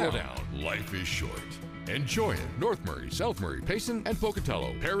 Zero down. Life is short. Enjoy it. North Murray, South Murray, Payson, and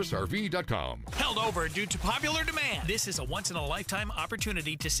Pocatello. ParisRV.com. Held over due to popular demand. This is a once-in-a-lifetime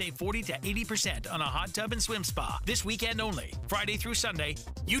opportunity to save 40 to 80% on a hot tub and swim spa. This weekend only, Friday through Sunday,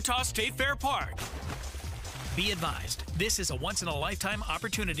 Utah State Fair Park. Be advised, this is a once-in-a-lifetime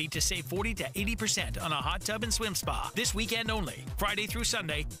opportunity to save 40 to 80% on a hot tub and swim spa. This weekend only, Friday through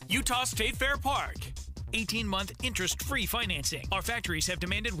Sunday, Utah State Fair Park. 18-month interest-free financing. Our factories have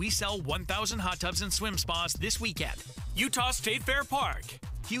demanded we sell 1,000 hot tubs and swim spas this weekend. Utah State Fair Park.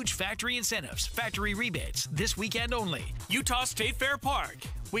 huge factory incentives, factory rebates, this weekend only. Utah State Fair Park.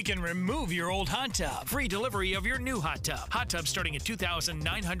 We can remove your old hot tub. Free delivery of your new hot tub. Hot tub starting at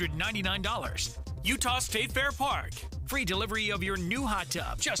 $2,999. Utah State Fair Park. Free delivery of your new hot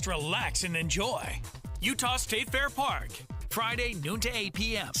tub. Just relax and enjoy. Utah State Fair Park. Friday, noon to 8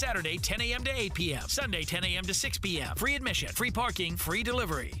 p.m. Saturday, 10 a.m. to 8 p.m. Sunday, 10 a.m. to 6 p.m. Free admission, free parking, free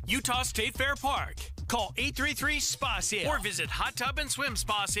delivery. Utah State Fair Park. Call 833-SPA-SALE or visit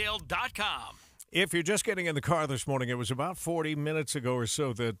hottubandSwimSpaSale.com. If you're just getting in the car this morning, it was about 40 minutes ago or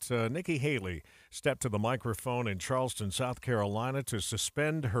so that Nikki Haley stepped to the microphone in Charleston, South Carolina, to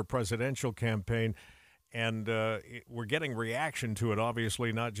suspend her presidential campaign. And we're getting reaction to it,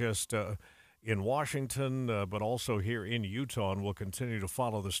 obviously, not just in Washington, but also here in Utah, and we'll continue to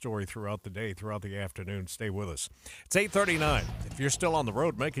follow the story throughout the day, throughout the afternoon. Stay with us. It's 8:39. If you're still on the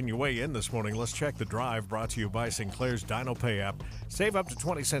road making your way in this morning, let's check the drive brought to you by Sinclair's Dino Pay app. Save up to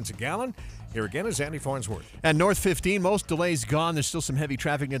 20 cents a gallon. Here again is Andy Farnsworth. At North 15, most delays gone. There's still some heavy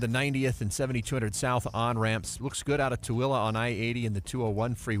traffic near the 90th and 7200 South on-ramps. Looks good out of Tooele on I-80 and the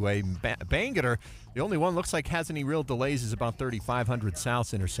 201 freeway. Bangerter, the only one looks like has any real delays is about 3500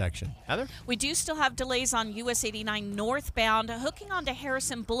 South intersection. Heather? We do still have delays on US 89 northbound, hooking onto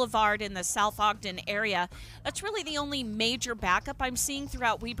Harrison Boulevard in the South Ogden area. That's really the only major backup I'm seeing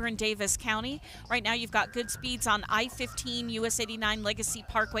throughout Weber and Davis County. Right now you've got good speeds on I-15, US 89 Legacy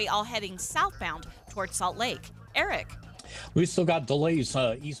Parkway, all heading southbound towards Salt Lake. Eric? We still got delays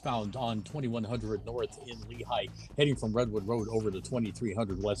eastbound on 2100 North in Lehigh, heading from Redwood Road over to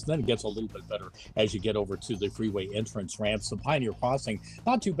 2300 West. Then it gets a little bit better as you get over to the freeway entrance ramps. The Pioneer Crossing,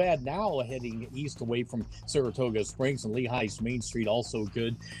 not too bad now, heading east away from Saratoga Springs, and Lehigh's Main Street also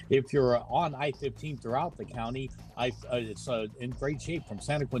good. If you're on I-15 throughout the county, it's in great shape from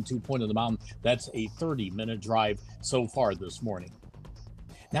Santa Quin to Point of the Mountain. That's a 30-minute drive so far this morning.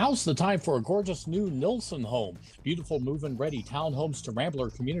 Now's the time for a gorgeous new Nilsson home. Beautiful move-in ready townhomes to Rambler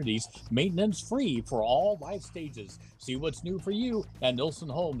communities, maintenance free for all life stages. See what's new for you at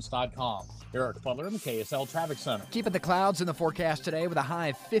nilssonhomes.com. Eric Butler in the KSL Traffic Center. Keeping the clouds in the forecast today with a high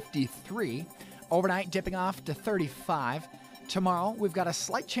of 53. Overnight dipping off to 35. Tomorrow we've got a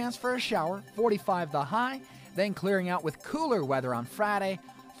slight chance for a shower, 45 the high, then clearing out with cooler weather on Friday,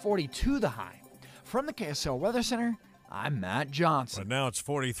 42 the high. From the KSL Weather Center, I'm Matt Johnson. But now it's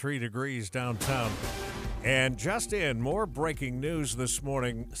 43 degrees downtown. And just in, more breaking news this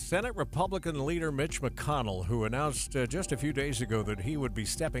morning. Senate Republican leader Mitch McConnell, who announced just a few days ago that he would be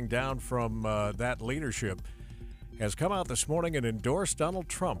stepping down from that leadership, has come out this morning and endorsed Donald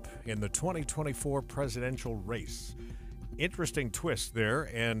Trump in the 2024 presidential race. Interesting twist there,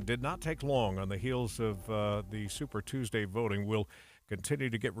 and did not take long on the heels of the Super Tuesday voting. We'll continue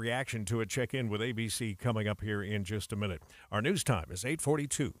to get reaction to it. Check in with ABC coming up here in just a minute. Our news time is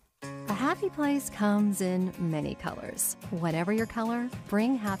 8:42. A happy place comes in many colors. Whatever your color,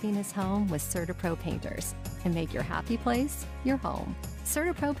 bring happiness home with CertaPro Painters and make your happy place your home.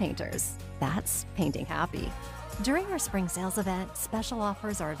 CertaPro Painters, that's painting happy. During our spring sales event, special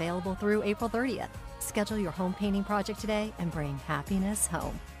offers are available through April 30th. Schedule your home painting project today and bring happiness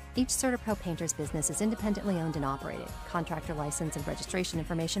home. Each CertaPro Painters business is independently owned and operated. Contractor license and registration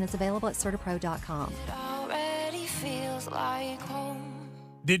information is available at CertaPro.com. Already feels like home.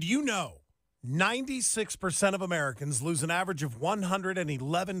 Did you know 96% of Americans lose an average of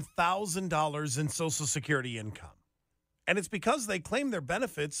 $111,000 in Social Security income? And it's because they claim their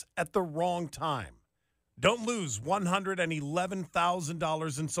benefits at the wrong time. Don't lose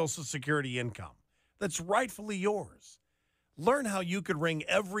 $111,000 in Social Security income that's rightfully yours. Learn how you could wring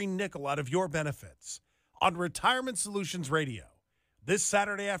every nickel out of your benefits on Retirement Solutions Radio this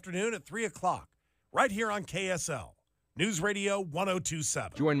Saturday afternoon at 3 o'clock, right here on KSL News Radio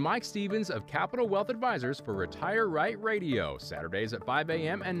 102.7. Join Mike Stevens of Capital Wealth Advisors for Retire Right Radio, Saturdays at 5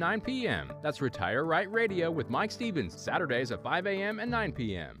 a.m. and 9 p.m. That's Retire Right Radio with Mike Stevens, Saturdays at 5 a.m. and 9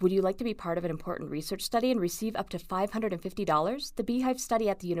 p.m. Would you like to be part of an important research study and receive up to $550? The Beehive study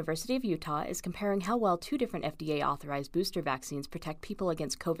at the University of Utah is comparing how well 2 different FDA-authorized booster vaccines protect people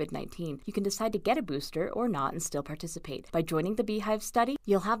against COVID-19. You can decide to get a booster or not and still participate. By joining the Beehive study,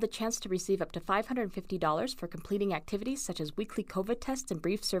 you'll have the chance to receive up to $550 for completing activities such as weekly COVID tests and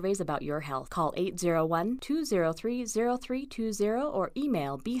brief surveys about your health. Call 801-203-0320 or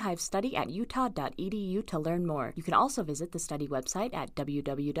email beehivestudy@utah.edu to learn more. You can also visit the study website at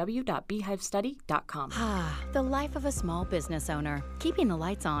www.beehivestudy.com. The life of a small business owner. Keeping the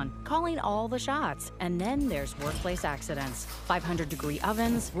lights on, calling all the shots. And then there's workplace accidents. 500-degree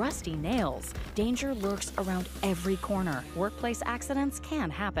ovens, rusty nails. Danger lurks around every corner. Workplace accidents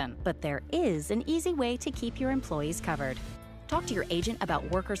can happen, but there is an easy way to keep your employees covered. Talk to your agent about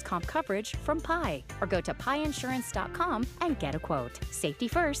workers' comp coverage from PIE or go to pieinsurance.com and get a quote. Safety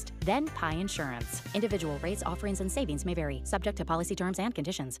first, then PIE Insurance. Individual rates, offerings, and savings may vary, subject to policy terms and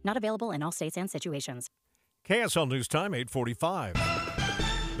conditions. Not available in all states and situations. KSL News Time,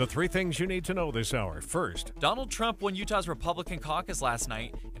 8:45. The three things you need to know this hour. First, Donald Trump won Utah's Republican caucus last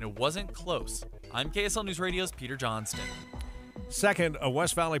night, and it wasn't close. I'm KSL News Radio's Peter Johnston. second, a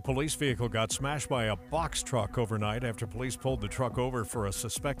West Valley police vehicle got smashed by a box truck overnight after police pulled the truck over for a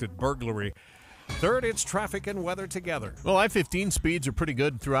suspected burglary. Third, it's traffic and weather together. Well, I-15 speeds are pretty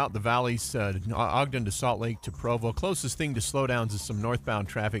good throughout the valleys, Ogden to Salt Lake to Provo. Closest thing to slowdowns is some northbound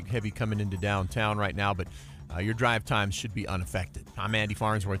traffic, heavy coming into downtown right now, but your drive times should be unaffected. I'm Andy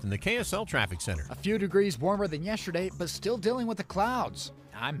Farnsworth in the KSL Traffic Center. A few degrees warmer than yesterday, but still dealing with the clouds.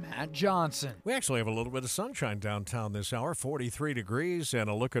 I'm Matt Johnson. We actually have a little bit of sunshine downtown this hour, 43 degrees, and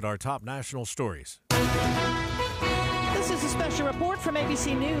a look at our top national stories. This is a special report from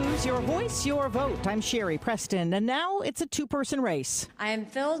ABC News. Your voice, your vote. I'm Sherry Preston, and now it's a two-person race. I am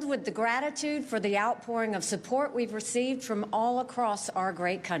filled with the gratitude for the outpouring of support we've received from all across our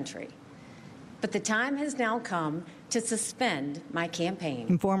great country. But the time has now come to suspend my campaign.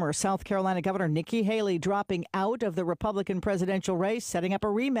 And former South Carolina Governor Nikki Haley dropping out of the Republican presidential race, setting up a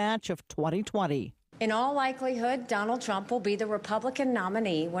rematch of 2020. In all likelihood, Donald Trump will be the Republican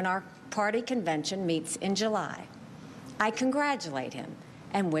nominee when our party convention meets in July. I congratulate him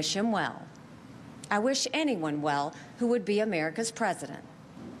and wish him well. I wish anyone well who would be America's president.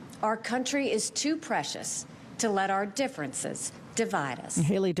 Our country is too precious to let our differences divide us.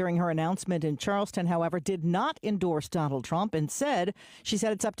 Haley, during her announcement in Charleston, however, did not endorse Donald Trump and she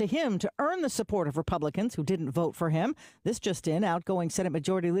said it's up to him to earn the support of Republicans who didn't vote for him. This just in, outgoing Senate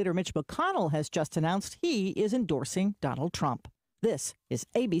Majority Leader Mitch McConnell has just announced he is endorsing Donald Trump. This is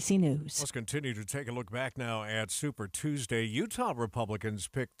ABC News. Let's continue to take a look back now at Super Tuesday. Utah Republicans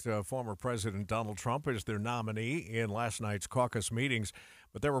picked former President Donald Trump as their nominee in last night's caucus meetings,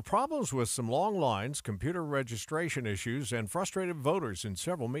 but there were problems with some long lines, computer registration issues, and frustrated voters in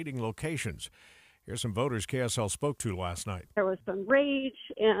several meeting locations. Here's some voters KSL spoke to last night. There was some rage,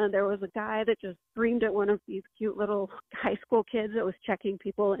 and there was a guy that just screamed at one of these cute little high school kids that was checking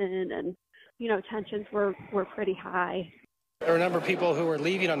people in, and, tensions were pretty high. There were a number of people who were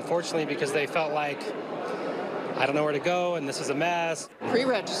leaving, unfortunately, because they felt like, I don't know where to go, and this is a mess.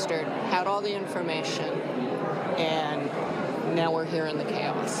 Pre-registered, had all the information, and now we're here in the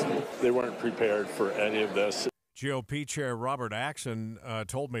chaos. They weren't prepared for any of this. GOP Chair Robert Axson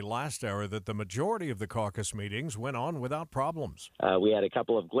told me last hour that the majority of the caucus meetings went on without problems. We had a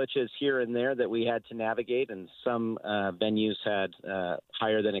couple of glitches here and there that we had to navigate, and some venues had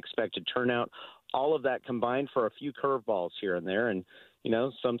higher than expected turnout. All of that combined for a few curveballs here and there. And,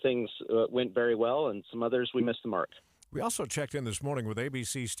 some things went very well and some others we missed the mark. We also checked in this morning with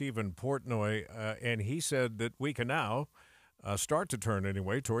ABC Stephen Portnoy, and he said that we can now start to turn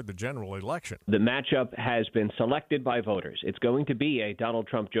anyway toward the general election. The matchup has been selected by voters. It's going to be a Donald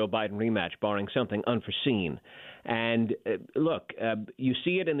Trump-Joe Biden rematch, barring something unforeseen. And look, you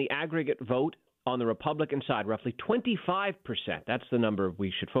see it in the aggregate vote. On the Republican side, roughly 25%, that's the number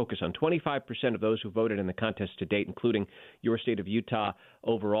we should focus on, 25% of those who voted in the contest to date, including your state of Utah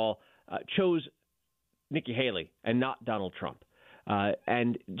overall, chose Nikki Haley and not Donald Trump.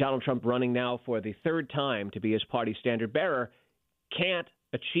 And Donald Trump running now for the third time to be his party's standard bearer can't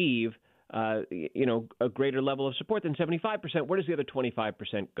achieve, a greater level of support than 75%. Where does the other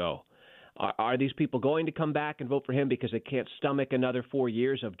 25% go? Are these people going to come back and vote for him because they can't stomach another 4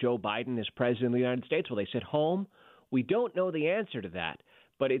 years of Joe Biden as president of the United States? Will they sit home? We don't know the answer to that,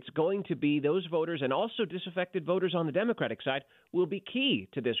 but it's going to be those voters and also disaffected voters on the Democratic side will be key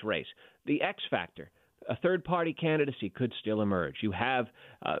to this race. The X factor, a third-party candidacy could still emerge. You have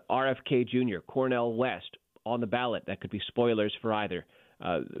RFK Jr., Cornel West on the ballot. That could be spoilers for either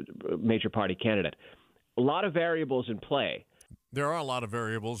major party candidate. A lot of variables in play. There are a lot of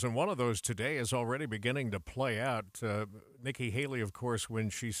variables, and one of those today is already beginning to play out. Nikki Haley, of course, when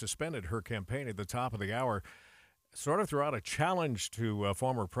she suspended her campaign at the top of the hour, sort of threw out a challenge to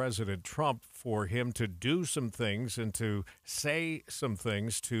former President Trump for him to do some things and to say some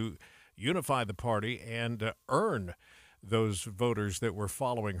things to unify the party and earn those voters that were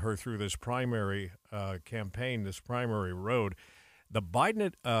following her through this primary campaign, this primary road. The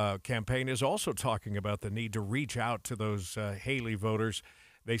Biden campaign is also talking about the need to reach out to those Haley voters.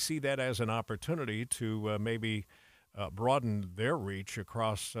 They see that as an opportunity to maybe broaden their reach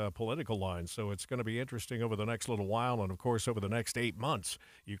across political lines. So it's going to be interesting over the next little while. And, of course, over the next 8 months,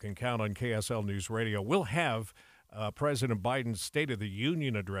 you can count on KSL News Radio. We'll have President Biden's State of the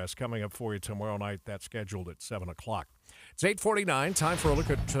Union address coming up for you tomorrow night. That's scheduled at 7 o'clock. It's It's 8:49. Time for a look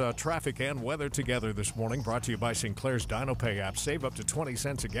at traffic and weather together this morning. Brought to you by Sinclair's DinoPay app. Save up to 20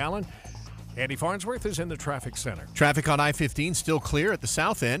 cents a gallon. Andy Farnsworth is in the traffic center. Traffic on I-15 still clear at the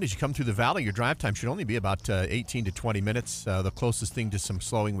south end. As you come through the valley, your drive time should only be about 18 to 20 minutes. The closest thing to some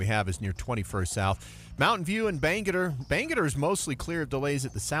slowing we have is near 21st South. Mountain View and Bangerter. Bangerter is mostly clear of delays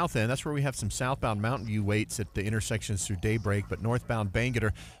at the south end. That's where we have some southbound Mountain View waits at the intersections through daybreak. But northbound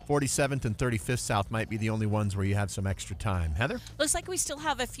Bangerter, 47th and 35th South might be the only ones where you have some extra time. Heather? Looks like we still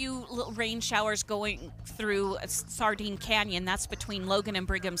have a few little rain showers going through Sardine Canyon. That's between Logan and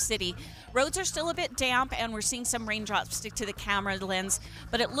Brigham City. Roads are still a bit damp, and we're seeing some raindrops stick to the camera lens.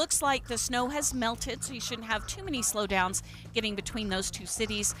 But it looks like the snow has melted, so you shouldn't have too many slowdowns getting between those two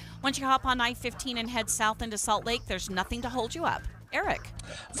cities. Once you hop on I-15 and head south into Salt Lake, there's nothing to hold you up. Eric.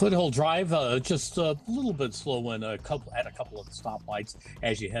 Foothill Drive, just a little bit slow at a couple of the stoplights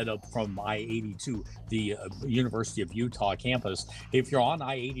as you head up from I-80 to the University of Utah campus. If you're on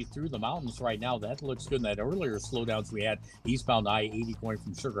I-80 through the mountains right now, that looks good. And that earlier slowdowns we had eastbound I-80 going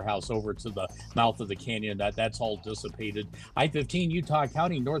from Sugar House over to the mouth of the canyon, that's all dissipated. I-15 Utah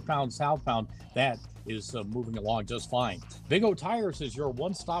County, northbound, southbound, that is moving along just fine. Big O Tires is your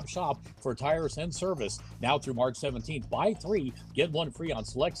one-stop shop for tires and service. Now through March 17th, buy 3, get 1 free on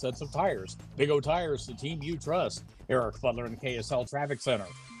select sets of tires. Big O Tires, the team you trust. Eric Butler in the KSL Traffic Center.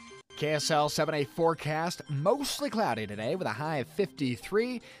 KSL 7-day forecast, mostly cloudy today with a high of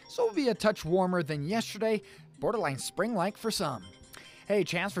 53, so it'll be a touch warmer than yesterday, borderline spring-like for some. Hey,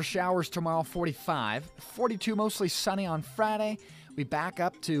 chance for showers tomorrow, 45, 42 mostly sunny on Friday. We back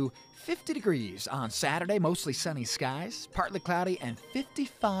up to 50 degrees on Saturday, mostly sunny skies, partly cloudy, and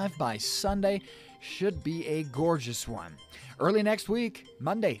 55 by Sunday. Should be a gorgeous one. Early next week,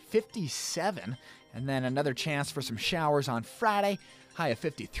 Monday, 57, and then another chance for some showers on Friday, high of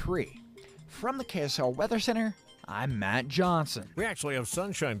 53. From the KSL Weather Center, I'm Matt Johnson. We actually have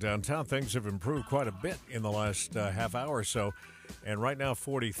sunshine downtown. Things have improved quite a bit in the last half hour or so. And right now,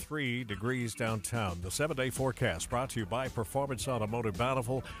 43 degrees downtown. The 7-day forecast brought to you by Performance Automotive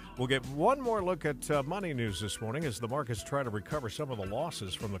Bountiful. We'll get one more look at money news this morning as the markets try to recover some of the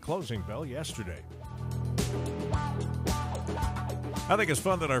losses from the closing bell yesterday. I think it's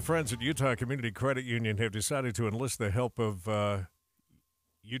fun that our friends at Utah Community Credit Union have decided to enlist the help of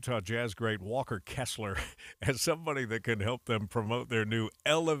Utah Jazz great Walker Kessler as somebody that can help them promote their new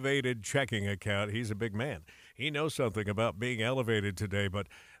elevated checking account. He's a big man. He knows something about being elevated today, but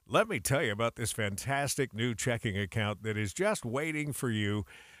let me tell you about this fantastic new checking account that is just waiting for you.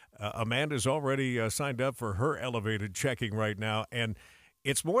 Amanda's already signed up for her elevated checking right now, and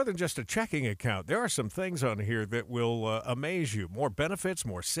it's more than just a checking account. There are some things on here that will amaze you. More benefits,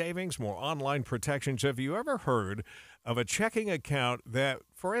 more savings, more online protections. Have you ever heard of a checking account that,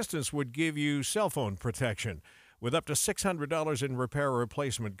 for instance, would give you cell phone protection with up to $600 in repair or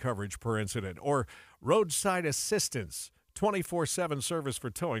replacement coverage per incident, or roadside assistance, 24/7 service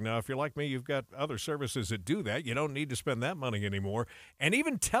for towing? Now, if you're like me, you've got other services that do that. You don't need to spend that money anymore. And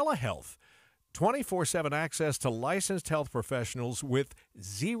even telehealth, 24/7 access to licensed health professionals with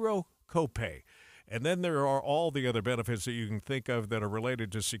zero copay. And then there are all the other benefits that you can think of that are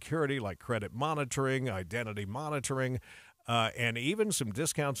related to security, like credit monitoring, identity monitoring, and even some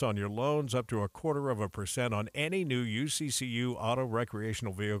discounts on your loans, up to 0.25% on any new UCCU auto,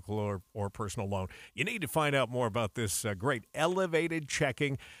 recreational vehicle, or personal loan. You need to find out more about this great elevated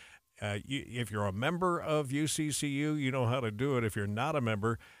checking. If you're a member of UCCU, you know how to do it. If you're not a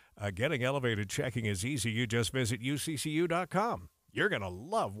member, getting elevated checking is easy. You just visit UCCU.com. You're going to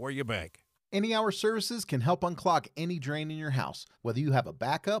love where you bank. Any Hour Services can help unclog any drain in your house, whether you have a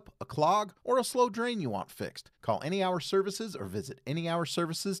backup, a clog, or a slow drain you want fixed. Call Any Hour Services or visit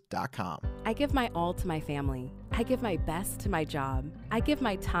anyhourservices.com. I give my all to my family. I give my best to my job. I give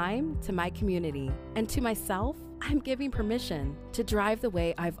my time to my community. And to myself, I'm giving permission to drive the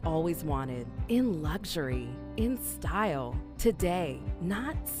way I've always wanted, in luxury, in style, today,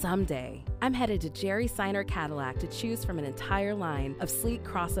 not someday. I'm headed to Jerry Seiner Cadillac to choose from an entire line of sleek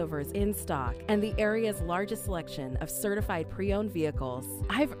crossovers in stock and the area's largest selection of certified pre-owned vehicles.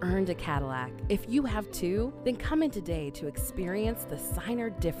 I've earned a Cadillac. If you have too, then come in today to experience the Seiner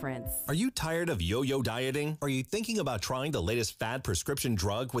difference. Are you tired of yo-yo dieting? Are you thinking about trying the latest fad prescription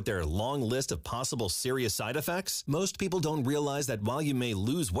drug with their long list of possible serious side effects? Most people don't realize that while you may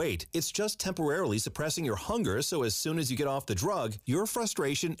lose weight, it's just temporarily suppressing your hunger longer, so as soon as you get off the drug, your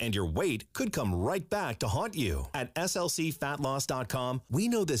frustration and your weight could come right back to haunt you. At slcfatloss.com, we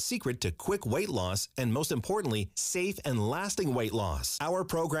know the secret to quick weight loss and, most importantly, safe and lasting weight loss. Our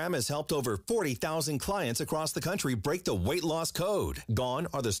program has helped over 40,000 clients across the country break the weight loss code. Gone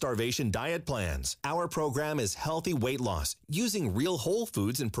are the starvation diet plans. Our program is healthy weight loss, using real whole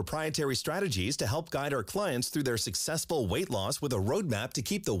foods and proprietary strategies to help guide our clients through their successful weight loss with a roadmap to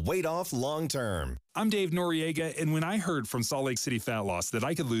keep the weight off long term. I'm Dave Noriega, and when I heard from Salt Lake City Fat Loss that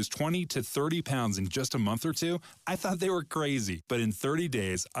I could lose 20 to 30 pounds in just a month or two, I thought they were crazy. But in 30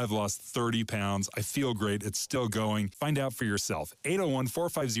 days, I've lost 30 pounds. I feel great. It's still going. Find out for yourself.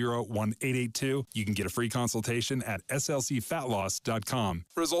 801-450-1882. You can get a free consultation at slcfatloss.com.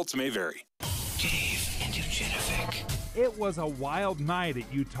 Results may vary. Dave and Dujanovic. It was a wild night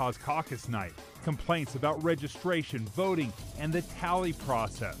at Utah's caucus night. Complaints about registration, voting, and the tally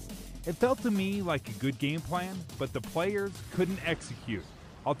process. It felt to me like a good game plan, but the players couldn't execute.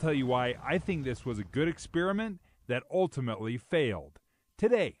 I'll tell you why I think this was a good experiment that ultimately failed.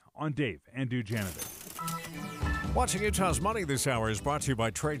 Today on Dave and Dujanovic. Watching Utah's Money this hour is brought to you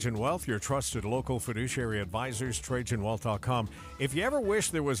by Trajan Wealth, your trusted local fiduciary advisors, TrajanWealth.com. If you ever wish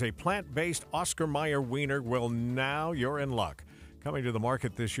there was a plant-based Oscar Mayer wiener, well, now you're in luck. Coming to the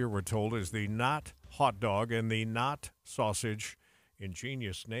market this year, we're told, is the Not hot dog and the Not sausage.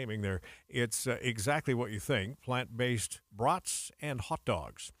 Ingenious naming there. It's exactly what you think, plant-based brats and hot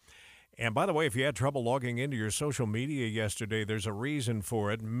dogs. And by the way, if you had trouble logging into your social media yesterday, there's a reason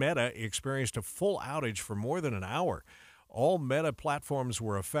for it. Meta experienced a full outage for more than an hour. All Meta platforms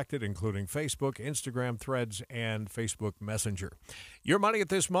were affected, including Facebook, Instagram, Threads, and Facebook Messenger. Your money at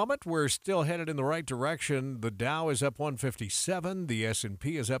this moment, we're still headed in the right direction. The Dow is up 157. The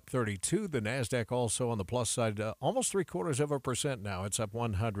S&P is up 32. The NASDAQ also on the plus side, almost 0.75% now. It's up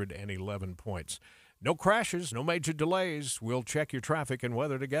 111 points. No crashes, no major delays. We'll check your traffic and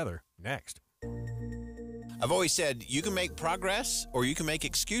weather together next. I've always said you can make progress or you can make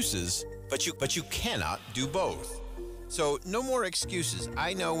excuses, but you cannot do both. So no more excuses.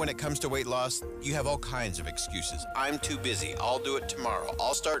 I know when it comes to weight loss, you have all kinds of excuses. I'm too busy. I'll do it tomorrow.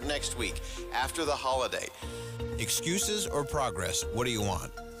 I'll start next week, after the holiday. Excuses or progress? What do you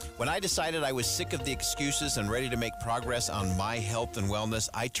want? When I decided I was sick of the excuses and ready to make progress on my health and wellness,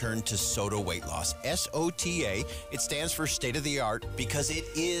 I turned to SOTA Weight Loss. SOTA, it stands for state-of-the-art because it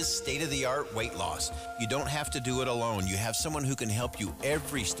is state-of-the-art weight loss. You don't have to do it alone. You have someone who can help you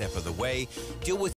every step of the way. Deal with